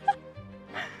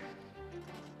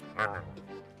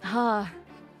 I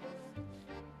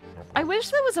wish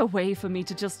there was a way for me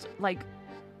to just, like,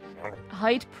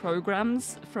 hide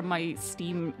programs from my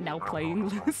Steam now playing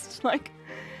list. Like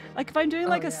if I'm doing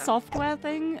like a software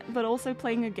thing, but also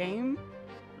playing a game,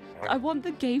 I want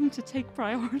the game to take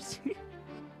priority.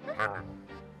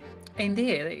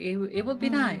 Indeed, it would be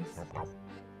nice.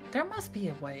 There must be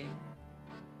a way.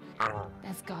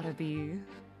 There's gotta be.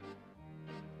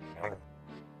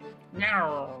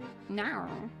 No. No.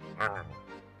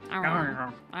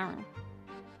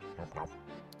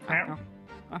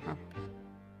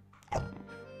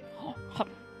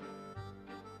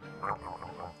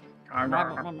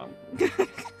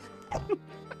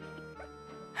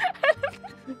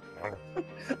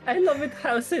 I love it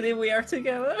how silly we are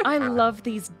together. I love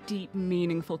these deep,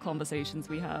 meaningful conversations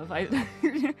we have. I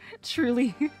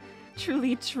truly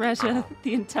treasure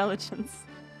the intelligence.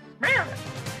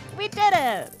 We did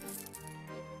it!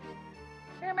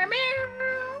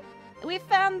 We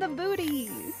found the booty!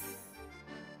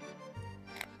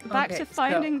 Back to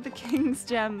finding the king's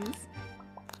gems.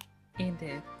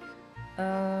 Indeed.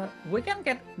 We can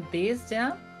get this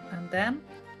gem, and then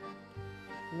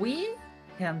we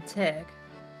can take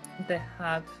the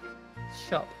hat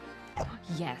shop.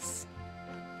 Yes.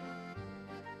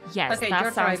 Yes, Okay, that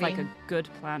you're sounds like driving. a good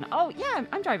plan. Oh, yeah,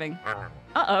 I'm driving.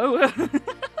 Uh-oh.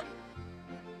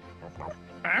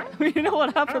 You know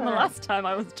what happened the last time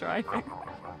I was driving?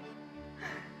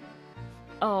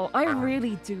 Oh, I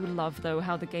really do love, though,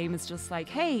 how the game is just like,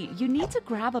 hey, you need to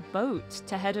grab a boat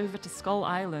to head over to Skull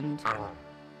Island.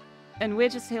 And we're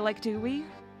just here like, do we?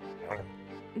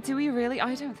 Do we really?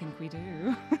 I don't think we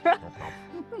do.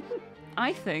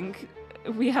 I think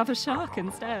we have a shark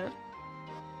instead.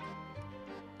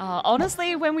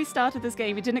 Honestly, when we started this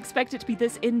game, we didn't expect it to be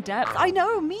this in-depth. I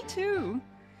know, me too.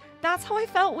 That's how I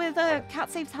felt with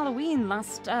Cat Saves Halloween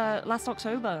last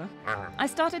October. I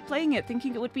started playing it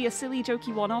thinking it would be a silly,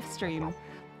 jokey one-off stream,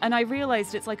 and I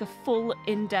realized it's like a full,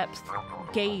 in-depth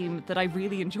game that I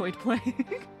really enjoyed playing.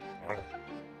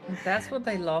 That's what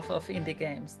I love of indie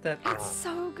games. That It's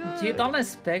so good. you don't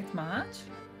expect much,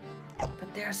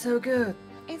 but they're so good.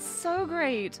 It's so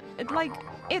great.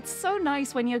 It's so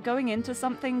nice when you're going into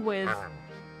something with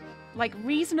like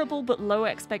reasonable but low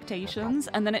expectations,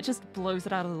 and then it just blows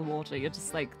it out of the water. You're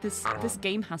just like, this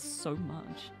game has so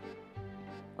much.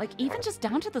 Like, even just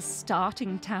down to the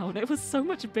starting town, it was so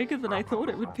much bigger than I thought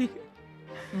it would be.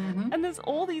 Mm-hmm. And there's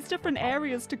all these different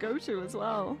areas to go to as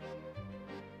well.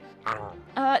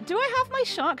 Do I have my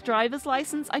shark driver's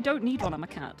license? I don't need one, I'm a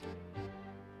cat.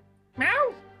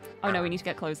 Meow. Oh no, we need to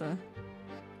get closer.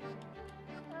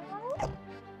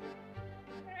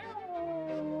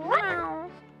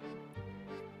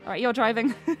 Alright, you're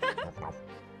driving.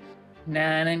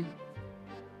 Nanin.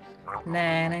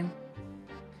 Nanin.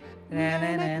 Yeah.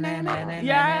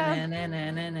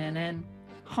 Nanin.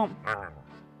 Hum.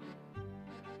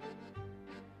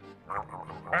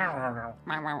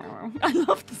 I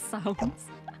love the sounds.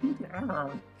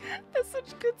 They're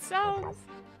such good sounds.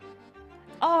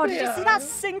 Oh, did you see that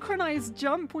synchronized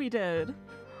jump we did?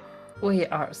 We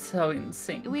are so in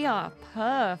sync. We are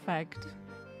perfect.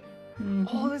 Mhm.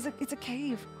 Oh, it's a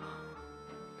cave.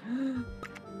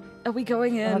 Are we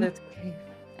going in? Flooded cave.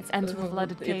 Let's enter the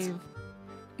flooded It's- cave.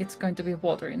 It's going to be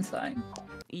water inside.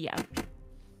 Yeah.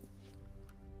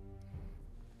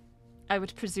 I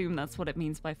would presume that's what it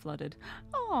means by flooded.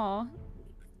 Aw.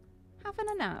 Having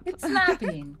a nap. It's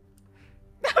napping.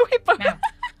 We both- Meow.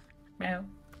 Meow.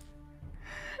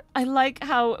 I like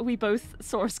how we both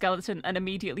saw a skeleton and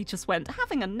immediately just went,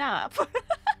 having a nap.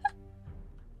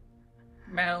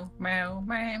 Meow. Meow.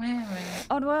 Meow. Meow. Meow.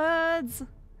 Onwards.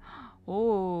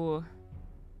 Oh.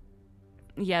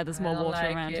 Yeah, there's more I water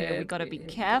like around here. We it. gotta be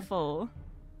careful.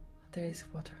 There is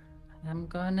water. I'm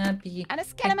gonna be And a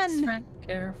skeleton. extra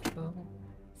careful.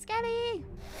 Skelly.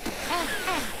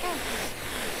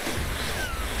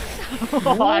 Oh,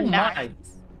 Oh, my. nice.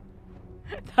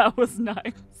 That was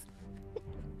nice.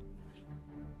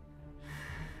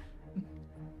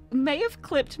 May have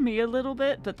clipped me a little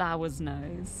bit, but that was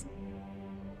nice.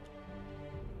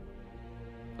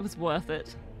 It was worth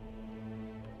it.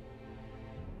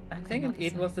 I think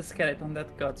it was the skeleton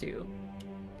that got you.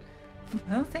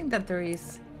 I don't think that there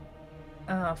is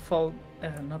not fall.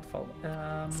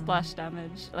 Splash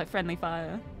damage, like friendly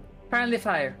fire. Friendly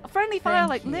fire. A friendly fire, Thank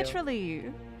like you.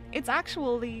 literally. It's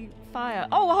actually fire.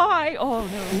 Oh, hi! Oh,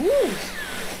 no. Ooh.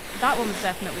 That one's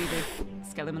definitely the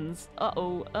skeletons.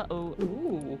 Uh-oh, uh-oh.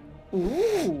 Ooh.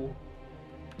 Ooh.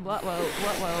 What,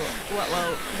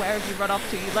 whoa. Where have you run off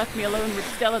to? You left me alone with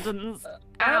skeletons.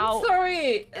 Ow. I'm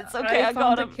sorry. It's okay, I got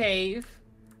found him. a cave.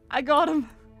 I got him.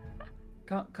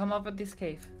 Come up at this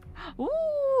cave.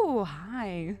 Ooh,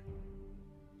 hi.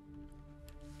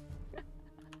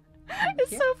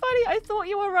 It's you. so funny. I thought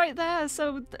you were right there.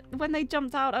 So when they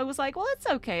jumped out, I was like, well, it's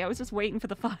okay. I was just waiting for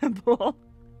the fireball.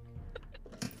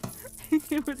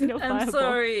 It was no fireball. I'm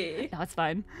sorry. No, it's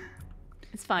fine.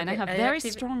 It's fine. I Okay, have I very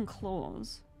activ- strong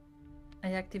claws.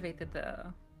 I activated the.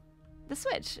 The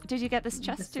switch. Did you get this The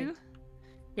chest too? switch.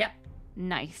 Yeah.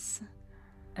 Nice.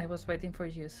 I was waiting for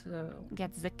you, so.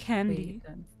 Get the candy. wait,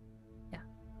 then.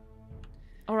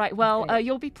 All right. Well, Okay.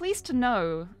 you'll be pleased to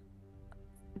know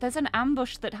there's an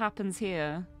ambush that happens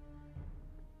here,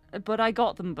 but I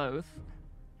got them both.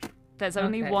 There's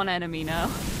only Okay. one enemy now.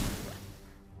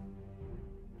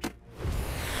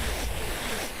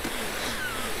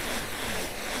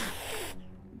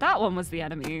 That one was the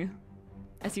enemy,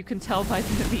 as you can tell by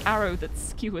the arrow that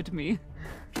skewered me.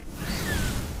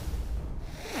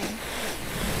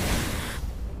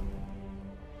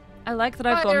 I like that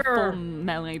I've gone Fire! full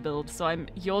melee build, so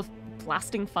you're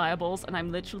blasting fireballs, and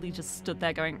I'm literally just stood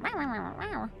there going. "Meow, meow, meow,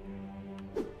 meow."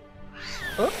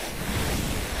 Oh.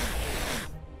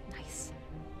 Nice.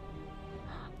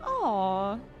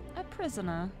 Aw, a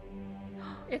prisoner.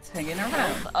 It's hanging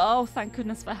around. Oh, thank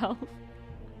goodness for health.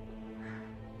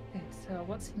 Okay, so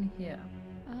what's in here?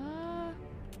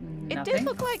 It Nothing? did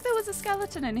look like there was a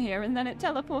skeleton in here, and then it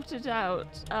teleported out.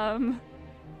 I'm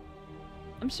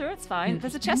sure it's fine.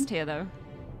 There's a chest here, though.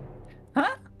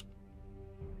 Huh?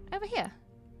 Over here.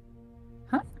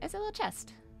 Huh? There's a little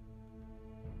chest.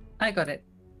 I got it.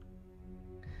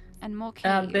 And more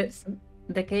caves.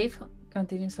 The cave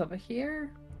continues over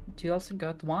here. Do you also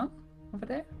got one over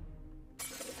there?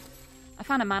 I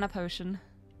found a mana potion.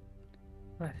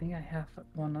 Oh, I think I have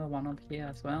one over here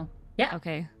as well. Yeah.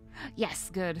 Okay. Yes,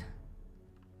 good.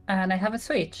 And I have a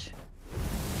switch.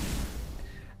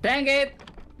 Dang it!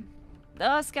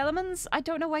 Skeletons, I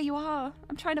don't know where you are.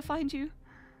 I'm trying to find you.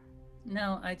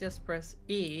 No, I just press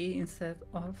E instead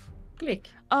of click.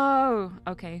 Oh,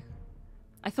 okay.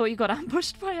 I thought you got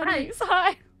ambushed by enemies.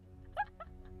 Hi.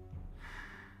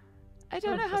 I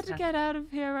don't know how what's to that? get out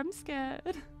of here. I'm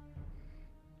scared.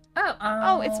 Oh,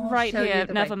 Oh, it's I'll right show you here.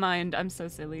 the Never way. mind. I'm so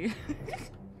silly.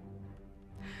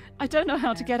 I don't know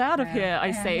how to get out of here,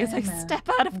 I say as I step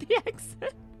out of the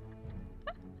exit.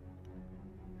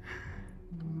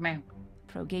 Meow,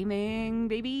 Pro gaming,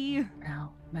 baby.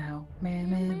 meow, meow, meow,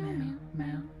 meow, meow,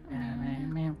 meow, meow,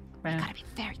 meow, meow. Gotta be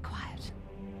very quiet.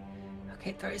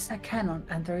 Okay, there is a cannon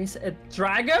and there is a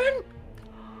dragon.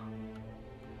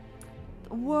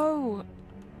 Whoa.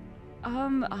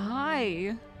 Hi.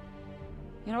 You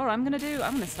know what I'm gonna do?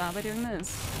 I'm gonna start by doing this.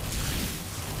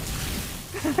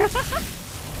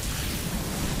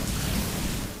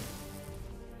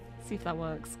 See if that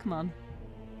works. Come on.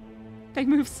 They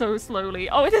move so slowly.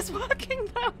 Oh, it is working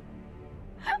though.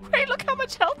 Wait, look how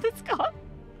much health it's got.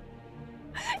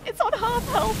 It's on half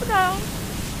health now.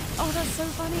 Oh, that's so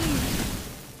funny.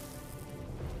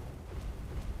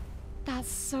 That's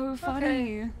so funny.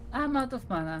 Okay. I'm out of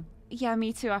mana. Yeah,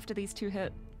 me too after these two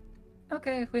hit.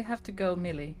 Okay, we have to go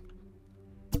melee.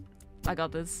 I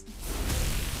got this.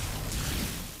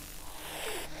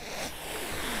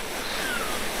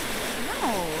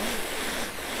 Ow.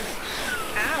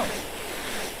 Ow!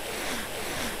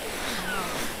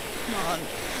 Come on. I'm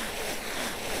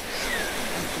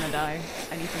just gonna die.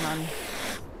 I need to run.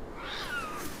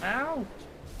 Ow!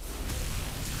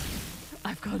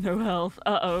 I've got no health.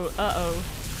 Uh-oh, uh-oh.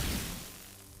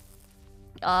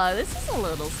 This is a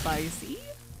little spicy.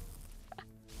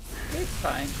 It's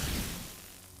fine.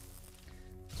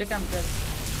 You can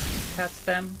just catch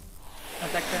them,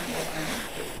 attack them, or I'm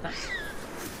just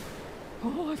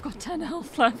Oh, I've got 10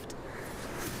 health left.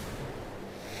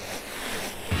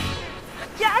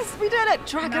 Yes, we did it!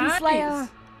 Dragon Nice. Slayer!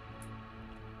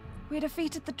 We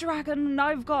defeated the dragon and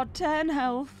I've got 10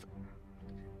 health.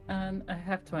 And I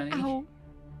have 20. Ow.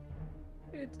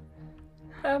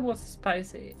 That was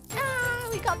spicy. Ah,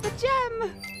 we got the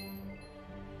gem!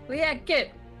 Yeah,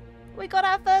 good. We got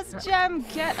our first gem!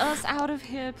 Get us out of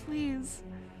here, please.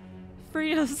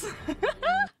 Free us.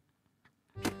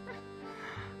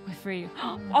 We're free.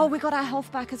 Oh, we got our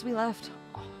health back as we left.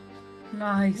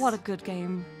 Nice. What a good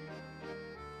game.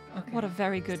 Okay. What a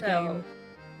very good So, game.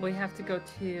 we have to go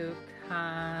to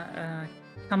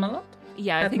Camelot?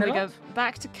 Yeah, I think we go Catmelot?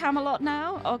 back to Camelot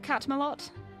now, or Catmelot.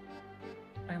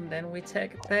 And then we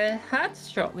check the hat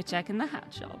shop. We're checking the hat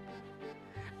shop.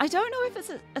 I don't know if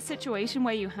it's a situation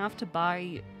where you have to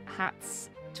buy hats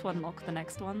to unlock the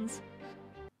next ones.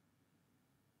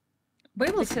 We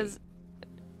will see.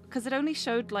 Because it only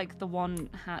showed like the one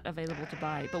hat available to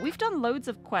buy. But we've done loads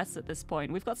of quests at this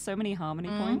point. We've got so many harmony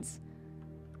points.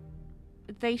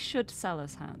 They should sell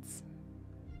us hats.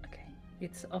 Okay,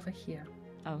 it's over here.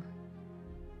 Oh.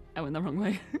 I went the wrong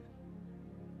way.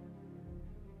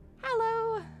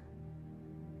 Hello!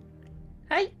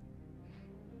 Hi.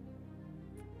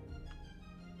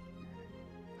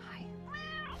 Hi.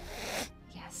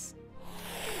 Yes.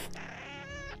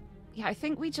 Yeah, I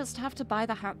think we just have to buy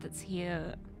the hat that's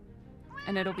here.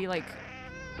 And it'll be like,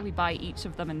 we buy each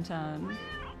of them in turn.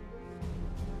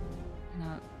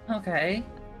 No. Okay.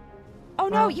 Oh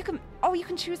no, Well- you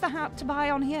can choose the hat to buy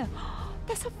on here.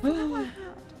 There's a flower hat.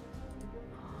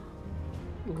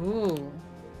 Ooh.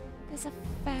 There's a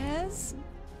fez.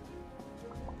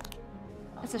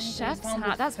 There's a there's chef's one hat.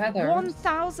 with That's feathers.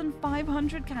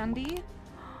 1,500 candy.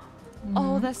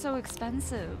 Oh, they're so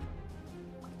expensive.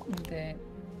 Okay.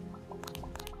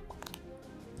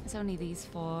 It's only these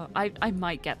four. I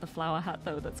might get the flower hat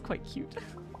though. That's quite cute.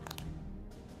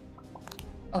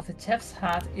 Oh, the chef's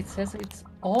hat, it says it's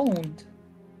owned.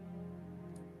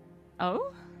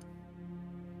 Oh?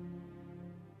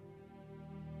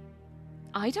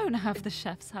 I don't have the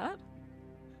chef's hat.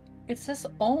 It says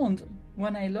owned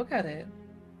when I look at it.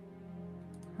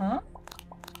 Huh?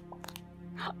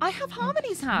 I have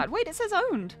Harmony's hat. Wait, it says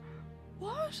owned.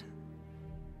 What?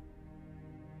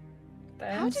 I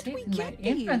How don't did see it we in my get these?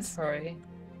 inventory.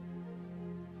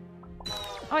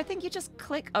 Oh, I think you just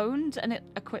click owned and it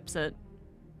equips it.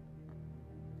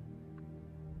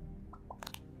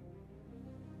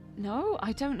 No,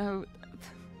 I don't know.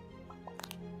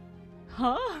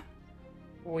 Huh?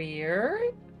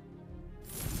 Weird.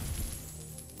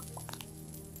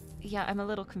 Yeah, I'm a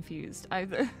little confused.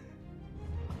 Either.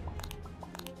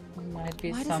 Might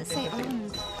be Why does it something say with it.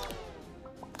 owned?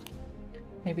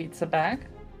 Maybe it's a bag.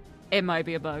 It might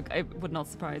be a bug. It would not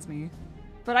surprise me.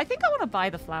 But I think I want to buy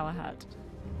the flower hat.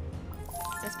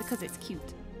 Just because it's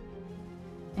cute.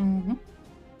 Mm-hmm.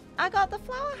 I got the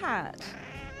flower hat.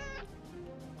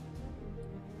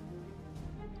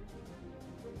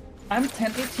 I'm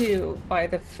tempted to buy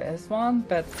the first one,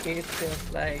 but it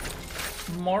feels like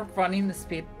more running the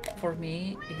speed for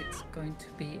me. It's going to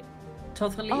be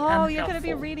totally Oh, you're going to be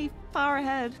unhelpful. really far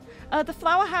ahead. The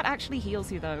flower hat actually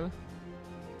heals you, though.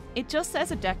 It just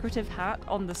says a decorative hat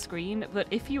on the screen, but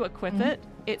if you equip it,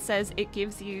 it says it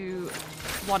gives you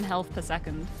 1 health per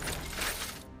second.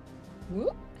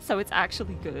 Whoop. So it's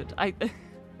actually good. I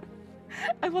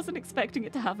wasn't expecting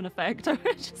it to have an effect. I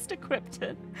just equipped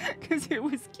it because it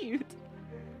was cute.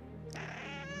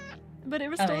 But it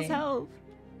restores mean- health.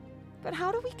 But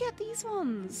how do we get these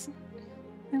ones?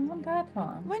 I want that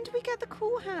one. When do we get the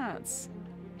cool hats?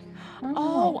 Oh,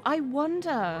 Oh, I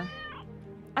wonder.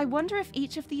 I wonder if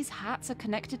each of these hats are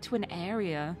connected to an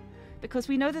area. Because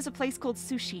we know there's a place called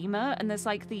Tsushima, and there's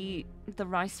like the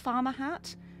rice farmer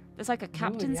hat. There's like a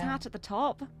captain's yeah. hat at the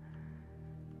top.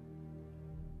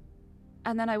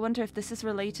 And then I wonder if this is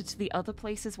related to the other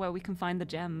places where we can find the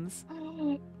gems.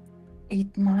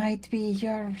 it might be.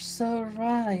 You're so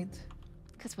right.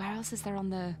 Because where else is there on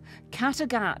the...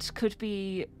 Kattegat could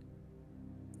be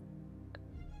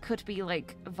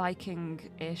like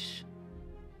Viking-ish.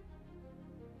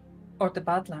 Or the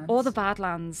Badlands. Or the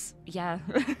Badlands, yeah.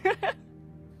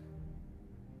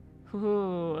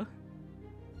 Ooh.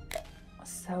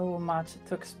 So much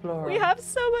to explore. We have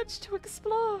so much to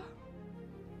explore.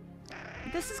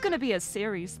 This is going to be a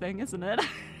series thing, isn't it?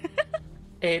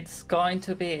 It's going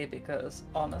to be, because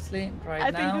honestly, right I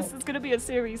now, think this is going to be a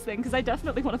series thing, because I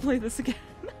definitely want to play this again.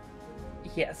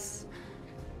 yes.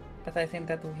 But I think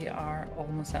that we are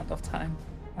almost out of time,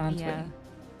 aren't Yeah.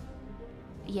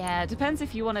 Yeah, it depends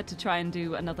if you wanted to try and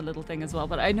do another little thing as well,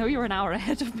 but I know you're an hour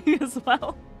ahead of me as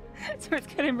well. So it's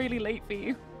getting really late for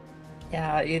you. we?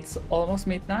 Yeah, it's almost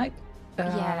midnight.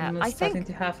 Yeah, I'm I starting think-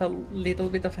 to have a little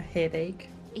bit of a headache.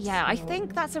 Yeah, I So-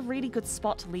 think that's a really good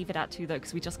spot to leave it at too, though,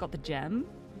 because we just got the gem.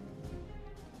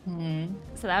 Hmm.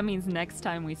 So that means next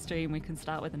time we stream, we can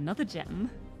start with another gem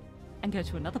and go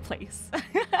to another place.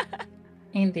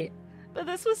 Indeed. But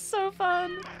this was so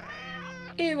fun.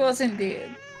 It was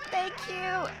indeed. Thank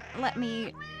you. Let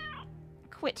me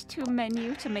quit to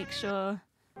menu to make sure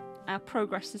our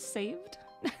progress is saved.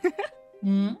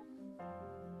 Hmm.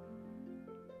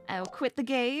 I'll quit the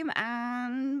game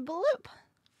and bloop.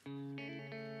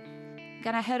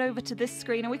 Gonna head over to this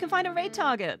screen and we can find a raid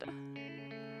target.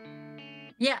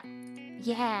 Yeah.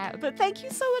 Yeah, but thank you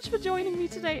so much for joining me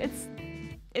today.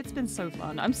 It's been so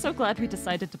fun. I'm so glad we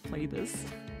decided to play this.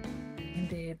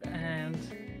 Indeed, and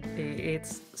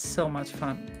it's so much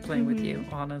fun playing with you.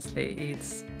 Honestly,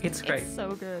 it's great. It's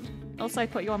so good. Also, I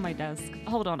put you on my desk.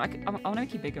 Hold on, I want to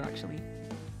make you bigger actually.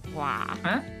 Wow.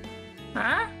 Huh?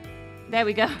 Huh? There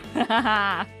we go.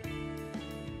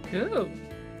 Ooh.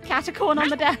 Catacorn on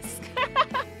the desk.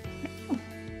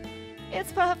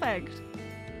 It's perfect.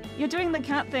 You're doing the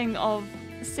cat thing of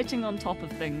sitting on top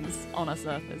of things on a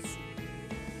surface.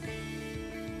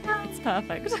 It's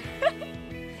perfect.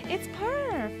 It's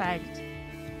perfect.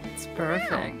 It's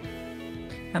perfect.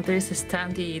 And there's a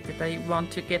standee that I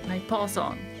want to get my paws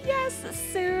on. Yes,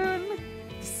 soon.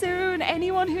 Soon.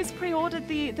 Anyone who's pre-ordered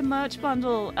the merch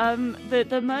bundle,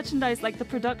 the merchandise, like the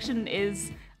production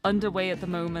is underway at the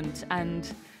moment,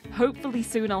 and hopefully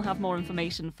soon I'll have more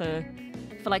information for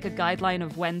like a guideline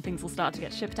of when things will start to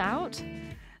get shipped out.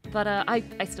 But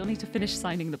I still need to finish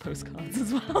signing the postcards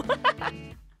as well.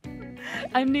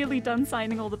 I'm nearly done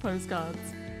signing all the postcards.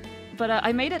 But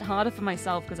I made it harder for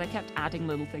myself because I kept adding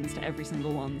little things to every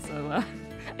single one, so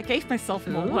I gave myself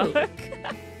more work.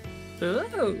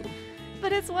 Ooh.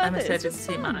 But it's worth I'm it. excited It's to just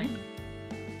see fun. mine.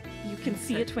 You can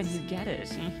see it when you get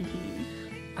it.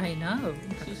 I know,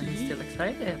 but I'm still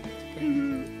excited.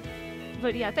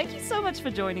 But yeah, thank you so much for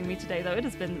joining me today, though. It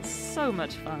has been so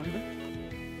much fun.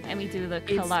 Let me do the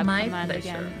It's collab my command pleasure.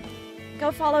 again.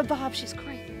 Go follow Barb. She's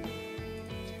great.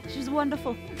 She's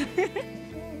wonderful.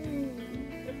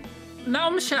 Now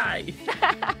I'm shy.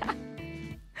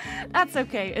 That's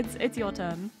okay. It's your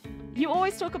turn. You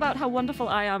always talk about how wonderful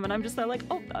I am, and I'm just there like,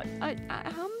 oh, I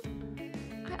am.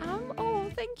 Oh,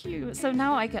 thank you. So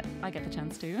now I get the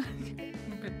chance to.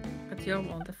 But you're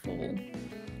wonderful.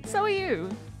 So are you.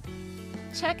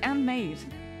 Check and made.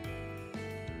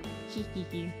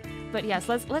 But yes,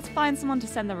 let's find someone to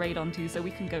send the raid on to so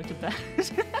we can go to bed.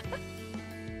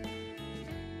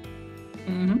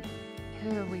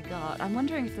 Who have we got? I'm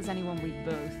wondering if there's anyone we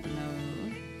both know.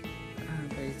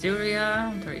 There is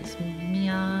Julia, there is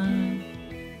Mia.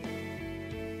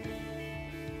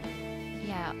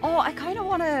 Yeah. Oh, I kind of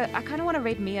wanna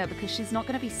raid Mia because she's not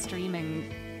gonna be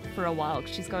streaming for a while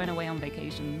because she's going away on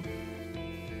vacation.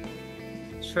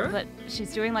 Sure. But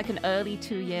she's doing like an early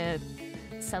 2-year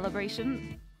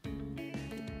celebration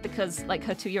because like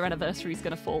her 2-year anniversary is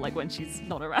gonna fall like when she's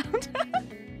not around.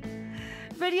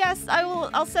 But yes,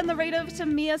 I'll send the raid over to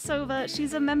Mia Sova.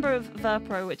 She's a member of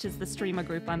Verpro, which is the streamer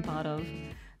group I'm part of.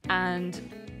 And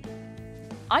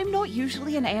I'm not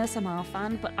usually an ASMR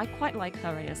fan, but I quite like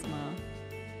her ASMR.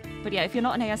 But yeah, if you're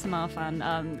not an ASMR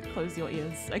fan, close your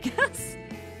ears, I guess.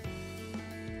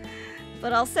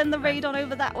 But I'll send the raid on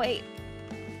over that way.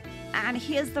 And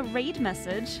here's the raid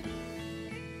message.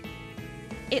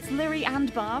 It's Lirie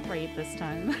and Barb raid this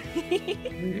time.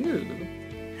 Ooh.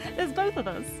 There's both of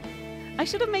us. I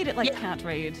should have made it like cat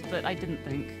raid, but I didn't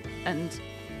think. And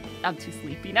I'm too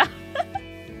sleepy now.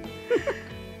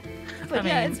 But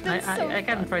yeah, it's been so I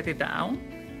can fun. write it down.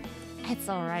 It's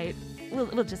alright.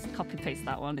 We'll just copy paste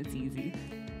that one, it's easy.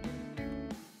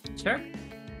 Sure.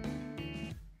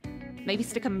 Maybe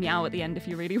stick a meow at the end if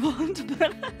you really want,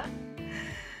 but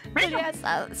yes,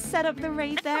 I'll set up the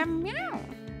raid there. Meow.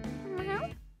 Meow.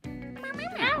 Meow.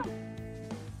 Meow.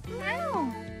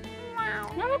 Meow.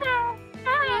 Meow.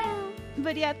 Meow.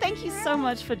 But yeah, thank you so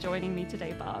much for joining me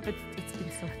today, Barb. It's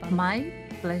been so fun. My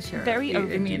pleasure. Very I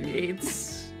overdue. mean,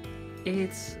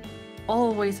 it's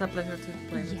always a pleasure to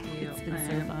play with you. It's been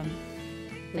so and fun.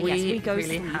 But We yes, we go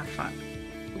really sleep. have fun.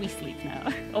 We sleep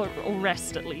now, or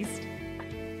rest at least.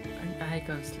 And I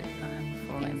go sleep. I'm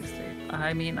falling asleep.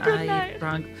 I mean, Good I night.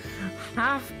 drank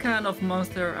half can of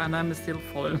Monster and I'm still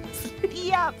falling asleep.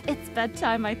 Yep, it's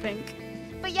bedtime, I think.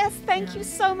 But yes, thank you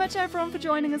so much, everyone, for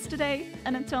joining us today.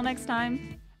 And until next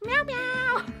time, meow meow.